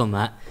brother's on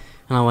that,"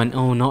 and I went,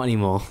 "Oh, not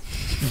anymore."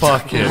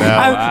 Fucking hell.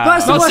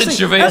 That's the Not worst since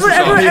thing.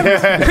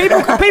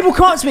 Gervais People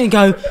come up to me and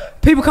go,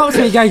 when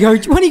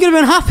are you going to be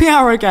on Happy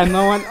Hour again? And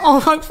I went, "Oh,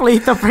 hopefully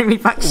they'll bring me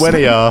back soon." When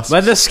he asked.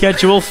 When the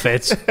schedule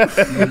fits. But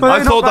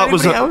I thought that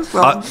was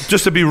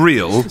just to be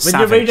real. When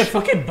you read a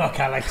fucking book,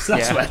 Alex,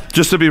 that's when.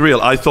 Just to be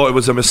real, I thought it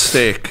was a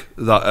mistake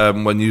that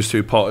when you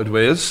two parted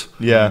ways.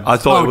 Yeah. I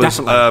thought Oh, it was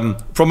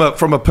definitely.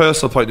 from a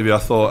personal point of view. I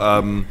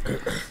thought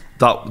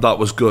that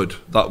was good.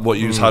 That what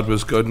you had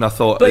was good, and I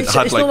thought But it it's,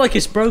 had it's like not like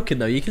it's broken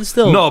though. You can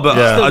still. no, but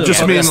Yeah. I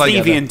just mean like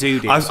Stevie and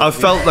Doody. I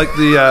felt like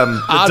the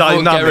I'd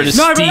vote get rid dynamic. of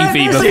No, but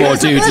Stevie there's before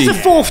there's Doody. a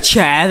 4th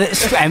chair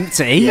that's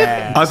empty.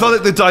 Yeah. I felt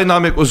like the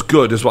dynamic was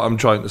good, is what I'm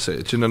trying to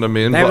say. Do you know what I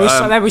mean? There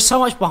But, was so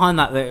much behind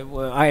that it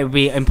would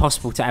be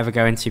impossible to ever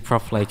go into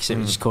properly because it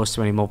would just cause too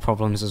many more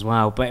problems as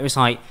well. But it was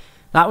like,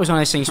 that was one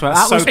of those things where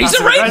that was... He's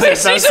a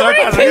rapist! He's a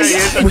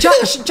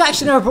rapist!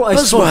 Jackson never brought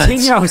those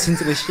 14-year-olds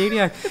into the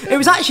studio. It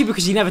was actually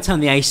because he never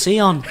turned the AC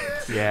on.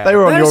 Yeah. They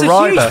were on There was your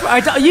a huge-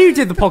 rider. You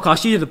did the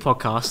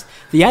podcast.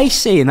 The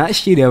AC in that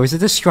studio was a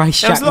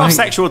disgrace. There was a lot of JaackMaate.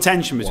 sexual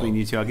tension between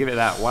you two. I'll give it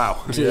that.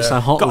 Wow. It was so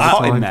hot Got all the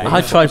hot in time. there.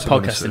 I tried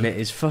podcasting it.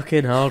 It's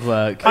fucking hard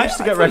work. I used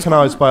to get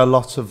recognised by a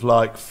lot of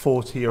like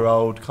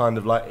 40-year-old kind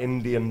of like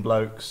Indian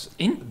blokes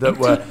that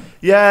were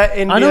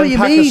Indian I know what you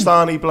mean.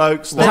 Pakistani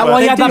blokes. Is that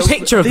why you had that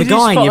picture of the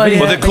guy in your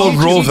video? Well, they're called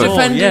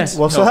rovers.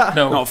 What's that?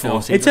 No, Not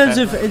 40. In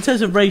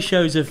terms of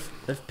ratios of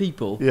of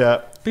people.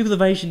 Yeah. People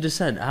of Asian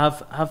descent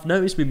have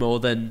noticed me more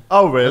than.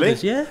 Oh, really?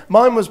 Others, yeah.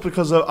 Mine was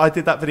because I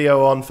did that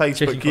video on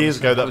Facebook years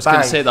ago. That I was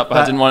going to say that, but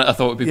I didn't want it. I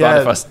thought it would be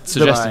bad if I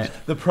suggested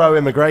the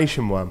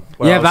pro-immigration one.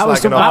 Yeah, that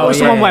was the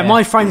one where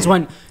my friends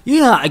went, you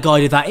know that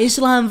guy did that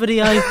Islam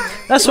video?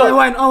 That's what I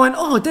went, oh,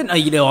 I didn't know,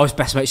 you know, I was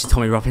best mates with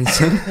Tommy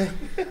Robinson.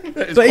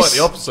 It's quite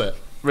the opposite,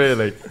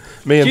 really.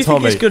 Me and Tommy. Do you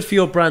think it's good for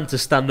your brand to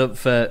stand up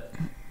for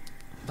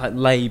like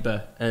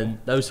Labour and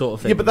those sort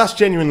of things? Yeah, but that's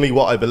genuinely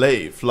what I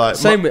believe. Like,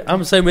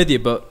 I'm same with you,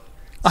 but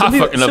I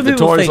fucking love the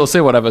Tories. I'll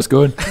say whatever's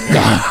good.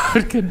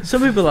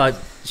 Some people like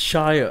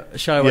shy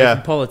away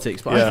from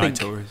politics, but I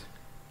think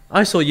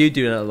I saw you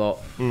doing it a lot.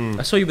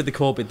 I saw you with the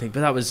Corbyn thing,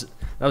 but that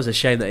was a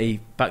shame that he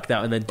backed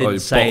out and then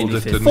didn't say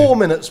anything. 4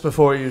 minutes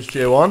before he was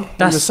due on,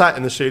 we were sat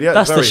in the studio.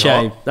 That's the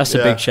shame. Hot. That's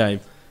a big shame.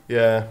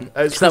 Yeah,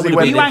 it's that would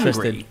were be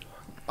interesting.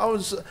 I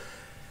was.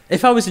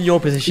 If I was in your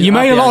position, you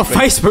made a lot of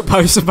Facebook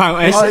posts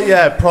about it.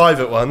 Yeah,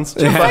 private ones.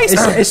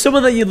 It's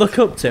someone that you look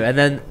up to, and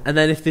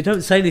then if they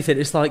don't say anything,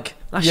 it's like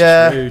that's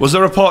just rude. Was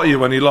there a part of you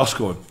when he lost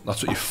going,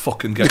 that's what you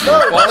fucking get?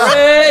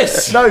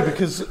 No,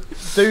 because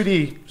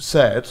Doody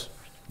said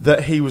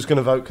that he was going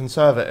to vote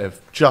Conservative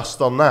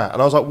just on that,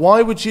 and I was like,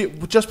 why would you?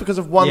 Just because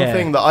of one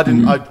thing that I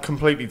didn't, I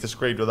completely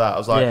disagreed with that. I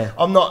was like,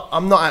 I'm not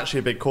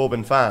actually a big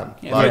Corbyn fan.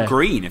 Yeah, like, vote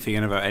Green if you're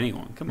going to vote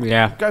anyone. Come on.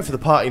 Yeah, go for the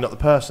party, not the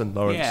person,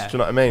 Lawrence. Yeah. Do you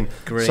know what I mean?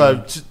 Green.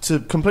 So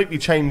to completely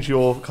change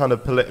your kind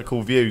of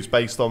political views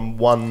based on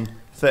one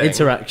thing,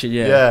 interaction,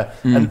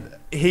 and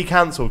he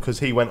cancelled because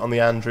he went on the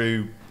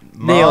Andrew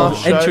Neil,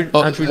 show.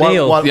 Andrew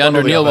Neil. The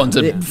Andrew Neil one's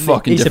a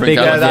fucking different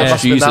guy.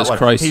 Jesus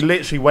Christ. He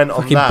literally went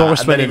on that,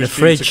 and then he was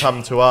due to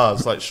come to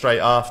ours like straight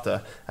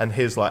after, and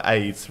his like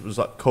aide was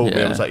like called me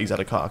and was like, he's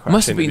had a car crash.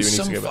 Must have been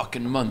some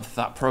fucking month,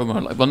 that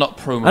promo. Like, well, not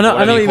promo. I know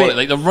what you mean.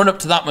 Like the run up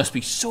to that must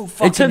be so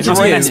fucking. It's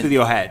mess with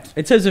your head.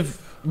 In terms of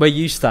where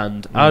you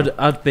stand,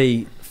 I'd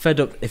be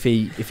fed up if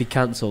he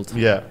cancelled.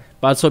 Yeah.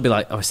 But I'd sort of be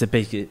like, oh, it's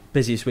the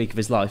busiest week of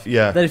his life.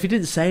 Yeah. Then if he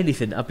didn't say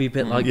anything, I'd be a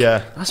bit like,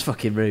 that's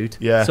fucking rude.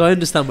 Yeah. So I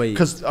understand where you...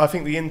 Because I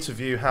think the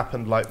interview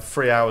happened like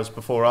 3 hours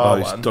before our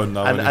one. He's done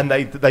now, and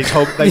they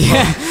told me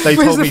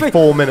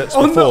 4 minutes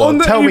before.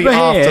 Tell me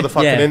after the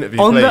fucking interview,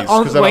 please.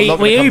 Because then I'm not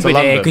going to come to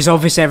London. Because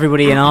obviously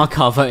everybody in our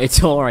car voted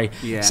Tory.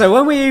 Yeah. So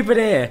when we Ubered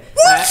here,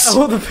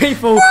 all the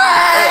people...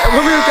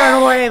 when we were going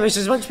all the way here, there's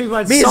just a bunch of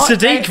people... Me and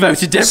Sadiq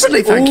voted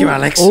differently, thank you,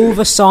 Alex. All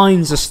the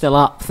signs are still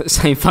up that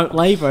say vote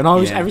Labour. And I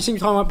was every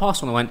single time I went past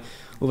one, I went,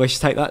 well, they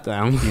should take that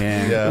down.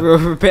 Yeah.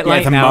 We're a bit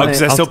late the now. mugs,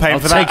 they're still paying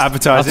for that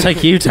advertising. I'll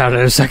take you down in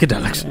a second,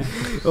 Alex.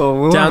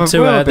 Down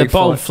to the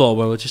bottom floor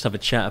where we'll just have a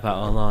chat about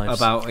our lives.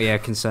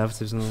 About,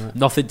 Conservatives and all that.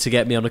 Nothing to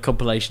get me on a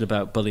compilation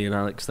about bullying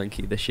Alex, thank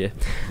you, this year.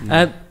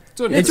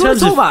 Do you want to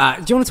talk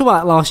about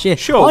that last year?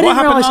 Sure. What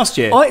happened last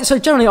year? So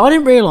generally, I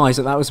didn't realise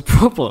that was a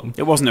problem.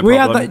 It wasn't a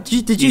problem.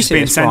 Did you see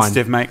being this,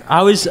 sensitive, Brian? mate?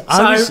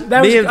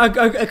 There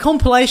was a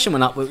compilation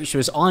went up which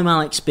was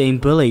ImAllexx being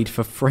bullied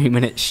for 3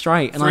 minutes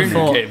straight, and I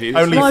thought only 3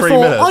 minutes.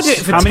 I do it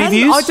for How many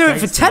views? I do it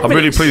for 10 minutes. I'm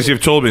really pleased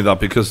you've told me that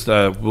because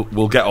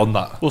we'll get on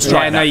that. We'll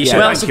strike that. Well,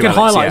 that's a good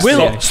highlight.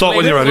 Start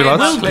when you're ready,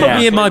 lads. Will put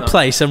me in my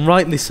place, and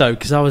rightly so,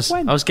 because I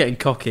was getting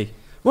cocky.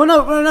 Well,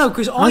 no,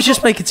 because I was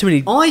just making too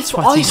many. I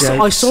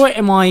saw it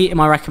in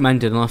my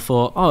recommended, and I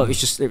thought,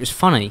 it was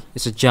funny.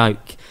 It's a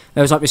joke.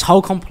 There was like this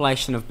whole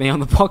compilation of me on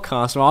the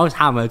podcast where I was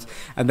hammered,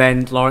 and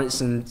then Lawrence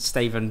and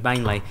Stephen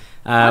mainly.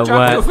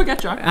 Don't forget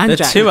Jack. And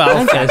Jack. Two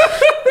alphas.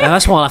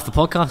 That's why I left the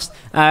podcast.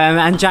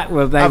 And Jack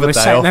were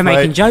making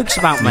mate. jokes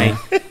about me,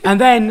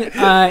 and then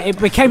it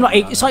became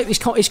like it's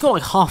got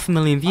like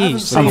 500,000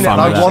 views. I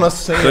want to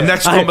see the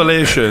next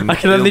compilation. I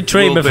can only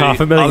dream of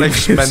 500,000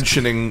 Alex views.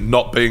 mentioning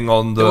not being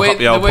on the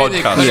Happy Hour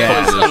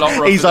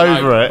podcast. He's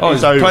over it.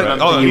 He's over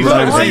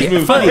it.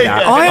 He's funny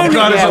that. I'm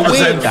glad it's on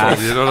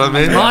resentful. You know what I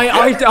mean?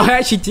 I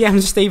actually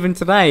DM'd Stephen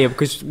today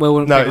because Will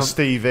wouldn't. No, it's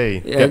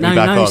Stevie. Get me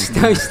back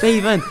on. No,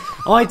 Stephen.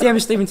 I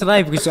DM'd Stephen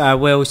today because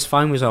Will's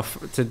phone was off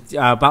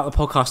about the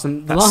podcast,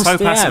 and the last so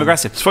passive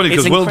aggressive. It's funny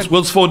because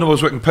Will's phone number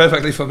was working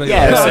perfectly for me.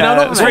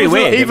 Yeah, it's very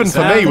weird. Even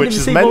for me, which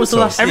is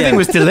mental. Everything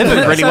was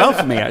delivered really well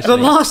for me, actually.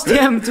 The last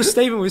DM to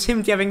Stephen was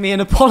him giving me an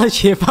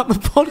apology about the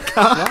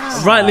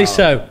podcast. Rightly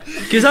so,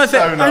 because I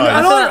think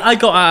I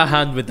got out of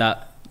hand with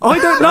that. I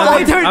don't know.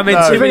 I mean,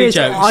 too many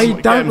jokes. I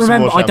don't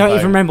remember. I don't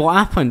even remember what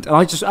happened. And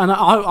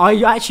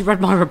I actually read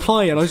my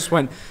reply, and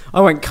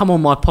I went, come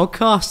on my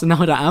podcast, and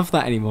now I don't have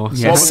that anymore.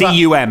 So Yeah,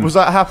 CUM. Was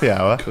that Happy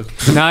Hour?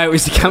 No, it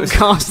was the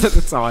Campcast at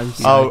the time.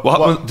 So. Oh, what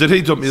happened? Did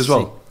he dump me as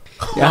well?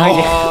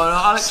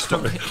 Alex,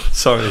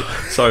 Sorry,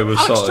 we're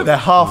sorry. They're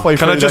halfway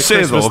through. Can I just say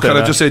Christmas though? dinner.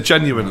 Can I just say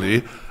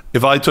genuinely,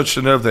 if I touched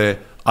a nerve there,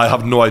 I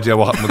have no idea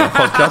what happened with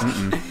that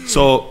podcast.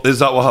 So is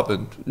that what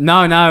happened?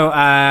 No.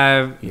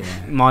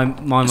 My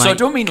mate. So I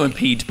don't mean to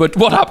impede, but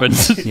what happened?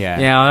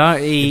 Yeah.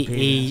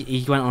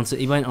 He went on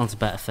to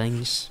better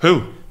things.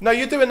 Who? No,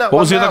 you're doing that. What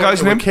was the now other guy's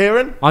with name?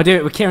 Kieran. I do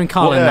it with Kieran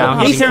Carlin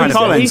now. He's Kieran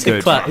Carlin. He's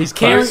good. He's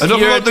Kieran. I don't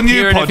know about the new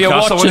Kieran, if you're podcast. I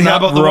want to watching hear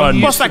about the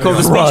one. What's that called?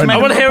 The speech I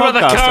want to hear about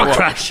the car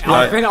crash.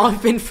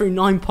 I've been through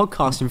 9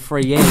 podcasts in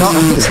 3 years.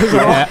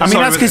 I mean,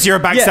 that's because you're a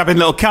backstabbing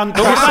little cunt.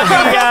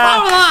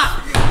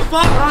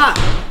 fuck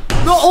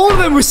that. Not all of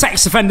them were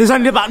sex offenders,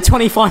 only about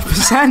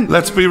 25%.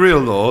 Let's be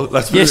real, though.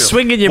 Let's be You're real.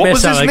 swinging your What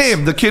miss, was his Alex.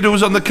 name? The kid who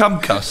was on the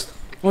Camcast?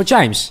 Well,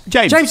 James.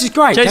 James is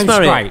great. James James is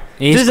Marriott. great.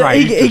 He is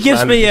great. He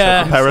gives me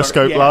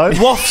Periscope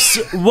Live.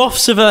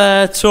 wafts of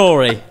a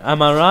Tory.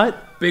 Am I right?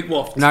 Big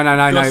waft. No.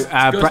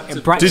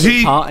 Did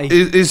he? Party.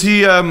 Is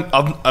he? And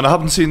I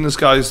haven't seen this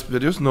guy's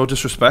videos. No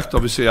disrespect.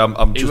 Obviously,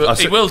 I'm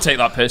just. He will take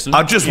that personally.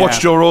 I just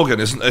watched Joe Rogan.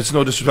 It's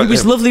no disrespect. He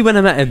was to him. lovely when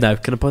I met him, though.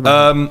 Can I point that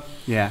out?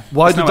 Yeah.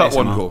 Why There's did no that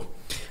one ASMR. go?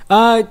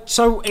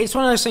 So it's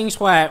one of those things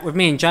where with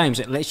me and James,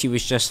 it literally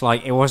was just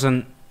like it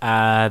wasn't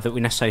that we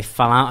necessarily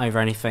fell out over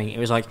anything. It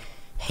was like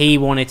he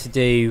wanted to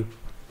do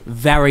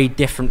very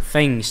different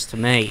things to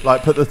me.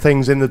 Like put the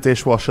things in the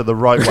dishwasher the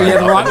right way.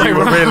 Yeah, the right way You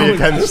were really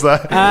against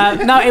that.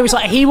 No, it was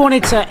like he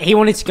wanted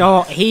to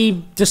go.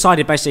 He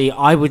decided basically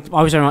I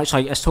was very much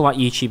like let's talk about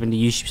YouTube and do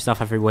YouTube stuff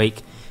every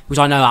week, which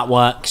I know that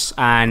works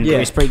and it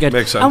was pretty good.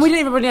 Makes sense. And we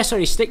didn't even really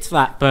necessarily stick to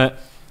that, but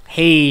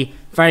he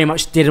very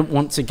much didn't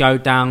want to go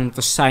down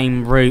the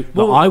same route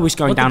that I was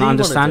going what did down. he wanna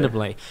do?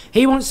 Understandably,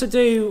 he wants to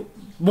do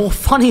more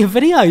funnier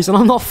videos, and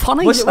I'm not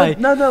funny. What so.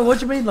 do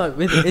you mean, like,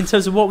 in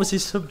terms of what was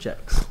his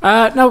subjects?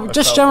 No,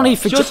 just generally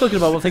for You're talking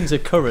about what things are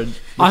current,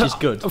 which is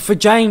good. For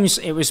James,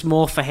 it was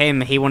more for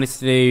him. He wanted to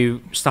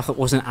do stuff that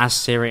wasn't as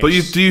serious. But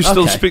do you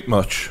still speak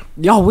much?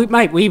 Yeah, we've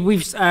like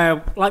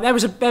there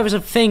was a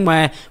thing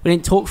where we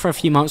didn't talk for a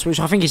few months, which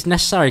I think is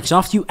necessary because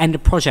after you end a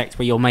project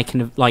where you're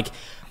making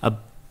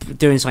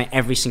doing something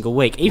every single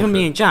week, even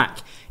me and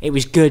Jack, it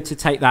was good to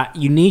take that.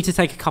 You need to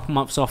take a couple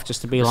months off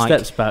just to be like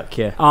steps back.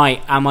 Yeah.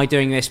 Am I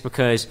doing this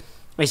because?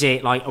 Is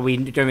it like, are we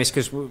doing this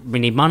because we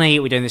need money?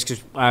 Are we doing this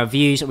because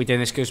views? Are we doing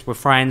this because we're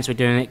friends? Are we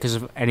doing it because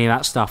of any of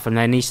that stuff? And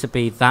there needs to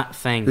be that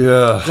thing.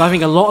 Yeah. 'Cause I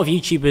think a lot of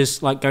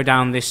YouTubers like go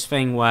down this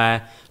thing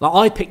where, like,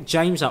 I picked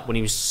James up when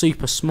he was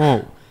super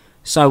small,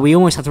 so we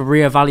almost had to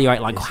reevaluate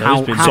like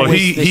how. So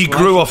he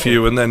grew off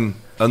you and then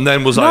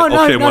was like,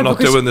 okay, we're not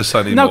doing this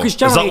anymore. No, because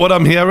is that what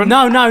I'm hearing?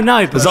 No.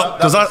 Does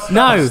that?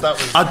 No.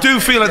 I do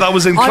feel like that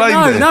was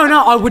inclined.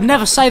 No. I would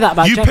never say that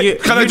about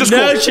James. Can I just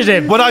nurtured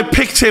him. When I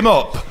picked him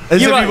up,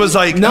 as if he was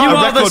like a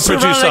record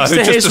producer who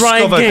just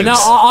discovered it. No,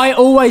 I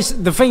always.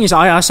 The thing is,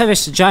 I say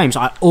this to James.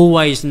 I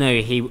always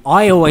knew he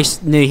was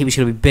going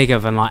to be bigger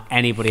than like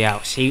anybody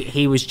else.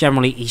 He was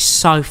generally. He's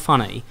so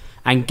funny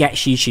and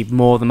gets YouTube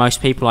more than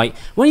most people. Like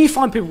when you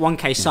find people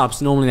 1K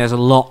subs, normally there's a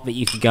lot that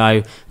you could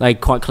go. They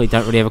quite clearly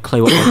don't really have a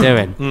clue what they're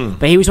doing.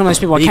 But he was one of those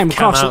people I came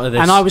across,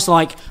 and I was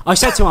like, I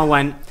said to him, I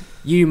went,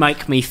 "You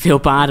make me feel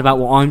bad about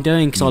what I'm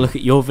doing because I look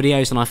at your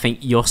videos and I think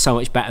you're so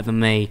much better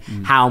than me.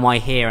 How am I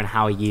here and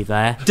how are you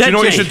there?" Do you know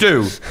what you should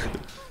do?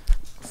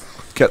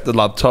 Get the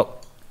laptop.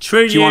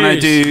 True. Do you want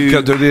to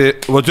do?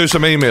 We'll do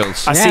some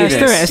emails. I see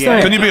this. Let's do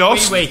it. Can you be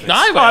host?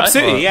 No,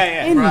 Absolutely.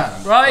 Yeah.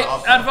 Right,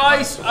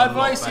 advice,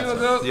 here we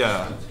go.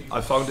 Yeah,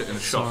 I found it in a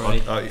shop.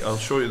 I'll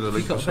show you the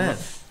link.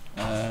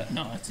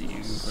 No, it's you.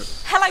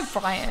 Hello,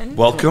 Brian.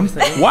 Welcome.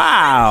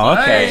 Wow.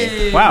 Okay.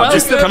 Hey, Wow.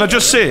 welcome. Can I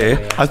just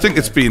say, I think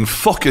it's been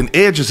fucking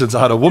ages since I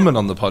had a woman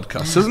on the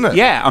podcast, isn't it?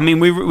 Yeah. I mean,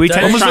 we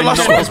tend When to was try the and last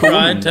get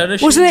one? this woman.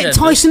 Wasn't it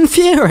Tyson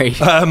Fury?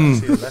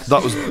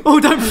 That was. Oh,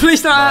 don't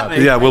please don't at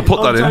me. Yeah, we'll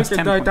put that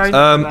in.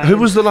 Don't. Who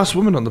was the last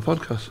woman on the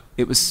podcast?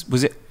 It was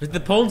it? With the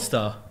porn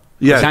star.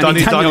 Yeah, Danny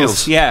Danny Daniels.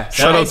 Daniels. Yeah.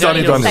 Shout out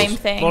Danny Daniels. Same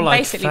thing. More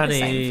like Basically the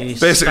same thing.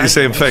 Basically the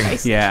same thing.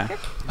 Yeah.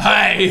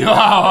 Hey, No,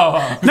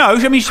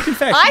 I mean, she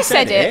fair. I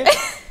said it.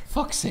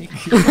 fuck's sake.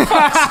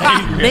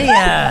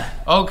 Mia.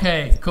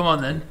 Okay, come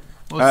on then.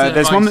 What's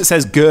There's one that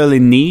says "girl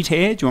in need"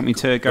 here. Do you want me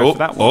to go for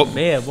that one?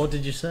 Mia, what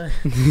did you say?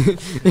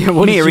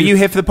 Mia, are you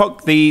here for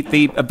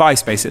the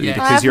advice basically Yeah.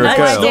 because you're a I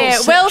girl? have no idea.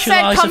 Will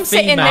said, "Come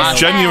sit in this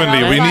chair." Genuinely,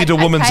 I was we like, need a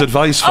woman's okay.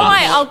 advice from All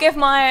right, us. I'll give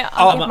my.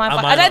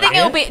 I don't think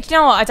it'll be. Do you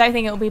know what? I don't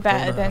think it'll be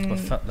better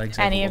than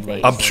any of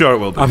these. I'm sure it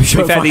will be. To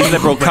be fair, these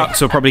liberal cucks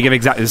will probably give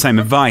exactly the same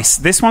advice.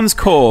 This one's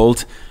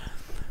called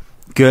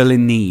 "Girl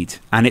in Need,"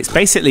 and it's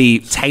basically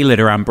tailored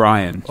around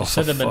Brian.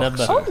 Send him a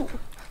number.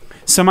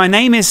 So my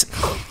name is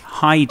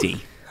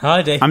Heidi.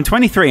 Heidi. I'm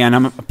 23 and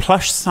I'm a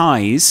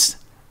plush-size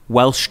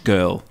Welsh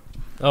girl.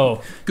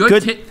 Oh.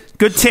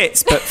 Good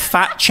tits, but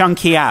fat,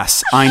 chunky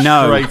ass. I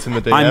know. Straight in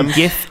the DM. I'm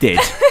gifted.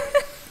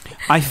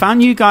 I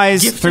found you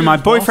guys through my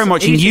boyfriend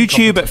watching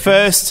YouTube at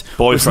first.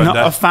 Was Boyfriend,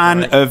 not a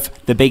fan of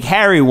the big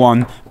hairy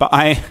one, but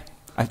I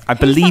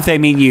believe they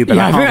mean you, but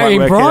Yeah, I I can't think quite they mean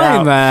work it Brian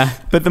out.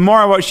 there. But the more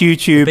I watch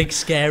YouTube, Big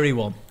scary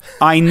one.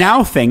 I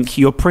now think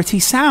you're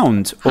pretty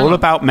sound. Hang all on,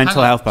 about mental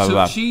hang on. health, blah, So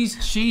blah, blah.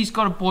 she's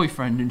got a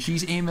boyfriend and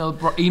she's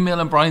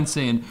emailing Brian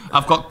saying,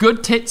 "I've got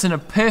good tits and a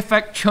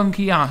perfect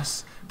chunky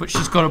ass, but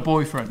she's got a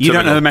boyfriend." You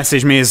don't know the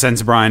message me has sent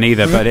to Brian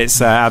either, but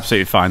it's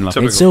absolutely fine. Love.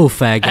 It's all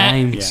fair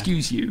game.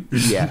 Excuse you.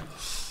 Yeah.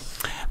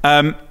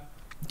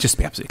 Just to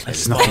be absolutely clear,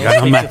 there's nothing going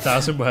on there.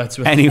 1,000 words.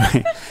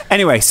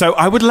 Anyway, so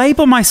I would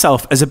label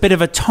myself as a bit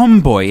of a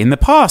tomboy. In the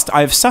past,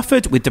 I have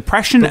suffered with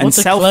depression and What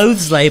the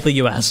clothes label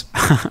you as?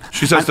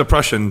 She says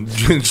depression.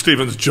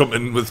 Stephen's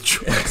jumping with.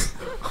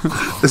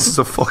 This is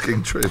a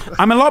fucking trip.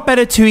 I'm a lot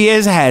better 2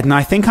 years ahead, and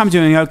I think I'm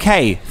doing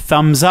okay.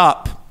 Thumbs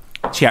up.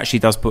 She actually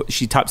does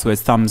she types the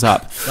words thumbs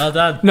up. Well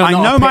done. No, I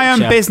know my own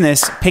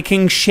business,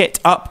 picking shit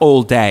up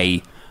all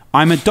day.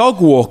 I'm a dog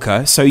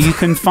walker, so you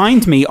can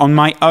find me on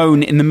my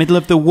own in the middle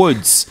of the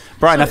woods.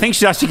 Brian, I think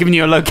she's actually giving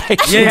you a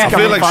location. Yeah, I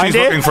feel like she's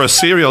looking for a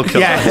serial killer.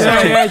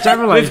 Yeah,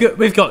 generally.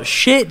 We've got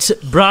shit,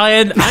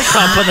 Brian. I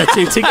can't put the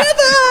two together.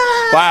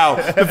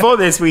 Wow. Before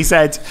this, we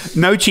said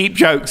no cheap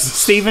jokes.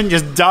 Stephen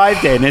just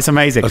dived in. It's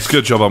amazing. That's a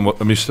good job.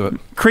 I'm used to it.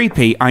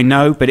 Creepy, I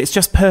know, but it's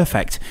just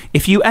perfect.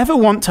 If you ever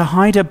want to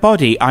hide a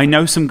body, I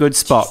know some good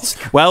spots.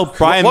 Well,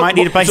 Brian might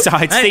need a place to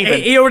hide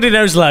Stephen. He already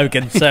knows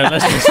Logan, so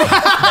let's just...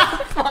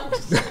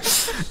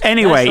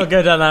 Anyway, let's not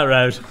go down that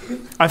road.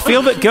 I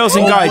feel that girls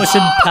and guys...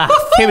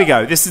 Here we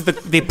go. This is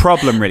the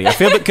problem, really. I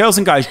feel that girls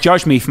and guys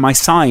judge me for my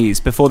size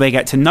before they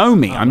get to know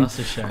me. I'm that's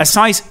a shame. a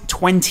size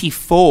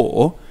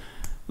 24...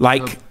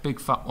 Like a big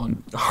fat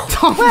one.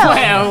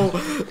 Well,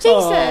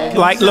 Jesus.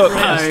 Like, look,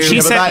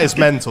 she said that is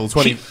mental.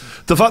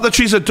 The fact that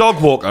she's a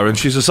dog walker and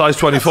she's a size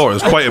 24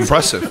 is quite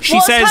impressive.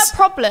 What's her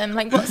problem?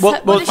 Like,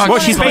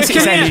 what she's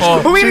basically saying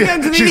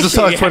is... She's a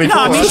size 24.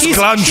 No, I mean, she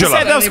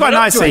said that was quite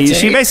nicely.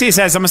 She basically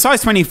says, I'm a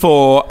size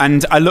 24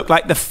 and I look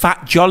like the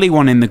fat, jolly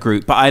one in the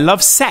group, but I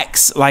love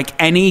sex like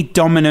any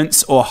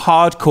dominance or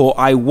hardcore.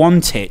 I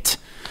want it.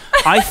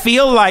 I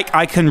feel like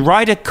I can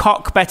ride a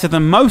cock better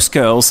than most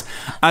girls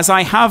as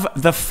I have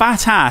the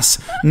fat ass,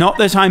 not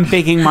that I'm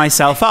bigging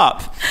myself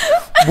up.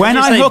 When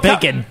I hook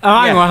up... hang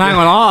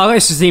on. Oh,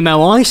 this is the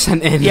email I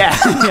sent in.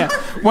 Yeah.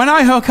 When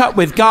I hook up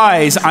with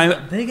guys,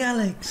 Big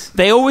Alex.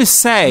 they always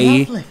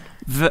say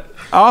that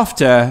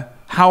after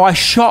how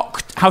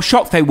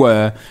shocked they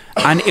were,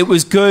 and it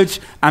was good,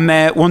 and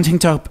they're wanting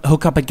to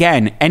hook up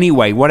again.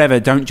 Anyway, whatever,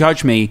 don't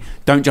judge me.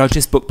 Don't judge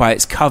this book by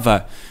its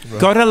cover. Right.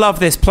 Gotta love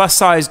this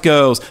plus-size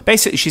girls.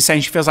 Basically, she's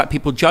saying she feels like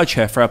people judge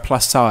her for her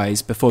plus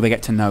size before they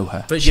get to know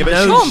her. But she's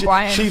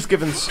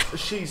introduced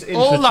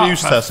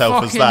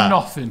herself as that.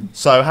 Nothing.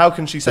 So how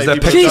can she say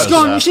She's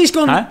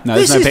gone. Huh? No,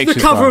 This there's no is the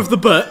pictures, cover Brian. of the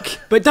book,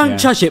 but don't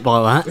judge it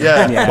by that.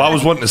 Yeah. Well, I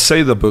was wanting to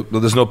say the book, but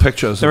there's no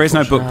pictures. There is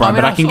no book, Brian,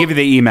 but I can give you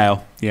the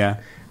email.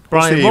 Yeah.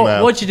 Brian,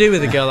 what'd you do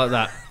with a girl like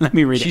that? Let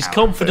me read it. She's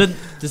confident.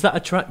 Does that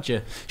attract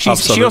you? She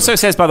also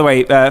says, by the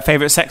way,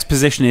 favourite sex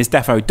position is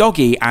defo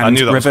doggy and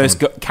reverse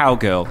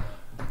cowgirl.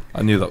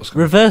 I knew that was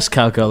coming. Reverse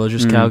cowgirl or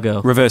just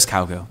cowgirl? Reverse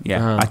cowgirl,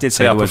 yeah. I did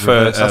say I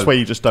prefer that's where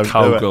you just don't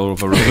cowgirl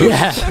over reverse.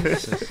 Yeah.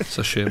 It's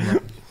a shame,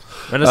 that.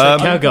 When I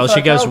say cowgirl,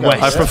 she goes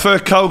west. I prefer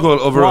cowgirl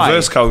over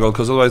reverse cowgirl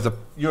because otherwise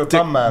You're a dick,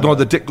 bum man. no,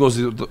 the dick goes.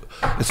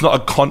 It's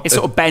not a It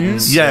sort of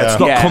bends. Yeah, it's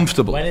not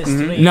comfortable. When it's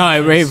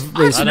No, it's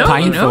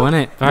painful, isn't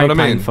it? Very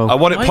painful. I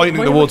want it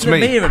pointing towards me.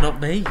 Mirror, not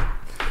me.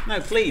 No,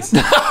 please.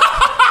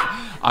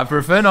 I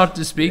prefer not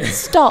to speak.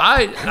 Stop.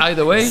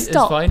 Either way, it's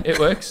fine. It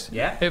works.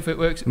 Yeah. If it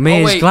works.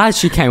 Mia's glad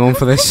she came on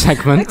for this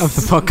segment of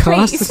the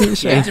podcast, isn't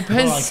she? It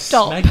depends.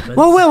 Stop.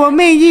 Well, what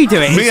me and you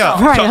doing? Mia,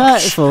 It's very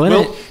hurtful,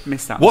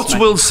 isn't it? What's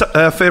Will's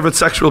favourite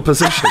sexual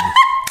position?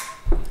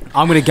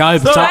 I'm going to go.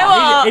 But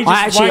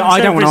I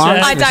don't want to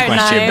answer I this don't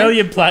question. know.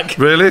 Million plaque.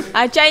 Really?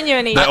 I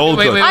genuinely. They're all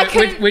good.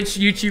 Wait, which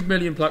YouTube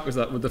million plaque was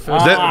that with the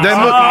first? Very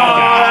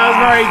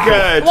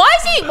good. Why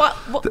is he? What's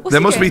There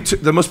he must doing? be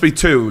there must be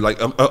two,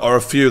 like, or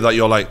a few that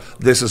you're like,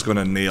 this is going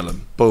to nail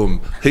him. Boom.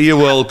 He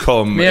will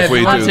come if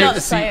we I'm do not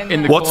this. saying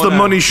that. What's the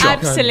money shot?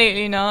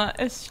 Absolutely not.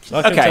 It's just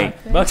Okay,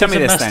 tell me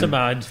this then.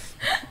 Mastermind.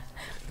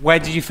 Where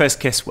did you first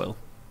kiss Will?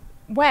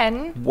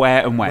 when.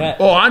 Where and when?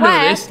 Oh, I know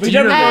Where? this. Did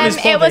you know this?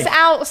 It was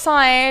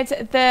outside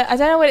the. I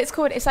don't know what it's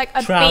called. It's like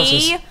a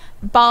Trousers. bee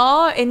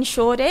bar in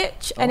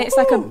Shoreditch, and it's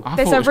like a. I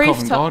There's thought a it was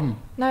Covent rooftop. Garden.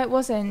 No, it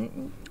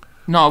wasn't.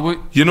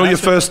 No, you know your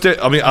first date.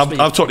 I mean,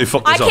 I've totally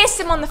fucked I this up. kissed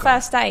him on the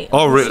first date.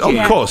 Oh, really?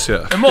 Yeah. Of course,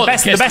 yeah.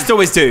 The best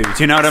always do. Do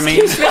you know what I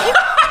mean? Excuse me.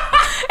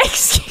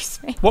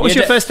 Excuse me. What was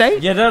your first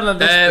date? Yeah, don't let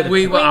this.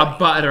 I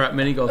battered her at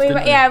mini golf.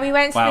 We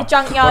went to the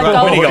junkyard Wow.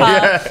 golf Mini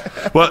golf.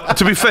 club. Well,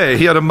 to be fair,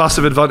 he had a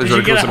massive advantage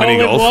when it comes to mini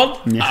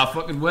golf. I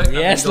fucking worked.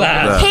 Yes,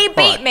 lad. He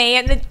beat me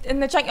in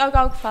the junkyard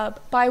golf club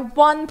by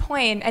 1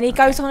 point, and he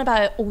goes on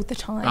about it all the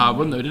time. I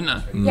won though, didn't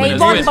I? Yeah, he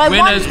won by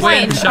 1 point.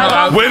 Win. Shout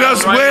out.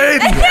 Winners win!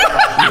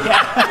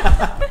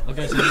 I'll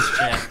go to this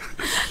chair.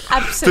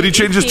 Absolutely. Did he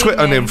change his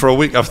Twitter name for a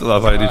week after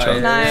that by any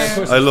chance?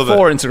 No. I love it.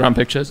 4 Instagram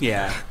pictures.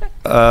 Yeah.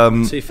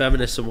 Two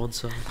feminists on one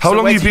side. How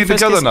long where have you did been you first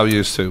together kiss? now,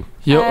 you two?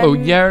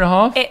 Year and a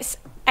half. It's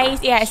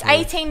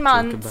 18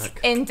 months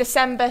in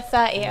December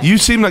 30th. You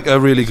seem like a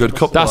really good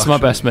couple. That's my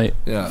actually. best mate.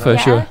 Yeah. For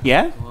sure.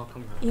 Yeah?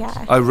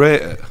 Yeah. I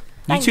rate it.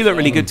 You two look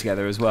really good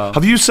together as well.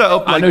 Have you set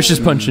up? I Like, know she's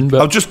punching,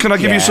 but can I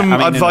give you some I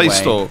mean, in a advice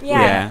way. though?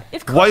 Yeah.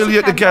 Of course While you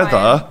you're can,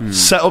 together, Brian.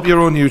 set up your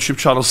own YouTube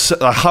channel.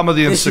 Hammer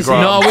the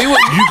Instagram. No, we were.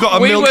 You got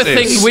to milk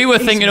this. We were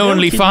thinking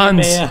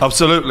OnlyFans.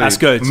 Absolutely, That's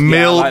good. Milk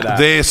Yeah, I like that.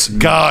 this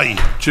guy.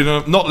 Do you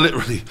know? Not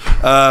literally,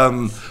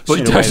 but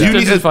does. you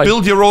need to Fine.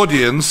 build your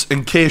audience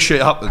in case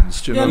shit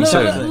happens. Do you know what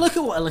I'm saying? Look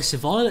at what Alyssa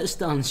Violet's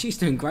done. She's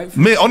doing great for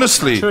Mate,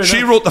 honestly,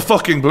 she wrote the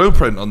fucking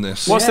blueprint on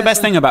this. What's the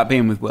best thing about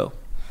being with Will?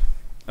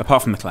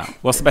 Apart from the clout.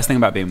 What's the best thing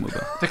about being with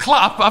Will? The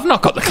clap. I've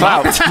not got the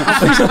clap.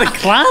 The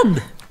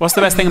clan. What's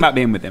the best thing about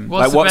being with him?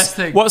 What's the best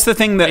thing? What's the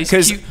thing that... He's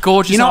Because, cute,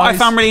 gorgeous you know what I eyes.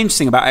 found really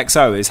interesting about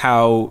XO is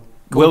how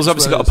Will's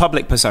obviously got a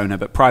public persona,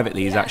 but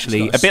privately he's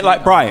actually a bit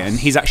like Brian.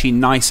 He's actually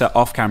nicer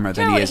off camera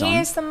than he is on. He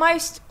is the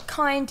most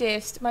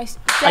kindest, most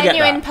I get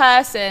genuine that.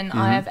 person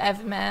I have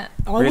ever met.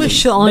 I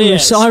wish that I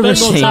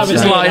received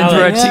Just lying through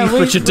her teeth,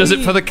 but she does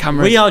it for the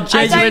camera. We are I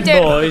genuine don't do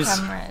it boys.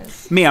 for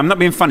cameras. Me, I'm not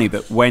being funny,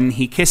 but when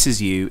he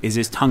kisses you, is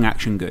his tongue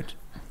action good?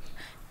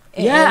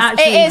 It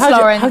is,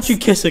 Lawrence. How'd you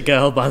kiss a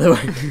girl, by the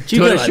way? Do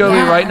you want to show me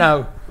right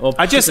now? Or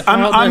I just, kiss a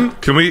partner? I'm.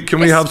 Can we It's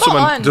have spot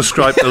someone on.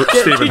 describe to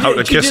Stephen how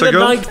to Do you kiss do a the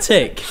girl? Nike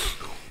tick?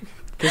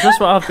 Because that's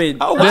what I've been.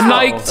 Oh, The wow.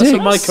 Nike That's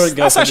what my ticks. current girlfriend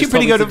That's actually has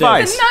pretty told good me to do.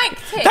 advice. The Nike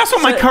tick. That's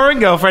what my current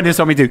girlfriend has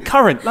told me to do.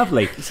 Current,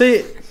 lovely.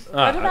 See,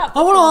 What about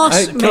I want to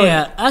ask Go on.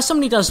 Mia, as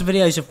somebody does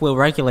videos of Will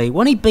regularly,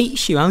 when he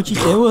beats you, how do you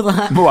deal with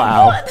that?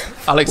 Wow.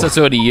 Alex, that's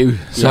only you.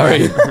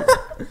 Sorry.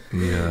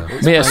 Yeah.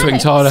 Mia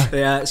swings harder.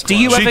 Yeah, it's Do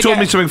you She ever told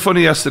me get... something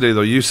funny yesterday,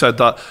 though. You said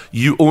that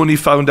you only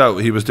found out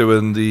he was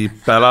doing the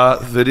Bella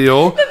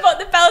video What,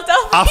 the Belle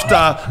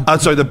Delphine?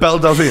 after, the Belle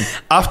Delphine,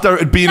 after it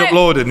had been No.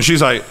 uploaded, and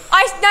she's like,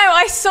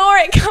 I saw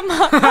it come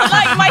up on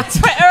like my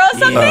Twitter or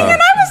something,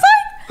 and I was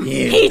like,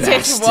 he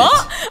did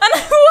what? And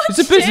I watched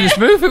It's a business it.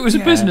 move. It was a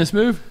business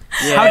move.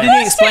 How did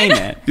he explain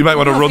it? you might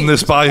want to run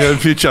this by her in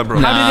future, bro.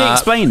 How did he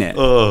explain it?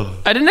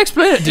 I didn't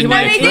explain it, didn't No,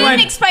 I? they didn't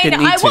explain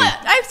didn't it. need to.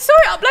 I saw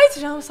it uploaded,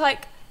 and I was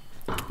like,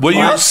 Were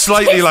you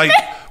slightly like,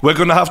 we're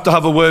going to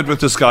have a word with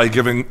this guy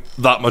giving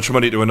that much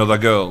money to another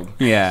girl?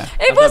 Yeah.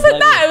 it wasn't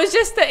that. It was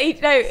just that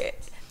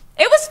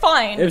it was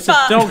fine. It was a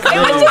but dog. it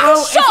was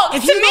just a shock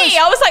if to you me. guys-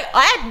 I was like,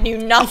 I knew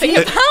nothing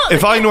about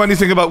If it. I know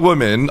anything about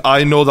women,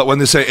 I know that when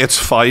they say it's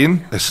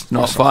fine, it's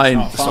Not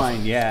fine.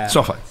 Fine, yeah. It's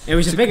not fine. It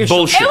was a bigger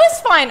Bullshit. It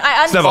was fine. I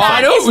understand. never fine.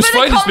 I know it was for the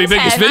fine. It's my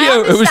biggest content. video. I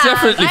It was understand.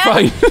 definitely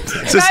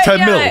fine. It's just 10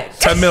 No, mil. no.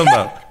 10 mil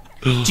now.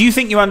 Do you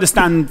think you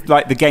understand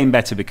like the game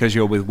better because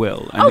you're with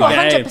Will? And Oh, like-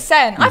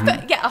 100%. I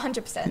thought, yeah,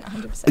 100%.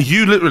 100%.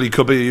 You literally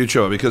could be a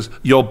YouTuber because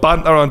your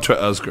banter on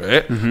Twitter is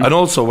great, and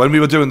also when we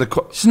were doing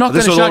She's not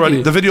this gonna will shag already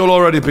you. the video will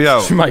already be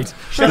out. Right.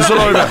 This will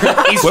already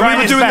be- He's when we trying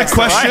were his doing best, the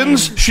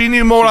questions, right? she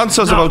knew more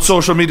answers about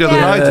social media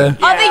than I did.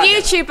 Other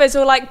YouTubers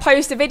will like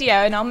post a video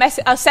and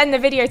I'll send the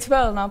video to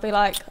Will and I'll be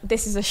like,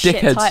 this is a shit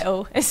Dickheads.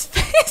 title. It's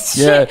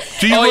Yeah. shit.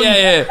 Do you Oh, run-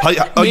 yeah.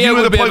 Are Mia you at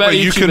would the be a point where better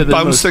you YouTuber can than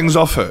bounce most. things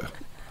off her?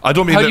 I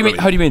don't mean How do you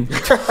literally. mean?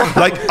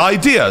 Like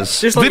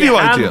ideas, Just like video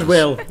your hand ideas.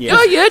 will.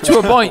 Oh yeah, to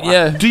a point.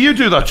 Yeah. Do you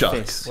do that, Jack?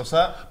 What's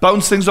that?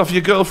 Bounce things off your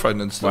girlfriend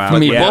and stuff. Wow.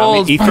 Me Yeah,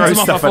 balls. he bounce throws them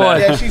off stuff my at her.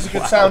 forehead. Yeah, she's a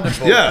good sounding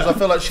board Yeah. because I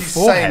feel like she's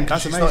Forehead, saying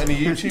that's she's not in the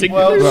YouTube amazing.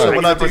 world. So Right.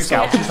 when I do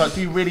something, she's like,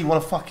 "Do you really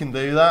want to fucking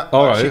do that?"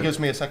 All Like, right. She gives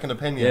me a second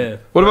opinion. Yeah.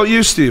 What What about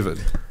you, Stephen?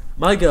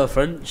 My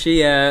girlfriend, she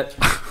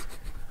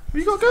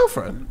You got a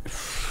girlfriend?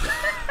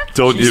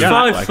 Don't she's you?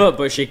 5 foot,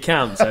 but she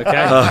counts. Okay.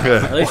 Okay.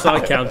 At least I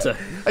count her.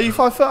 Are you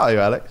 5 foot? Are you,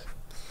 Alex?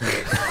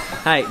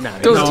 Hey, no.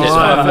 Don't it's do just it.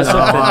 5 foot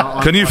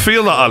something. Can you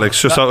feel that,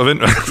 Alex? Just out of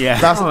interest. Yeah.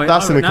 That's in the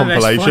There's 5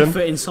 compilation.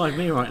 foot inside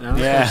me right now.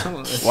 Yeah.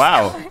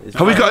 Wow.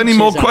 Have we got any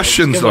more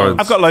questions, Come on.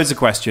 Lawrence? I've got loads of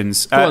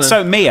questions. on then.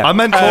 So Mia, I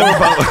meant more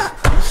about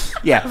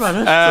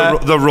yeah.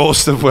 the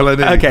roast of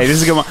WillNE. Okay, this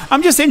is a good one.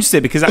 I'm just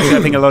interested because actually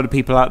I think a lot of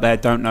people out there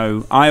don't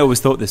know. I always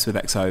thought this with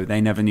XO.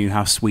 They never knew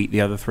how sweet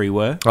the other three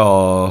were.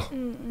 Oh.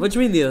 What do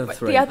you mean the other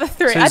three? The other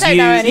three. So I it's don't you-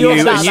 know anything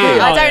you about and that.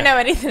 you. I don't know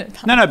anything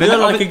about No, but You're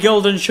like a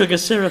golden sugar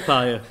syrup,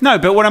 are you? no,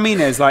 but what I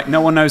mean is like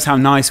no one knows how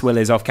nice Will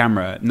is off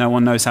camera. No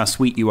one knows how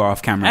sweet you are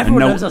off camera. and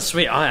Everyone no, knows how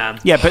sweet I am.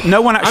 yeah, but no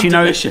one actually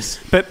knows. delicious.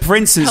 But for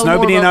instance, Tell more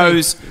nobody about me.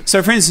 knows.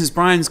 So for instance,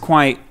 Brian's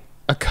quite.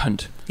 A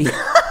cunt.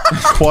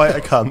 Quite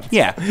a cunt.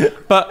 Yeah,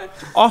 but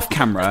off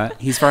camera,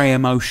 he's very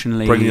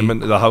emotionally. Bring him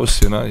into the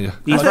house, you know.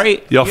 He's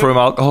very. You offer him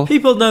alcohol.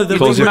 People know that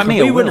Close we your-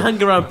 wouldn't, we wouldn't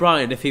hang around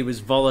Brian if he was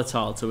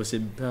volatile to us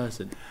in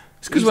person.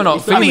 It's because we're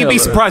not. I mean, you'd be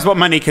surprised what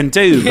money can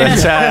do.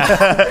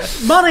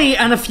 But Money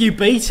and a few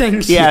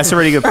beatings. yeah, it's a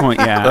really good point.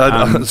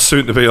 Yeah.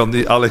 Soon to be on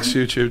the Alex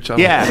YouTube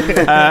channel.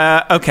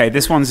 Yeah. Okay,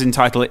 this one's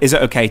entitled "Is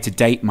it okay to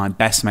date my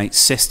best mate's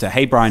sister?"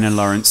 Hey, Brian and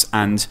Lawrence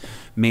and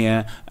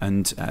Mia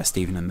and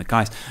Stephen and the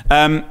guys.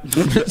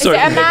 Is it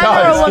a man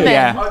or a woman?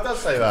 Yeah. Oh, it does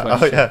say that.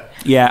 Oh, yeah.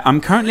 Yeah,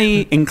 I'm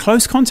currently in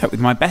close contact with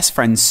my best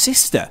friend's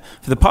sister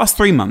for the past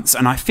 3 months,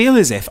 and I feel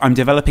as if I'm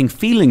developing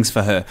feelings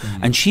for her,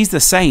 and she's the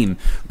same.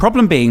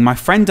 Problem being, my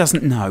friend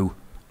doesn't know.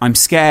 I'm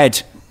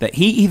scared that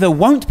he either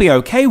won't be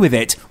okay with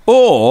it,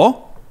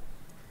 or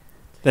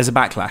there's a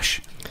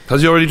backlash.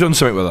 Has he already done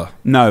something with her?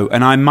 No,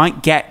 and I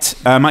might get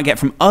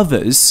from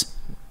others.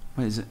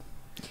 What is it?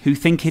 Who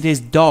think it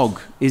is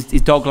dog? Is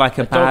dog like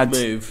a bad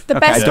Dog move. The Okay,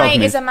 best a dog mate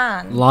move. is a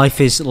man.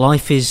 Life is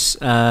Best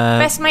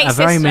a mate's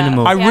very sister.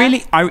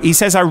 minimal. He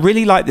says, I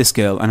really like this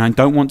girl and I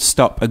don't want to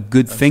stop a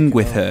good thing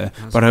with her,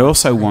 but I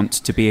also want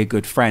to be a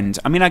good friend.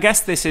 I mean, I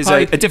guess this is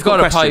a You've difficult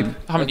got a question.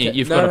 pipe, haven't you? Okay.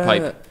 You've No, got no, a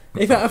pipe.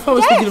 no. If I was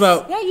Yes. thinking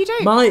about Yeah, you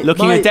do.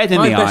 Looking her dead in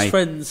my the best eye.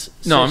 friend's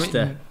No, I mean-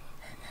 sister.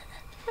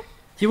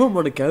 You wouldn't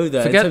want to go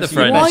there. Forget in the terms of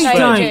your friend. best Why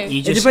friend. don't you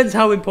It just... depends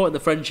how important the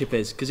friendship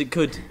is, because it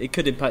could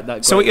impact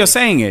that. So what you're greatly.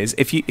 saying is,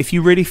 if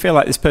you really feel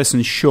like this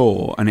person's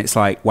sure and it's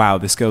like, wow,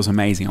 this girl's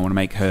amazing, I want to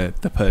make her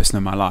the person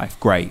of my life,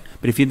 great.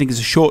 But if you think it's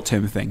a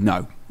short-term thing,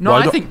 no. No, Why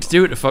I don't- think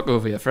do it to fuck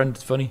over your friend.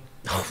 It's funny.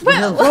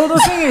 Well, the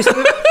thing is,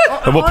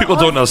 And what people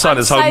don't understand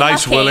is how so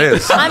nice lucky. Will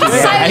is. I'm so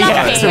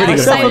lucky. I'm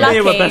so Me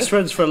and we're best lucky.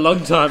 friends for a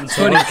long time.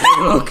 So when it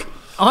came along.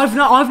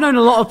 I've known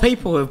a lot of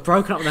people who have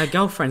broken up with their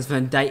girlfriends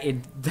and then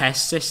dated their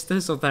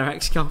sisters or their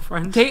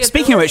ex-girlfriends.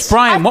 Speaking of which,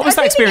 Brian, what was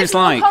that experience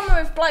like? It's more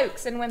common with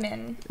blokes and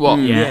women. What?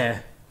 Yeah.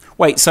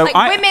 Wait, so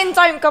Women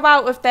don't go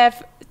out with their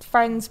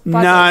friends.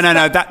 No. Brothers,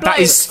 but That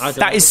is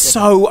blokes-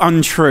 so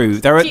untrue.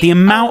 There are the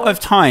amount of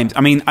times.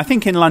 I mean, I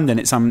think in London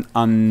it's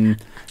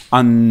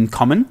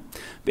uncommon.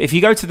 But if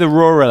you go to the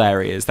rural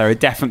areas, there are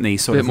definitely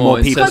sort of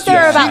more people. Because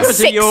there are about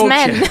 6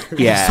 men.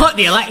 Yeah. It's like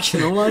the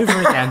election all over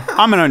again.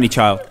 I'm an only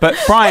child. But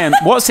Brian,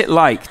 what's it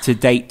like to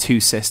date two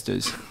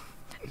sisters?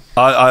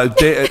 I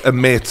dated a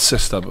mate's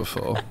sister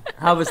before.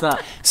 How was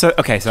that? So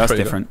that's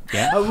Pretty different.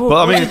 Yeah. But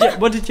I mean,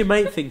 what did your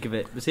mate think of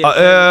it? Was he?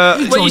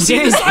 Well, you see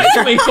the size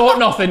of me, thought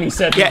nothing. He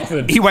said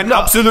nothing. He went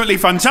absolutely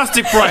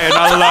fantastic, Brian.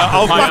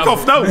 I'll back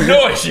off now.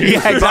 No issue. Yeah,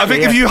 exactly, but I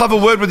think if you have a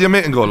word with your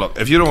mate and go, look,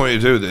 if you don't want me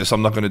to do this,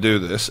 I'm not going to do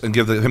this, and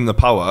give him the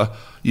power,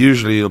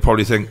 usually he'll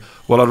probably think,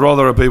 well, I'd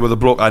rather be with a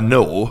bloke I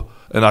know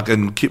and I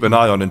can keep an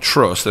eye on and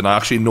trust, and I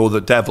actually know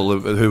the devil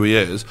of who he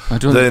is,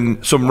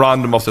 than some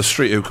random off the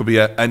street who could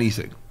be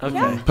anything.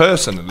 Okay.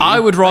 Personally, I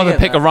would rather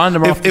pick a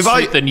random off the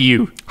street than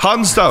you.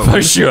 Hands down.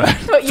 For sure.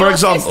 But your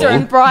sister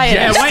and Brian.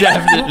 Yes,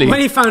 definitely.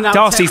 When he found out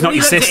Darcy's not when he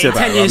your looked at sister, it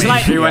 10 though, years I mean,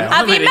 later, he went,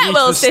 Have you met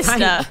Will's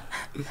sister?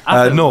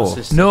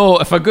 No,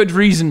 for good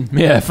reason.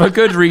 Yeah, for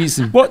good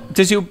reason. What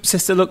does your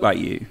sister look like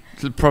you?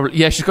 Probably.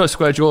 Yeah, she's got a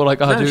square jaw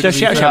like I do. Does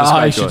she actually have a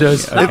square jaw? She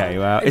does. Okay,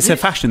 well, it's a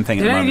fashion thing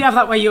at Did the any of you moment.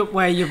 have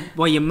that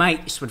where your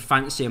mates would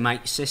fancy your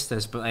mate's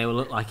sisters, but they all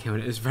look like him,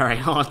 and it was very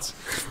hard.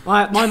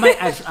 My mate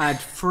had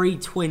 3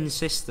 twin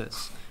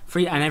sisters.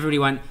 And everybody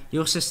went,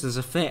 your sisters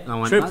are fit. And I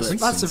went, Triplets?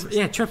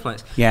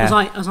 triplets. Yeah.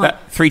 I was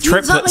like, 3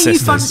 triplet does that mean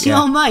sisters. you fancy Yeah.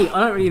 your mate? I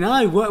don't really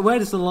know. Where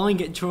does the line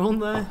get drawn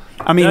there?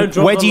 I mean, Don't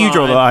draw where the do you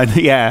draw the line?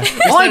 Yeah.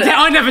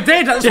 I never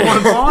did. That's what I'm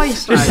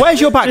advised.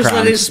 Where's your Just let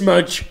background? it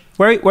smudge.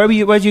 Where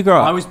did you grow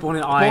up? I was born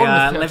in.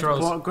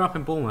 Grew up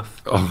in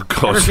Bournemouth. Oh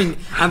God!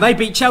 And they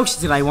beat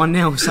Chelsea today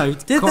 1-0. So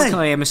quite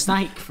clearly a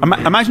mistake.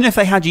 Imagine if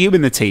they had you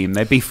in the team,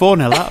 they'd be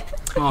 4-0 up.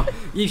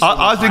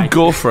 I think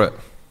go for it.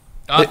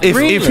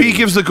 If he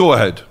gives the go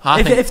ahead,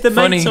 If the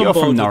mate's on You're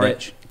board from with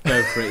Norwich. it,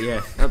 go for it.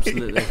 Yeah,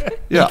 absolutely.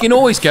 yeah. You can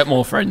always get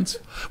more friends.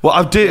 Well,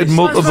 I've dated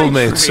multiple very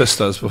mates' true.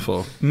 sisters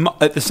before.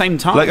 At the same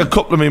time. Like a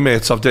couple of my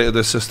mates, I've dated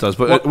their sisters,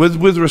 but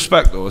with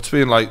respect though, it's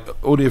been like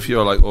only if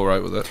you're like all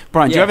right with it.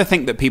 Brian, do you Yeah. ever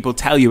think that people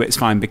tell you it's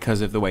fine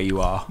because of the way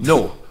you are?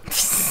 No,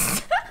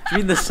 You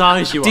mean the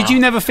size you are? Did you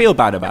never feel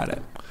bad about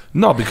it?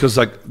 no, because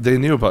like they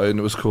knew about it and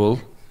it was cool.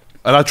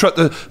 And I tried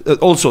to.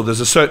 Also, there's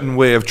a certain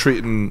way of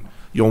treating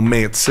your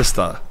mate's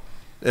sister,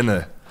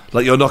 innit?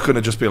 Like you're not going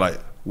to just be like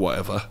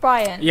whatever.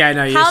 Brian. Yeah,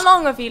 no, How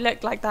long have you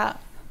looked like that?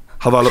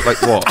 Have I looked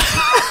like what?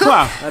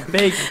 Well, A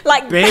big,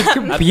 Like Big,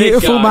 big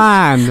beautiful guy.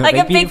 man. like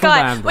a big beautiful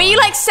guy. man, Were you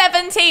Brian. like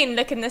 17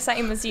 looking the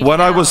same as you When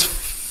do I now? was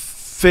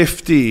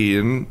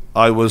 15,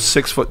 I was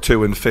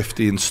 6'2" and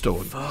 15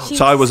 stone.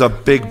 So I was a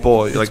big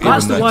boy. Like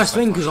That's even the then. worst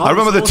thing because I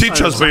remember the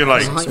teachers being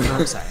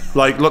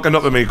like looking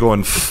up at me,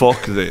 going,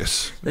 "Fuck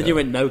this." Then you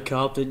went no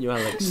carb, didn't you,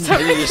 Alex?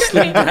 Then you just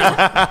slimmed down.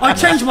 I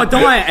changed my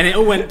diet and it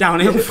all went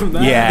downhill from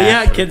there. Yeah. The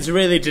Atkins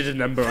really did a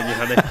number on you,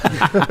 honey.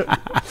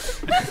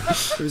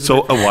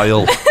 So a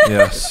while,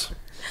 yes.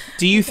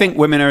 do you think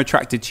women are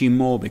attracted to you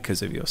more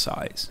because of your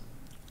size?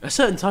 A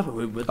certain type of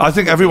women. I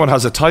think everyone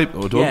has a type,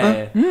 though, don't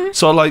Yeah. they?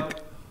 So like,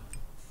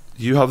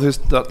 you have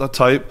that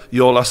type.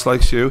 Your lass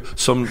likes you.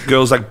 Some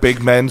girls like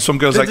big men. Some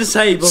girls The like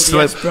disabled,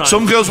 slim. yes, Brian.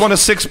 Some girls want a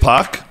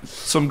 6-pack.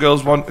 Some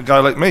girls want a guy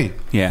like me.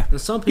 Yeah. And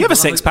some people You have a love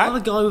six-pack?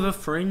 love a guy with a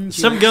fringe.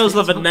 Some girls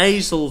love a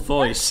nasal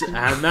voice,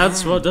 and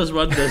that's what does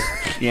wonders.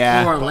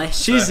 Yeah. More or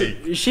less.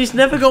 She's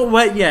never got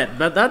wet yet,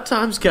 but that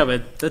time's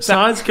coming. The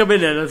time's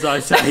coming in, as I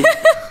say.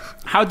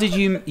 How did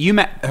you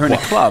met her in a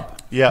club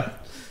Yeah,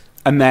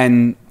 and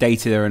then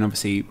dated her and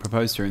obviously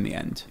proposed to her in the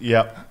end?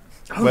 yeah.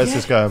 Where's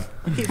this going?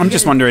 I'm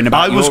just wondering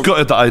about I was your-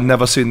 gutted that I'd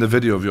never seen the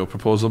video of your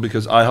proposal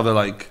because I have a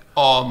like.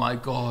 Oh my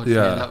god. Yeah.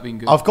 Yeah, that'd been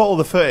good. I've got all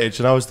the footage,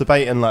 and I was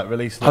debating like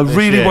releasing. I it this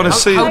really year. want to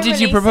see. How Don't did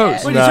you release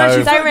propose? it. Well, No. did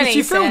you Don't did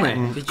you film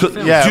release it? Did you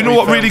film Yeah, Do you know we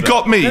what filmed really it.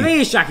 got me? The thing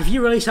is, Jack, if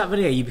you release that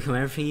video, you become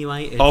everything you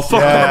hated. Oh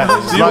fuck! Yeah.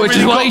 off. Do you know Like, what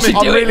really got me?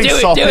 I'm do it, really do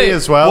it, soppy do it.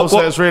 as well, What-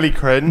 so it was really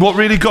cringe. What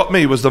really got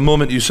me was the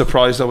moment you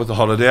surprised her with the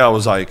holiday. I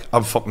was like,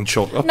 I'm fucking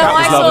choked up. No, That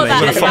was I saw lovely.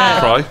 that I'm as gonna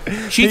well. fucking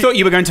cry. She thought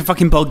you were going to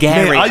fucking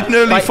Bulgaria. Mate, I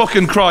nearly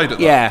fucking cried at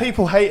that. Yeah.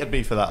 People hated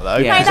me for that though.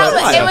 Yeah. Hey,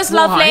 because it was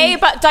Why? lovely,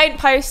 but don't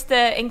post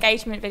the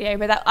engagement video.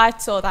 But I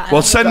saw that.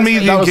 Well, send me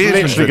the that was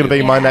engagement literally going to be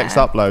video. my next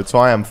upload, so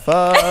I am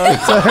fucked.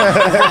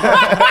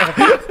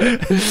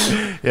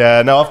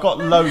 Yeah, no, I've got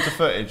loads of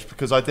footage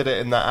because I did it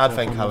in that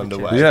advent calendar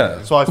way.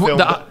 Yeah. So I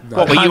filmed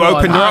What, were you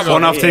opened her up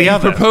one after the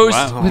other? Proposed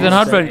Wow. with an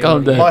advent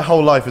calendar. my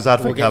whole life is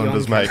advent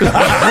calendars, mate.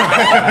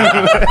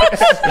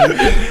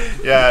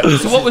 Yeah.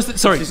 So what was the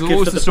story?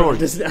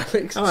 Doesn't it,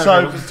 Alex?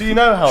 So, do you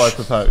know how I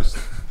proposed?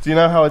 Do you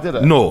know how I did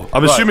it? No,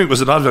 I'm Right. assuming it was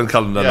an advent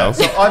calendar Yeah, now.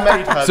 so I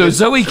made her. So this-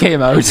 Zoe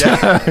came out.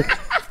 Yeah.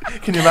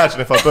 Can you imagine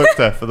if I booked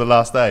her for the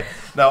last day?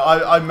 No,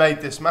 I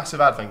made this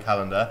massive advent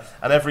calendar,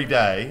 and every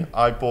day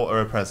I bought her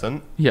a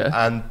present. Yeah.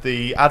 And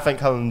the advent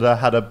calendar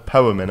had a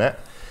poem in it,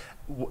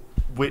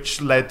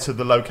 which led to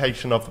the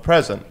location of the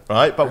present,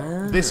 right?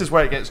 But this is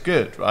where it gets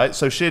good, right?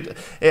 So it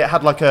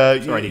had like a,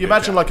 you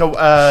imagine like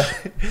a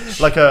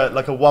like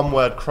a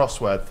one-word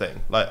crossword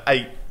thing, like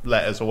 8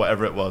 letters or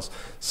whatever it was.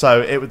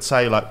 So it would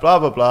say like blah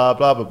blah blah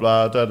blah blah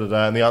blah da da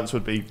da, and the answer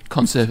would be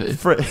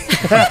conservative.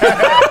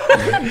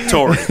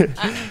 Tory.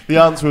 The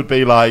answer would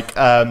be like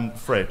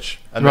fridge,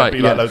 and there'd be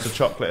like loads of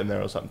chocolate in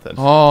there or something.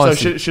 Oh,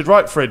 so she'd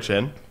write fridge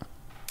in.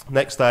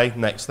 Next day,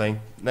 next thing,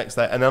 next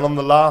day, and then on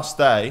the last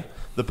day,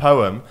 the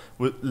poem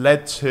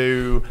led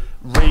to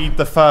read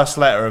the first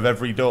letter of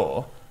every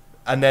door,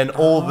 and then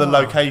all the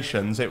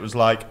locations. It was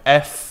like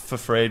F for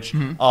fridge,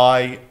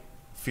 I.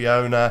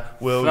 Fiona,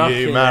 will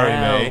you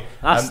marry me?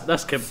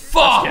 That's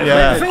fuck.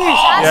 Yeah.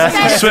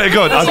 I swear to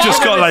God, I've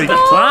just got like. Do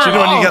you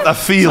know when you get that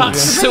feel?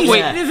 So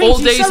wait, all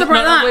days.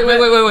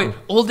 Wait.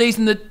 All days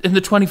in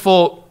the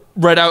 24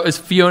 read out as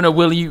Fiona,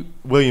 will you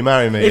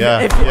marry me? If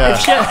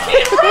she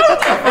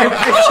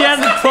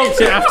hadn't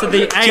prompted after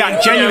the 8,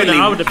 Jack, genuinely,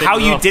 how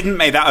you didn't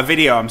make that a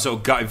video, I'm sort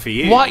of gutted for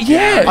you. What?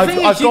 Yeah.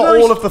 I've got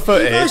all of the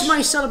footage. You guys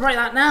may celebrate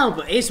that now,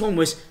 but his one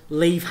was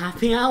leave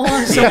happy hour.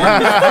 So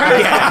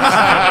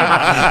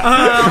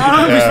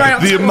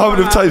The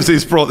amount of times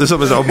he's brought this up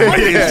is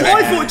amazing.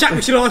 I thought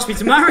Jack should ask me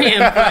to marry him,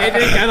 but it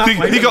didn't go that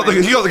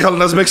way. He got the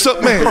calendars mixed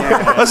up, mate.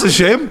 That's a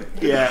shame.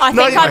 Yeah. I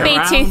think I'd be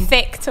too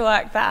thick to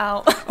work that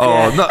out.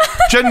 Oh, no,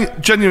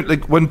 genuinely,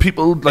 like when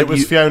people like it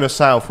was Fiona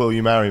South, will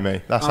you marry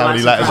me? That's how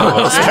many letters it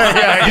was.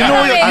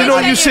 You know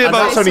what you say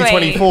about that's only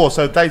 24,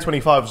 so day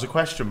 25 was a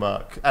question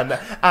mark, and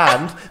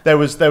there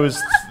was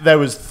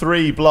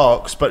 3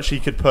 blocks, but she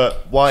could put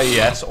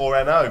YES or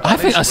NO. I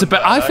think that's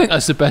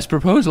the best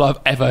proposal I've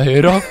ever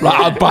heard of. Like,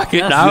 I'll back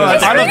it now.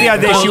 I love the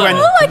idea she went,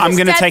 I'm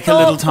going to take a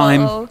little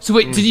time. So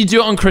wait, did you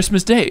do it on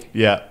Christmas Day?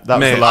 Yeah, that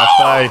was the last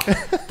day.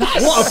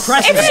 What a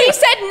present. If she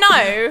said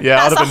no,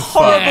 that's a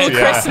horrible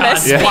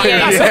Christmas for you.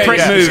 That's a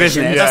prick move,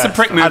 isn't it? That's a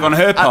prick move on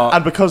her part.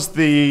 And because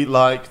the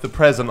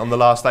present on the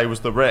last day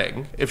was the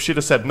ring, if she'd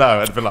have said no,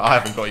 I'd have been like, I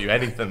haven't got you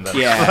anything then.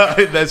 Yeah.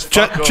 There's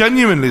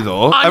genuinely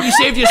though. And you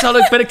saved yourself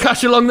a bit of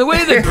cash along the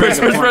way then,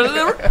 Christmas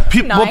present.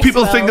 What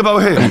people think about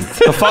him,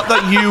 the fact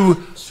that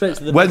you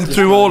went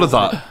through all of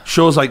that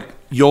shows like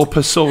your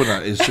persona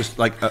is just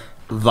like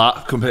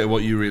that compared to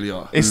what you really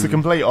are. It's the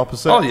complete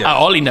opposite. Oh yeah,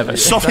 Ollie never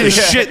soft as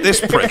shit. This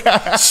prick,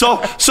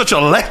 such a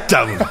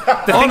letdown.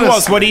 The thing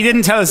was, what he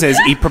didn't tell us is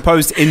he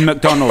proposed in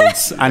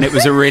McDonald's, and it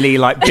was a really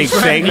like big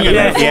thing.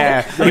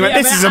 Yeah. He went,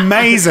 "This is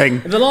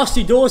amazing." The last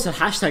 2 doors had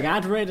hashtag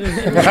ad read.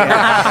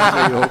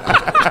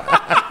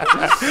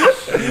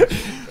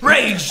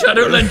 Rage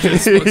Shadow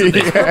Legends.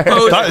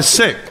 That is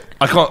sick.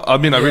 I can't. I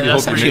mean, I really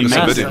hope you make this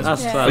a video.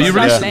 Are you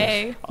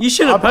really? You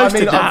should have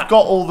posted that. I've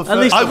got all the.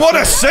 I want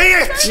to see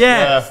it.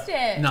 Yeah.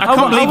 I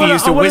can't believe you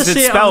used a wizard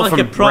spell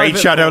from Raid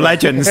Shadow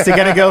Legends to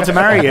get a girl to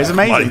marry you. It's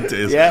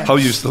amazing. Yeah. How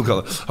you still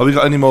got it? Have we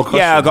got any more questions?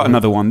 Yeah, I've got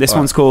another one. This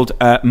one's called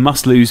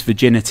Must Lose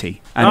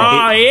Virginity. And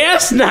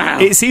yes, now.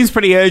 It seems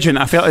pretty urgent.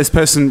 I feel like this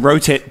person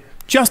wrote it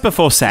just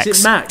before sex. Is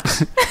it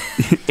Max?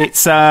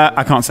 It's,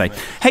 I can't say.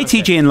 Hey,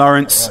 TG and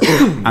Lawrence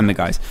and the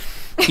guys.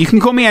 You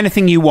can call me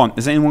anything you want.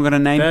 Has anyone got a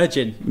name?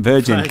 Virgin.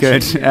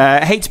 Good.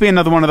 Hate to be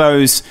another one of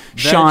those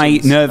shy,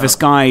 nervous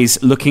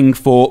guys looking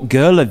for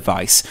girl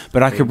advice,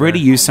 but I could really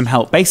use some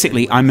help.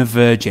 Basically, I'm a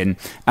virgin,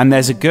 and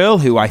there's a girl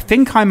who I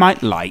think I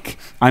might like.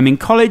 I'm in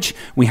college.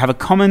 We have a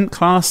common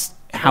class.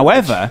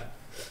 However,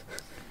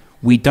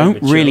 we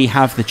don't really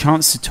have the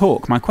chance to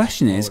talk. My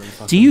question is,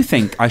 do you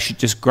think I should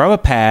just grow a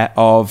pair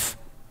of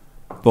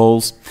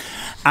balls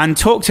and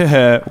talk to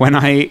her when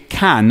I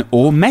can,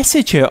 or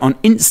message her on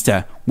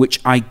Insta,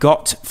 which I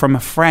got from a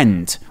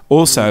friend?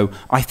 Also,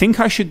 I think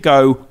I should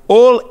go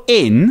all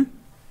in.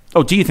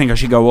 Oh, do you think I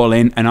should go all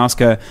in and ask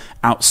her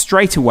out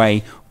straight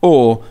away,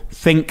 or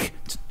do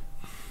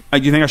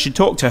you think I should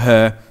talk to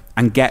her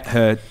and get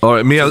her? All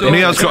right,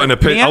 Mia's got an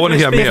opinion. I want to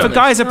hear Mia. If a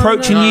guy's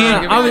approaching you,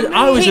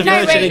 I was a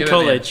virgin in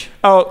college.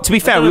 Oh, to be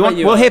fair,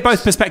 we'll hear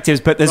both perspectives,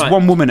 but there's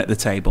one woman at the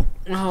table.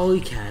 Oh,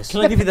 who cares?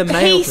 Can I give you the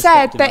male He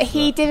said perspective that as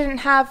he didn't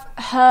have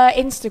her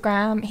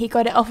Instagram. He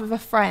got it off of a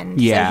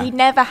friend. Yeah. So he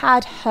never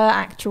had her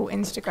actual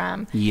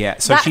Instagram. Yeah.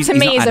 So that he's to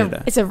me not is added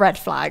her. it's a red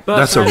flag.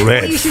 That's a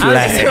red flag. It's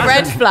a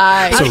red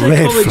flag. As a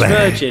college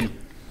virgin,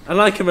 and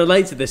I can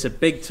relate to this a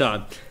big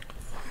time,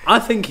 I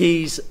think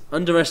he's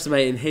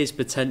underestimating his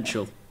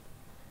potential.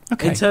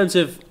 Okay. In terms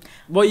of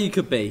what you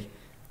could be.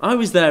 I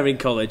was there in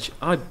college.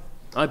 I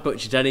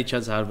butchered any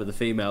chance I had with a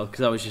female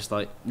because I was just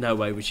like, no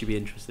way would she be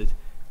interested.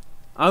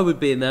 I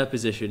would be in their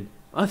position.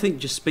 I think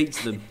just speak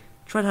to them.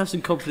 Try and have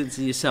some confidence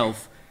in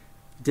yourself.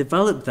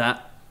 Develop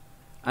that.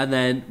 And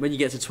then when you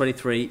get to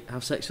 23,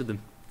 have sex with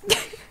them.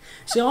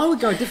 See, I would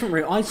go a different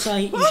route. I'd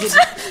say you should.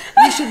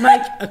 You should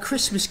make a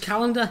Christmas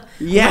calendar.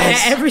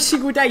 Yes. Where every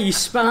single day you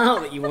spell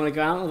out that you want to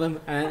go out with them,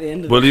 and at the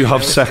end of Will the you day,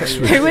 have they'll sex say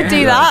with- yes. Who would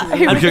do that?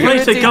 Who would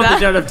Please do thank God they that?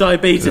 don't have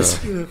diabetes.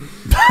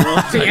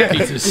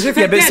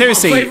 Yeah,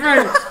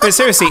 but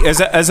seriously,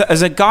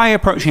 as a guy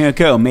approaching a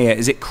girl, Mia,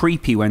 is it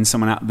creepy when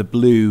someone out of the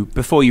blue,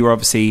 before you were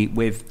obviously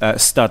with a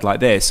stud like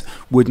this,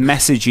 would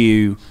message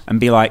you and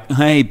be like,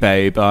 "Hey,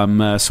 babe,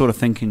 I'm sort of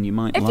thinking you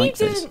might If like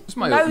you this." didn't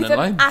know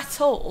them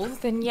at all,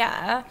 then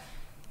yeah.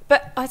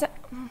 But I don't.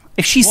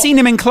 If she's seen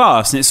him in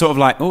class and it's sort of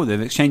like, oh,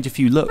 they've exchanged a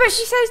few looks. But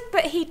she says,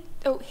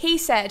 he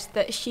said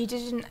that she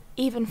didn't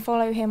even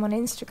follow him on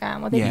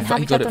Instagram, or they didn't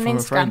have each other on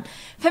Instagram.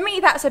 For me,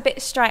 that's a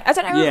bit strange. I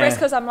don't know whether it's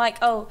because I'm like,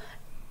 oh,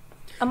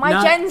 am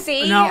I Gen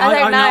Z? No, I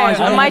don't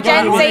know. Am I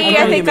Gen Z?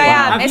 I think I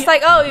am. It's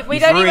like, oh, we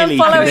don't even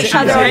follow each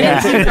other on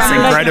Instagram. It's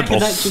incredible.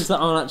 Connections that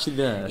aren't actually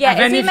there.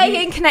 Yeah, is he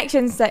making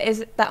connections that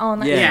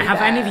aren't actually Yeah, have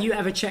there? any of you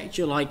ever checked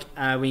your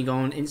when you go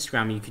on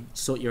Instagram, you could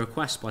sort your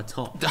requests by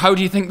top? How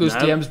do you think those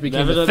DMs became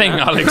never a done thing,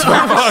 that. Alex? For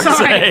fuck's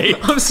sake?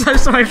 I'm so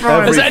sorry,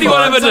 Brian. Has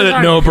anyone ever done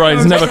it? No,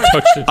 Brian's never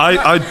touched it.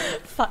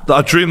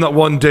 I dream that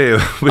one day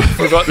we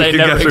Forgot they can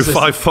never get through existed.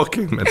 5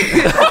 fucking minutes.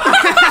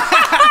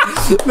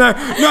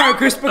 No,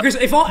 Chris, because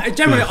if I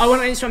generally I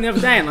went on Instagram the other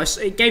day and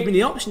it gave me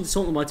the option to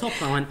sort them by top,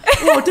 and I went,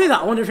 "Oh, I'll do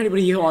that." I wonder if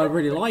anybody who I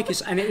really like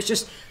is, and it was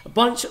just a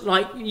bunch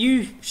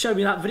you showed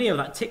me that video of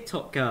that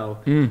TikTok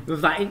girl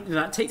with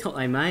that TikTok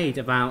they made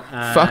about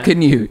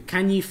Fucking you.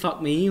 Can you fuck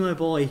me, emo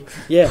boy?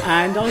 Yeah,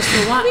 and I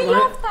saw that. We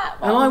love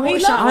that one. And I We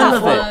watched that.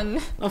 love I that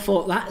one. I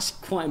thought that's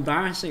quite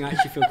embarrassing. I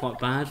actually feel quite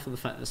bad for the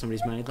fact that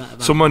somebody's made that.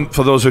 About Someone,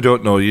 for those who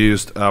don't know,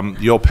 used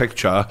your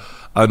picture,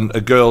 and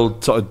a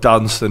girl sort of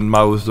danced and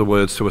mouthed the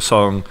words to a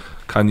song,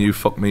 "Can you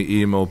fuck me,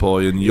 emo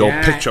boy?" and your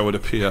picture would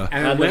appear.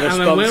 And the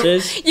response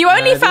is... You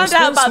only found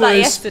out about that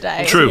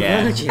yesterday. True.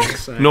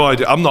 So. No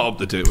idea. I'm not up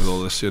to date with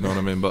all this, you know what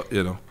I mean? But,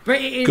 But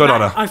good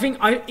on her. I think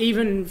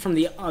even from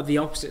the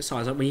opposite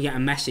side, like when you get a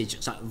message,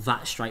 it's like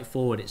that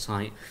straightforward. It's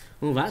like,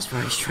 well, that's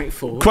very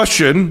straightforward.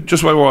 Question,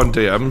 just while we're on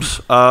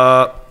DMs,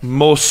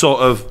 most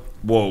sort of,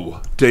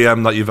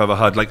 DM that you've ever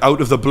had, like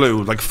out of the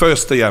blue, like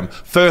first DM,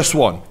 first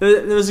one.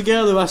 There was a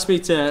girl who asked me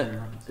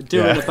to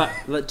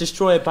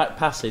destroy a back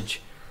passage.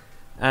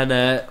 And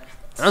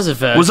as a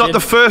virgin... Was that the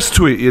first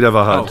tweet you'd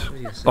ever had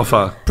of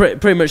her?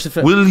 Pretty much the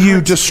first... Will you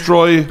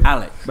destroy...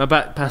 Alex. My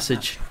back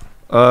passage.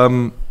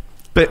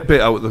 Bit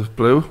out of the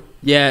blue.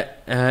 Yeah,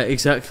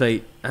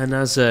 exactly. And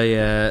as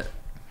a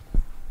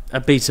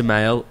beta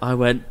male, I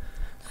went...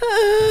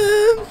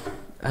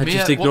 I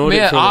just ignored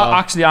it for a while.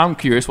 Actually, I'm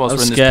curious whilst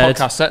we're in this scared.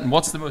 podcast setting,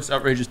 what's the most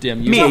outrageous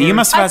DM Mia, you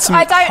must have had some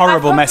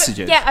horrible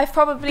messages. Yeah, I've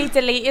probably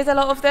deleted a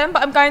lot of them,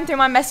 but I'm going through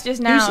my messages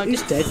now.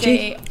 Who's just to dead,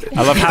 see.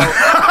 I love how...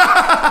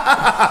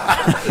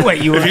 Wait,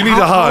 If you need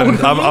a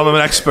hand, I'm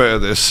an expert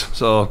at this,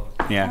 so,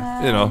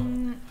 Yeah.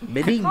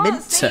 Mini Can't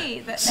Minter. see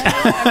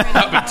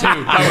that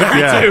anyone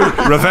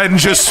yeah.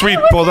 Revenge is sweet,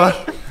 brother.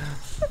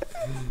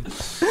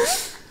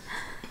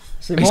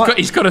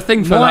 He's got a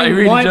thing for that, he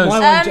really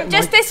does.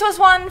 just this was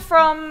one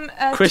from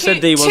Chris two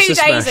and D wants to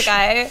days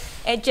smash. ago.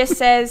 It just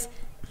says,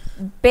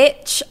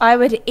 "Bitch, I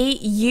would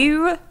eat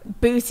you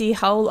booty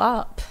hole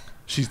up."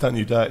 She's done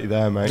you dirty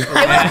there, mate.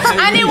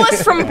 And it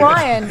was from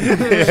Brian.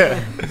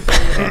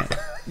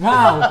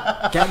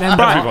 Wow, get them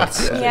back.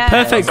 Yeah.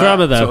 Perfect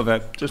grammar, though. Sort of a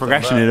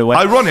progression in a way.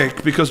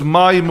 Ironic, because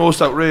my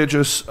most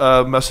outrageous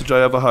message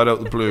I ever had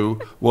out the blue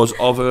was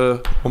of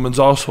a woman's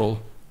arsehole.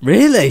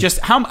 Really? Just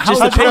how How the do you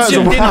know pigeon it's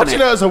a- did how on do you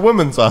it? know it's a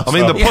woman's ass? I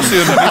mean, the pussy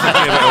underneath it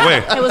gave it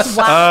away. It was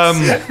wax.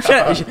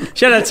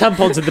 She had her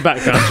tampons in the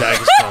background, Jack.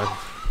 It's fine.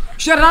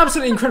 She had an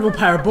absolutely incredible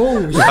pair of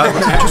balls.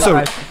 Just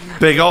a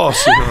big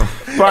arse, you know.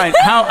 Brian,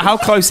 how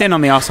close in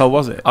on the arsehole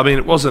was it? I mean,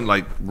 it wasn't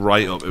like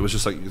right up. It was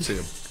just like you could see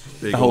a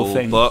big The whole old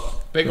thing. butt.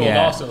 Big old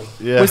Yeah. arsehole.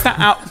 Yeah. Was that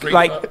out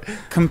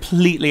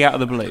completely out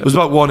of the blue? It was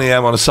about 1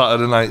 a.m. on a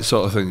Saturday night,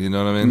 sort of thing. You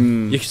know what I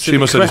mean? You could see She the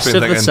must have just crest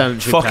been of the thinking,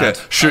 sanitary "Fuck pad."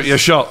 it, shoot your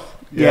shot."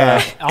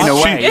 Yeah, in a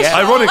way. Yeah.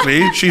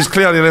 Ironically, she's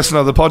clearly listening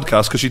to the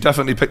podcast because she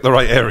definitely picked the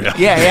right area.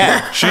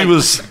 Yeah. She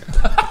was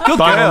Good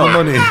bang girl. on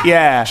the money.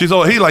 Yeah. She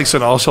thought he likes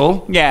an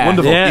arsehole. Yeah.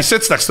 Wonderful. Yeah. He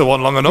sits next to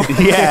one long enough.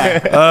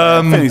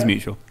 Yeah. Feelings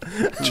mutual.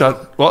 Chad,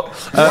 what?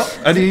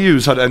 Any of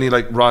yous had any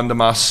like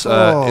random ass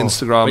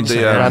Instagram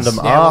DMs? Random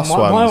arse my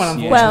ones. one,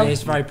 unfortunately, Well-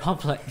 is very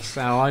public,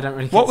 so I don't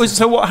really.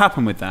 What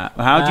happened with that?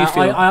 How do you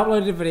feel? I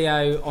uploaded a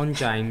video on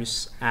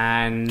James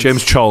and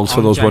James Charles, for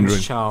on those James wondering.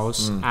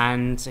 Charles,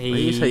 and he.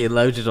 You say you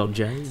loaded on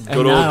James.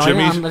 Good No, old I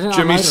Jimmy, didn't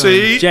Jimmy upload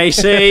C.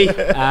 JC.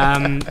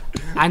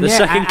 And The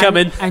second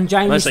coming. And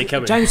When I James, say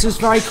coming. James was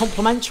very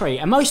complimentary.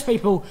 And most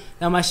people,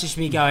 they'll message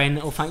me going,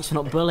 "Oh, thanks for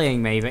not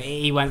bullying me," but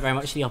he went very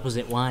much the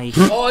opposite way.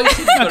 Oh,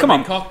 he got come a on.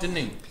 big cock, didn't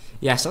he?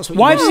 Yes, that's what.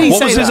 Why you did he What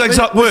say was his that?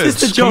 exact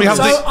words? the Can we have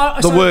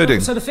the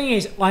wording? So the thing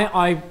is,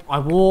 I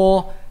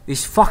wore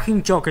these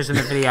fucking joggers in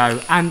the video,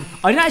 and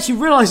I didn't actually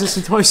realise this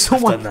until I saw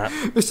one.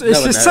 It's such a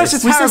knows.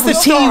 terrible Was this the tea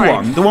story.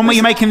 one? The one where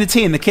you're making the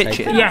tea in the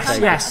kitchen?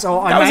 Yes.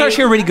 So That was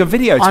actually a really good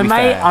video, to be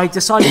fair. I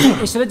decided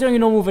instead of doing a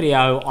normal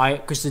video,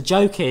 because the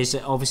joke is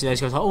that obviously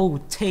those guys are like, "Oh,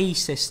 tea,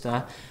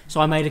 sister." So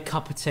I made a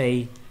cup of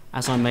tea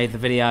as I made the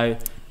video,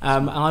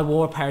 and I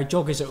wore a pair of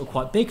joggers that were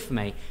quite big for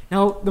me.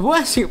 Now, the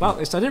worst thing about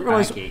this, I didn't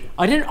realise.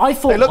 I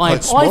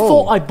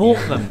thought I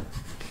bought them.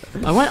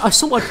 I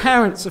saw my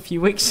parents a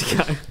few weeks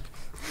ago.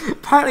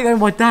 Apparently, they were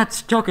my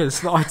dad's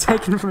joggers that I'd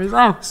taken from his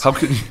house. How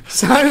can you?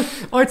 So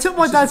I took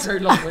my dad's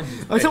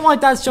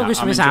joggers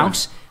from his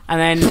house,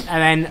 and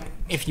then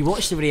if you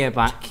watch the video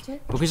back,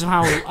 because of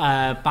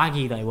how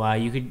baggy they were,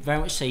 you could very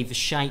much see the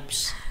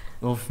shapes.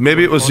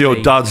 Maybe it was your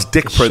dad's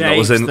dick print that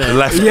was in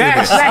left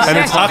yes, and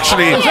it's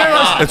actually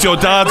it's your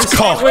dad's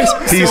cock.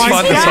 He's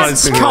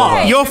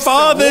fantasizing. Your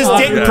father's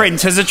dick print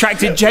has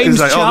attracted James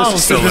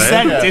Charles to the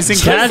set. It's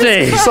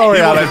incredible. Sorry,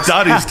 Alex.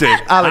 Daddy's dick.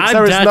 Alex,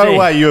 there is no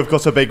way you have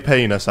got a big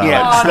penis, Alex.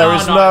 Yeah. There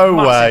is no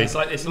way.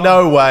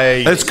 No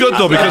way. It's good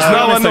though because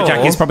now I know.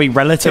 Jack is probably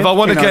relative. If I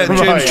want to get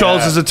James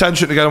Charles's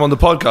attention to get him on the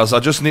podcast,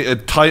 I just need to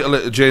title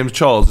it to James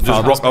Charles and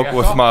just rock up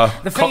with my.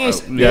 The thing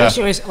is, the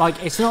issue is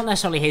like it's not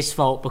necessarily his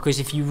fault because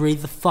if you read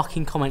the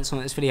fucking comments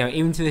on this video,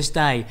 even to this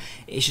day,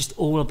 it's just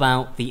all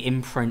about the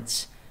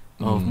imprint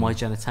of my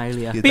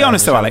genitalia. Be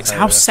honest though, Alex,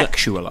 how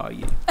sexual are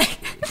you?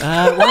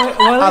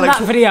 Well, in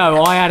that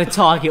video, I had a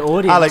target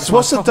audience. Alex,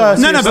 what's the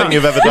dirtiest thing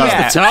you've ever done?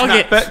 Yeah,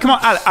 target. But come on,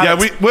 Alex. Yeah,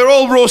 we're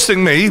all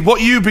roasting me.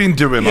 What you been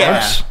doing,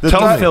 Alex?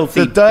 Tell me.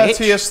 The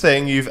dirtiest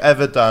thing you've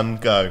ever done,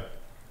 go.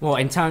 What,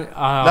 in town?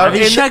 Have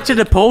you shagged in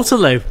a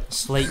Portaloo?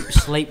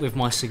 Sleep with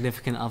my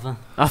significant other.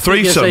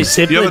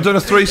 Threesome. You ever done a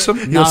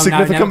threesome? Your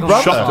significant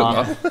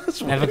brother?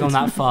 Never gone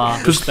that far.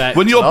 Because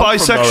when you're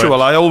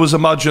bisexual, I always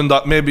imagined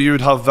that maybe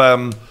you'd have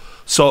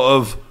sort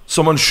of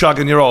someone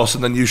shagging your ass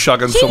and then you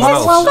shagging someone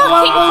else.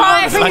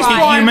 Like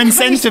a human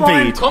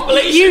centipede.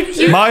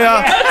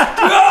 Maya,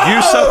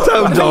 you sat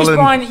down, darling.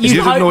 Brian, you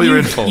didn't know you're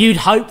in for. You'd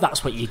hope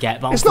that's what you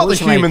get, but it's not the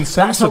human that's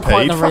not centipede.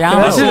 quite the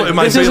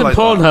reality. This isn't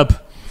Pornhub.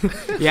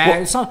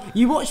 Yeah, so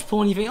you watch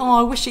porn, you think,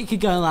 I wish it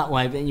could go that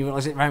way, but then you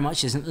realise it very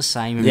much isn't the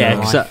same in real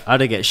life. I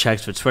didn't get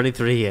shagged for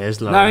 23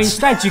 years. No,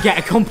 instead you get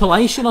a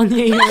compilation on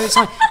you. It's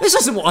like, this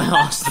isn't what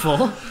I asked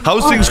for.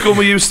 How's things going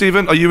with you,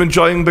 Stephen? Are you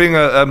enjoying being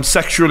a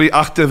sexually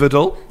active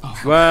adult?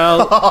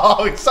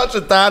 Well, it's such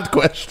a dad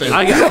question.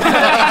 I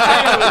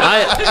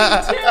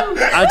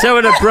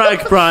don't want to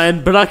brag,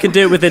 Brian, but I can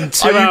do it within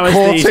 2 hours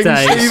these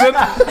days. Stephen?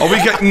 Are we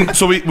getting?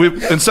 So we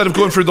instead of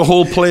going through the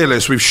whole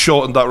playlist, we've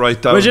shortened that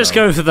right down. We're just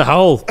going through the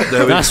whole.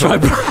 That's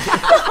right,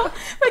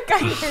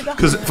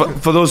 because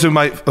for those who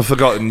might have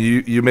forgotten,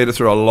 you made it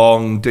through a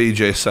long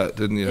DJ set,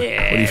 didn't you?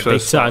 Yeah, when you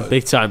first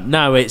big time.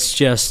 Now it's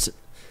just,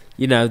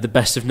 the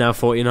best of now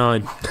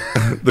 49.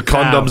 The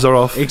condoms are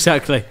off.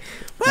 Exactly.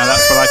 Now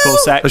that's what I call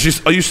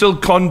sex. Are you still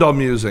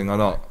condom using or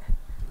not?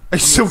 Are you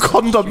still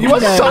condom? You are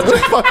such a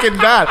fucking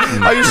dad.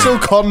 Are you still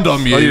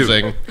condom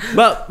using?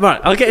 Well, right,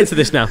 I'll get into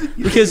this now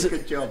because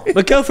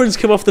my girlfriend's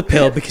come off the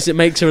pill because it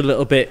makes her a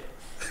little bit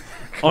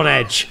on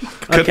edge.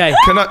 Okay.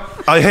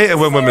 I hate it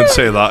when women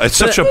say that. It's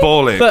such a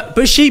ball ache.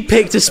 But she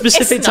picked a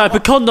specific type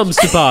of condoms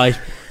to buy,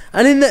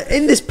 and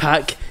in this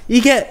pack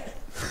you get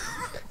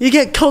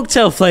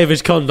cocktail flavoured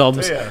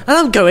condoms. Yeah. And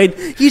I'm going,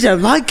 you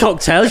don't like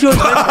cocktails. You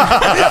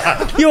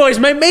always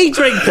make me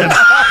drink them.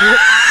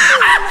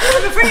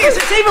 The thing is,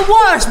 it's even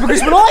worse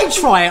because when I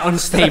try it on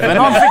Stephen,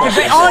 I'm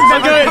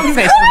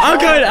thinking, I'm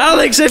going,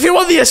 Alex, if you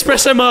want the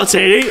espresso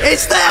martini,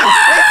 it's there.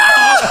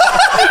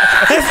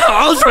 If not,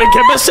 I'll drink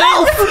it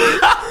myself.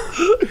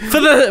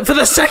 For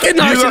the second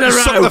night in a row. You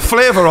suck the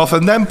flavour off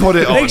and then put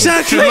it on.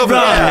 Exactly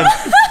right.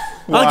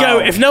 Wow. I'll go,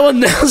 if no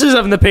one else is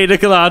having the pina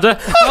colada,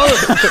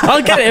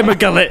 I'll get it in my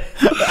gullet.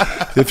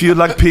 If you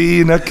like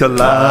pina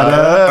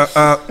colada,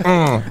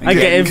 I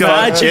get in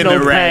vaginal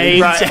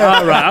pain. Right.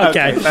 All right,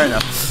 okay. Fair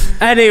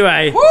enough.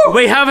 Anyway,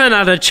 we haven't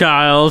had a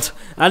child,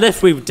 and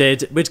if we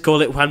did, we'd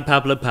call it Juan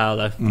Pablo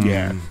Paolo.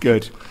 Yeah,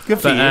 good. Good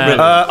for you.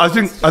 I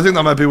think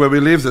that might be where we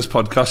leave this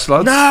podcast,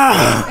 lads.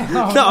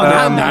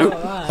 No.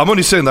 I'm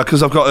only saying that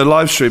because I've got a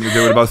live stream to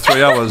do in about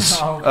 3 hours.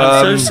 I'm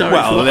so sorry.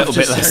 Well, a little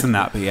bit less than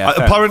that, but yeah.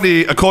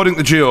 Apparently, according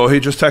to Gio, he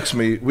just texted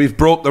me, we've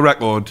broke the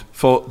record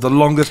for the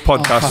longest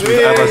podcast we've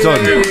ever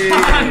done.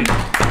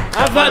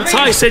 Have that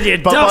Tyson, you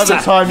But by the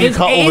time you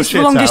cut all the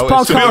shit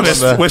out, to be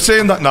honest, we're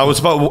saying that now. It's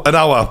about an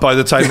hour by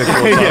the time it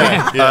goes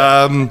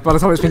out. By the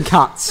time it's been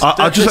cut.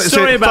 I just like to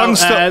say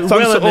thanks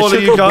to all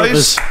of you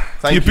guys.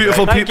 You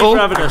beautiful people.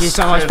 Thank you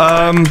so much.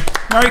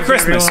 Merry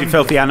Christmas, you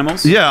filthy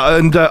animals. Yeah,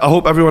 and I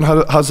hope everyone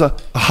has a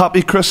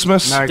happy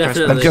Christmas. Merry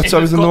Christmas. And gets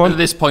everything they want. At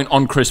this point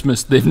on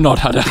Christmas, they've not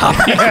had a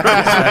happy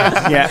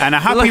Christmas. Yeah, and a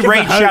happy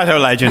Raid Shadow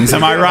Legends,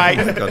 am I right?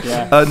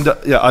 And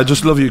I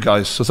just love you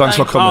guys, so thanks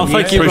for coming.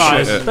 Thank you,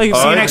 Appreciate guys. it. See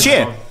you next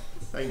year.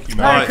 Thank you,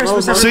 Merry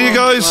Christmas, everyone. See you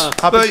guys.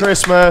 Happy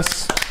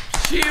Christmas.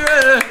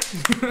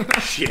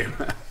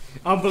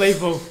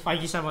 Unbelievable.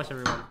 Thank you so much,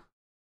 everyone.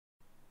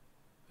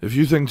 If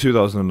you think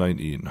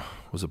 2019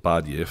 was a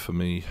bad year for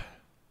me,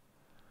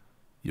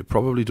 you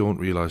probably don't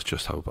realise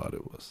just how bad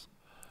it was.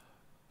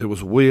 It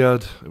was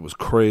weird, it was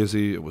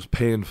crazy, it was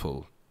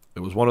painful.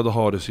 It was one of the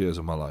hardest years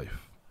of my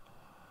life.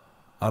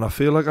 And I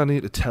feel like I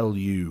need to tell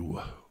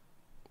you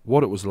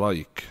what it was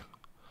like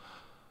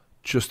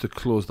just to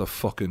close the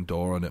fucking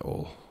door on it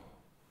all.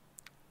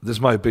 This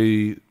might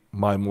be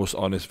my most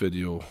honest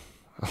video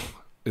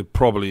it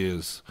probably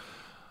is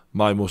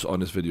my most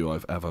honest video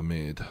I've ever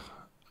made.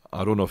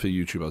 I don't know if a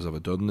YouTuber's ever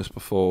done this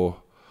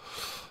before.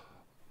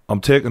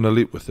 I'm taking a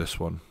leap with this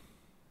one,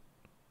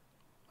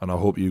 and I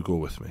hope you go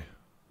with me.